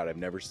 beautiful shot. I've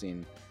never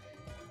seen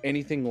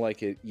anything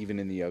like it, even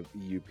in the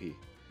UP.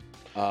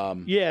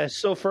 Yeah.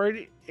 So for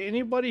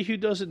anybody who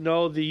doesn't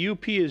know, the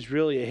UP is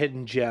really a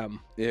hidden gem.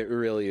 It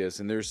really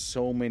is. And there's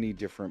so many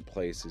different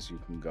places you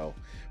can go.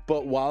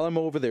 But while I'm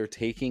over there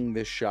taking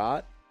this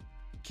shot,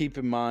 keep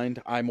in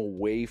mind, I'm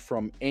away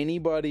from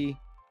anybody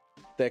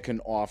that can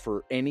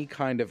offer any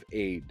kind of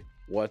aid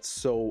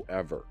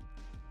whatsoever.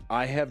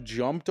 I have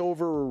jumped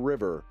over a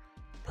river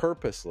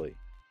purposely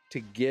to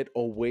get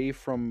away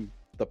from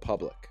the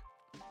public.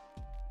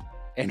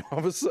 And all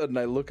of a sudden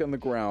I look on the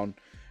ground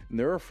and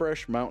there are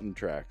fresh mountain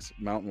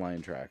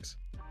lion tracks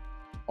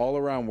all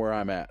around where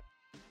I'm at.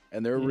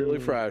 And they're really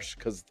fresh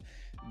because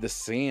the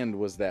sand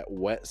was that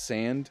wet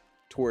sand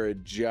to where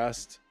it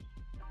just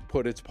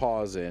put its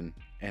paws in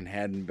and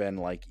hadn't been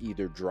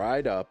either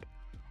dried up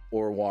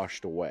or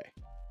washed away.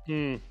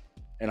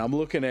 And I'm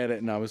looking at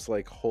it and I was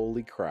like,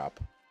 holy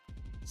crap,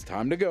 it's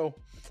time to go.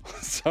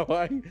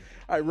 So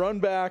I run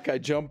back, I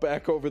jump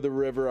back over the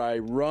river, I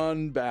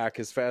run back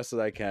as fast as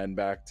I can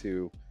back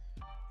to,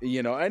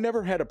 I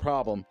never had a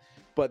problem.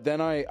 But then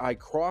I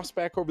cross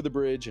back over the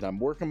bridge and I'm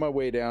working my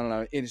way down.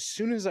 And as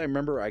soon as I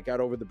remember I got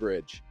over the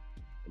bridge,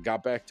 I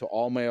got back to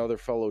all my other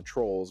fellow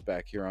trolls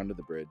back here onto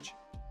the bridge.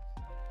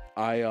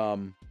 I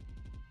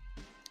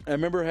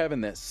remember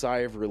having that sigh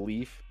of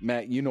relief.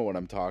 Matt, you know what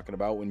I'm talking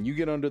about. When you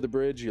get under the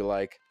bridge, you're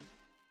like,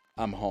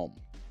 I'm home.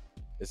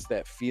 It's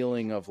that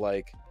feeling of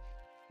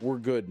we're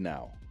good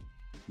now.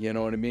 You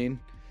know what I mean?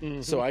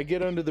 So I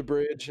get under the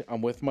bridge.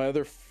 I'm with my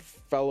other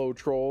fellow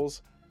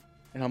trolls,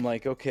 and I'm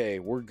like, okay,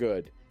 we're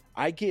good.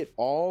 I get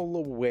all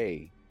the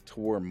way to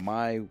where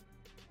my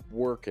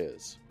work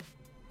is,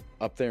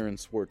 up there in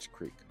Swartz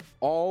Creek.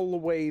 All the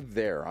way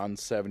there on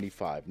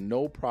 75.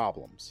 No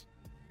problems.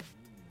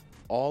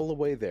 All the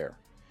way there.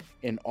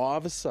 And all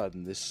of a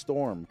sudden, this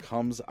storm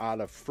comes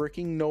out of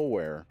freaking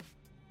nowhere,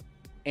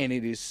 and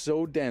it is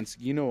so dense.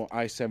 You know,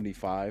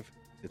 I-75,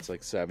 it's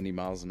like 70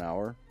 miles an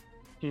hour.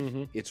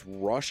 It's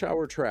rush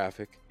hour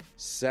traffic,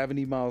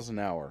 70 miles an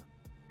hour.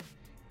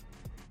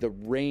 The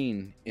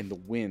rain and the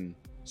wind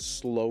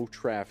slow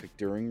traffic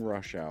during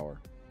rush hour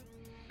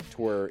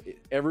to where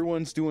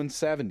everyone's doing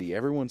 70,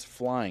 everyone's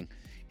flying.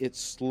 It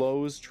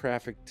slows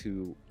traffic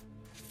to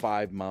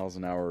 5 miles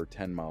an hour or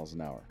 10 miles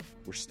an hour.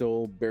 We're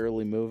still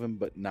barely moving,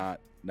 but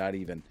not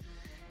even.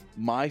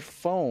 My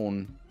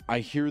phone, I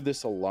hear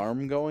this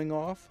alarm going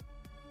off,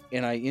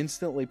 and I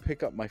instantly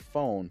pick up my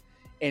phone,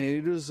 and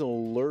it is an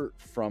alert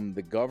from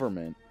the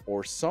government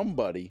or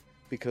somebody,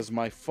 because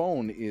my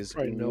phone is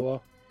Right, Noah.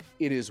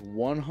 it is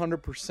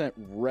 100%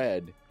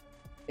 red,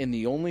 and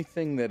the only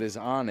thing that is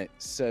on it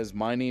says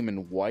my name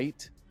in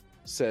white,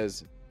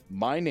 says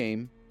my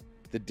name,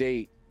 the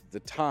date,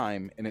 the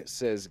time, and it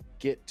says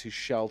get to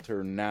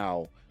shelter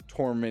now,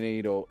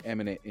 tornado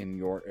imminent in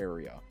your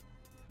area.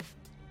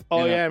 Oh,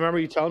 And yeah, I remember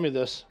you telling me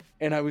this.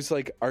 And I was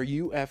like, are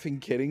you effing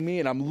kidding me?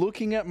 And I'm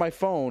looking at my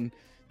phone.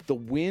 The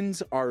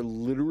winds are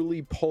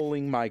literally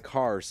pulling my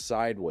car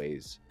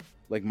sideways.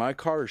 Like, my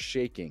car is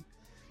shaking.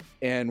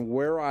 And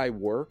where I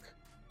work,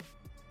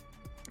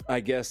 I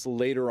guess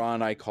later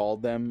on I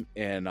called them,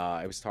 and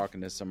I was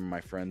talking to some of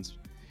my friends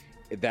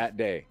that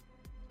day.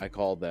 I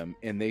called them,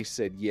 and they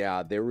said,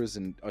 yeah, there was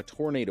a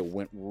tornado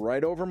went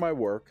right over my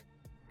work,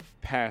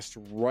 passed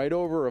right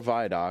over a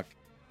viaduct,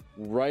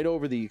 right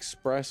over the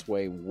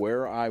expressway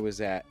where I was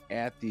at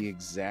the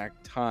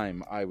exact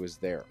time I was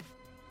there.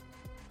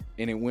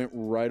 And it went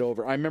right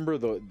over. I remember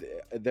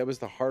that was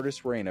the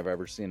hardest rain I've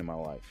ever seen in my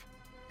life.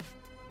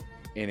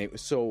 And it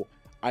was so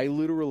I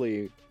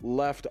literally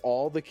left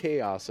all the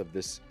chaos of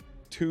this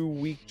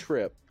 2-week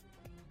trip,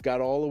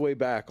 got all the way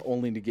back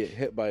only to get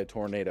hit by a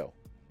tornado.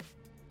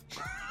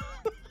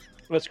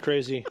 That's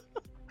crazy.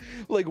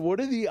 Like,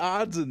 what are the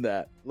odds in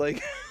that?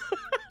 Like,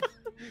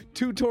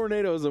 2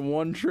 tornadoes in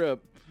one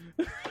trip.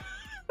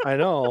 I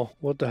know.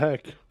 What the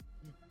heck?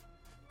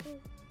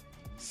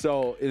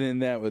 So,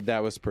 and then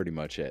that was pretty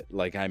much it.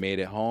 Like, I made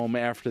it home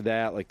after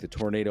that. Like, the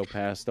tornado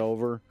passed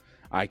over.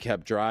 I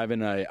kept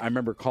driving. I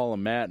remember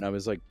calling Matt, and I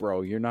was like,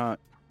 bro, you're not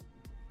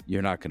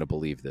going to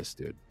believe this,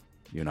 dude.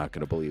 You're not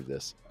going to believe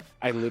this.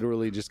 I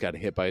literally just got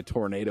hit by a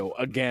tornado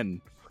again.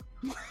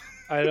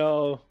 I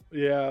know.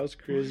 Yeah, it was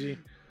crazy.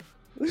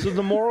 So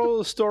the moral of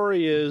the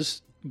story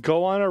is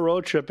go on a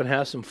road trip and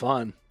have some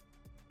fun.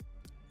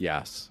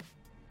 Yes,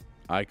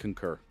 I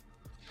concur.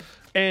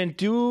 And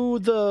do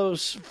the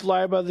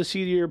fly by the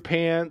seat of your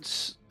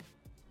pants.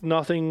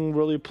 Nothing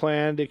really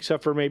planned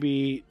except for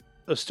maybe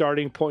a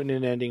starting point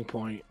and an ending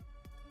point.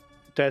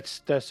 That's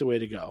the way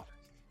to go.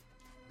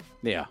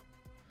 Yeah.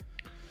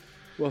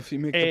 Well, if you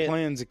make the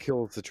plans, it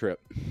kills the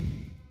trip.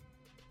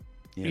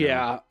 You know?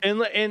 Yeah.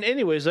 And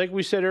anyways, like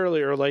we said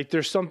earlier, like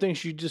there's some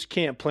things you just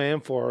can't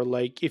plan for.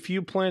 Like if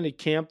you plan to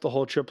camp the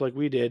whole trip like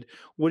we did,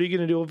 what are you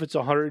going to do if it's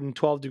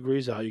 112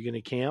 degrees out? You're going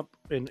to camp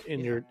in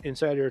your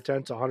inside your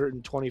tent's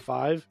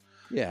 125?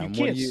 Yeah. You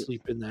can't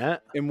sleep in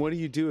that. And what do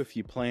you do if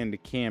you plan to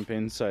camp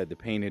inside the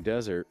Painted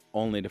Desert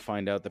only to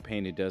find out the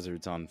Painted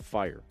Desert's on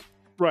fire?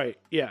 Right.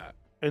 Yeah.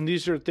 And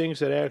these are things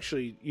that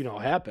actually,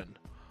 happen.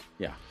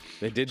 Yeah.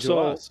 They did to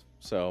us.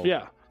 So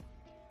yeah.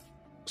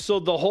 So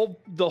the whole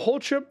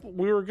trip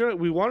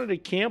we wanted to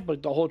camp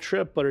like the whole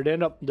trip, but it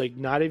ended up like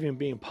not even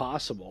being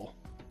possible.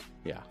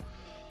 Yeah.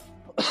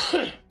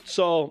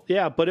 So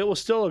yeah, but it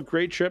was still a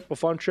great trip, a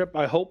fun trip.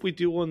 I hope we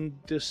do one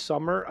this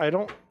summer.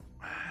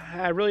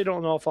 I really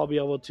don't know if I'll be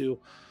able to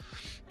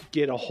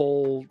get a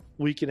whole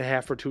week and a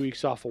half or 2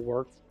 weeks off of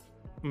work.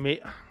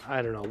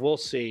 I don't know. We'll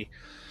see.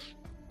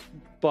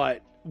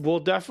 But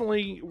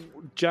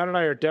John and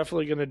I are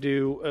definitely going to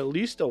do at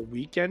least a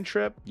weekend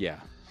trip. Yeah.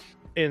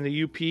 In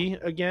the UP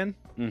again.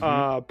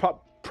 Mm-hmm.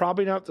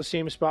 Probably not the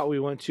same spot we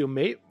went to.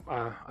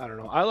 I don't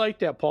know. I like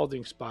that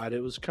Paulding spot.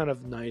 It was kind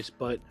of nice,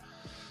 but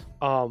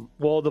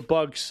the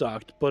bugs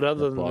sucked. But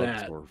other than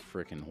that, were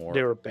freaking horrible.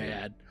 They were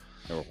bad.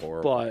 They were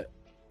horrible. But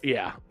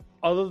yeah,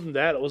 other than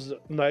that, it was a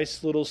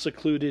nice little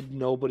secluded.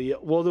 Nobody.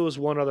 Well, there was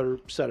one other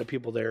set of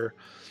people there.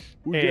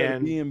 We got a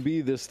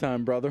B&B this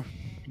time, brother.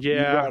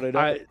 Yeah,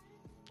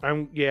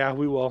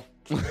 we will.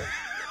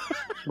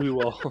 We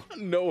will.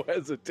 No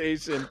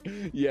hesitation.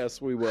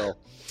 Yes, we will.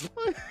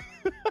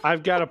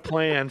 I've got a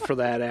plan for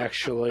that,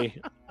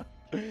 actually.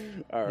 All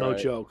right. No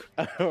joke.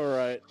 All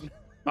right.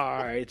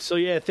 All right. So,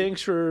 yeah,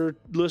 thanks for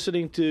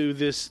listening to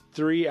this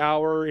 3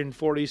 hour and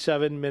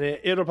 47 minute.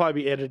 It'll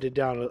probably be edited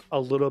down a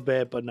little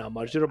bit, but not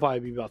much. It'll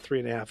probably be about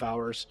 3.5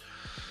 hours.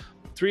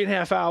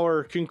 3.5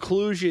 hour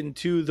conclusion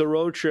to the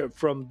road trip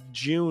from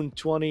June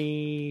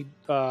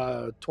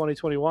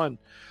 2021.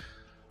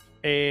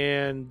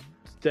 And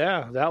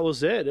yeah, that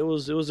was it. It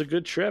was a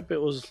good trip.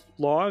 It was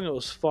long. It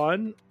was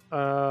fun.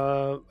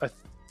 I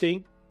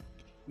think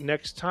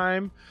next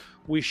time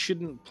we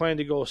shouldn't plan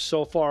to go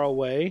so far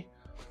away,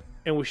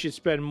 and we should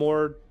spend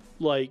more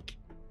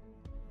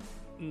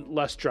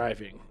less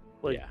driving,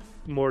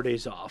 more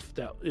days off.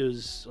 That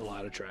is a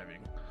lot of driving.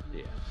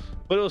 Yeah.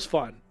 But it was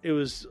fun. It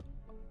was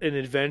an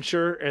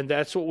adventure, and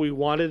that's what we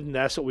wanted, and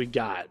that's what we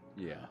got.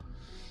 Yeah.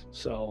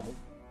 So,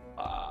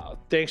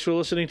 thanks for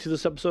listening to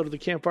this episode of the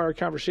Campfire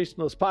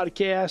Conversationalist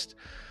podcast.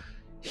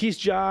 He's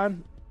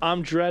John.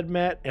 I'm Dread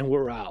Matt, and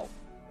we're out.